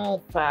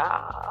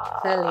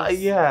 Felix.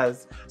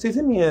 Yes. So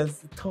tell me,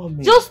 yes, tell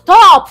me. Just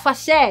stop,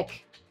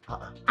 Fashek.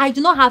 I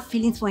do not have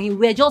feelings for him.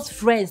 We're just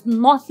friends,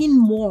 nothing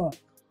more.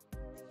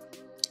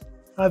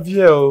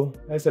 Avio,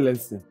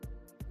 Excellency.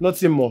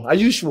 Nothing more. Are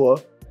you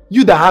sure?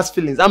 You that has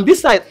feelings. And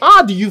besides,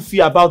 how do you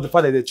feel about the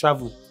fact that they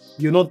travel?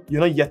 You're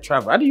not yet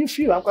travel. How do you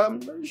feel?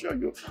 I'm very sure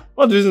you.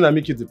 Not the reason that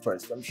make you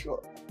depressed, I'm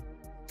sure.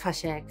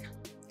 Fashek,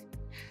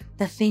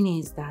 the thing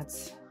is that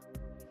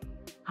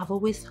I've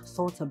always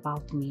thought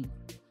about me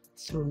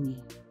through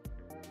me.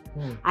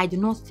 I do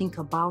not think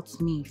about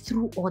me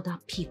through other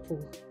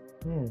people.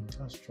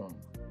 That's strong.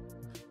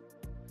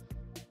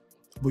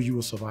 But you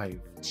will survive.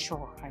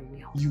 Sure, I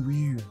will. You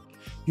will.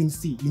 You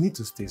see, you need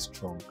to stay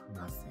strong,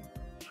 Nancy.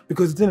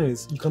 Because the thing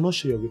is, you cannot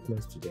show your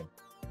weakness to them.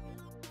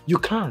 You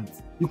can't.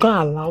 You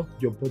can't allow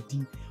your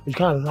body, you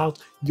can't allow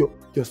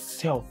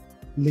yourself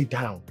lay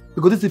down.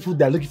 Because these people,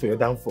 they're looking for your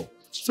downfall.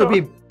 So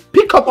babe,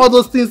 pick up all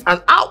those things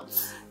and out.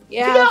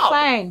 Yeah,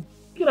 fine.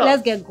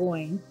 Let's get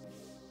going.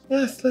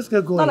 Yes, let's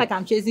get going. Not like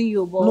I'm chasing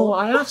you, but... No,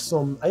 I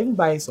even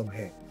buy some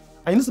hair.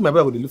 I know my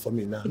brother will look for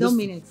me now. You don't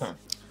mean it.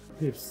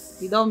 Babes.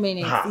 You don't mean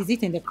it. Is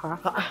it in the car?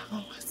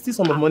 Steal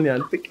some of money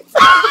and take it.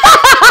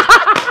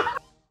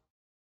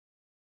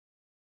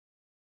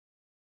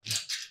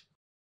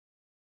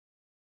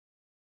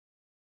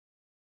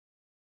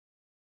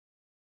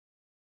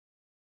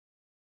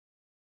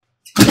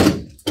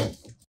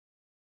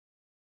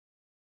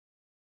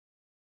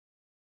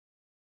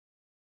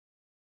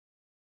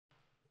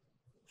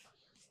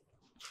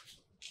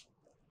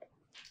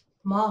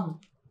 Mom?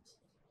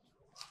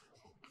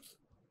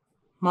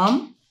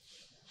 Mom?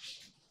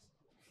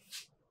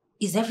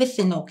 Is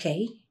everything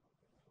okay?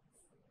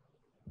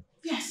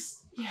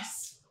 Yes,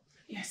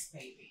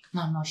 baby.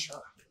 No, I'm not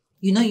sure.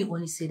 You know you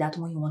only say that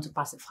when you want to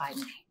pacify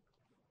me.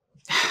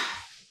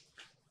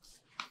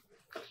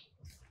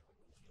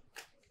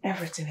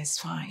 Everything is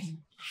fine.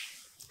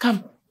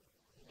 Come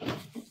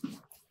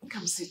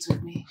sit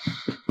with me.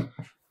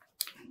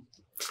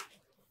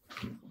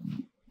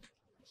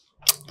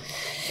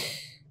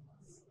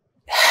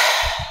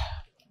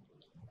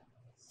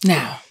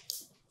 Now,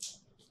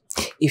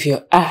 if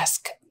you're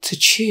asked to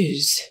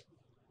choose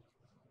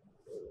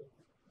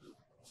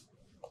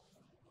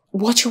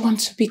what you want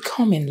to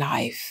become in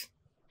life,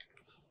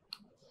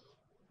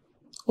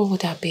 what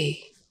would that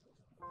be?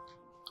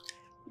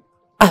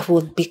 I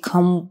would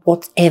become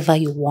whatever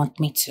you want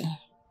me to.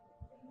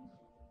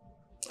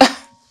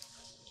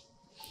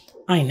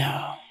 I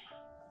know.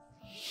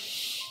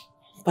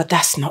 But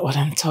that's not what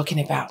I'm talking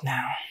about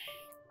now.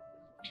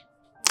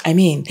 I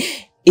mean,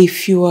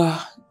 if you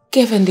are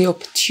given the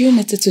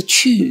opportunity to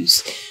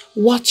choose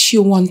what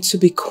you want to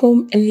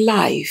become in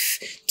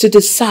life, to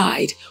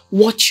decide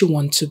what you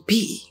want to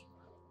be,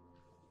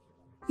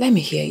 let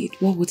me hear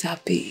it. What would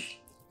that be?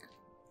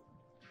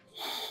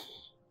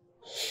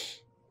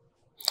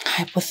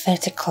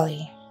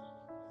 Hypothetically,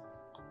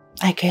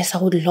 I guess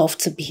I would love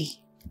to be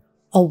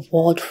a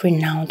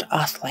world-renowned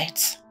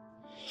athlete.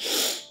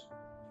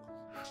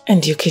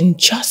 And you can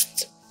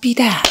just be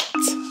that.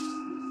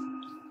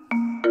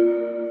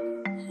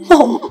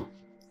 Mom,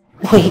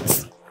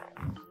 wait.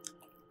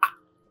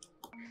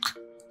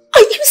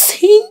 Are you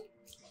saying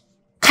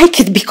I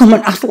could become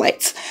an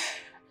athlete?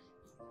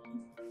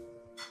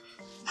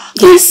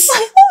 Yes.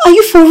 Are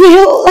you for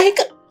real? Like,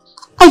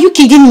 are you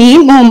kidding me,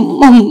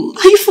 Mom?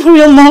 Are you for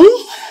real, Mom?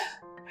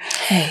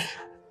 Hey,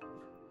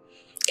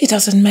 it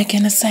doesn't make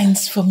any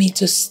sense for me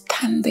to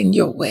stand in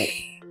your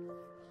way.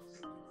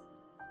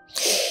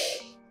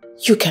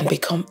 You can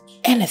become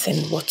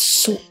anything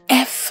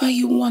whatsoever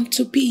you want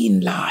to be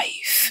in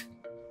life.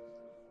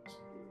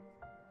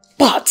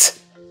 But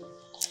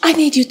I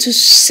need you to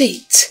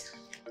sit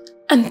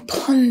and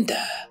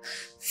ponder,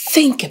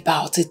 think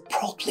about it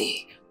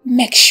properly,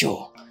 make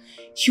sure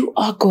you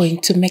are going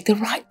to make the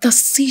right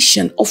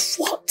decision of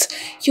what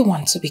you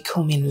want to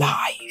become in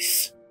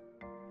life.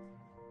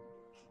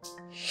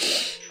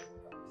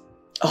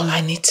 All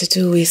I need to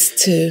do is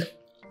to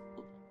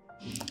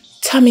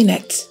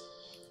terminate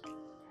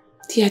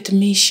the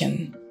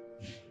admission,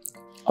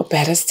 or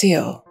better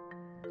still,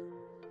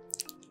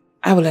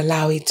 I will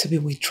allow it to be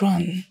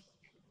withdrawn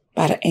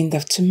by the end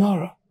of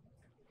tomorrow,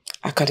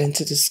 according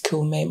to the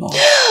school memo.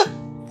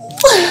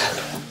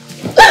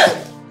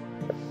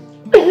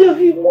 I love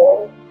you,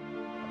 Mom.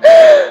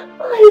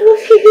 I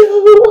love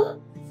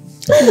you.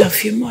 I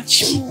love you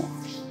much more.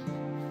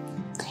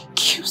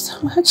 Thank you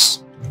so much.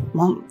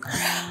 Mom,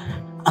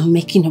 I'm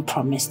making a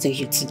promise to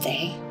you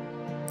today.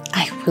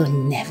 I will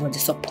never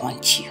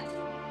disappoint you.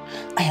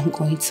 I am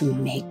going to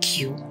make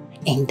you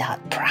ain't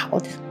that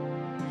proud.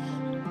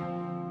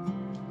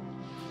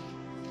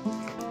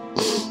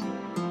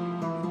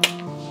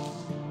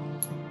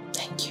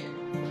 Thank you.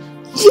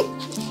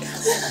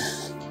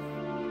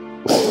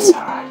 It's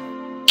all right.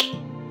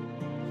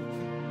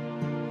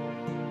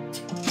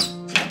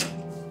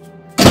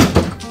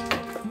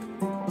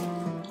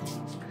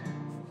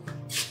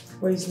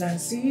 Where's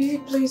Nancy?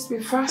 Please be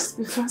fast,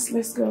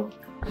 let's go.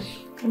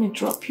 Let me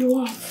drop you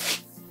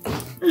off.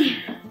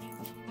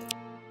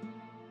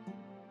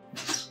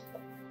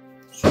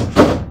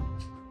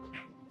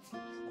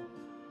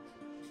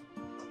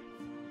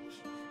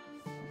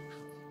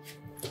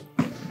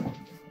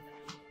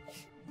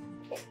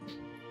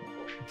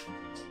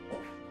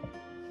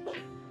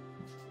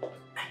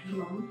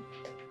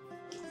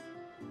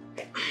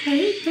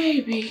 Hey,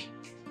 baby.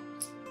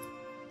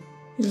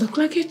 You look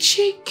like a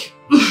chick.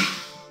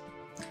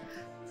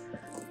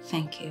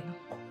 Thank you.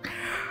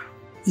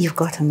 You've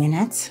got a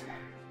minute?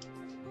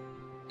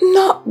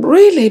 Not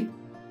really.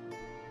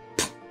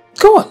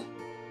 Go on.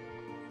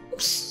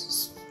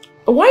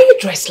 Why are you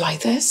dressed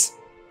like this?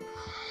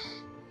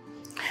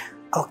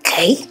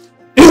 Okay.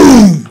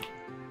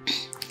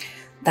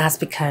 That's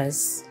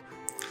because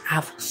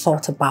I've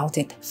thought about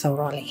it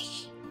thoroughly.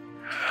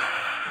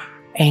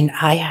 And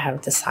I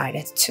have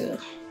decided to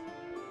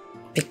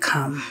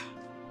become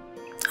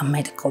a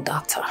medical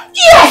doctor.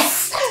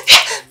 Yes!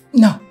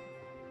 No.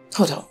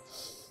 Hold on.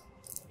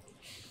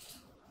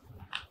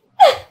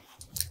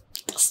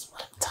 That's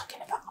what I'm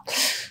talking about.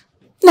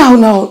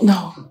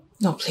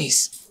 No,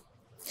 please.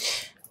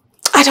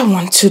 I don't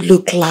want to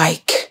look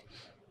like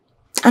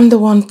I'm the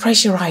one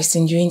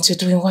pressurizing you into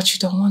doing what you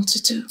don't want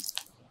to do.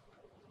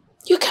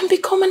 You can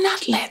become an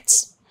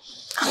athlete.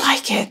 I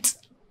like it.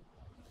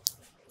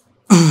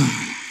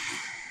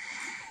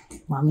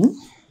 Mommy,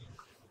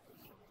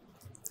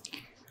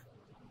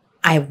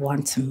 I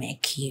want to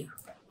make you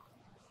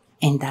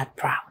and Dad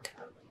proud.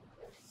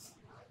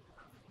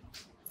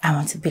 I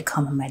want to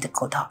become a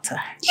medical doctor.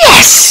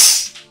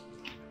 Yes!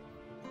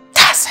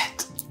 That's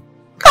it.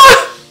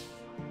 Ah!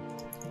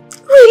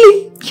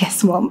 Really?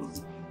 Yes, Mom.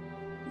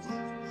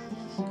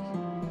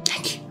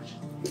 Thank you.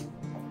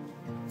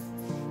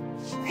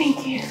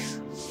 Thank you.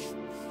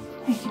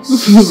 Thank you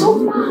so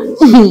much.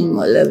 I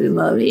love you,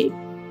 Mommy.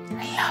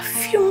 I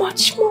love you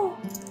much more.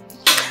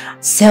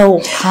 So,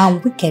 can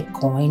we get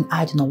going?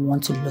 I do not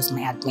want to lose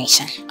my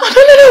admission.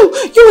 Oh, no.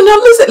 You will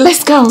not lose it.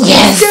 Let's go.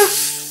 Yes.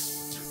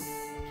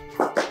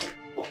 Let's go.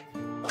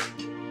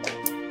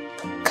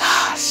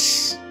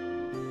 Gosh.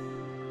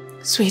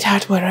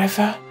 Sweetheart,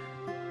 wherever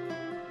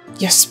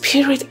your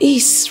spirit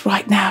is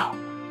right now,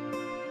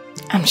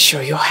 I'm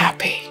sure you're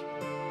happy.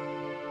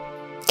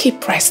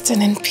 Keep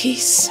resting in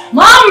peace.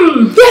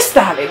 Mom! Yes,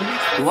 darling.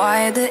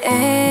 Why the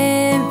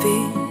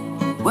envy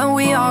when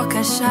we all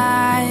can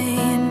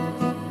shine?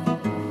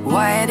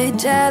 Why the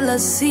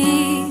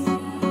jealousy?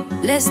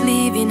 Let's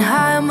live in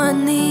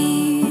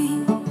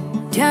harmony.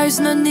 There's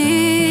no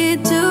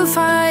need to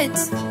fight.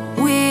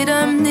 We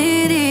don't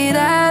need it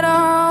at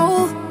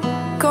all.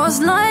 Cause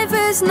life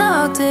is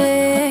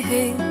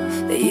nothing,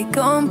 a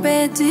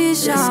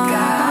competition. The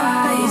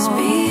sky is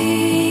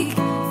big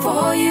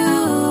for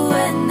you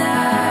and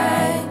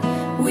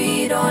I.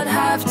 We don't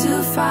have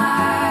to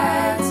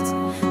fight.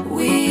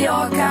 We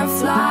all can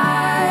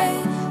fly.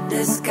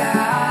 The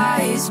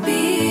sky is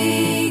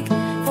big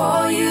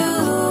for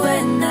you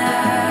and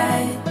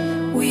I.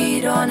 We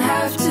don't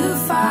have to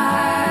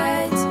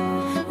fight.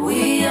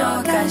 We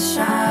all can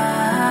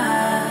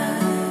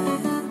shine.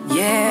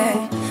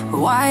 Yeah.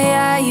 Why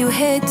are you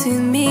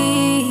hating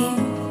me?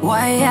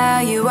 Why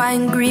are you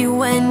angry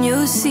when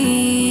you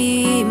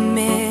see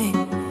me?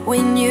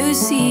 When you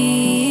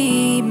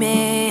see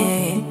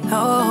me,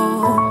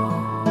 oh,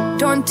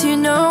 don't you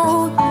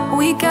know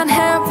we can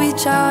help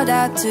each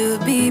other to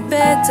be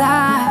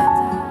better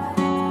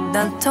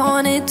than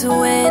turn it to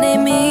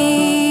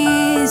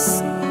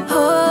enemies?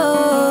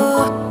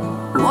 Oh,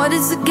 what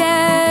is the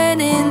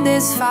gain in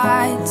this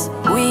fight?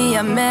 We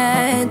are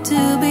meant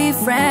to be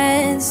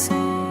friends.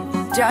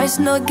 There's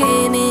no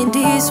gain in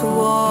this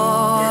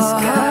war. The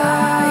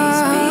sky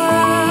is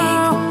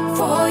big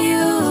for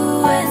you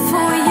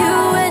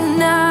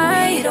and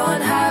I. We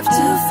don't have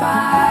to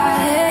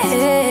fight.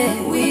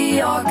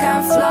 We all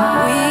can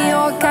fly. We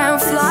all can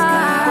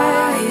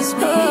fly. The sky is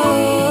big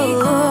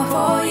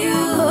for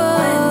you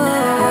and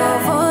I.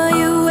 For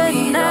you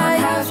and I. We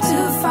don't have to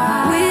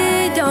fight. We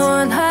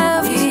don't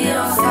have to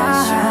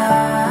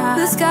fight.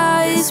 The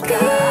sky is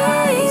big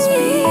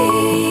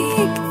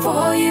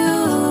for you.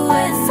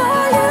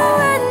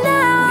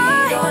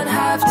 We don't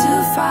have to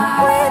fight.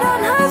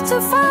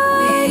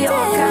 We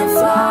all can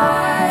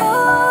fly.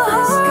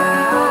 The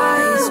sky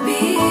is big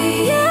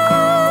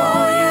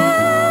for you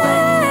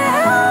and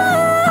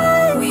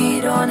I. We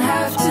don't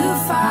have to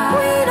fight.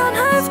 We don't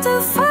have to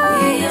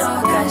fight. We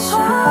all can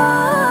shine.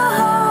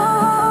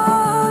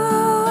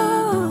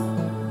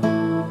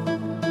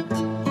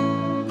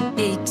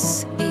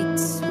 It's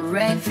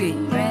Revi.